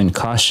think I am in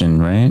caution,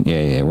 right?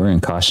 Yeah, yeah, we're in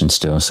caution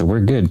still, so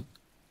we're good.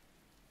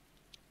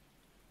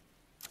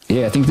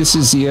 Yeah, I think this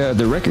is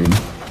the record.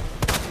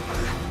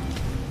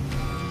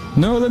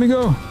 No, let me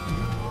go!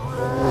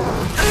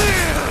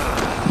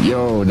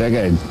 Yo, that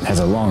guy has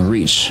a long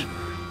reach.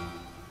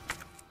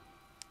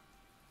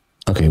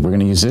 Okay, we're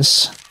gonna use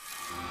this.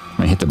 I'm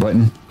gonna hit the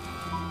button.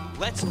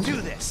 Let's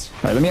do this.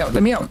 All right, let me out.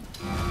 Let me out.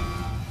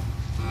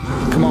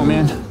 Come on,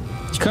 man.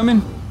 You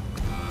coming?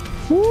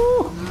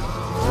 Woo!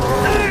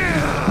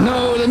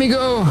 No, let me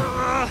go.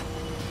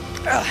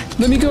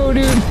 Let me go,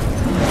 dude.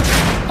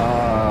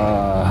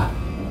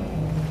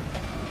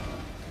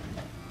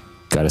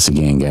 Got us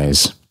again,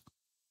 guys.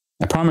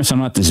 I promise I'm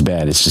not this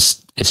bad. It's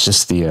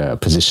just the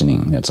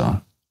positioning. That's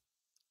all.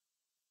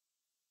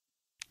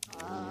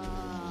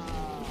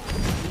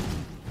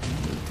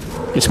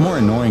 It's more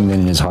annoying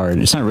than it is hard.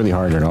 It's not really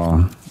hard at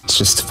all. It's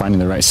just finding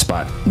the right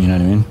spot. You know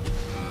what I mean?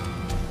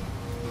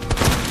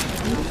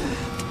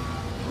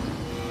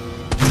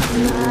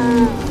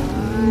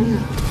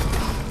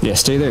 Yeah,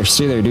 stay there,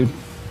 dude.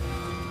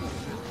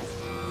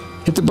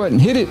 Hit the button,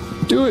 hit it,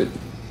 do it.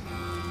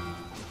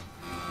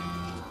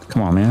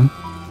 Come on, man.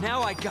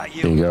 Now I got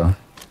you. There you go.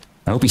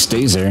 I hope he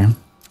stays there.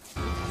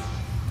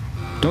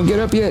 Don't get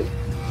up yet.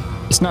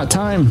 It's not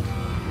time.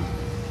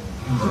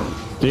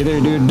 Stay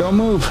there, dude. Don't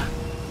move.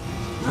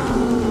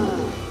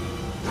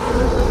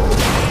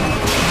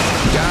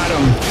 Got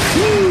him.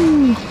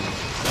 Woo.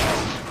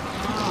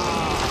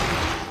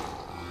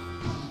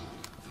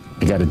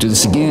 I gotta do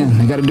this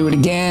again. I gotta do it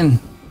again.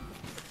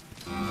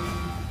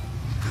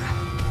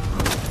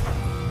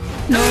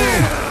 No.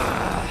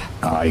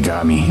 Oh, he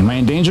got me. Am I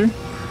in danger?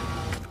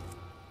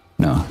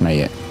 No, not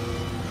yet.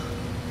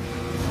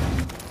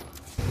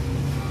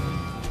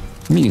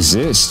 Let me use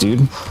this, dude.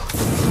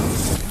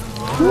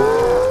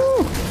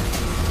 Woo.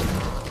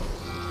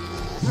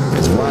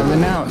 He's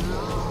wilding out.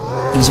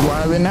 He's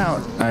wilding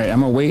out. All right,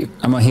 I'm gonna wait.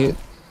 I'm gonna hit.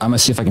 I'm gonna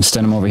see if I can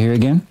stun him over here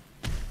again.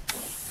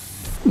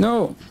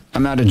 No,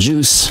 I'm out of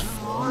juice.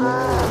 All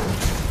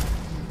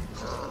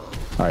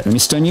right, let me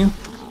stun you.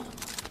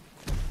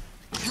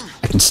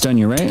 can stun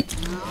you, right?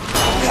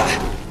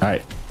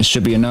 Alright, it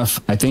should be enough,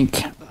 I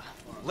think.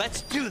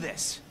 Let's do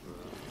this.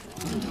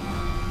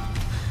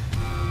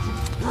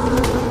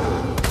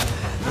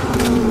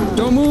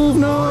 Don't move,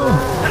 no!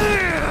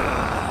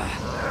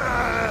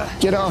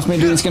 Get off me,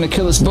 dude, he's gonna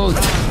kill us both.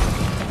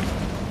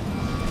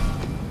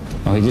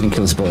 Oh, he didn't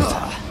kill us both.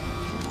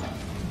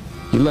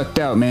 You lucked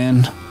out,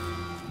 man.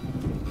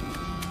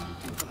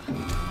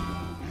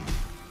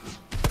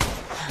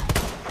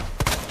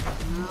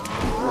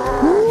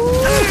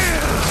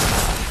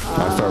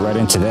 I fell right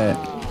into that.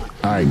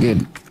 Alright,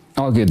 good.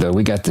 All good, though.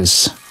 We got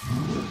this.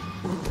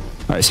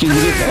 Alright, excuse me.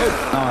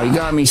 Oh, you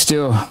got me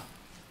still.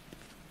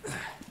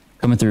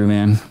 Coming through,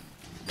 man.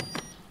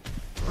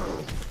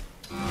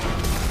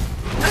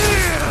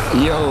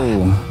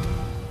 Yo.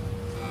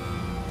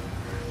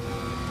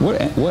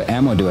 What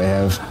ammo do I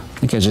have? I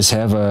think I just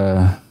have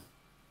a...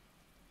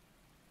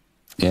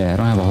 Yeah, I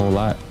don't have a whole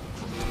lot.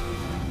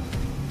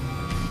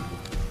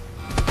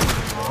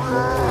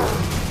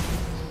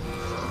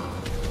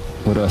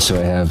 What else do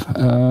I have?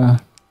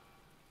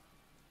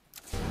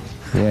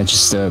 Yeah,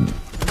 just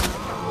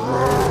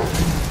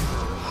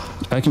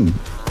I can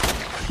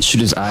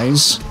shoot his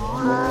eyes.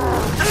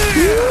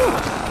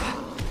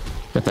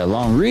 Got that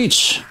long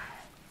reach.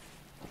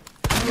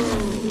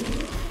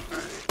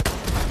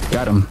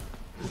 Got him.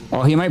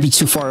 Oh, he might be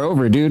too far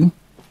over, dude.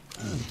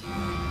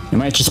 It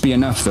might just be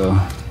enough, though.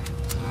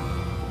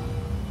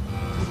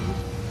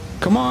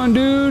 Come on,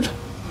 dude.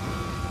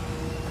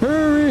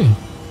 Hurry.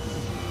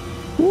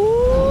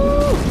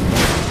 Woo!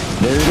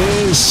 There it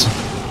is.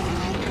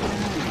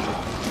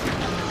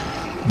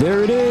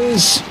 There it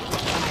is.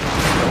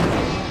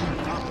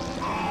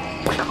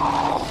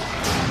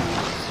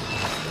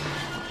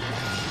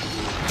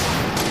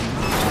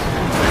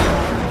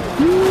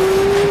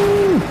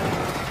 Woo!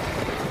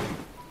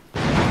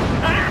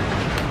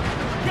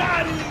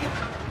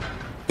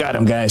 Got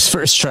him, guys.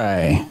 First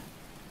try.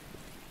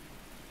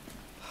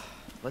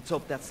 Let's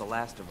hope that's the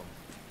last of them.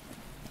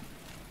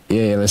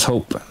 Yeah, let's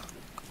hope.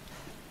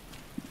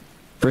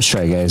 First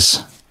try,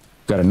 guys.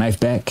 Got a knife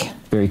back.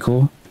 Very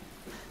cool.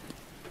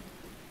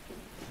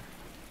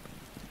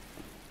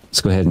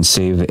 Let's go ahead and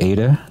save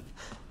Ada.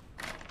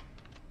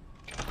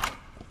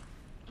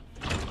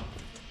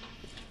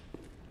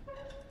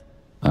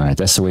 Alright,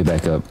 that's the way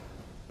back up.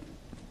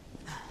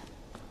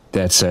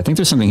 That's, I think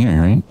there's something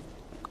here, right?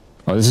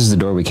 Oh, this is the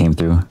door we came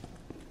through.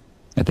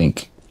 I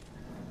think.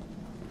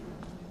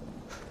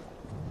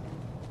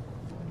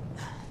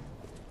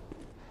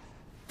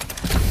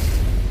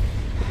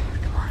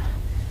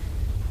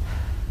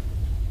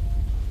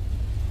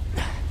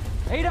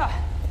 Ada!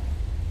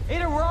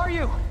 Ada, where are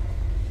you?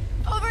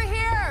 Over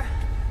here!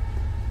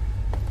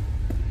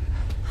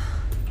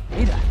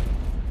 Ada! I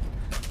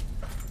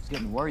was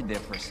getting worried there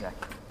for a sec.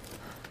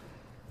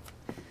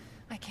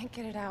 I can't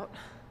get it out.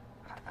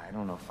 I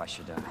don't know if I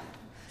should,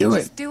 Do it.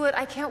 Just do it.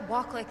 I can't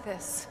walk like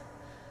this.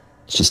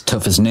 It's just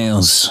tough as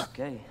nails.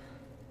 Okay.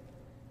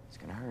 It's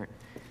gonna hurt.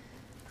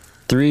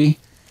 3,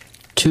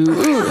 2,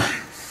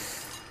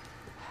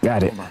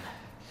 got it. Hold on.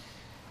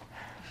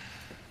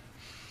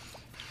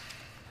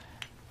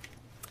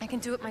 I can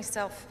do it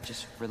myself.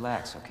 Just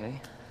relax, okay?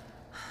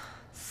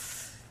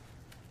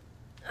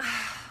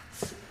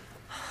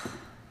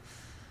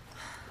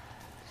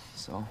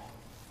 So,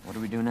 what do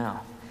we do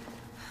now?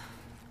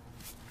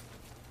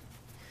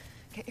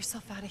 Get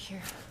yourself out of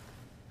here.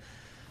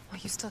 Well,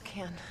 you still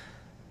can.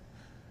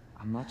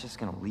 I'm not just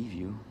gonna leave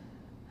you.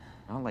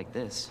 Not like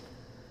this.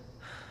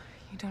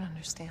 You don't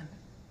understand.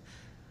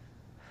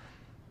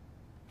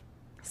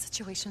 The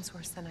situation's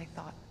worse than I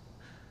thought.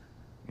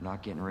 You're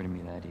not getting rid of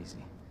me that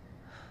easy.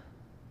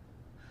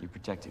 You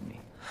protected me.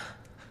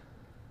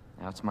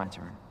 Now it's my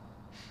turn.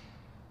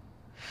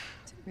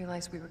 Didn't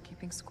realize we were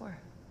keeping score.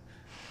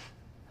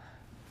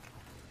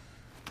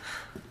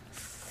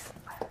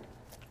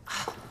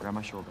 Grab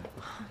my shoulder.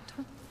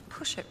 Don't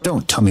push it.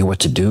 Don't tell me what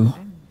to do.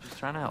 Just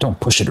trying to help. Don't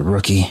push it,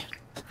 rookie.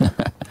 Watch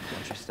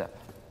your step.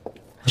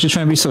 I should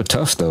try and be so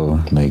tough,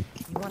 though. Like,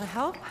 You want to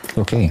help?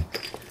 okay.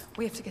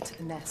 We have to get to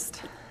the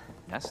nest.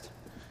 Nest?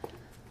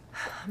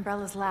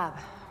 Umbrella's lab,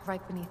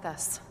 right beneath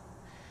us.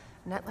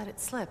 Annette let it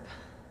slip.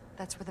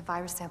 That's where the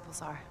virus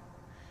samples are.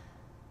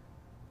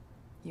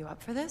 You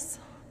up for this?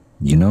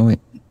 You know it.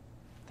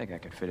 Think I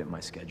could fit it in my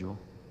schedule.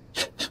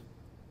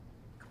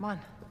 Come on.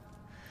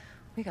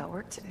 We got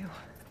work to do.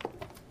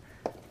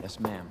 Yes,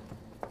 ma'am.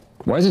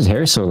 Why is his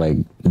hair so, like,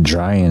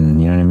 dry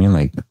and, you know what I mean?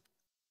 Like,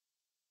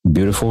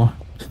 beautiful?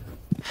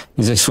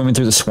 He's, like, swimming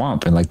through the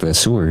swamp and, like, the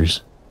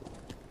sewers.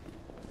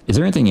 Is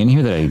there anything in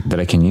here that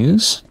I can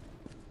use?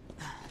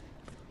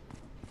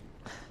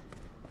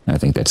 I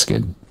think that's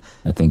good.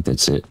 I think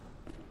that's it.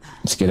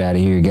 Let's get out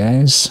of here,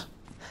 guys.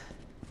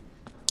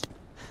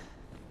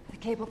 The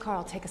cable car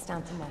will take us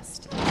down to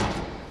Nest.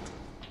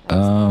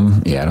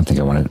 Yeah, I don't think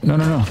I want to... No.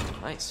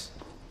 Nice.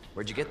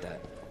 Where'd you get that?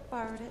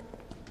 Borrowed it.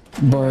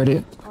 Borrowed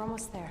it. We're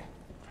almost there.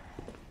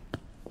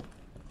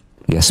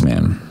 Yes,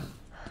 ma'am.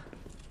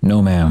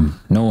 No, ma'am.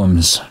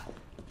 No-ums.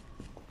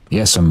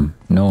 Yes,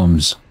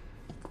 no-ums.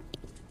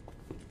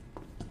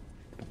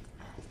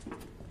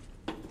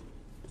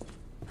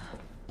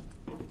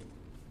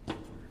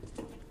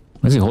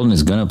 Why is he holding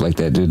his gun up like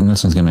that, dude?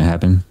 Nothing's gonna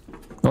happen.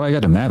 Oh, I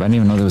got a map. I didn't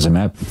even know there was a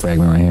map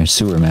fragment right here.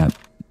 Sewer map.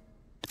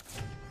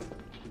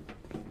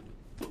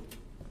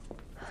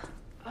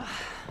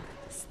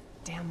 This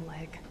damn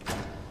leg.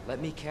 Let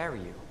me carry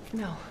you.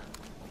 No,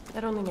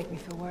 that only make me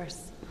feel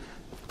worse.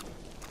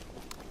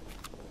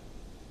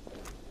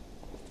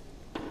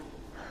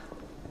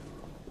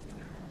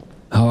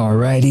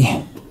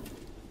 Alrighty.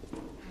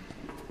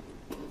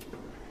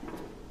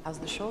 How's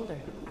the shoulder?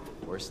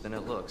 Worse than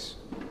it looks.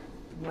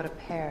 What a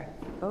pair.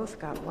 Both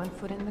got one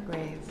foot in the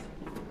grave.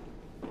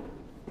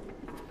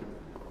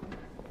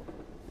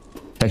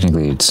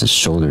 Technically, it's a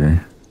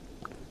shoulder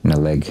and a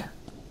leg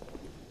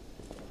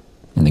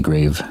in the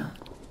grave.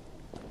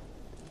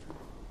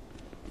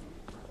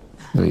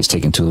 Really, it's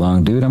taking too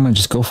long, dude. I'm gonna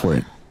just go for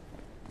it.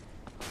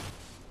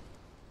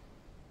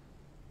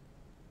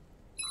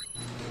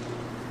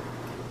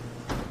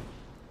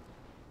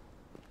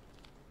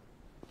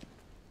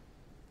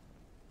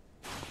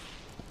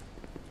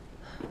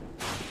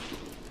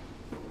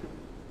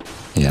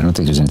 Yeah, I don't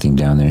think there's anything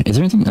down there. Is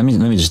there anything? Let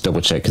me just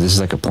double check, because this is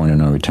like a point of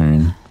no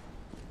return.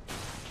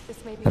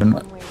 This may be I don't know.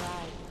 one-way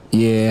ride.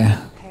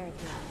 Yeah.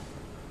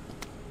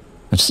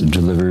 That's the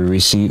delivery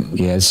receipt.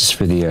 Yeah, this is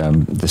for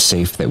the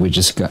safe that we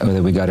just got, or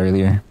that we got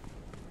earlier.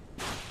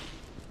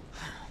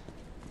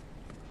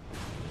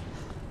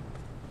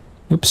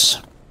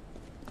 Oops.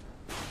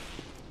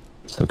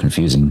 So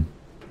confusing.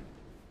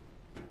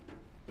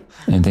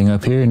 Anything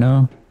up here?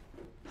 No.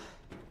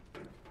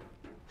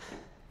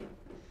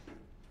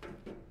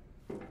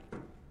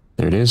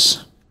 There it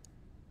is.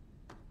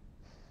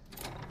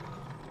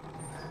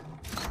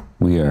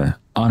 We are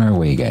on our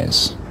way,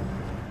 guys.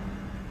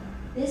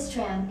 This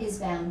tram is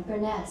bound for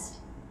Nest.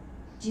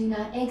 Do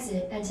not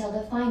exit until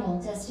the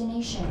final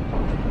destination.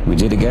 We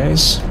did it,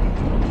 guys.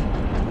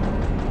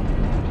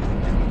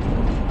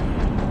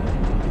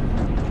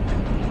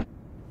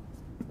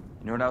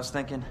 You know what I was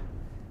thinking?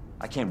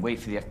 I can't wait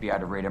for the FBI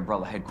to raid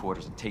Umbrella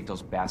headquarters and take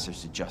those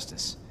bastards to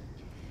justice.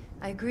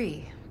 I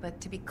agree,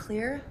 but to be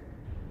clear,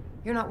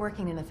 you're not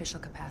working in official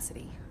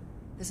capacity.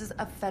 This is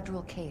a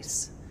federal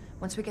case.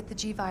 Once we get the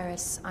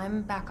G-Virus,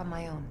 I'm back on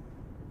my own.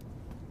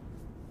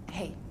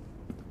 Hey,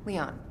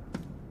 Leon,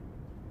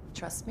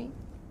 trust me?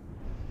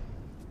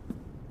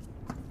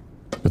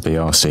 But they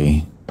all say.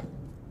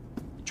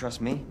 You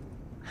trust me?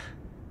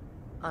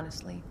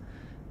 Honestly,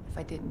 if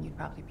I didn't, you'd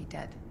probably be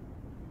dead.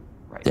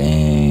 Right.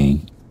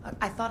 Dang.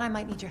 I thought I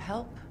might need your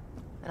help,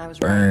 and I was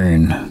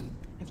Burn. right.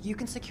 If you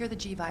can secure the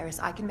G-Virus,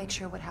 I can make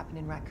sure what happened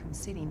in Raccoon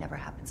City never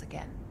happens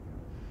again.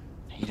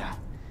 Ada,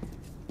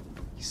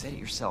 you said it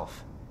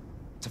yourself.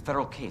 It's a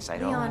federal case. I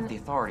don't Leon, have the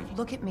authority.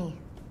 Look at me.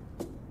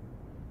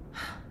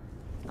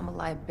 I'm a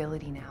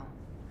liability now.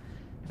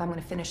 If I'm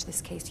gonna finish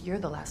this case, you're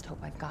the last hope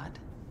I've got.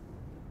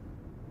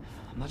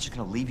 I'm not just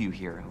gonna leave you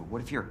here.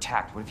 What if you're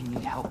attacked? What if you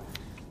need help?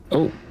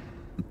 Oh.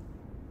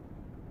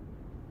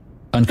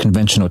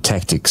 Unconventional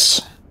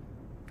tactics.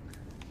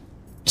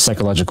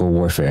 Psychological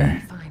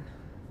warfare. Fine.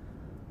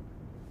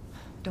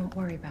 Don't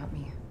worry about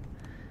me.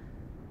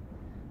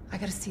 I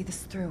gotta see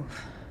this through.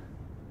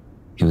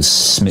 He was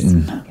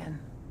smitten. Again.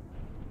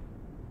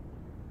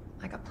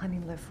 I got plenty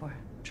to live for.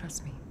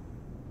 Trust me.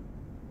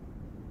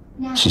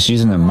 Now, She's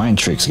using the mind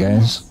tricks,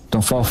 guys.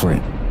 Don't fall for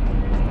it.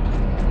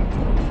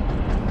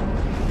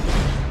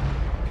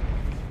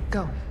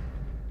 Go.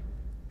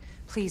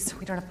 Please,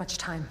 we don't have much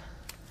time.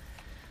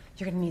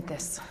 You're gonna need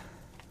this.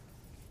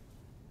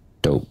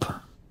 Dope.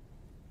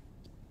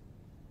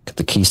 Got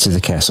the keys to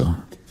the castle.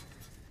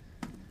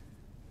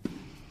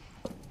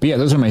 But yeah,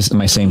 those are my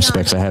same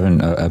specs. I haven't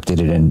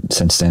updated it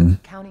since then.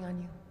 Counting on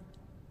you.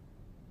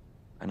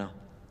 I know.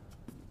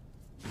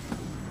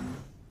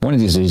 One of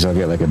these days I'll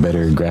get like a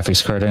better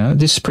graphics card.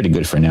 This is pretty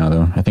good for now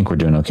though. I think we're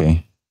doing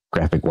okay,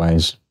 graphic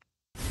wise.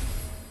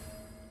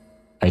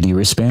 ID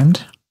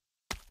wristband.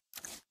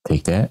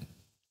 Take that.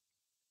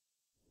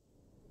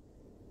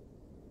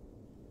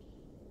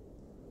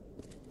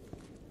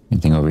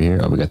 Anything over here?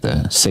 Oh, we got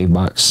the save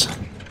box.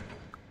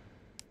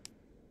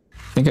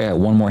 I think I got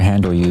one more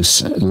handle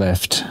use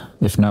left.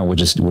 If not,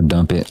 we'll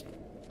dump it.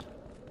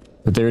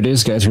 But there it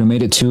is, guys. We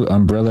made it to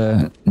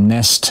Umbrella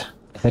Nest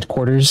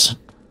headquarters.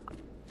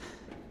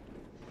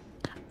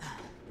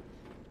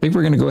 I think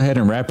we're going to go ahead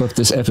and wrap up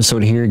this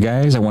episode here,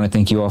 guys. I want to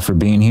thank you all for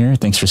being here.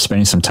 Thanks for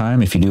spending some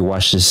time. If you do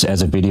watch this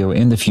as a video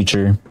in the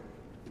future,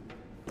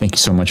 thank you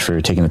so much for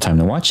taking the time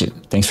to watch it.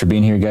 Thanks for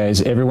being here,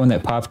 guys. Everyone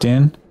that popped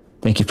in,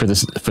 thank you for the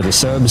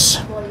subs.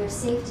 For your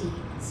safety,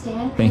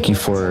 stand Thank you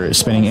for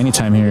spending any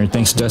time here.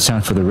 Thanks,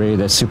 Dusthound, for the raid.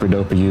 That's super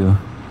dope of you.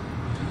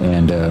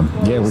 And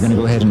yeah, we're going to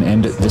go ahead and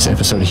end this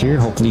episode here.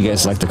 Hopefully you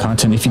guys liked the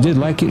content. If you did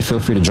like it, feel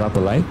free to drop a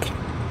like.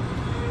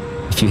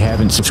 If you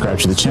haven't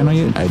subscribed to the channel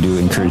yet, I do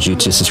encourage you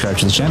to subscribe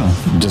to the channel.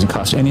 It doesn't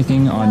cost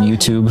anything on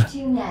YouTube.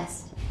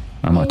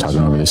 I'm not talking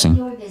over this thing.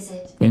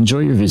 Enjoy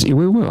your visit.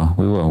 We will.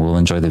 We'll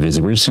enjoy the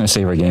visit. We're just going to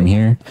save our game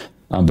here.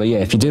 But yeah,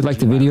 if you did like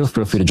the video,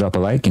 feel free to drop a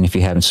like. And if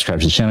you haven't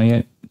subscribed to the channel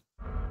yet,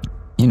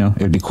 you know,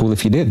 it would be cool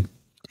if you did.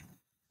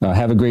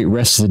 Have a great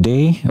rest of the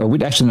day. Or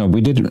we actually no,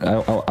 we did.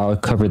 I'll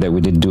cover that.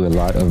 We did do a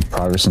lot of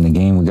progress in the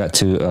game. We got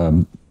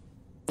to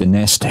the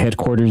Nest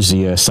headquarters,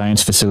 the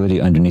science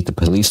facility underneath the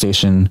police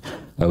station.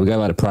 We got a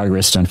lot of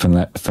progress done from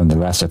the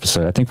last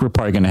episode. I think we're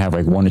probably going to have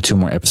like 1 or 2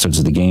 more episodes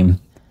of the game,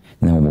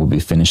 and then we'll be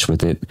finished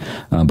with it.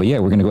 But yeah,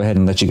 we're going to go ahead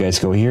and let you guys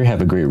go here.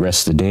 Have a great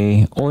rest of the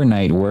day or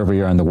night, wherever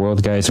you are in the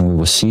world, guys, and we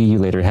will see you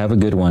later. Have a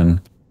good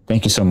one.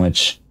 Thank you so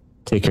much.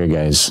 Take care,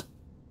 guys.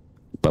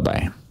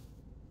 Bye-bye.